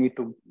 we need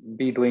to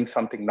be doing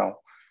something now.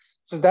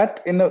 So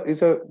that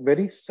is a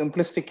very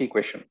simplistic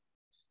equation.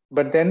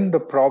 But then the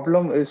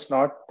problem is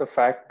not the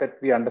fact that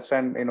we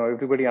understand,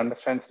 everybody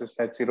understands this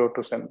net zero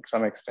to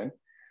some extent.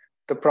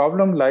 The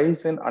problem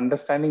lies in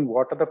understanding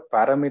what are the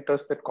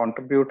parameters that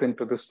contribute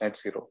into this net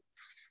zero.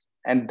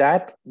 And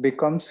that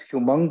becomes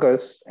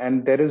humongous,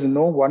 and there is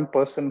no one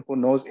person who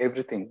knows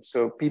everything.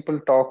 So people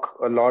talk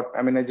a lot.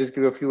 I mean, I just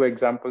give a few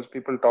examples.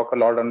 People talk a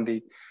lot on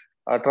the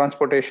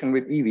transportation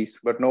with EVs,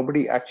 but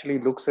nobody actually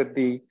looks at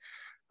the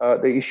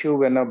issue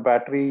when a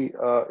battery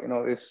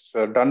is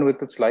done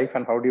with its life,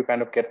 and how do you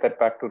kind of get that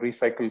back to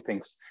recycle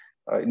things.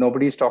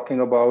 Nobody's talking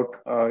about,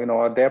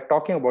 they're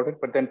talking about it,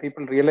 but then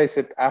people realize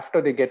it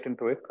after they get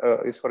into it.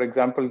 Is, for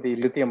example, the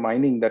lithium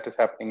mining that is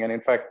happening. And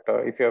in fact,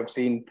 if you have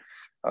seen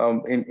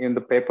in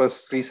the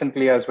papers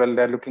recently as well,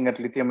 they're looking at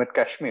lithium at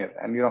Kashmir,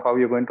 and how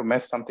you're going to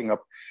mess something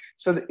up.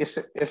 So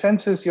the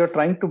essence is you're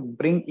trying to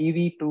bring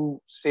EV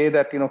to say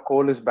that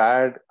coal is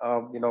bad,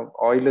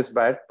 oil is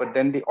bad, but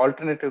then the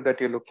alternative that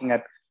you're looking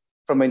at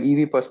from an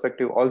EV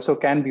perspective also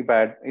can be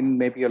bad in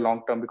maybe a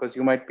long term, because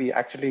you might be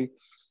actually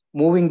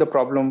moving the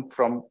problem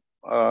from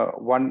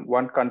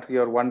one country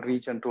or one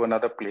region to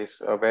another place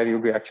where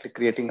you'll be actually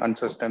creating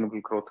unsustainable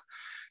growth.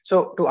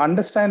 So to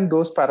understand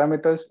those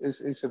parameters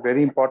is a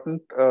very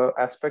important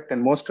aspect,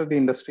 and most of the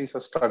industries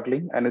are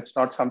struggling, and it's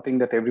not something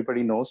that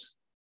everybody knows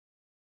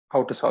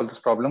how to solve this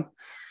problem.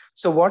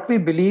 So what we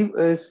believe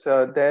is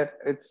that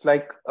it's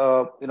like,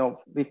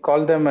 we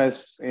call them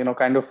as,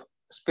 kind of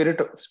spirit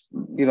of,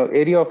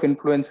 area of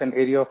influence and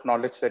area of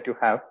knowledge that you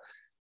have.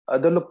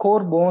 The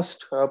core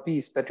most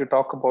piece that you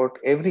talk about,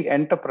 every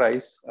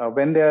enterprise,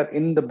 when they are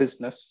in the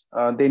business,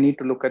 they need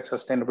to look at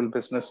sustainable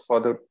business for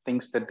the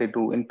things that they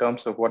do in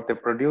terms of what they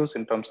produce,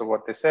 in terms of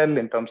what they sell,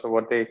 in terms of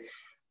what they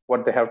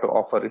have to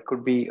offer. It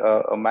could be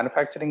a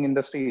manufacturing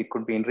industry, it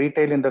could be in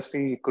retail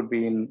industry, it could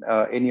be in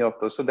any of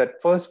those. So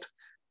that first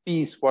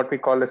piece, what we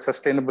call a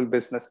sustainable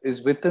business,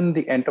 is within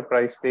the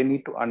enterprise. They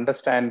need to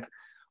understand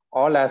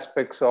all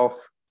aspects of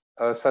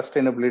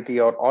sustainability,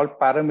 or all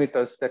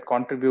parameters that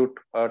contribute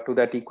to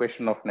that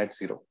equation of net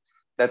zero.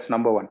 That's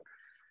number one.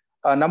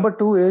 Number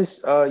two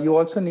is you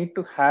also need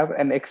to have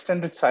an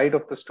extended side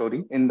of the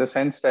story, in the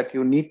sense that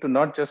you need to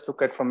not just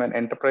look at from an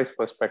enterprise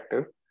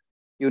perspective.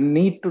 You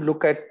need to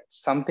look at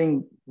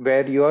something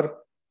where you're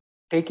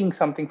taking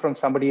something from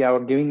somebody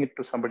or giving it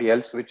to somebody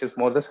else, which is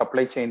more the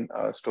supply chain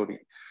story,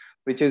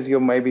 which is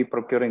you may be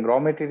procuring raw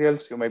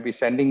materials, you may be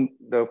sending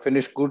the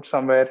finished goods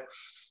somewhere.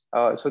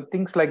 So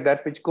things like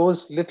that, which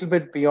goes a little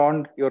bit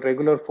beyond your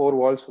regular four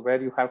walls,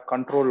 where you have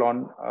control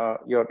on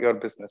your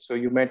business. So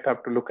you might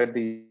have to look at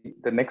the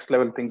next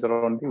level things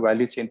around the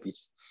value chain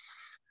piece.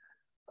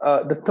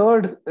 The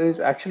third is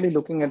actually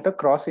looking at the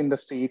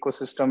cross-industry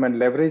ecosystem and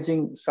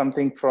leveraging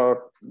something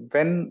for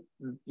when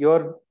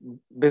your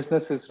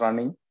business is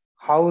running,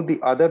 how the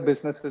other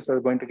businesses are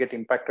going to get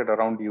impacted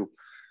around you,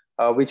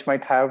 which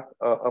might have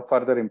a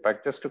further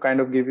impact. Just to kind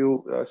of give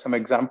you some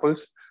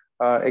examples.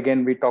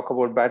 Again, we talk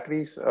about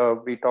batteries.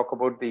 We talk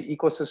about the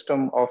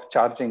ecosystem of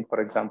charging, for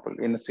example,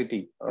 in a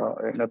city,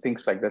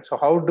 things like that. So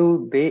how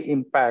do they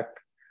impact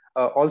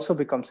also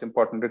becomes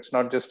important. It's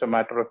not just a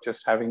matter of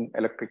just having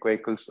electric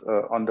vehicles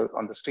on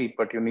the street,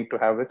 but you need to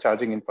have a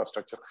charging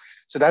infrastructure.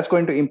 So that's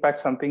going to impact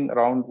something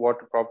around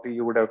what probably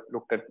you would have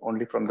looked at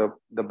only from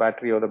the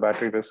battery or the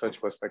battery research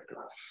perspective.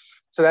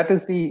 So that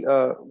is the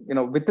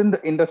within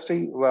the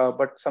industry,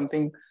 but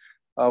something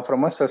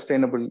from a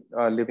sustainable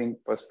living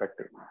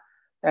perspective.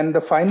 And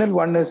the final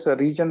one is a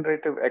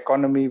regenerative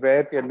economy,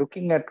 where we are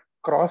looking at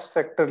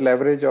cross-sector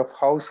leverage of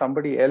how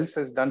somebody else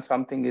has done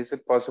something. Is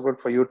it possible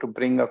for you to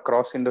bring a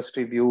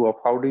cross-industry view of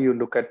how do you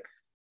look at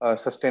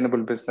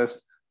sustainable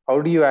business?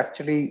 How do you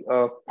actually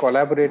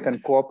collaborate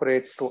and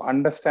cooperate to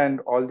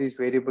understand all these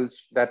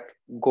variables that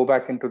go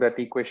back into that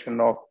equation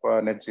of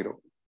net zero?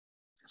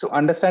 So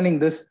understanding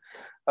this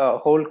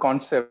whole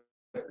concept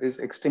is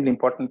extremely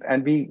important.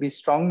 And we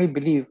strongly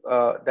believe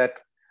that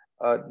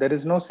there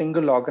is no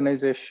single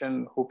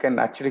organization who can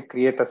actually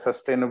create a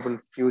sustainable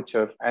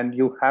future. And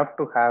you have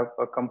to have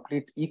a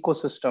complete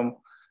ecosystem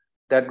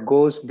that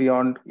goes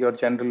beyond your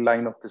general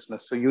line of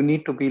business. So you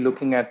need to be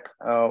looking at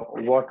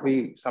what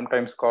we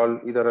sometimes call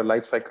either a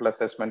life cycle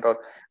assessment, or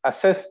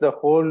assess the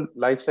whole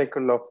life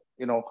cycle of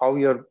how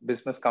your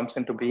business comes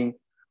into being,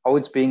 how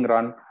it's being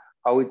run,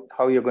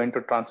 how you're going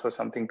to transfer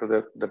something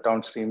to the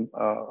downstream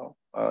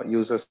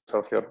users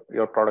of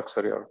your products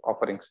or your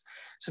offerings.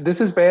 So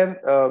this is where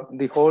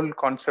the whole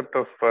concept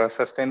of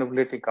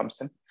sustainability comes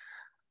in.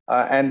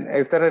 And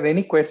if there are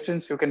any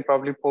questions, you can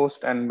probably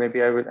post, and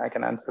maybe I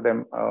can answer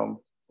them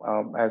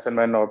as and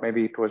when, or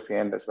maybe towards the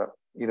end as well.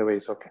 Either way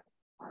is okay.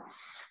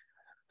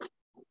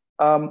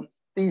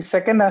 The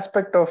second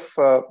aspect of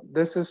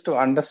this is to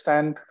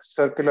understand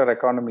circular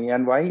economy.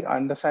 And why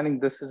understanding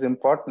this is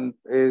important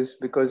is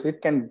because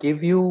it can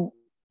give you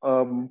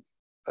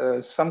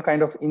some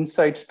kind of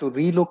insights to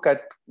relook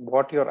at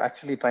what you're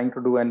actually trying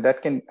to do. And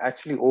that can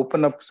actually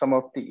open up some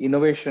of the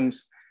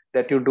innovations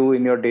that you do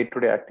in your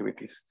day-to-day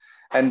activities.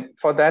 And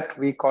for that,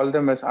 we call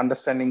them as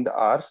understanding the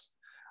R's.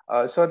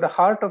 So at the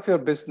heart of your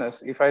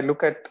business, if I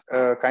look at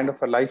kind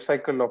of a life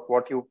cycle of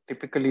what you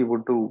typically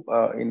would do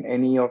in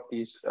any of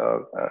these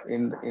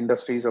in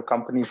industries or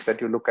companies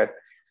that you look at,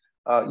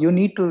 you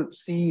need to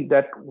see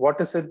that what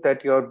is it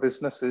that your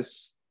business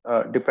is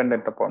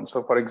dependent upon.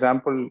 So for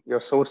example, you're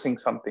sourcing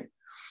something.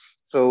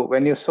 So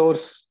when you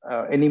source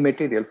any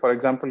material, for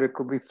example, it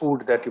could be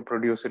food that you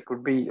produce, it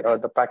could be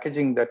the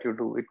packaging that you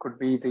do, it could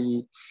be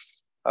the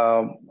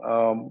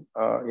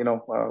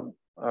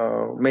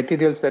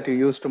materials that you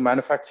use to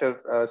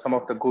manufacture some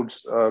of the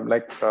goods,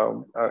 like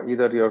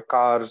either your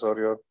cars or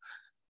your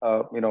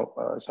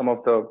some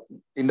of the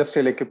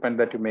industrial equipment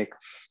that you make.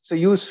 So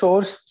you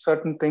source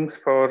certain things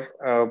for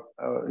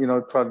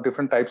for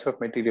different types of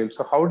materials.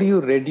 So how do you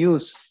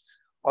reduce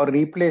or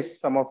replace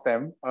some of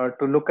them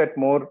to look at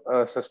more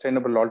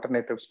sustainable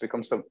alternatives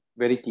becomes a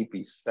very key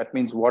piece. That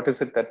means what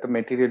is it that the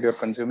material you're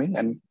consuming,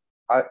 and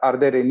are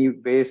there any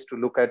ways to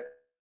look at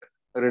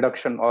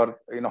reduction, or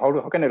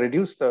how can I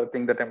reduce the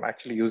thing that I'm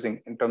actually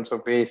using in terms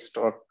of waste,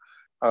 or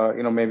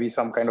maybe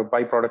some kind of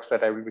byproducts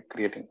that I will be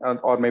creating,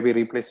 or maybe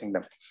replacing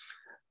them.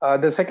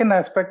 The second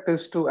aspect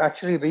is to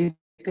actually rethink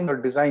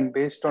your design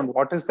based on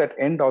what is that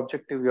end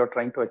objective you're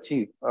trying to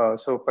achieve.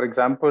 So for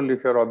example,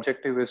 if your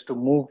objective is to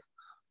move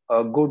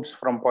goods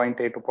from point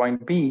A to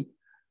point B,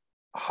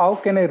 how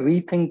can I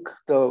rethink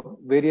the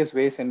various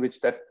ways in which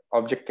that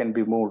object can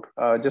be moved?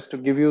 Just to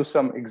give you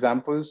some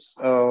examples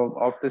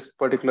of this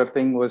particular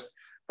thing was,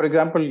 for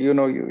example,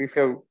 if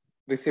you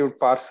received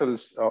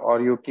parcels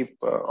or you keep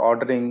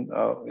ordering,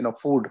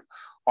 food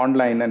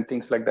online and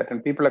things like that,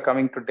 and people are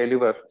coming to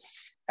deliver,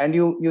 and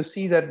you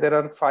see that there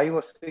are 5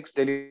 or 6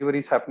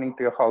 deliveries happening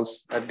to your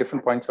house at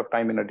different points of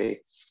time in a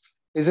day.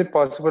 Is it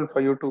possible for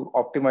you to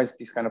optimize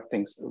these kind of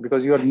things?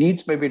 Because your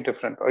needs may be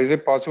different. Or is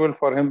it possible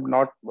for him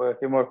or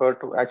her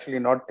to actually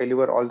not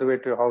deliver all the way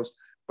to your house,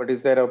 but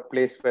is there a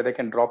place where they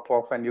can drop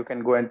off and you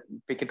can go and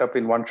pick it up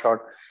in one shot?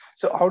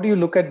 So how do you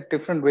look at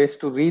different ways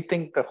to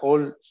rethink the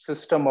whole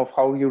system of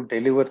how you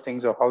deliver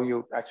things, or how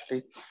you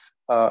actually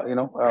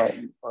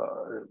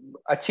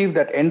achieve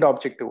that end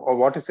objective, or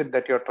what is it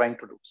that you're trying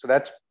to do? So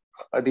that's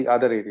the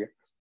other area.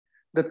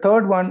 The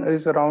third one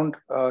is around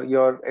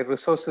your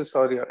resources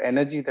or your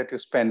energy that you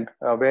spend,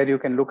 where you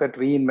can look at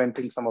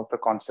reinventing some of the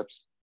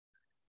concepts.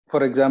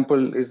 For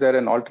example, is there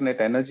an alternate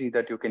energy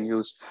that you can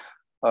use,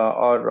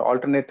 or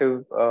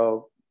alternative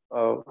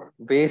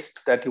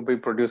waste that you'll be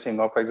producing?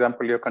 Or for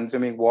example, you're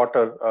consuming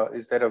water.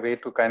 Is there a way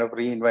to kind of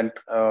reinvent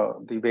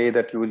the way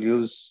that you will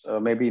use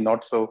maybe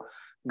not so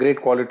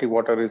great quality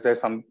water? Is there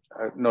some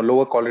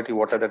lower quality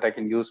water that I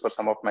can use for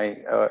some of my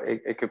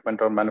equipment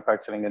or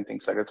manufacturing and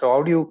things like that? So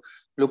how do you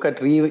look at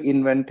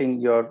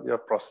reinventing your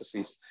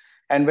processes?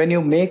 And when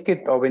you make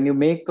it, or when you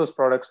make those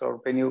products, or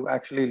when you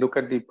actually look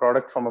at the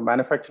product from a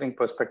manufacturing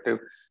perspective,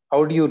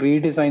 how do you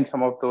redesign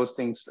some of those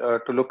things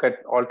to look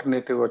at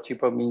alternative or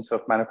cheaper means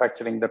of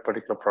manufacturing that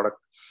particular product?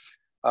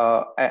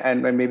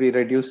 And maybe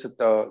reduce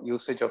the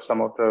usage of some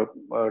of the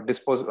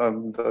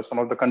some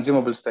of the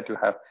consumables that you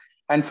have.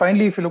 And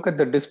finally, if you look at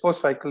the dispose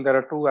cycle, there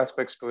are 2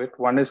 aspects to it.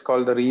 One is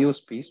called the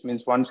reuse piece,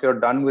 means once you're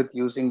done with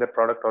using the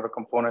product or a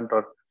component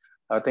or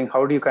thing,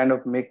 how do you kind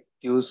of make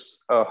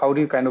use? How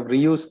do you kind of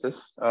reuse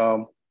this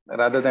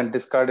rather than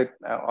discard it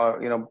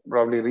or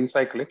probably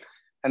recycle it?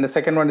 And the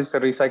second one is the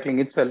recycling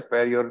itself,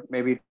 where you're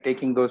maybe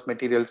taking those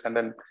materials and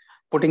then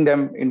putting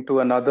them into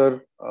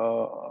another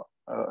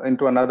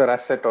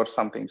asset or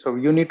something. So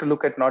you need to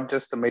look at not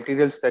just the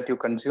materials that you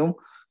consume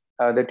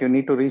that you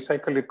need to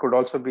recycle. It could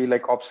also be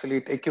like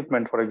obsolete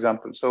equipment, for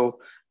example. So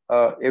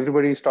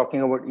everybody is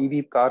talking about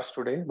EV cars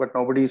today, but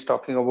nobody is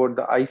talking about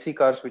the IC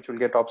cars, which will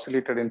get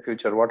obsoleted in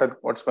future.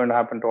 What's going to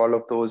happen to all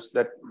of those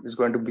that is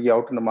going to be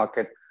out in the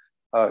market,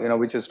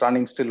 which is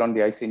running still on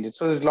the IC engine?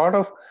 So there's a lot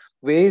of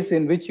ways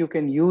in which you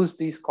can use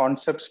these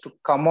concepts to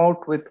come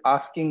out with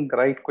asking the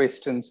right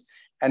questions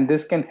And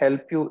this can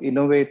help you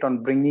innovate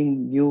on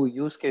bringing new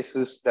use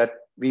cases that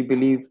we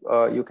believe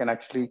you can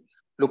actually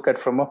look at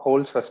from a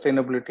whole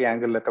sustainability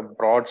angle at a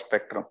broad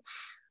spectrum.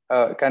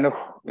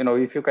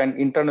 If you can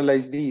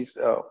internalize these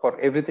for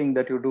everything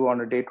that you do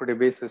on a day-to-day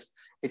basis,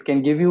 it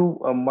can give you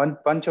a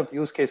bunch of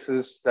use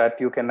cases that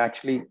you can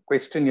actually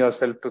question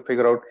yourself to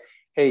figure out,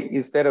 hey,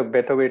 is there a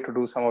better way to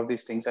do some of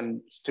these things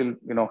and still,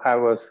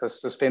 have a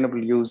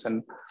sustainable use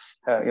and,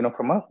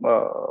 from a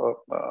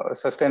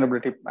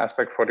sustainability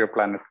aspect for your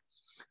planet.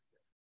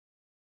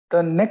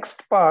 The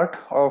next part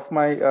of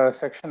my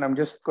section, I'm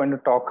just going to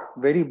talk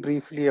very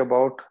briefly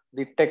about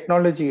the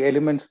technology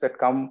elements that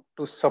come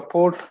to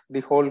support the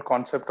whole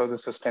concept of the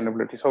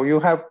sustainability. So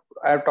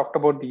I've talked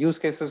about the use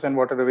cases and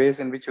what are the ways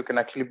in which you can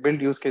actually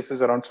build use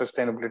cases around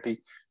sustainability.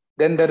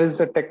 Then there is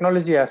the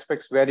technology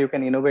aspects where you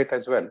can innovate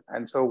as well.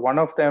 And so one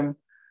of them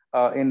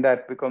in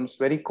that becomes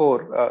very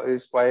core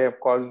is why I've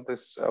called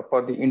this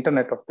for the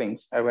Internet of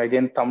Things. I've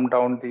again thumbed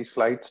down these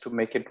slides to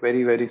make it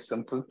very, very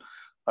simple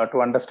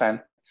to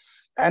understand.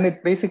 And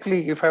it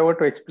basically, if I were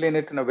to explain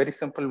it in a very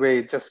simple way,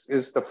 it just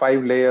is the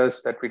 5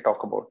 layers that we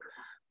talk about.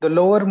 The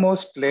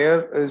lowermost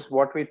layer is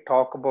what we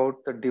talk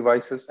about, the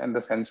devices and the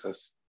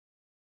sensors,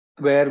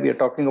 where we are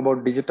talking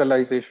about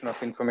digitalization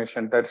of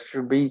information. There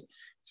should be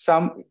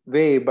some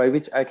way by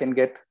which I can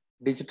get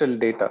digital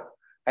data.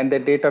 And the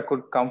data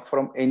could come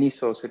from any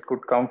source. It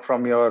could come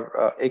from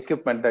your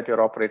equipment that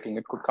you're operating.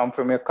 It could come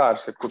from your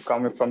cars. It could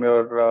come from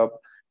your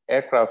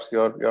aircrafts,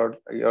 your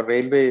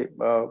railway,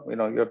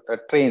 your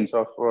trains,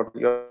 or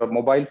your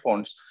mobile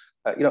phones.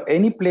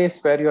 Any place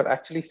where you're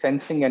actually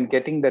sensing and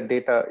getting the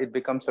data, it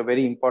becomes a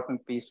very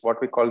important piece, what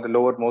we call the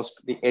lowermost,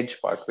 the edge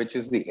part, which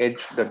is the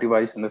edge, the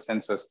device and the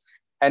sensors.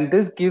 And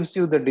this gives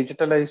you the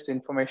digitalized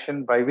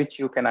information by which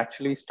you can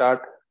actually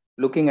start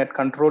looking at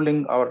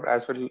controlling or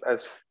as well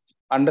as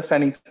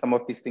understanding some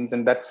of these things.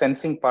 And that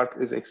sensing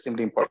part is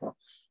extremely important.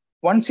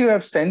 Once you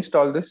have sensed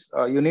all this,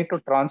 you need to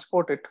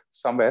transport it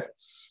somewhere.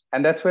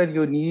 And that's where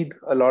you need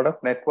a lot of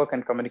network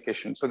and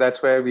communication. So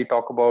that's where we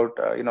talk about,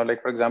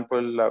 like, for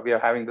example, we are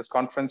having this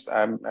conference.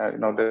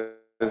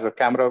 There's a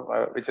camera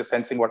which is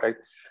sensing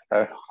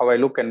how I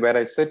look and where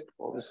I sit.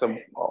 There's a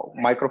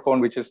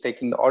microphone which is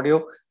taking the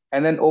audio.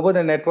 And then over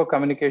the network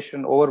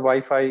communication, over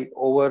Wi-Fi,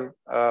 over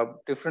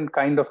different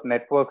kind of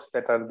networks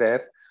that are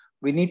there,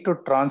 we need to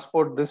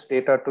transport this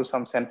data to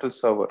some central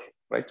server,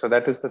 right? So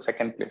that is the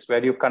second place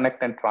where you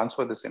connect and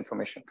transfer this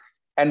information.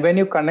 And when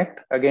you connect,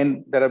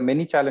 again, there are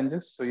many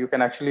challenges. So you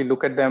can actually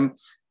look at them.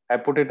 I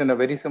put it in a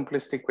very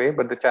simplistic way,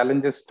 but the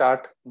challenges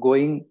start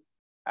going,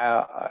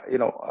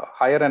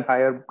 higher and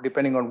higher,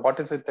 depending on what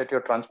is it that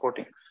you're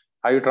transporting.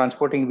 Are you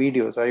transporting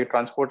videos? Are you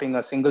transporting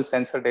a single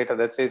sensor data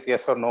that says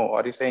yes or no?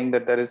 Are you saying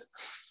that there is,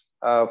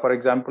 for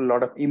example, a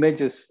lot of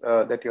images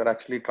that you're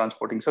actually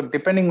transporting? So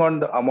depending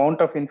on the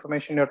amount of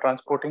information you're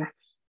transporting,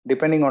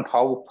 depending on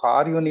how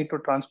far you need to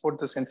transport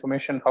this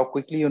information, how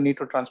quickly you need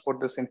to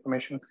transport this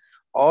information,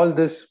 all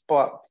this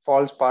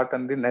falls part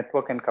on the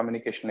network and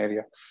communication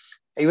area.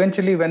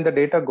 Eventually, when the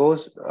data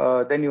goes,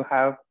 then you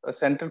have a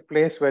central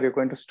place where you're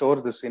going to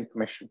store this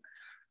information.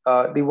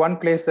 The one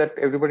place that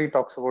everybody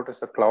talks about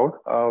is the cloud,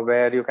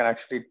 where you can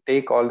actually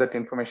take all that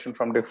information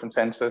from different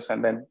sensors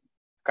and then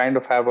kind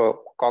of have a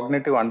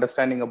cognitive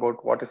understanding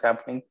about what is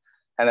happening.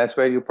 And that's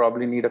where you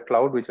probably need a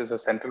cloud, which is a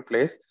central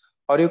place.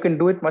 Or you can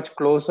do it much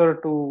closer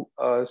to,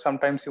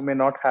 sometimes you may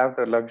not have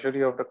the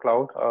luxury of the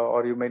cloud,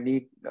 or you may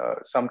need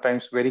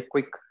sometimes very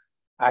quick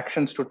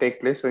actions to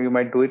take place. So you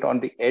might do it on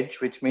the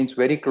edge, which means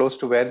very close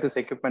to where this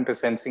equipment is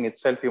sensing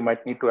itself, you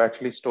might need to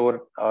actually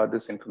store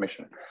this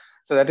information.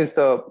 So that is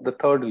the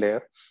third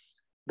layer.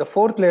 The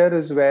fourth layer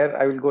is where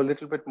I will go a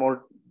little bit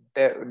more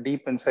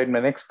deep inside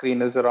my next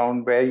screen, is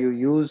around where you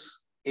use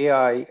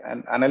AI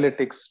and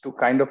analytics to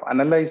kind of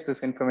analyze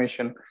this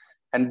information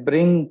and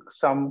bring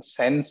some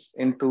sense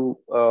into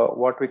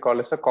what we call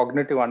as a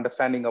cognitive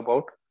understanding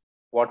about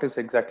what is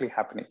exactly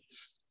happening.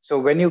 So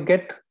when you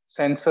get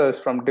sensors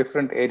from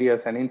different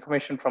areas and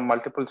information from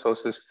multiple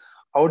sources,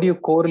 how do you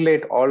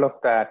correlate all of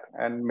that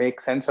and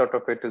make sense out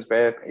of it is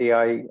where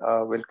AI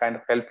will kind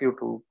of help you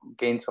to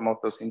gain some of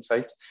those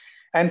insights.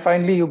 And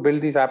finally, you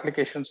build these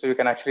applications so you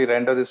can actually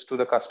render this to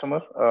the customer,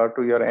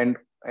 to your end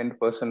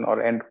person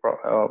or end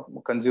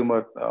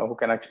consumer who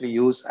can actually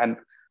use and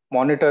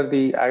monitor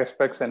the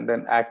aspects and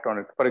then act on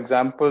it. For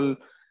example,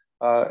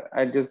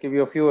 I'll just give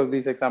you a few of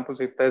these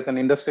examples. If there's an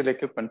industrial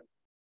equipment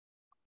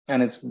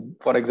and it's,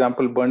 for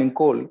example, burning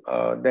coal,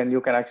 then you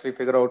can actually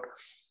figure out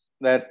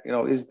that,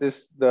 is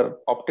this the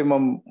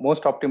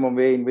most optimum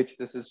way in which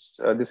this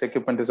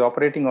equipment is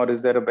operating, or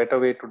is there a better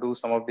way to do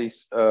some of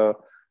these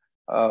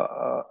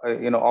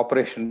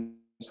operations?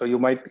 So you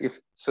might,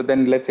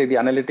 then let's say the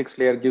analytics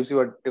layer gives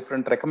you a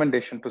different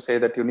recommendation to say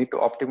that you need to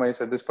optimize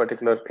at this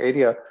particular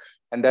area,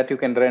 and that you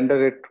can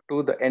render it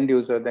to the end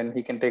user. Then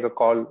he can take a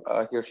call,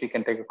 he or she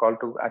can take a call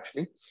to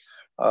actually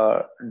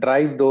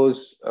drive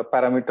those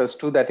parameters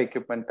to that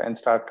equipment and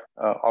start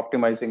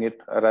optimizing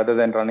it rather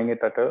than running it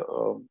at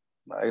a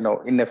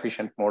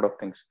inefficient mode of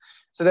things.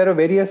 So there are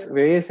various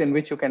ways in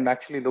which you can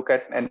actually look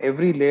at, and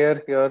every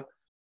layer here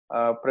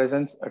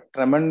presents a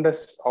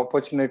tremendous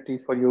opportunity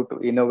for you to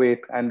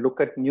innovate and look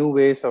at new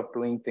ways of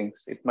doing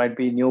things. It might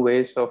be new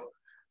ways of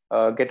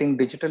getting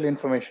digital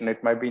information.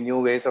 It might be new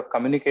ways of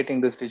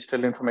communicating this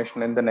digital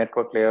information in the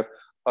network layer,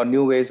 or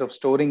new ways of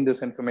storing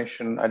this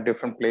information at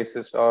different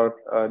places, or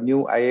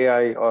new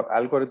AI or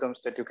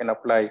algorithms that you can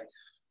apply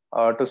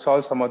to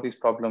solve some of these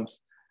problems.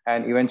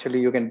 And eventually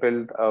you can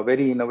build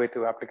very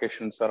innovative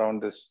applications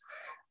around this.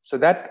 So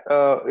that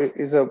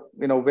is a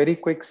very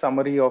quick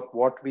summary of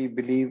what we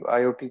believe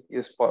IoT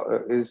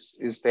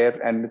is there,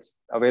 and it's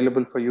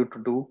available for you to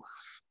do.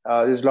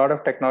 There's a lot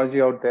of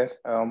technology out there,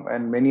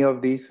 and many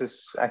of these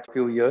is actually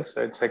few years.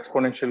 It's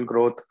exponential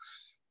growth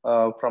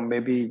from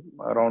maybe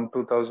around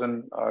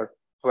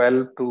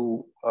 2012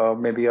 to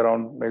maybe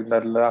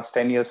the last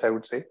 10 years, I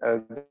would say.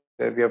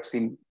 We have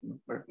seen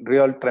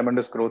real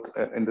tremendous growth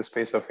in the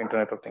space of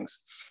Internet of Things.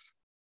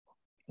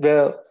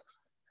 The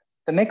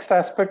next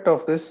aspect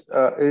of this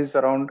is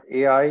around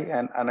AI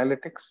and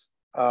analytics,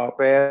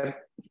 where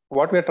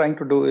what we're trying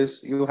to do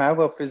is you have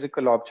a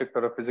physical object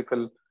or a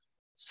physical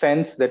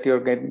sense that you're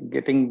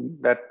getting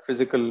that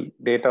physical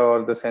data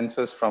or the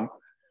sensors from.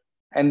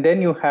 And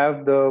then you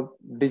have the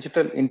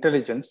digital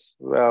intelligence,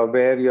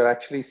 where you're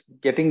actually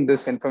getting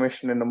this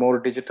information in a more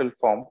digital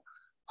form.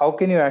 How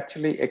can you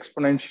actually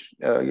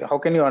how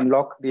can you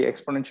unlock the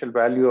exponential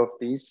value of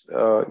these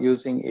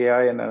using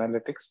AI and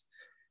analytics?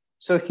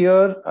 So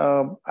here,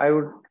 I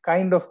would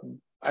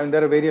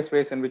there are various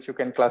ways in which you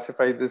can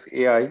classify this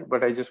AI,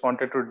 but I just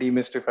wanted to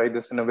demystify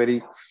this in a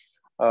very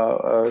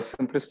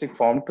simplistic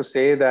form to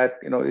say that,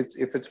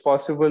 if it's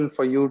possible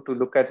for you to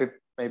look at it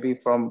maybe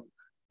from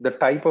the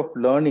type of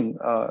learning,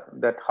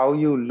 that how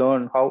you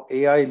learn, how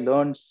AI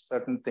learns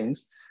certain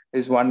things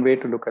is one way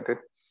to look at it.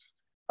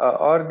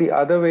 Or the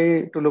other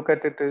way to look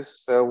at it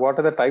is what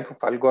are the type of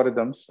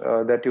algorithms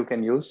that you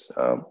can use.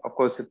 Of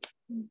course,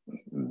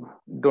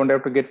 don't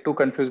have to get too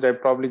confused. I'll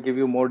probably give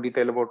you more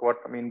detail about what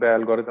I mean by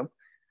algorithm.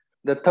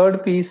 The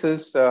third piece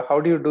is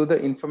how do you do the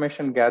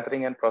information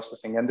gathering and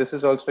processing? And this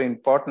is also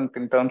important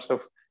in terms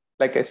of,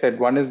 like I said,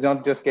 one is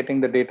not just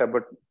getting the data,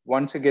 but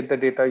once you get the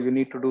data, you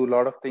need to do a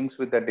lot of things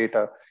with that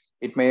data.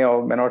 It may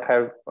or may not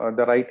have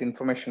the right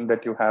information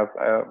that you have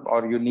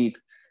or you need.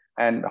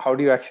 And how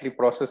do you actually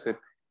process it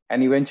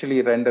and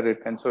eventually render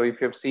it? And so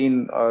if you've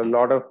seen a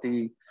lot of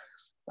the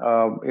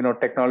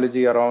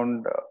technology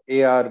around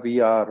AR,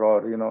 VR,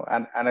 or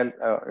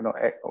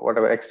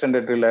whatever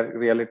extended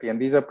reality, and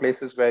these are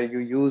places where you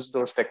use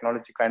those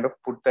technology, kind of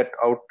put that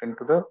out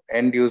into the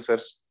end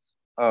user's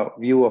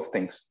view of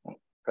things,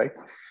 right?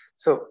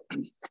 So,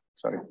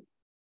 sorry.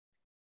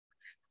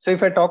 So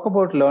if I talk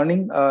about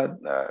learning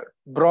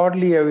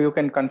broadly, you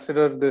can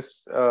consider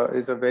this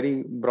is a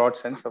very broad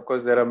sense. Of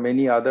course, there are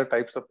many other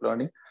types of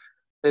learning.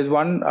 There's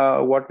one,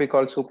 what we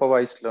call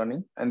supervised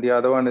learning, and the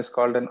other one is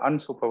called an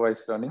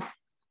unsupervised learning.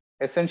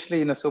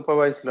 Essentially, in a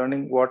supervised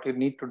learning, what you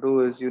need to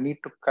do is you need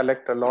to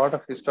collect a lot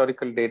of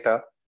historical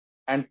data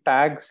and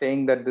tag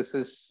saying that this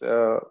is,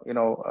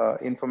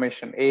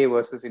 information A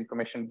versus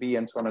information B,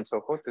 and so on and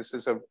so forth. This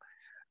is a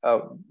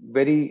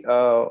very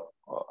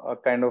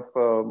kind of,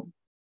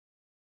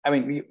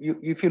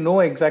 if you know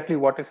exactly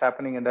what is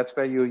happening, and that's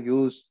where you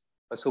use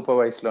a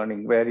supervised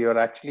learning, where you're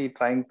actually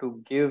trying to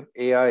give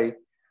AI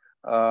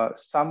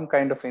some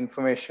kind of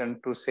information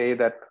to say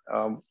that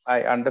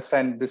I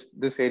understand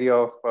this area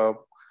of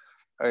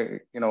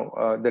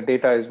the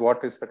data is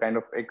what is the kind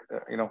of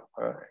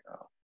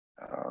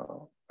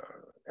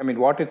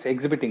what it's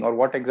exhibiting or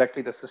what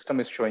exactly the system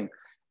is showing.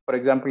 For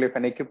example, if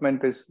an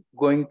equipment is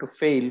going to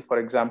fail, for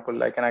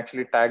example, I can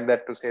actually tag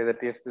that to say that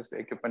yes, this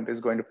equipment is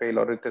going to fail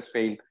or it has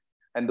failed,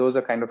 and those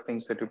are kind of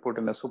things that you put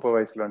in a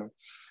supervised learning.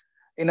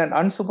 In an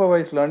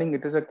unsupervised learning,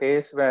 it is a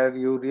case where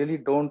you really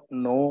don't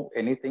know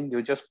anything.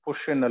 You just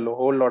push in a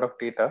whole lot of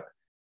data.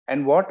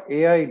 And what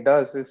AI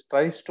does is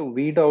tries to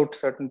weed out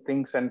certain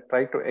things and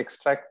try to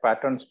extract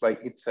patterns by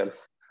itself.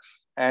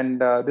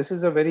 And this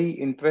is a very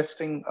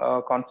interesting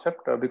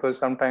concept because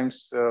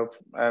sometimes,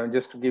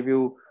 just to give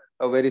you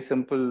a very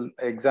simple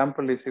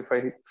example, is if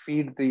I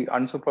feed the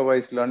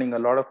unsupervised learning a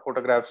lot of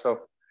photographs of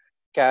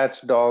cats,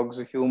 dogs,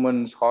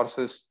 humans,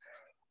 horses,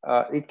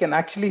 it can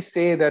actually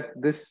say that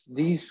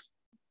these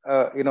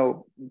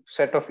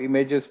set of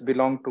images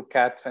belong to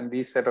cats, and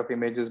these set of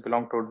images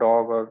belong to a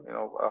dog, or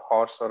a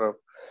horse, or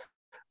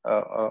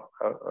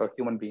a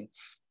human being.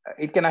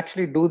 It can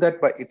actually do that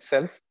by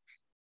itself.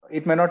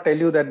 It may not tell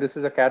you that this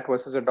is a cat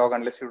versus a dog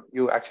unless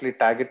you actually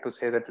tag it to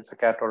say that it's a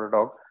cat or a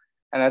dog.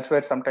 And that's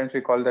where sometimes we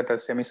call that a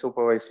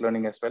semi-supervised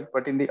learning as well.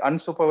 But in the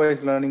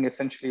unsupervised learning,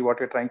 essentially what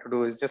you're trying to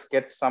do is just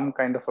get some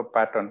kind of a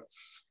pattern.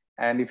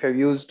 And if you've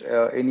used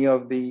any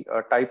of the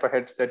type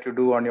aheads that you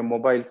do on your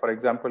mobile, for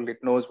example, it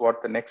knows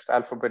what the next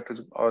alphabet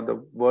is, or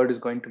the word is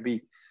going to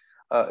be,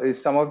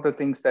 is some of the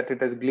things that it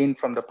has gleaned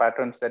from the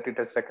patterns that it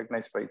has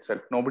recognized by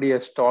itself. Nobody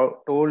has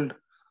told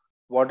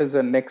what is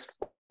the next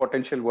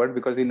potential word,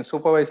 because in a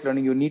supervised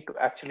learning, you need to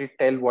actually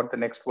tell what the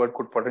next word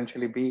could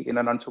potentially be. In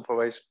an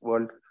unsupervised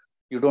world,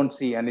 you don't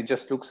see, and it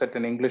just looks at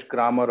an English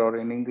grammar or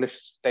an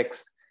English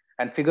text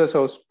and figures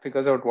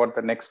out what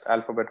the next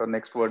alphabet or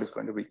next word is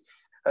going to be.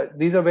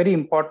 These are very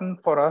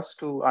important for us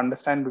to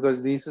understand,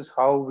 because this is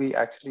how we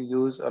actually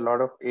use a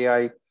lot of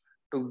AI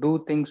to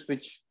do things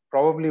which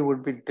probably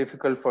would be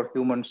difficult for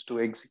humans to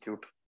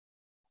execute.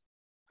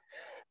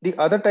 The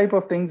other type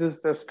of things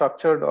is the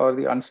structured or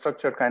the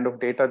unstructured kind of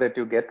data that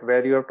you get,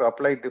 where you have to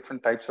apply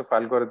different types of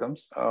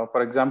algorithms.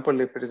 For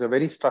example, if it is a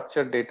very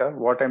structured data,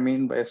 what I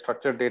mean by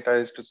structured data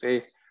is to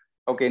say,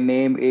 okay,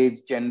 name,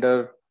 age,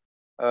 gender,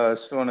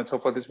 so on and so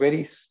forth. This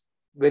very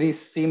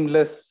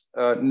seamless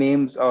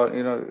names,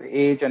 or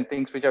age and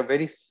things which are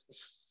very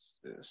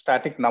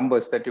static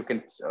numbers that you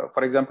can,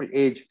 for example,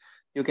 age.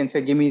 You can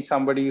say, give me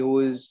somebody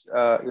who is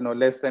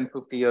less than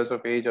 50 years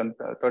of age and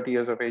 30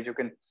 years of age.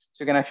 So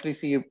you can actually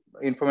see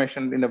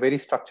information in a very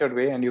structured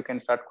way, and you can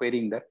start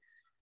querying that.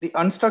 The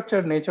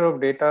unstructured nature of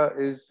data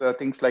is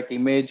things like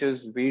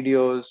images,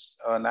 videos,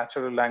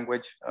 natural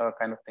language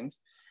kind of things.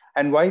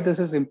 And why this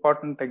is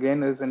important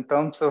again is in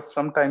terms of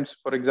sometimes,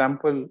 for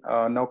example,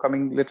 now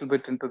coming a little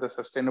bit into the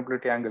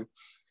sustainability angle.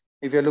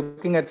 If you're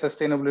looking at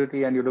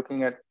sustainability and you're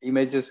looking at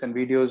images and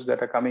videos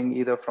that are coming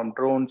either from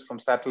drones, from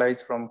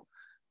satellites, from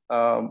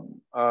any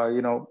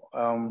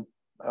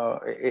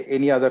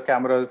other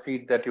camera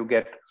feed that you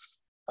get,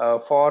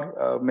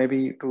 for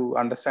maybe to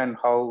understand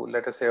how,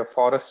 let us say, a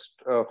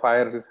forest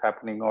fire is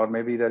happening, or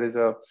maybe there's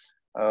a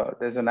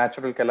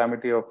natural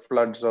calamity of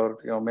floods, or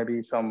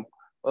maybe some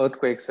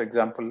earthquakes,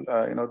 example,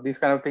 these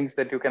kind of things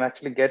that you can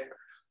actually get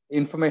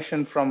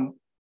information from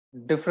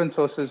different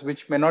sources,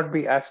 which may not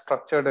be as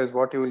structured as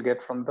what you will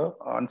get from the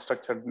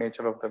unstructured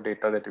nature of the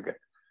data that you get.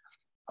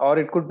 Or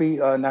it could be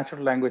a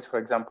natural language, for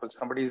example.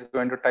 Somebody is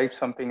going to type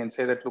something and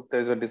say that, look,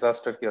 there's a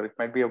disaster here. It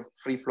might be a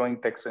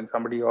free-flowing text, and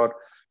somebody, or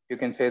you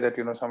can say that,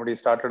 somebody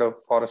started a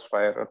forest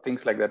fire, or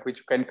things like that,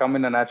 which can come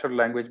in a natural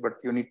language, but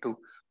you need to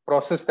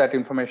process that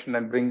information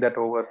and bring that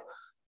over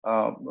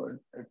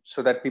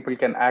so that people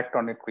can act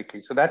on it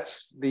quickly. So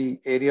that's the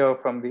area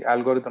from the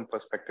algorithm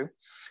perspective.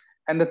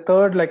 And the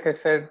third, like I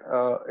said,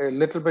 a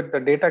little bit, the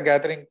data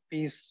gathering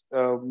piece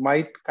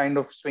might kind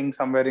of swing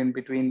somewhere in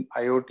between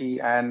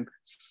IoT and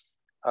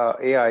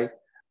AI.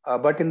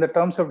 But in the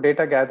terms of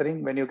data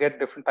gathering, when you get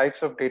different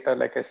types of data,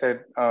 like I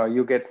said,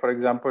 you get, for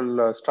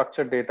example,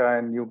 structured data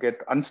and you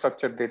get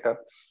unstructured data.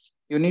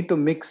 You need to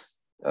mix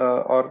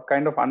or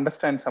kind of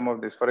understand some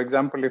of this. For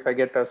example, if I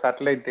get a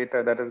satellite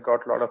data that has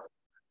got a lot of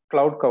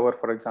cloud cover,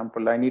 for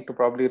example, I need to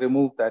probably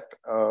remove that.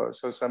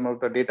 So some of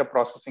the data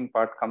processing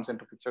part comes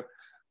into picture,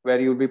 where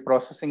you'll be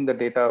processing the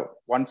data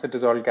once it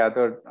is all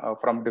gathered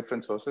from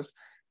different sources.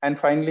 And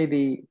finally,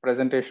 the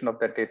presentation of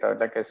that data,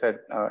 like I said,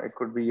 it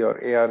could be your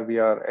AR,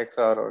 VR,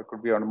 XR, or it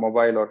could be on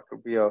mobile, or it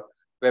could be a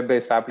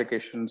web-based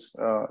applications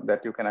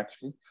that you can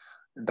actually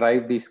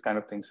drive these kind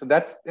of things. So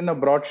that, in a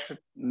broad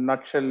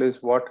nutshell,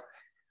 is what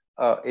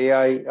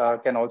AI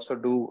can also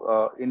do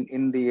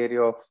in the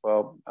area of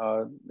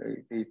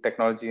the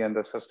technology and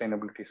the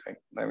sustainability side.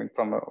 I mean,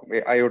 from a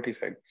IoT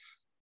side.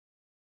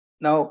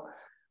 Now,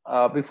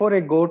 before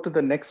I go to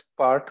the next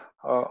part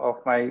of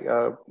my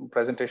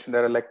presentation,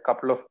 there are like a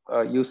couple of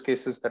use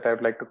cases that I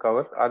would like to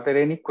cover. Are there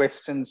any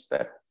questions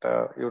that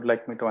you would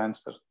like me to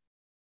answer?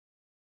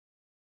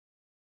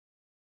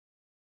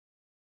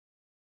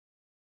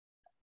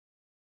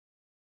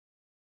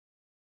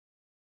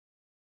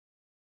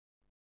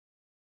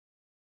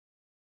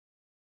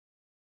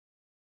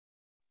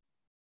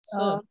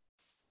 Sir,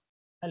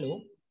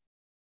 hello.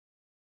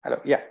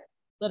 Hello, yeah.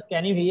 Sir,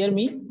 can you hear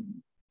me?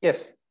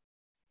 Yes.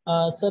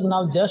 Sir,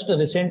 now just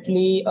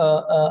recently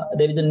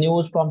there is a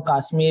news from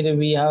Kashmir.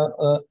 We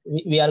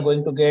are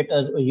going to get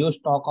a huge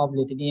stock of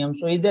lithium.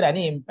 So, is there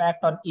any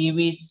impact on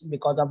EVs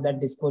because of that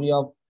discovery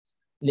of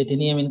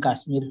lithium in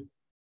Kashmir?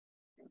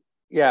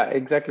 Yeah,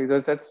 exactly.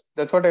 That's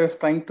what I was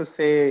trying to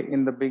say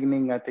in the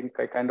beginning. I think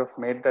I kind of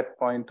made that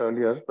point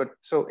earlier. But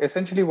so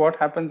essentially, what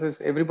happens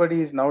is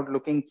everybody is now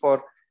looking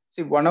for.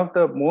 See, one of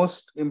the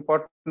most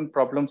important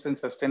problems in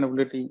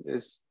sustainability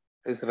is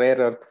rare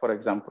earth, for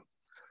example.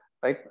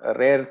 Right?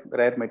 Rare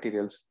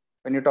materials.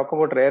 When you talk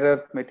about rare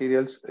earth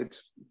materials,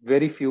 it's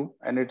very few,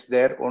 and it's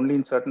there only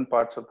in certain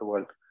parts of the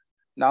world.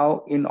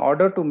 Now, in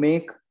order to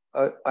make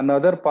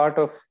another part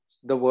of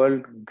the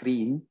world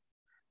green,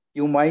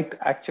 you might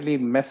actually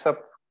mess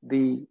up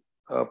the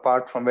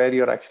part from where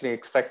you're actually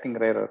extracting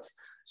rare earths.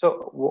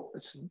 So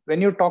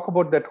when you talk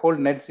about that whole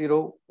net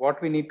zero,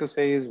 what we need to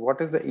say is what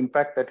is the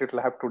impact that it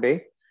will have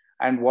today,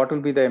 and what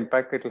will be the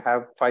impact it will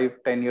have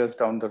 5-10 years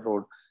down the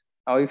road.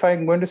 Now, if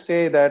I'm going to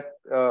say that,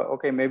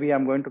 okay, maybe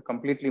I'm going to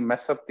completely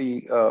mess up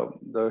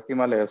the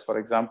Himalayas, for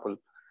example,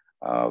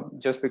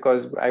 just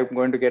because I'm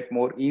going to get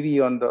more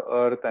EV on the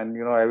earth, and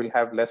I will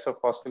have less of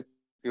fossil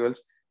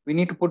fuels. We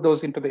need to put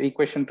those into the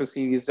equation to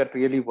see, is that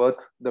really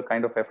worth the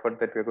kind of effort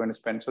that we're going to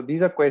spend? So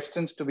these are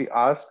questions to be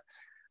asked.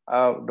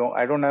 No,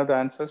 I don't have the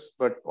answers,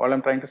 but all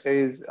I'm trying to say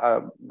is,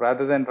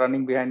 rather than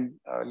running behind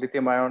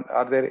lithium ion,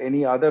 are there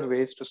any other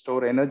ways to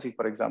store energy,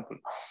 for example?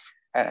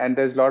 And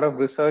there's a lot of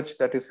research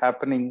that is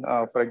happening.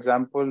 For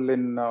example,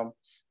 in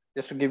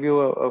just to give you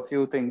a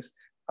few things,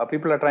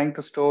 People are trying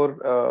to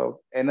store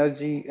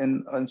energy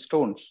in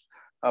stones.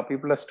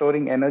 People are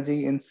storing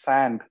energy in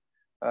sand,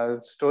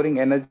 storing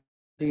energy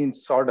in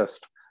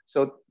sawdust.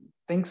 So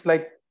things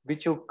like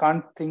which you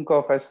can't think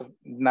of as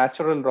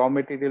natural raw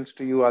materials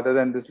to you other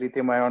than this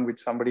lithium ion which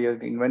somebody has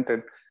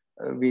invented.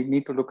 We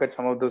need to look at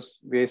some of those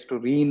ways to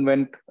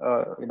reinvent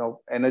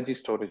energy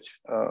storage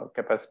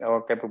capacity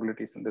or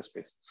capabilities in this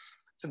space.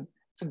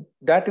 So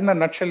that in a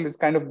nutshell is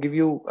kind of give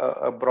you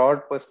a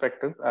broad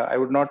perspective. I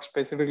would not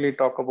specifically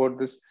talk about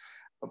this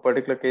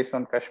particular case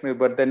on Kashmir,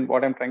 but then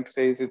what I'm trying to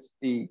say is it's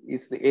the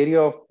area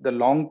of the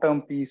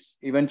long-term piece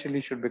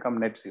eventually should become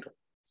net zero.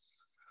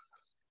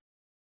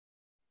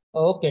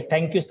 Okay,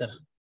 thank you, sir.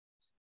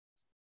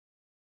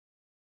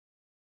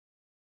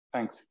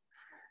 Thanks.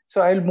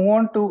 So I'll move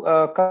on to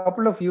a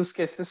couple of use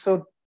cases.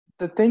 So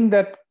the thing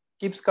that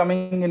keeps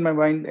coming in my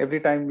mind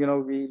every time,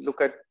 we look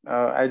at,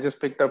 I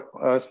just picked up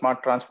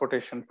smart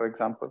transportation, for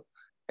example.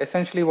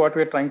 Essentially, what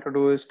we're trying to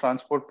do is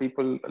transport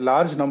people, a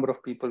large number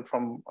of people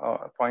from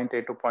point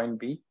A to point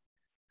B.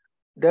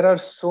 There are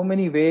so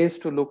many ways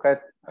to look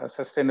at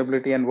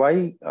sustainability, and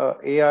why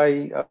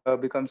AI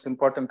becomes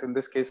important in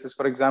this case is,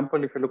 for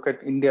example, if you look at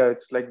India,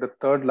 it's like the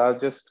third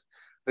largest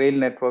rail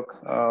network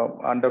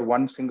under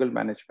one single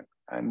management.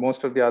 And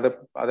most of the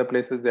other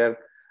places, they're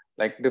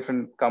like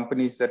different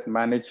companies that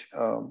manage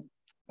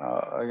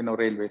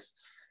railways.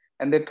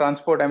 And they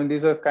transport, I mean,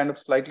 these are kind of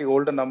slightly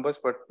older numbers,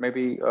 but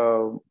maybe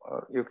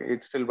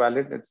it's still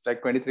valid. It's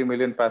like 23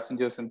 million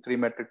passengers and 3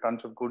 metric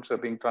tons of goods are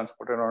being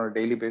transported on a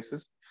daily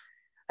basis.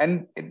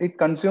 And it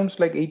consumes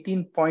like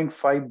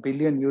 18.5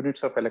 billion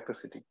units of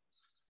electricity,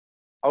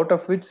 out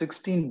of which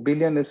 16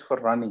 billion is for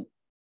running.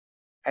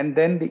 And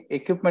then the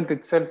equipment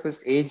itself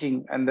is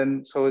aging, and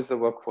then so is the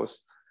workforce.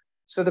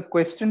 So the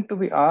question to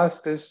be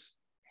asked is,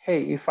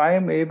 hey, if I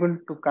am able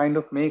to kind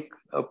of make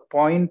a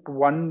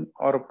 0.1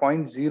 or a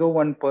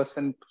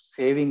 0.01%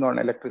 saving on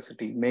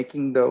electricity,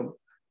 making the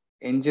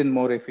engine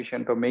more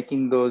efficient or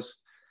making those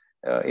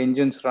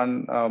engines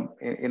run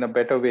in a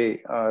better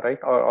way, right?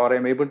 Or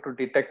I'm able to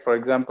detect, for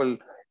example,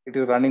 it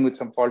is running with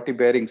some faulty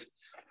bearings.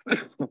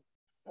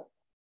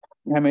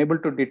 I'm able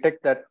to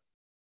detect that,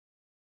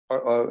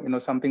 or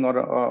something, or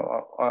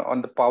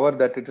on the power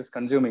that it is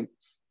consuming.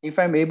 If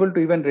I'm able to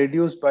even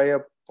reduce by a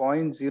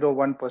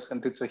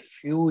 0.01%, it's a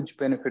huge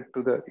benefit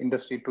to the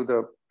industry, to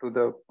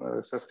the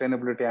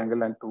sustainability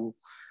angle, and to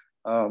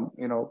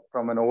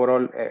from an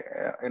overall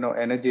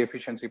energy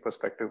efficiency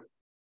perspective.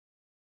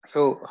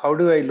 So how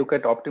do I look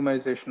at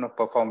optimization of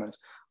performance?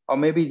 Or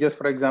maybe just,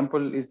 for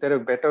example, is there a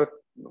better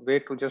way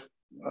to just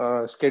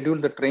schedule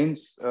the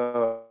trains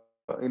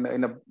in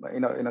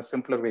a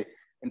simpler way,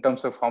 in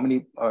terms of how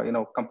many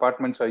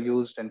compartments are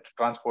used and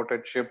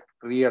transported, shipped,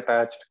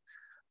 reattached,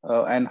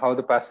 and how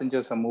the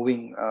passengers are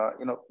moving?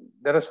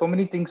 There are so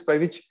many things by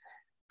which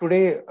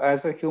today,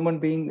 as a human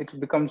being, it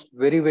becomes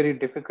very, very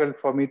difficult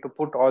for me to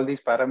put all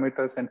these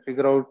parameters and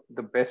figure out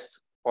the best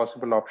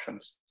possible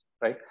options,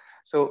 right?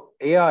 So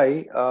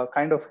AI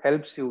kind of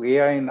helps you,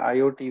 AI and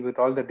IoT, with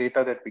all the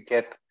data that we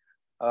get.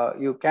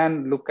 You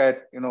can look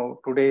at,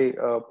 today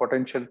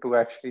potential to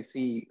actually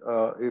see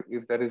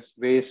if there is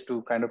ways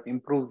to kind of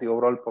improve the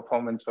overall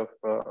performance of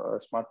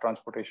smart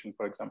transportation,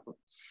 for example.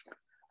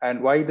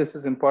 And why this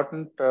is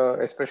important,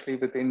 especially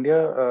with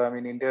India. I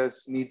mean,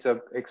 India's needs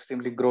are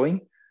extremely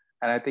growing.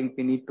 And I think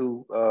we need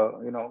to,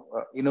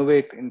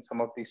 innovate in some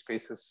of these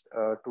spaces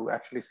to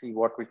actually see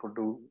what we could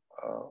do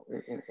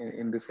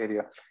in this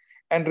area.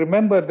 And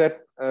remember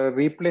that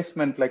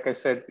replacement, like I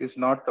said, is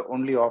not the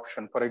only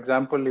option. For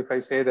example, if I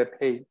say that,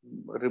 hey,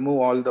 remove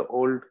all the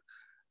old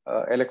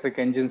electric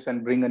engines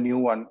and bring a new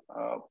one,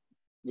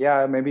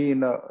 yeah, maybe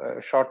in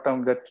a short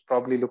term, that's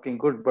probably looking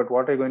good. But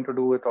what are you going to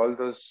do with all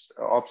those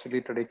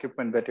obsoleted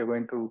equipment that you're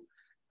going to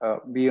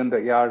be in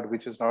the yard,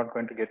 which is not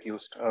going to get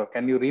used?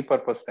 Can you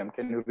repurpose them?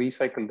 Can you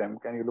recycle them?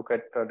 Can you look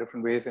at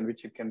different ways in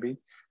which it can be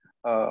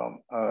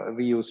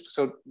reused?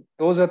 So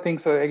those are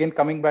things. So again,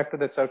 coming back to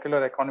that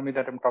circular economy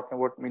that I'm talking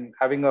about, I mean,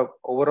 having a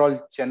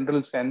overall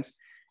general sense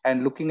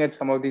and looking at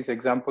some of these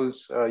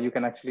examples, you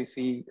can actually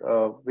see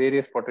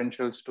various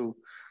potentials to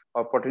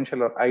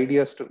potential or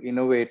ideas to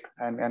innovate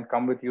and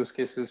come with use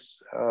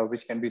cases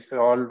which can be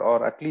solved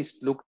or at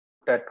least looked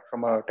at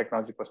from a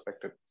technology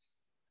perspective.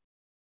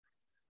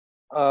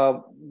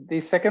 The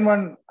second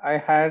one I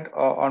had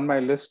on my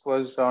list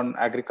was on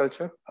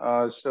agriculture.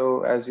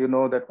 So as you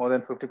know, that more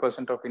than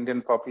 50% of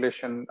Indian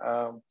population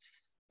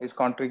is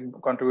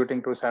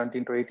contributing to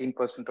 17 to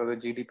 18% of the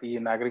GDP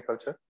in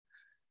agriculture.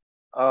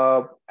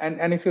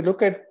 And if you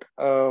look at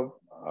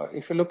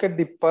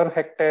the per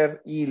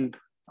hectare yield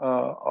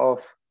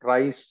of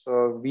rice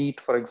or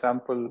wheat, for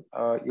example,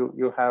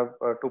 you have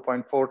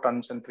 2.4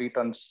 tons and 3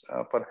 tons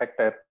per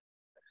hectare.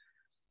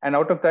 And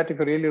out of that, if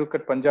you really look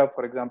at Punjab,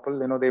 for example,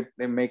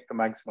 they make the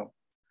maximum.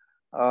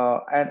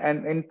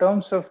 And in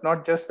terms of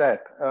not just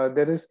that,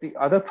 there is the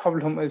other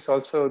problem is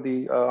also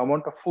the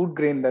amount of food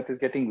grain that is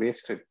getting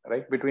wasted,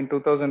 right? Between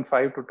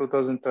 2005 to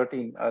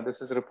 2013,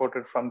 this is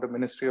reported from the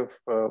Ministry of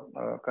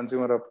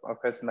Consumer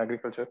Affairs and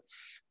Agriculture.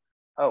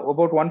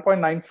 about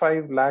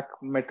 1.95 lakh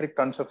metric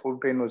tons of food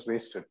grain was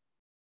wasted.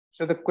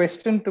 So the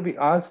question to be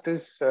asked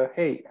is,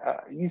 hey,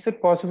 is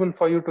it possible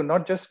for you to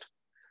not just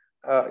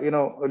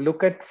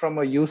look at from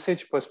a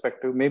usage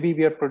perspective? Maybe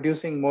we are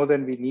producing more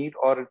than we need,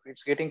 or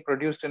it's getting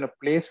produced in a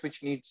place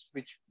which needs,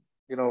 which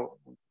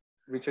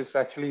is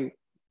actually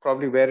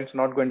probably where it's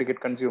not going to get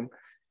consumed.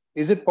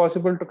 Is it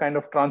possible to kind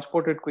of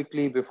transport it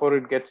quickly before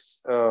it gets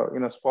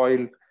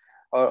spoiled?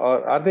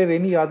 Or are there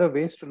any other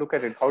ways to look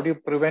at it? How do you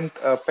prevent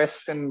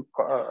pests and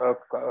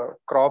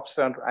crops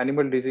and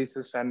animal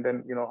diseases? And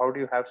then, how do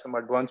you have some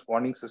advanced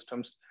warning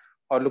systems,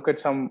 or look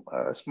at some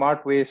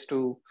smart ways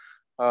to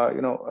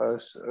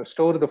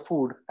store the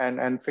food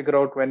and figure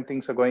out when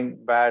things are going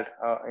bad,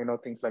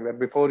 things like that,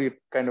 before it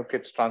kind of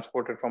gets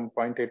transported from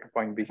point A to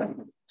point B.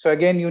 So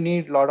again, you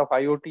need a lot of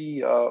IoT.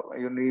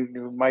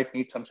 You might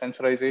need some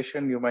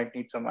sensorization. You might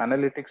need some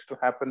analytics to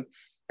happen,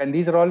 and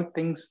these are all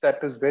things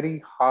that is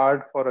very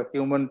hard for a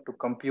human to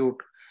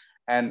compute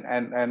and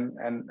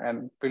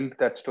build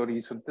that story.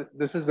 So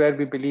this is where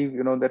we believe,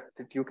 that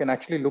you can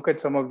actually look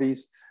at some of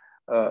these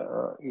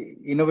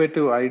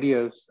innovative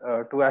ideas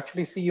to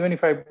actually see, even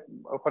if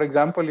for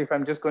example, if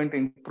I'm just going to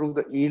improve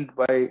the yield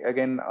by,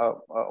 again,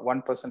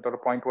 1% or a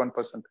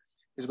 0.1%,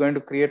 is going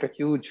to create a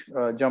huge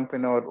jump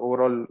in our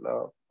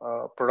overall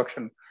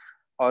production.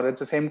 Or at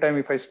the same time,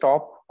 if I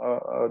stop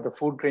the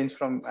food grains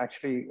from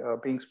actually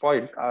being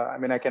spoiled,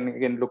 I can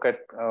again look at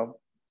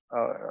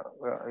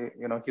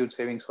huge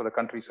savings for the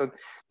country. So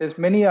there's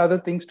many other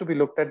things to be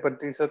looked at, but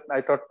these are,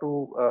 I thought,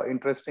 two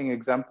interesting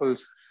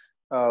examples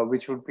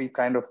which would be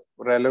kind of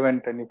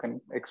relevant, and you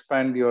can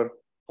expand your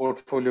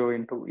portfolio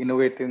into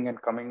innovating and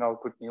coming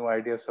out with new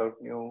ideas or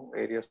new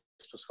areas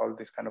to solve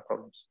these kind of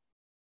problems.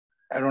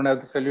 I don't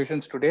have the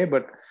solutions today,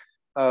 but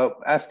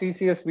as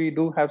TCS, we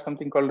do have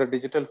something called a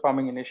digital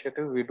farming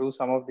initiative. We do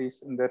some of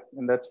these in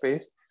that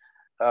space,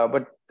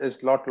 but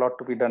there's a lot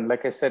to be done.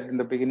 Like I said in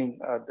the beginning,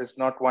 there's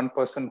not one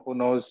person who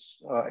knows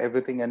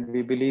everything, and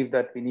we believe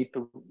that we need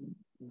to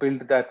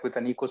build that with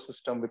an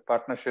ecosystem, with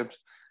partnerships,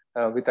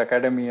 with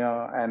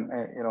academia, and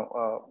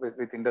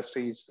with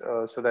industries,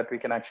 so that we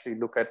can actually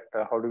look at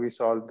how do we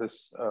solve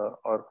this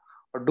or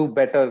do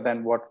better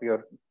than what we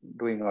are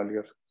doing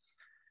earlier.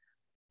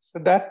 So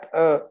that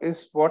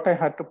is what I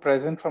had to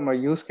present from a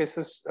use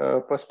cases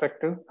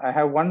perspective. I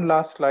have one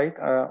last slide,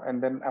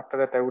 and then after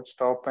that I would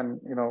stop, and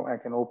I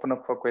can open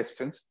up for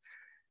questions.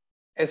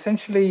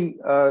 Essentially,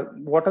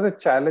 what are the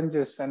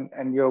challenges, and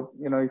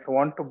if you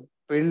want to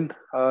build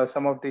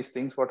some of these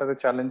things, what are the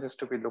challenges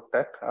to be looked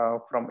at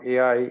from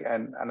AI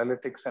and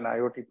analytics and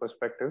IoT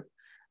perspective?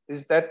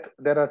 Is that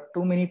there are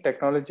too many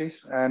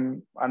technologies,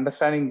 and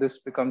understanding this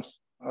becomes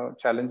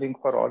challenging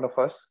for all of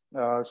us.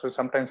 So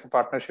sometimes the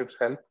partnerships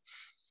help.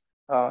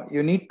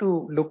 You need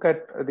to look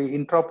at the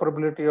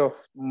interoperability of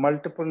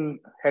multiple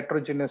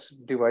heterogeneous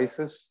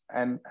devices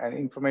and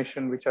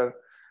information which are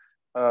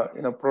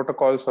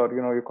protocols, or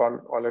you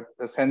call it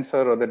the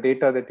sensor or the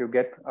data that you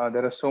get.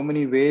 There are so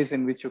many ways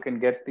in which you can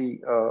get the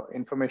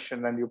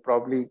information, and you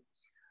probably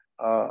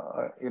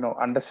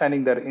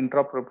understanding that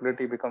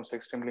interoperability becomes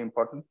extremely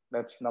important.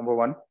 That's number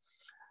one.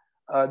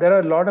 There are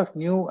a lot of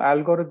new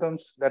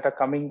algorithms that are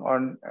coming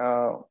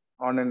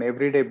on an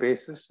everyday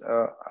basis.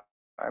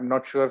 I'm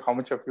not sure how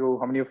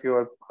many of you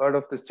have heard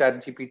of this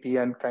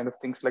ChatGPT and kind of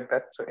things like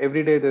that. So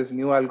every day there's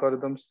new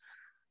algorithms.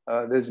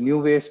 There's new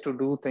ways to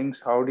do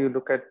things. How do you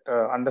look at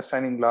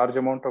understanding large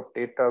amount of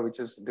data which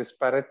is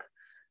disparate,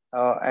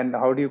 and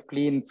how do you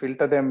clean,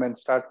 filter them, and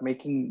start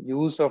making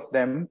use of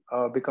them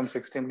becomes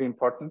extremely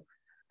important.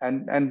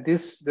 And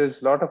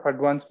there's a lot of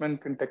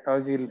advancement in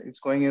technology. It's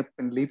going up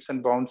in leaps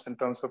and bounds in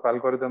terms of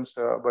algorithms,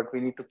 but we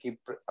need to keep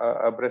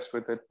abreast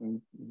with it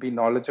and be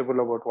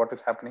knowledgeable about what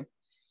is happening.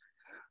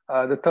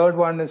 The third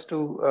one is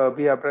to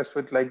be abreast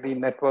with like the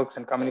networks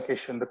and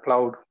communication, the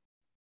cloud,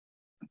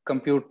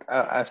 compute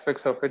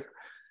aspects of it,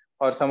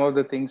 or some of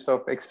the things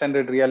of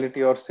extended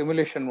reality or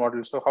simulation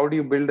models. So how do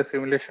you build a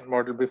simulation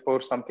model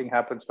before something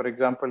happens? For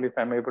example, if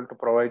I'm able to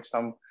provide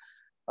some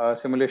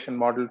simulation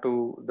model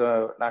to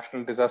the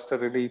National Disaster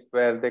Relief,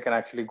 where they can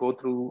actually go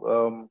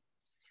through,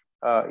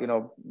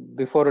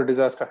 before a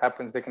disaster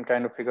happens, they can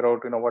kind of figure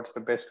out, what's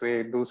the best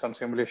way, do some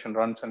simulation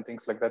runs and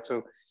things like that.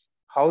 So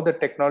how the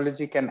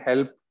technology can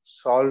help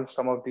solve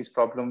some of these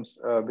problems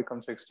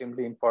becomes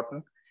extremely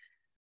important.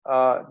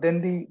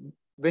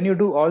 When you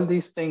do all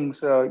these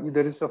things,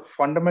 there is a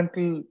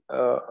fundamental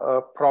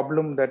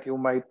problem that you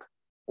might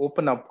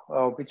open up,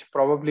 which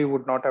probably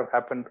would not have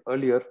happened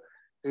earlier,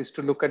 is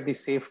to look at the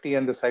safety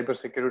and the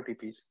cybersecurity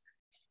piece.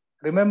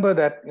 Remember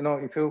that,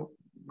 if you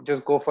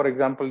just go, for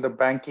example, the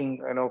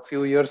banking, a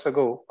few years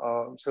ago,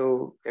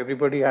 so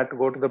everybody had to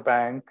go to the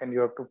bank, and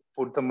you have to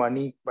put the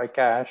money by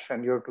cash,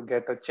 and you have to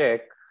get a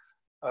check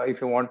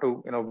if you want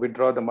to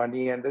withdraw the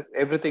money, and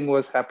everything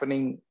was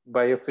happening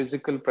by a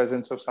physical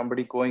presence of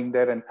somebody going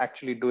there and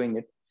actually doing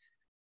it.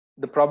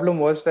 The problem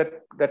was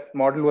that that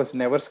model was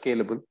never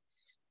scalable,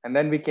 and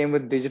then we came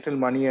with digital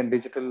money and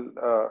digital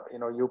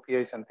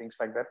UPIs and things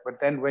like that. But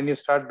then when you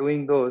start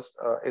doing those,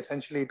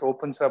 essentially it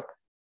opens up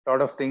a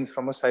lot of things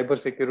from a cyber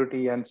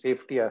security and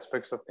safety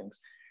aspects of things.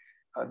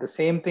 The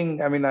same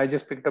thing, I mean, I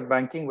just picked up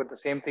banking, but the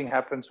same thing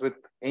happens with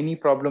any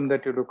problem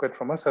that you look at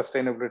from a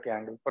sustainability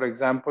angle. For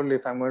example,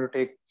 if I'm going to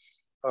take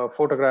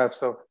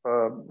photographs of,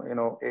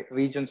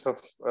 regions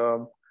of,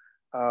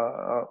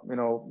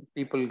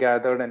 people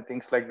gathered and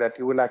things like that,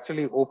 you will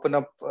actually open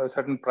up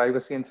certain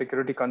privacy and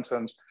security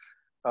concerns,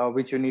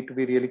 which you need to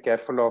be really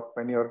careful of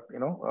when you're,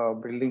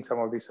 building some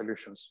of these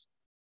solutions.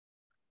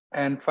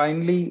 And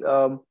finally,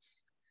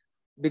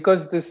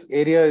 because this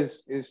area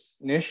is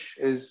niche,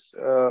 is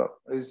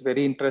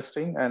very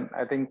interesting, and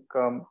I think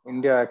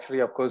India actually,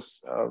 of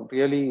course,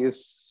 really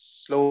is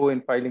slow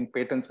in filing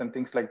patents and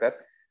things like that.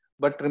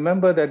 But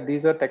remember that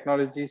these are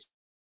technologies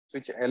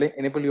which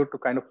enable you to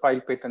kind of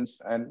file patents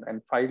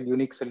and file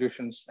unique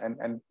solutions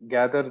and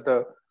gather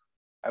the,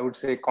 I would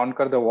say,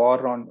 conquer the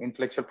war on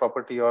intellectual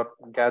property, or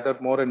gather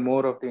more and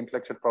more of the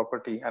intellectual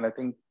property. And I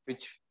think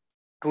which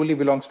truly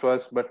belongs to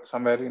us, but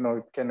somewhere,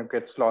 it kind of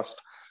gets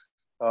lost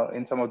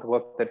in some of the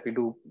work that we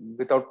do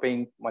without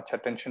paying much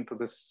attention to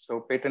this.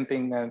 So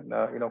patenting and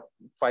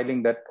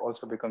filing, that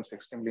also becomes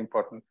extremely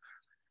important.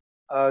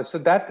 So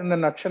that in a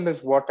nutshell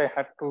is what I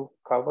had to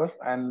cover,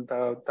 and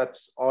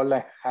that's all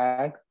I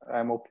had.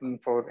 I'm open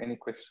for any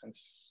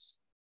questions.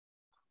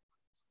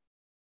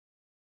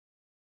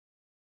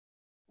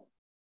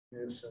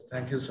 Yes,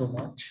 thank you so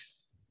much.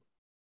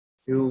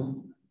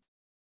 You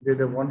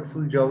did a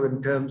wonderful job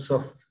in terms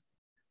of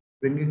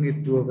bringing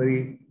it to a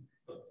very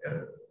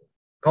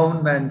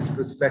common man's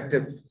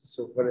perspective,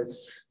 so far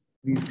as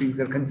these things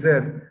are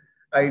concerned.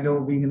 I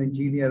know, being an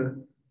engineer,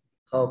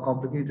 how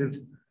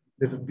complicated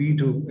it would be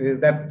to.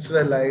 That's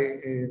where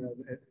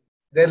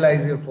there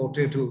lies your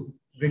forte to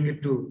bring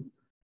it to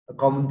a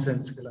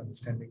commonsensical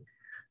understanding.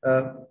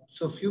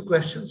 So, a few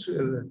questions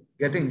we're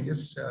getting.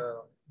 Just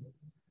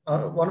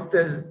one of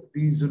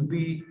these would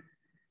be,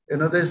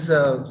 there's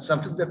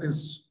something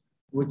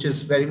which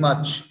is very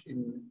much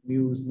in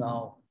news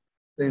now,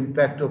 the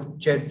impact of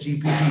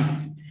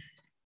ChatGPT,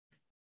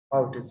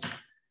 how it is,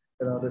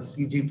 the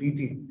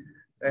CGPT,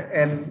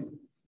 and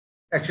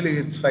actually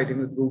it's fighting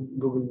with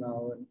Google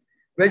now, and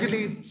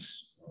gradually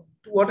it's,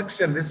 to what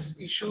extent this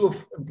issue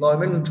of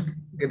employment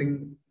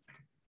getting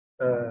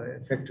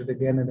affected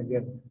again and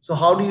again. So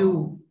how do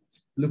you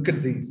look at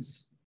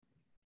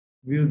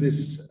view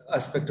this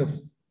aspect of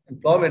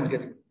employment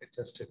getting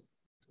adjusted?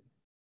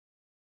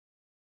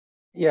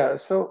 Yeah,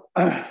 so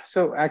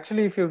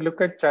actually, if you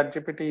look at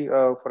ChatGPT,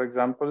 for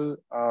example,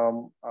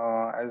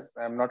 as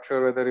I'm not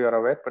sure whether you're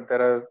aware, but there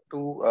are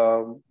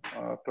two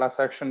class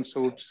action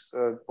suits,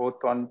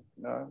 both on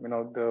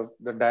the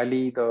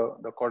DALI,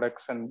 the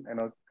codex, and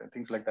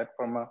things like that,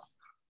 from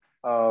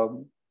a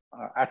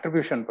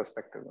attribution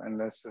perspective, and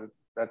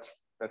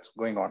that's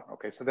going on.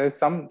 Okay, so there's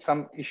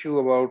some issue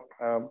about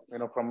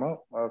from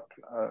a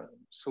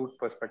suit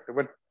perspective,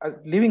 but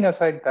leaving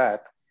aside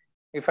that,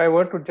 if I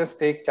were to just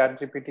take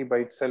ChatGPT by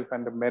itself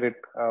and the merit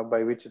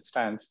by which it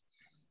stands,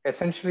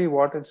 essentially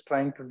what it's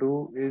trying to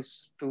do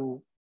is to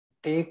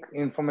take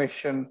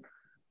information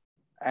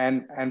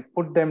and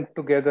put them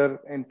together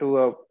into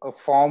a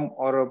form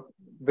or a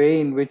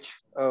way in which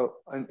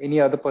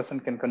any other person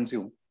can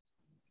consume.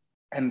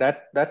 And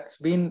that's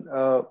been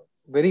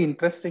very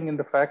interesting in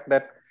the fact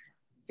that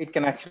it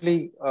can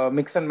actually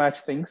mix and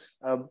match things.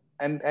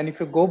 And if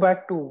you go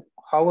back to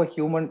how a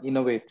human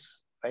innovates,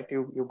 right?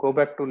 You go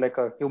back to like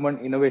a human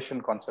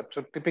innovation concept.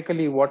 So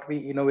typically what we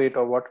innovate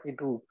or what we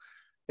do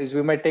is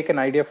we might take an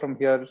idea from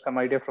here, some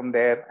idea from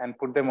there, and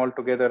put them all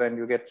together and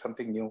you get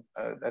something new.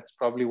 That's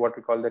probably what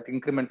we call that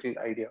incremental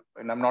idea.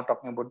 And I'm not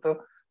talking about the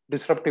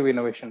disruptive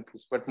innovation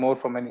piece, but more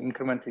from an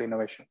incremental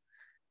innovation.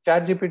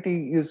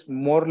 ChatGPT is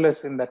more or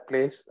less in that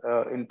place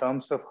in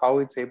terms of how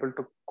it's able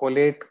to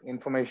collate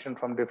information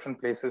from different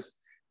places,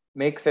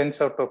 make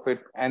sense out of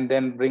it, and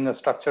then bring a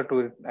structure to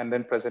it, and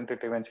then present it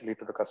eventually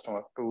to the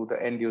customer, to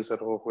the end user,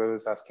 or whoever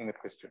is asking a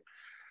question.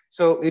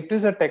 So it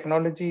is a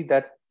technology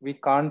that we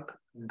can't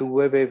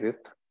do away with.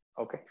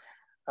 Okay.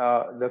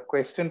 The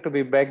question to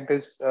be begged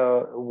is,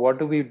 what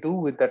do we do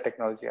with that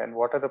technology, and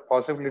what are the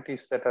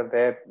possibilities that are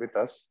there with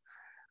us?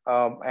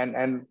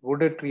 And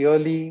would it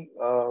really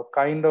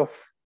kind of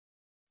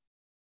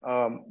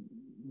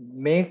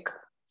make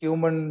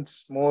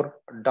humans more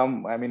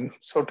dumb? I mean,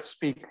 so to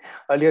speak.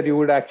 Earlier, you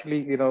would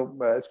actually,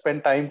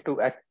 spend time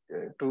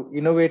to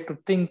innovate, to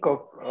think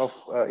of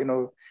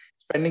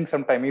spending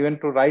some time, even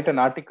to write an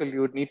article.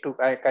 You would need to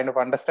kind of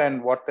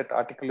understand what that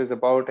article is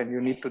about, and you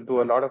need to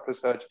do a lot of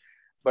research.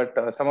 But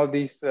some of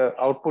these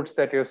outputs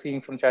that you're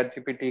seeing from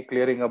ChatGPT,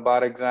 clearing a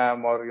bar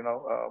exam,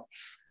 or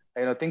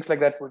things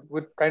like that,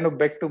 would kind of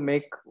beg to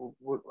make.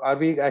 Are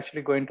we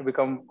actually going to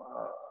become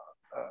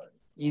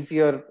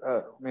easier,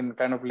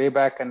 kind of lay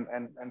back and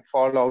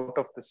fall out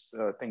of this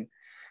thing?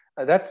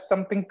 That's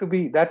something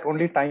that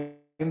only time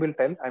will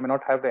tell. I may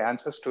not have the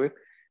answers to it.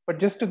 But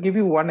just to give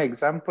you one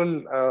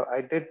example,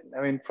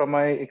 from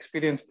my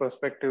experience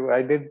perspective,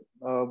 I did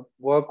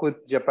work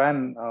with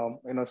Japan,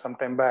 some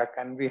time back,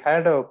 and we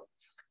had a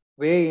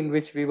way in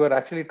which we were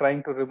actually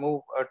trying to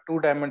remove a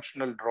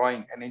two-dimensional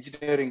drawing, an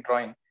engineering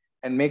drawing,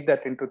 and make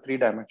that into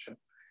 3-dimension.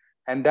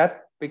 And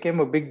that became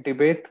a big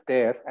debate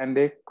there. And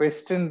they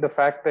questioned the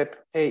fact that,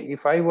 hey,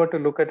 if I were to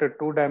look at a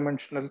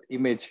 2-dimensional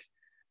image,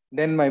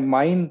 then my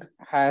mind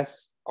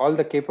has all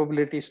the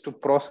capabilities to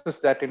process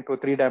that into a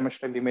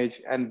 3-dimensional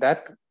image. And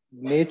that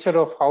nature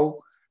of how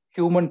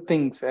human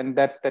thinks and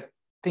that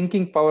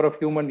thinking power of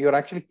human, you're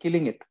actually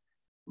killing it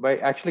by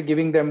actually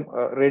giving them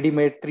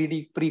ready-made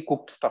 3D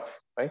pre-cooked stuff,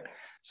 right?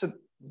 So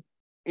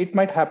it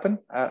might happen,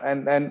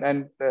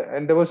 and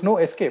there was no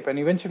escape. And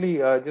eventually,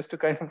 just to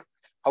kind of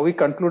how we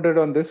concluded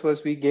on this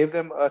was we gave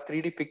them a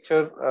 3D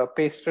picture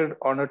pasted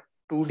on a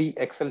 2D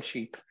Excel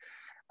sheet.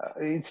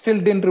 It still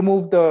didn't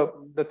remove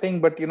the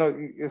thing, but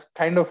it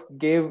kind of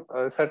gave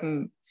a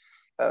certain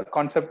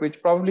concept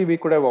which probably we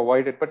could have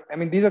avoided. But I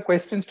mean, these are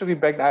questions to be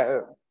begged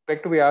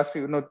to be asked.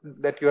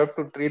 That you have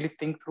to really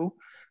think through.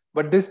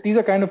 But these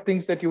are kind of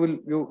things that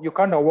you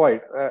can't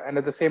avoid, and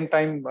at the same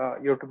time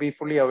you have to be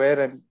fully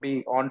aware and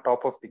be on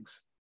top of things.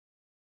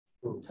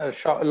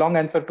 A long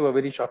answer to a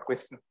very short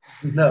question.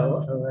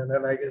 No,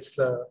 and I guess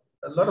a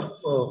lot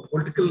of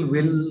political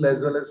will,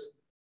 as well as,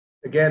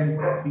 again,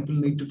 people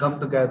need to come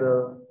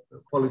together,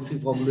 policy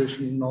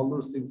formulation, all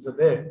those things are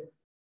there.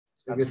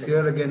 So I guess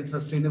here again,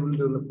 sustainable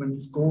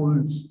development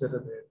goals that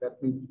are there,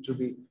 that need to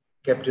be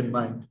kept in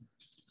mind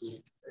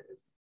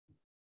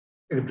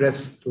to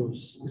address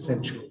those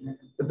essentially.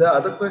 But the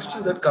other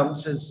question that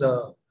comes is,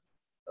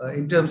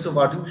 in terms of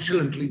artificial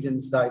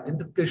intelligence, the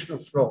identification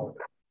of fraud,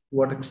 to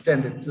what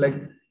extent it's like,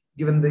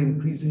 given the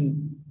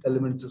increasing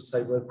elements of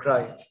cyber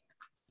crime.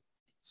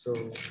 So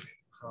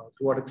to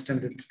what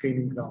extent it's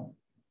gaining ground,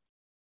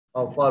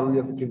 how far we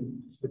are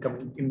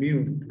becoming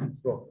immune to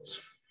frauds.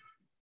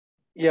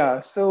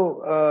 Yeah,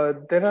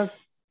 so there are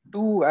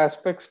two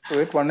aspects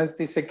to it. One is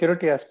the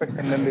security aspect,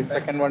 and then the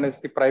second one is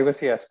the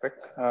privacy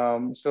aspect.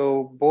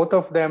 So both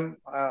of them,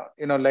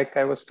 like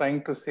I was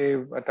trying to say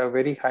at a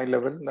very high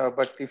level.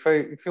 But if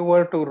you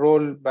were to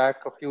roll back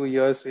a few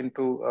years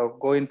into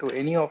go into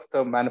any of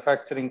the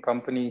manufacturing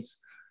companies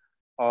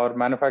or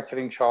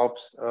manufacturing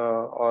shops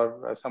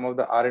or some of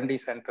the R&D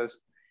centers,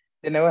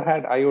 they never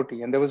had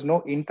IoT, and there was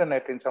no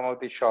internet in some of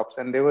these shops,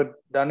 and they were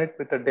done it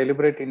with a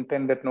deliberate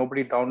intent that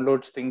nobody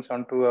downloads things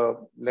onto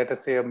let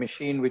us say, a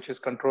machine which is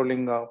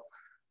controlling a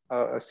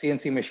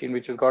CNC machine,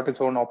 which has got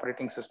its own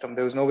operating system.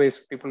 There was no way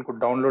people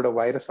could download a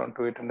virus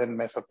onto it and then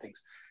mess up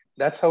things.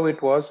 That's how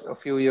it was a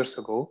few years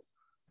ago,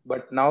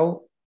 but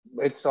now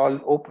it's all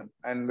open,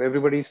 and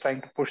everybody is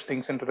trying to push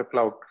things into the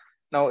cloud.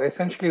 Now,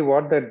 essentially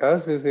what that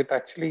does is it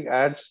actually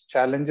adds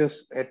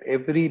challenges at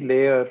every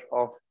layer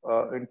of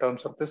in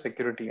terms of the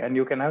security. And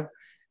you can have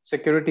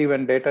security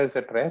when data is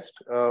at rest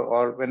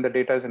or when the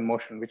data is in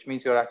motion, which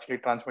means you're actually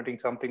transmitting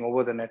something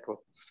over the network.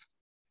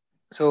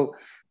 So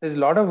there's a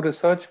lot of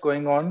research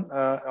going on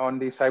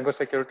the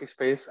cybersecurity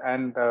space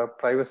and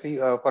privacy.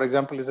 For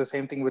example, is the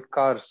same thing with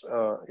cars.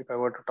 If I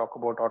were to talk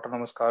about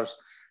autonomous cars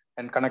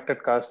and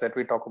connected cars that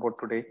we talk about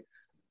today.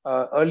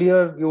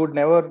 Earlier,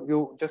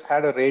 you just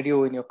had a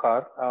radio in your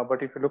car.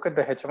 But if you look at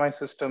the HMI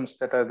systems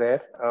that are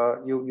there,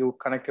 you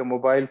connect your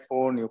mobile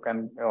phone,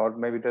 or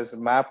maybe there's a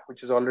map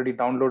which is already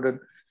downloaded.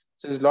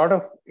 So there's a lot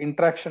of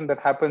interaction that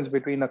happens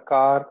between a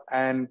car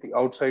and the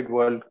outside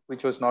world,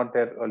 which was not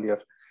there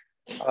earlier.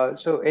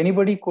 So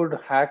anybody could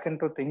hack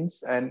into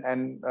things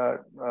and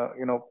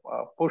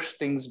push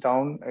things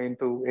down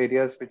into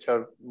areas which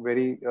are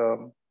very,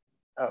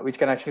 which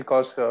can actually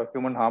cause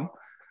human harm.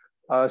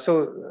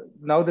 So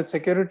now that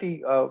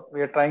security,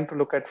 we are trying to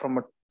look at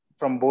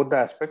from both the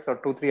aspects, or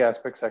 2-3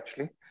 aspects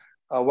actually.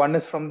 One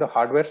is from the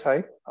hardware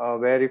side,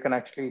 where you can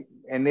actually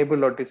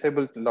enable or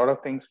disable a lot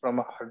of things from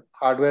a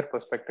hardware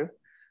perspective.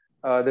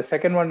 The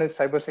second one is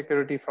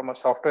cybersecurity from a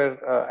software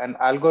and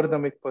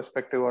algorithmic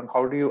perspective on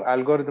how do you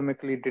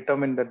algorithmically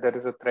determine that there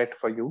is a threat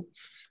for you.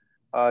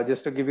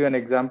 Just to give you an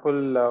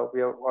example,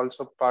 we have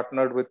also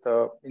partnered with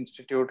an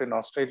institute in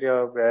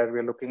Australia where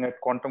we're looking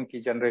at quantum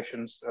key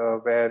generations,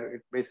 where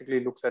it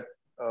basically looks at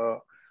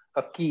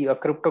a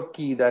crypto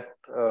key that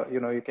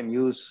you can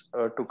use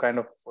to kind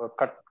of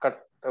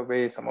cut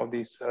away some of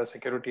these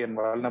security and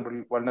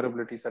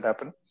vulnerabilities that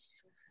happen.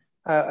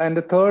 And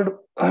the third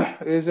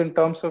is in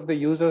terms of the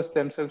users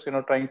themselves,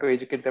 trying to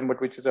educate them, but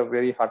which is a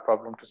very hard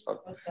problem to solve.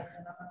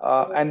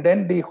 And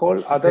then the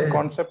whole other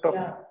concept of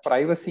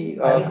privacy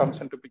comes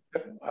into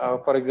picture.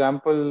 For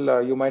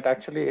example, you might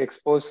actually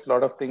expose a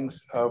lot of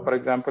things. For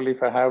example,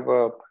 if I have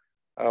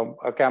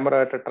a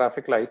camera at a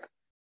traffic light,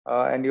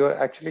 and you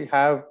actually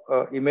have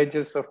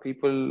images of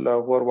people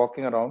who are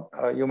walking around,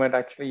 you might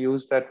actually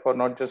use that for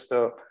not just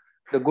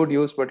the good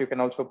use, but you can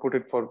also put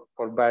it for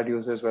bad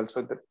use as well.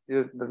 So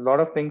there's a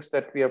lot of things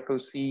that we have to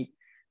see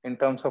in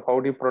terms of how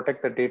do you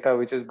protect the data,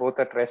 which is both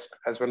at rest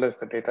as well as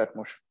the data at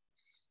motion.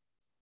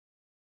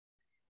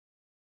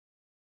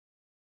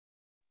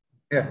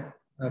 Yeah,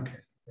 okay.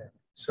 Yeah.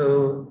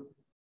 So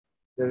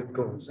there it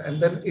goes.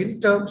 And then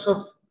in terms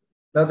of,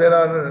 now there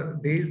are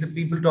days that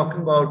people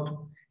talking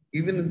about,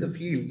 even in the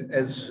field,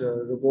 as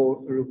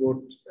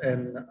robots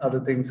and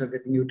other things are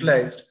getting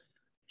utilized,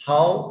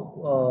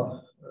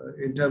 how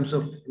in terms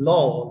of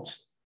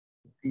laws,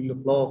 field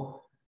of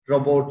law,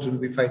 robots will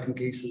be fighting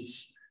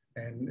cases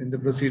and in the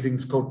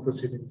proceedings, court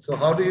proceedings. So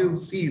how do you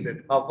see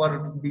that? How far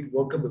it will be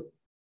workable?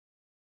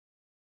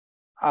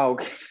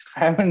 Okay. I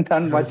haven't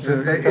done much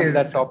research on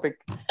that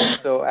topic.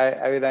 So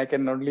I mean, I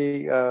can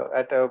only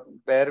at a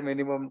bare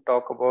minimum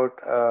talk about,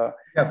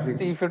 please.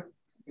 See, if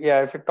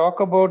you talk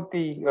about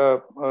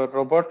the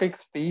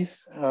robotics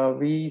piece,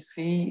 we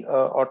see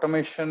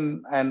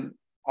automation and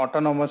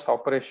autonomous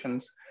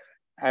operations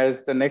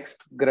as the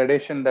next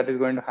gradation that is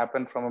going to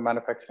happen from a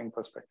manufacturing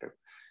perspective.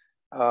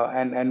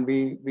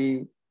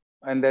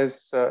 And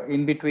there's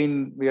in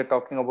between, we are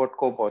talking about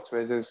cobots,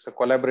 where there's a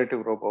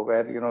collaborative robo,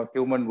 where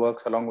human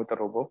works along with the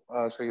robo.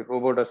 So your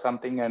robo does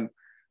something, and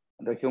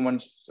the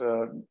humans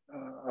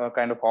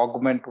kind of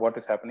augment what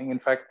is happening. In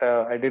fact,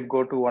 I did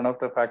go to one of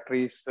the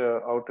factories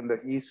out in the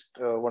east,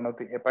 one of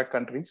the APAC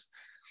countries,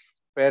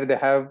 where they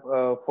have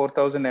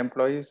 4,000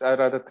 employees, or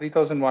rather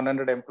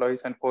 3,100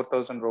 employees and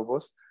 4,000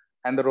 robots.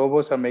 And the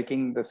robots are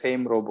making the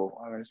same robo.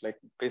 I mean, it's like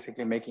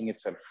basically making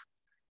itself.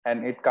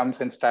 And it comes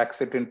and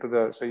stacks it into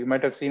the, so you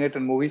might have seen it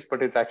in movies,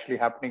 but it's actually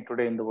happening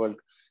today in the world.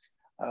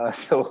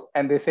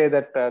 And they say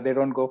that they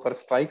don't go for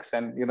strikes,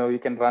 and you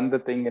can run the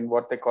thing in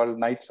what they call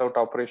nights out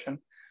operation.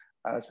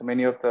 So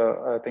many of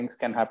the things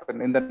can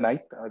happen in the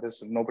night.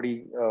 There's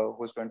nobody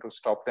who's going to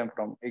stop them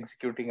from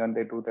executing, and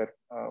they do their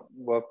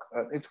work.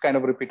 It's kind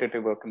of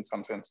repetitive work in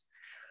some sense.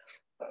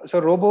 So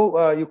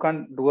robo you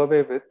can't do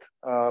away with,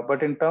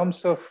 but in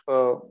terms of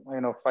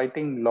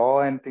fighting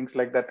law and things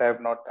like that, I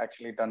have not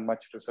actually done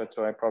much research,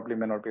 so I probably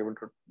may not be able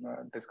to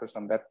discuss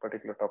on that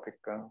particular topic.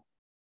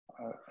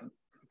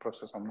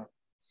 Process on that.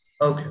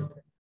 Okay.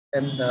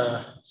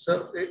 And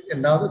so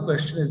another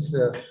question is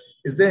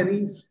there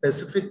any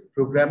specific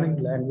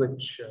programming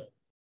language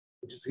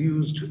which is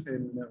used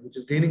in, which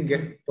is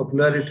gaining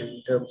popularity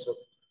in terms of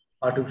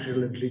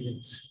artificial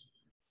intelligence?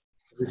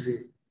 We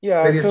see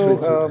various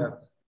ways you have.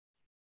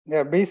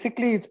 Yeah,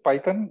 basically it's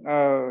Python.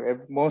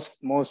 Most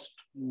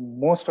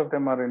of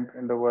them are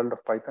in the world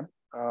of Python.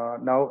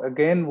 Now,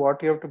 again,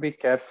 what you have to be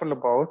careful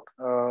about,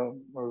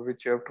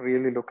 which you have to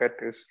really look at,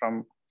 is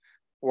from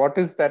what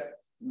is that,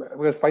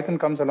 because Python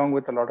comes along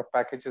with a lot of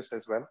packages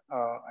as well.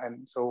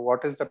 And so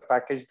what is the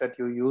package that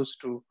you use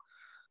to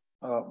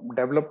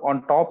develop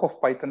on top of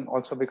Python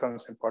also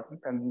becomes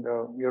important. And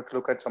you have to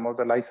look at some of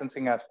the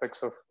licensing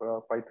aspects of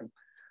Python.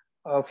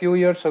 A few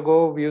years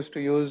ago, we used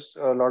to use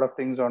a lot of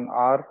things on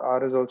R.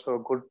 R is also a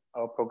good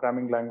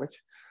programming language.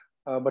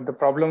 But the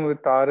problem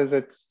with R is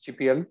it's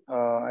GPL.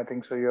 I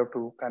think so you have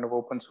to kind of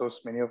open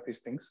source many of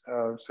these things.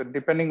 So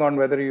depending on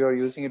whether you are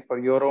using it for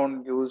your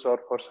own use or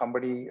for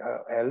somebody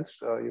else,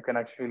 you can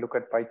actually look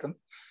at Python.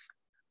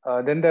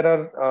 Then there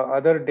are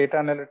other data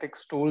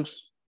analytics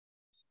tools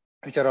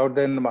which are out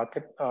there in the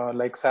market,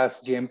 like SAS,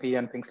 GMP,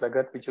 and things like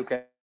that, which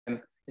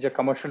are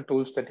commercial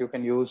tools that you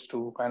can use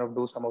to kind of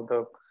do some of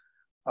the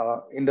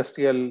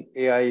industrial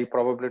AI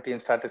probability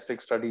and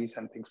statistics studies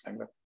and things like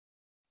that.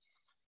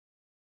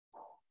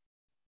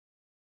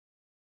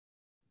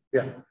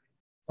 Yeah,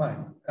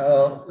 fine.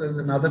 There's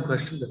another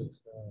question that has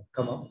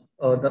come up.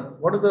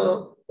 What are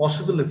the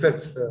possible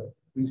effects the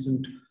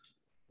recent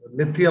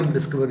lithium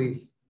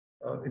discovery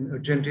in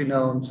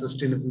Argentina on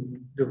sustainable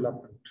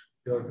development?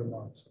 Your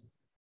remarks.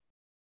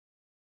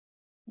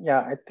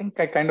 Yeah, I think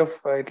I kind of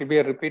it'll be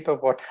a repeat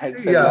of what I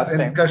said last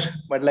time.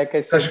 But like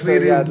I said,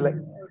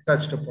 Kashmir,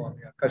 touched upon.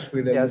 Yeah,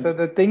 Kashmir. Yeah. So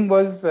the thing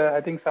was,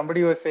 I think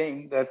somebody was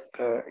saying that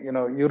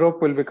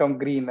Europe will become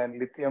green and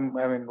lithium.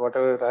 I mean,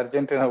 whatever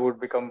Argentina would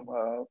become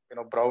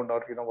brown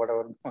or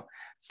whatever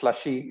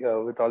slushy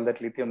with all that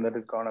lithium that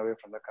has gone away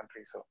from the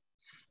country. So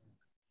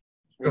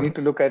we need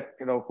to look at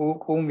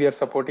whom we are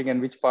supporting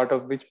and which part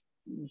of which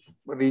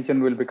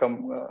region will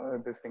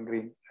become this thing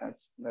green.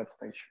 That's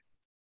the issue.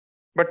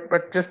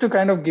 But just to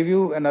kind of give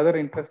you another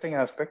interesting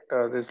aspect,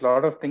 there's a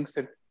lot of things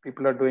that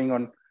people are doing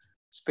on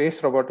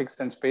space robotics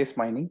and space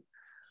mining.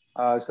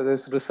 So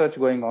there's research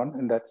going on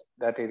in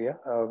that area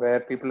where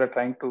people are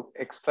trying to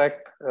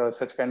extract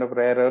such kind of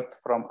rare earth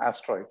from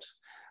asteroids.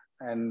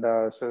 And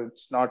so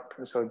it's not,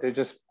 so they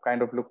just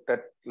kind of looked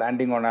at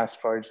landing on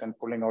asteroids and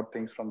pulling out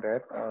things from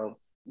there.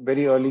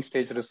 Very early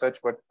stage research,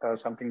 but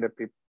something that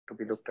to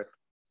be looked at.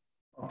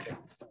 Okay.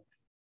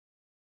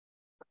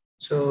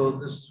 So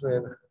this is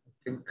where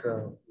I think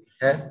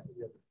we are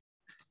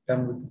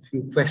done with a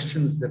few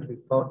questions that we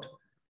got.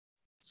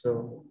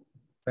 So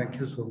thank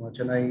you so much.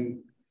 And I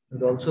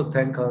would also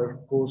thank our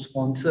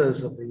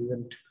co-sponsors of the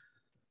event,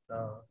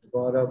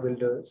 Dwara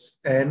Builders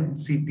and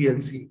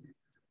CPLC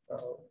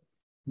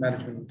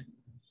Management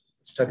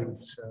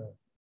Studies,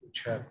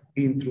 which have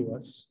been through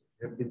us,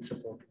 have been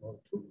supporting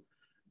all through.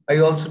 I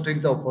also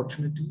take the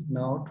opportunity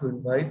now to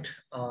invite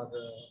our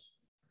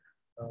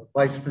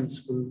Vice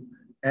Principal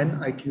and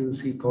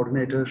IQC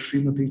Coordinator,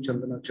 Srimati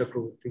Chandana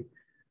Chakravarti,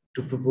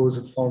 to propose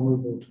a formal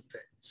vote of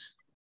thanks.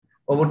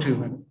 Over to you,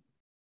 madam.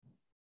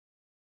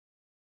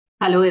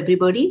 Hello,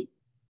 everybody.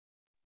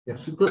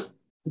 Yes.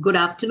 Good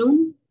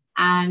afternoon.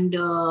 And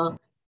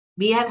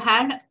we have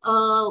had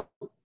a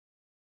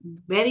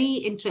very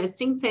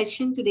interesting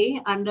session today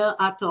under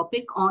our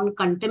topic on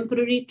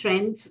contemporary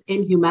trends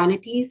in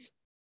humanities,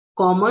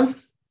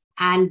 commerce,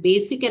 and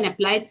basic and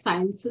applied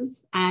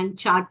sciences and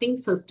charting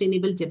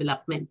sustainable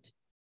development.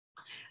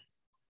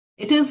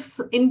 It is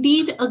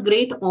indeed a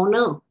great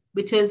honor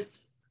which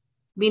has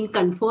been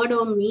conferred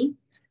on me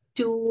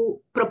to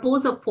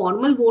propose a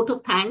formal vote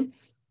of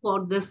thanks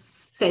for this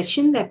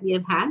session that we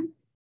have had.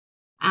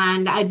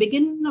 And I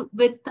begin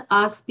with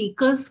our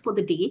speakers for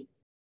the day.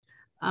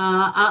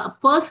 Our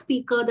first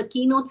speaker, the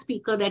keynote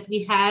speaker that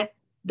we had,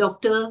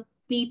 Dr.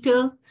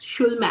 Peter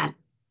Schulman.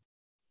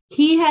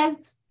 He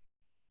has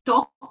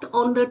talked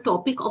on the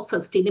topic of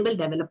sustainable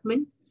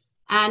development,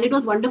 and it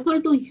was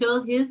wonderful to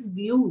hear his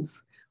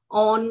views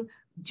on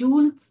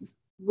Jules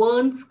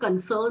Verne's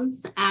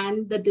concerns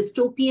and the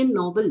dystopian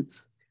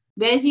novels,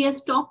 where he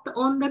has talked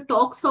on the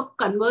talks of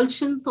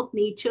convulsions of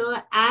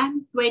nature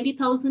and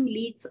 20,000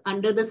 Leagues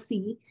Under the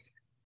Sea,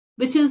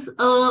 which is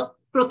a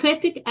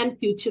prophetic and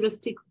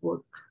futuristic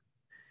work.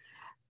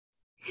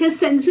 His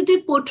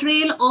sensitive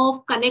portrayal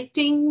of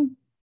connecting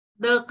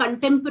the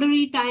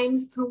contemporary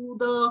times through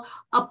the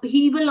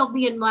upheaval of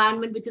the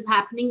environment, which is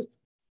happening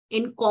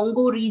in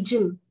Congo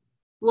region,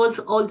 was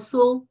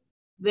also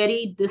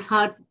very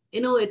disheartening.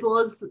 It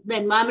was the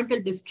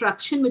environmental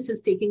destruction which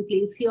is taking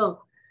place here,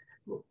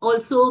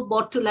 also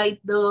brought to light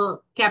the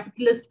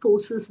capitalist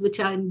forces which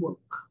are in work.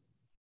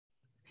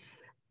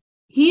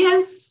 He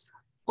has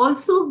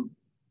also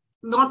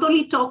not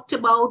only talked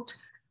about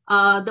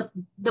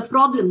the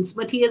problems,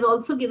 but he has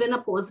also given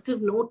a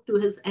positive note to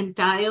his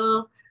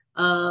entire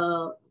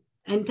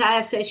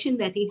session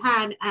that he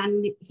had,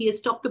 and he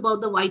has talked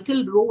about the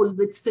vital role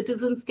which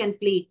citizens can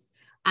play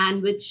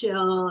and which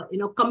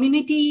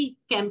community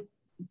can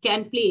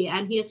play.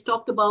 And he has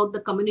talked about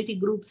the community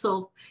groups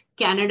of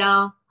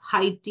Canada,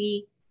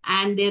 Haiti,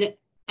 and their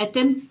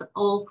attempts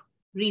of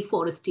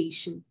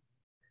reforestation.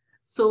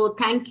 So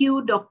thank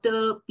you,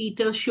 Dr.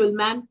 Peter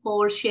Schulman,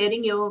 for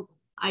sharing your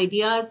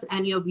ideas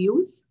and your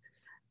views.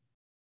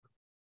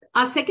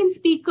 Our second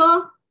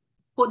speaker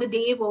for the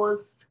day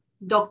was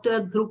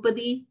Dr.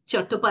 Drupadi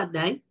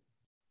Chattopadhyay.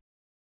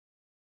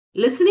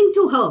 Listening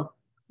to her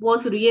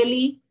was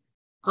really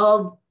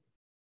a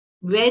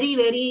very,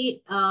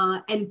 very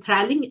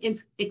enthralling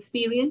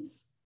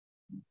experience.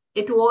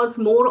 It was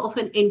more of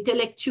an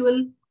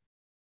intellectual,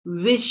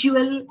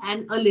 visual,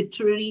 and a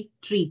literary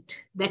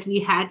treat that we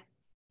had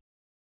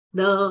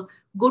the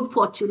good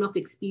fortune of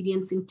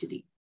experiencing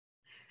today.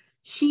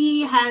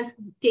 She has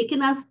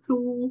taken us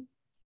through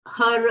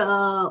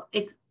her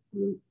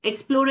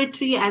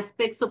exploratory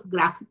aspects of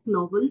graphic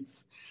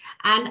novels.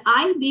 And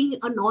I, being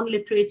a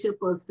non-literature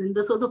person,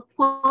 this was the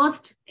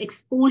first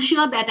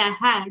exposure that I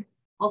had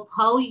of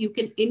how you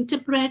can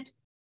interpret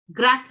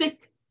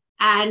graphic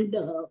and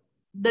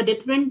the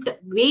different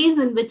ways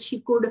in which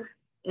you could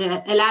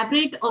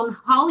elaborate on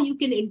how you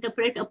can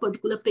interpret a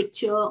particular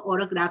picture or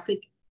a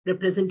graphic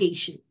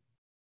representation.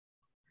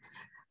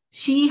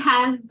 She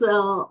has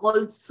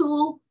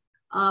also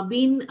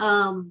been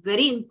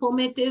very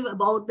informative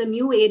about the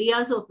new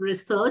areas of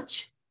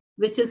research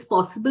which is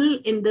possible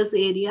in this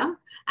area.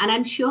 And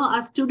I'm sure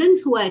our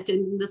students who are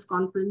attending this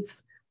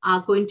conference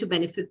are going to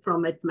benefit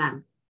from it,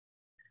 ma'am.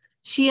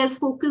 She has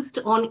focused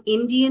on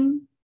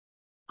Indian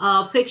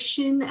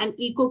fiction and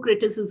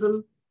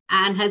eco-criticism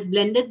and has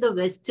blended the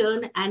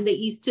Western and the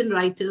Eastern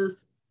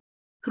writers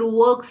through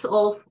works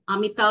of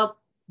Amitabh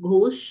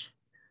Ghosh,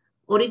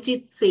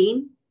 Arijit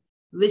Sen,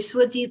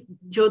 Vishwajit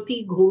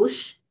Jyoti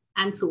Ghosh,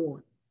 and so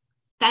on.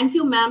 Thank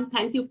you, ma'am.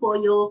 Thank you for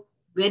your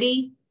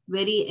very,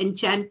 very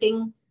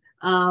enchanting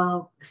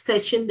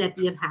session that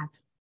we have had.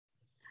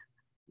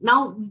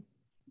 Now,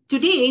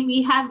 today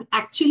we have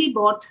actually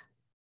brought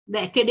the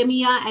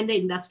academia and the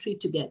industry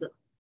together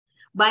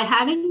by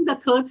having the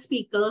third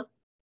speaker,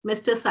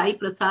 Mr. Sai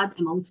Prasad,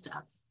 amongst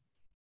us.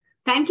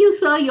 Thank you,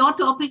 sir. Your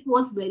topic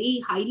was very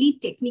highly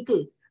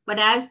technical, but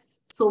as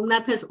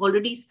Somnath has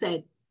already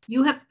said,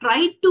 you have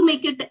tried to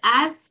make it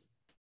as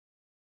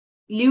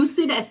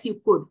lucid as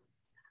you could,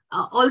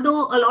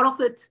 although a lot of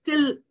it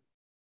still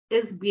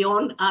is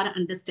beyond our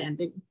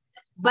understanding.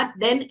 But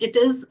then it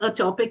is a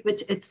topic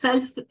which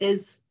itself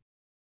is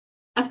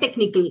a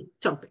technical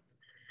topic.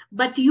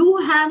 But you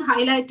have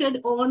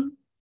highlighted on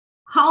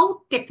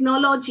how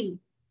technology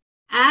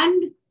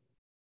and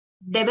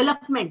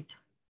development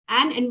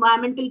and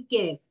environmental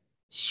care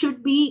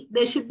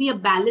there should be a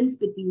balance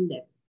between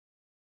them.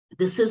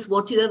 This is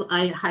what you have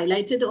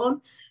highlighted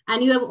on,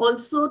 and you have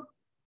also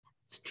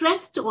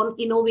stressed on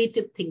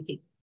innovative thinking,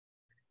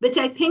 which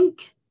I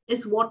think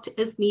is what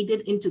is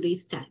needed in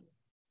today's time.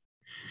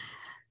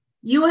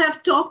 You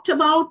have talked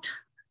about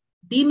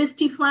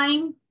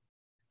demystifying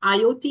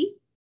IoT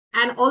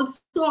and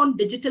also on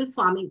digital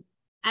farming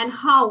and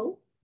how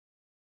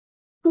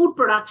food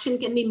production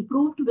can be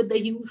improved with the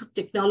use of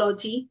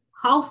technology,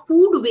 how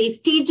food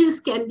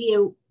wastages can be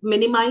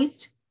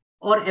minimized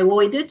or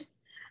avoided.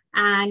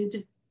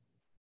 And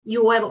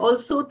you have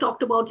also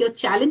talked about your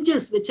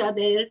challenges which are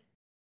there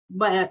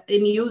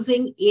in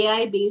using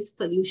AI-based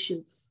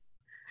solutions.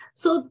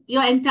 So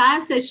your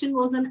entire session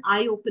was an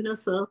eye-opener,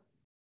 sir.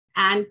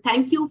 And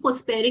thank you for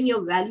sparing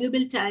your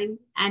valuable time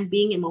and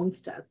being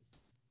amongst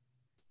us.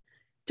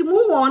 To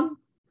move on,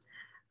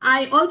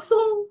 I also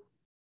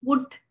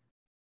would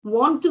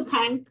want to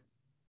thank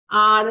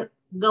our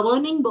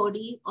governing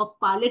body of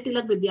Pale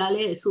Tilak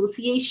Vidyalaya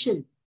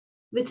Association,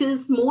 which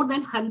is more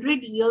than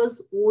 100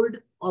 years old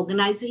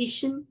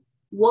organization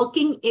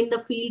working in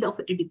the field of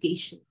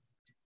education.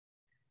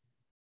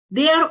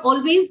 They are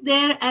always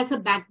there as a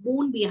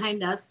backbone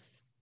behind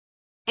us,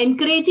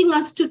 encouraging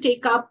us to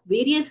take up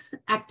various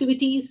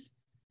activities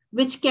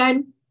which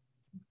can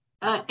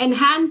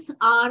enhance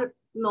our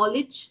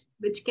knowledge,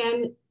 which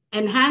can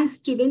enhance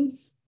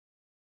students'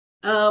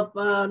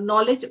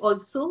 knowledge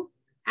also.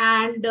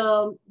 And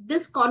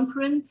this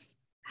conference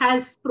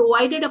has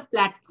provided a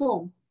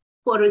platform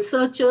for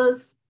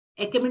researchers,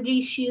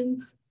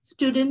 academicians,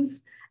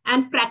 students,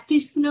 and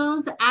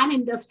practitioners and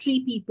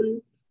industry people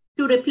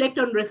to reflect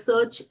on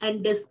research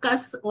and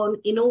discuss on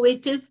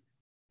innovative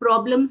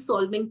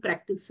problem-solving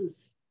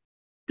practices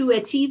to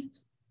achieve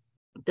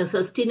the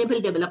Sustainable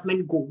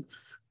Development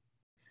Goals.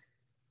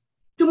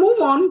 To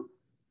move on,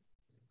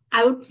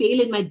 I would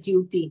fail in my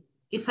duty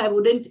if I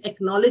wouldn't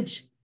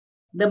acknowledge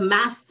the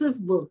massive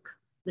work,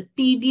 the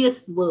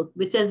tedious work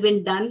which has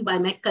been done by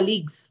my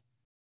colleagues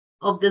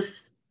of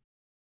this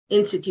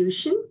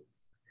institution.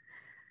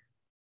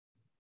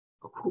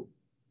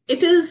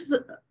 It is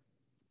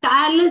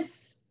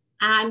tireless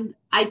and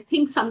I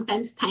think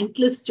sometimes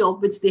thankless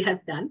job which they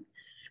have done,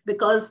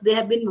 because they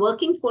have been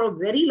working for a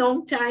very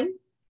long time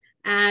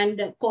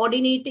and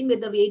coordinating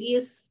with the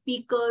various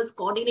speakers,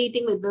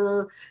 coordinating with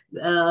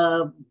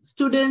the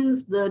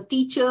students, the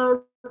teachers,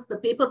 the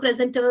paper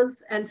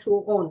presenters, and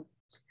so on.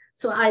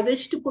 So I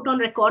wish to put on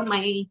record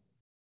my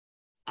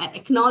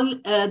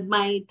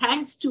my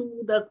thanks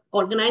to the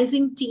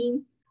organizing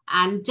team,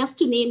 and just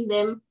to name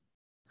them: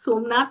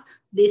 Somnath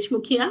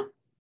Deshmukhia,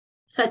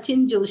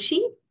 Sachin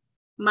Joshi,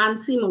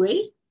 Mansi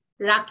Moe,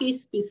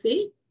 Rakesh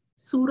Pise,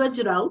 Suraj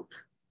Raut,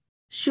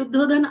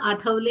 Shuddhodhan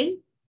Athavle,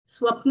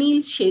 Swapnil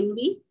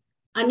Shenvi,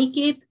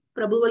 Aniket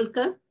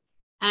Prabhuvalkar,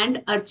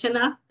 and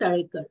Archana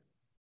Tarekar.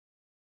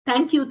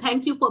 Thank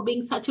you for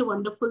being such a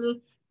wonderful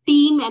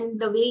team and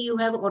the way you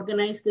have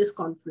organized this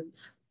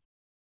conference.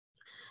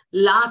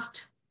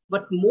 Last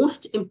but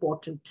most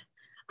important,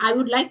 I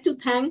would like to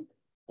thank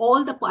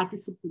all the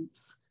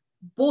participants,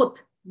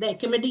 both the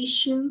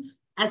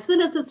academicians as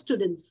well as the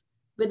students,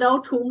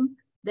 without whom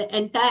the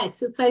entire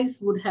exercise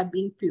would have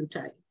been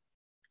futile.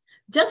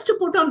 Just to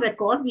put on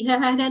record, we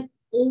have had an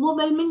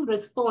overwhelming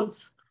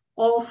response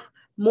of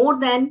more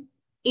than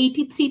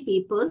 83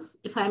 papers.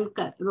 If I'm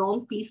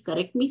wrong, please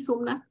correct me,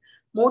 Somnath.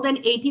 More than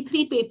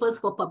 83 papers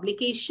for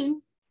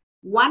publication,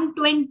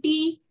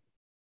 120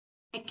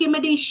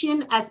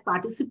 academicians as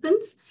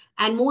participants,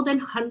 and more than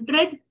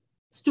 100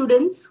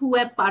 students who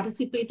have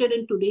participated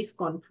in today's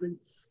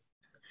conference.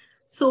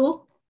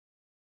 So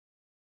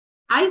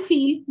I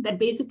feel that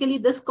basically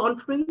this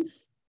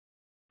conference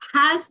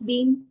has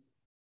been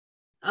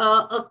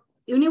a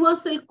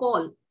universal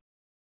call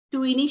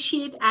to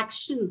initiate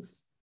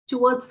actions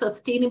towards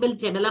sustainable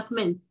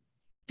development,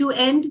 to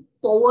end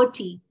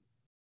poverty,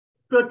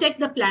 protect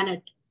the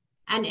planet,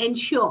 and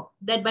ensure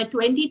that by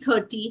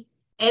 2030,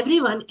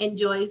 everyone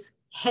enjoys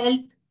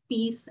health,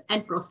 peace,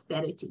 and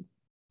prosperity.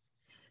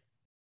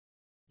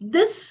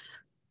 This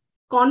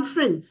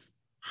conference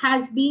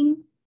has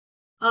been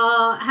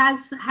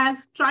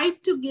has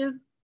tried to give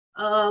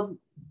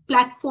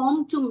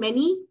platform to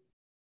many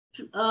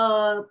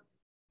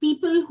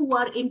people who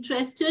are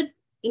interested,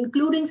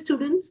 including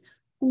students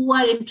who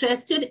are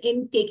interested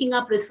in taking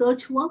up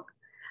research work.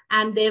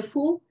 And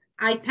therefore,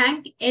 I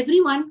thank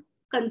everyone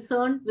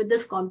concerned with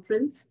this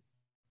conference.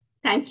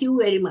 Thank you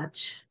very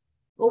much.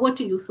 Over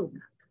to you,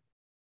 Somnath.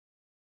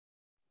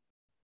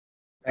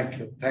 Thank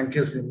you. Thank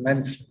you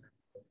immensely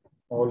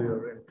for all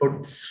your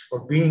inputs,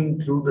 for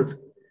being through this,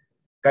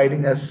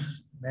 guiding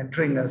us,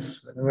 mentoring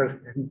us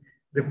whenever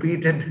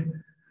repeated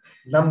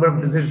number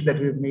of visits that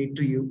we've made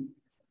to you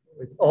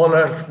with all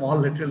our small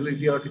little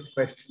idiotic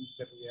questions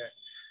that we had.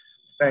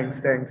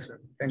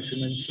 Thanks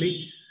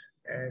immensely.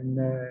 And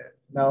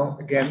now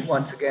again,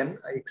 once again,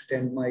 I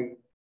extend my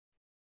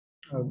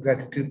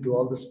gratitude to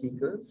all the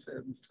speakers,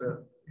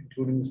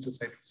 including Mr.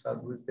 Saiful Saad,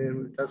 who is there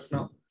with us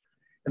now.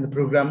 And the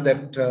program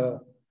that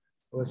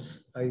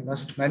I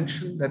must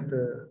mention that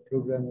the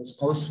program was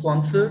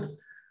co-sponsored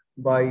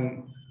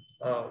by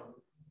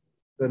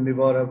the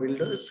Nivara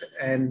Builders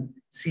and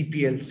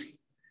CPLC.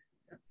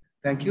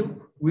 Thank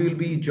you. We will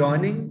be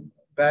joining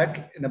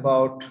back in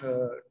about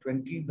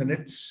 20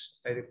 minutes.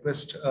 I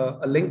request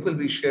a link will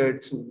be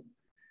shared soon,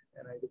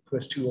 and I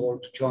request you all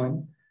to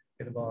join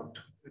in about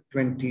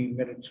 20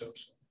 minutes or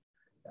so.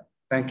 Yeah.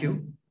 Thank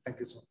you. Thank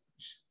you so much.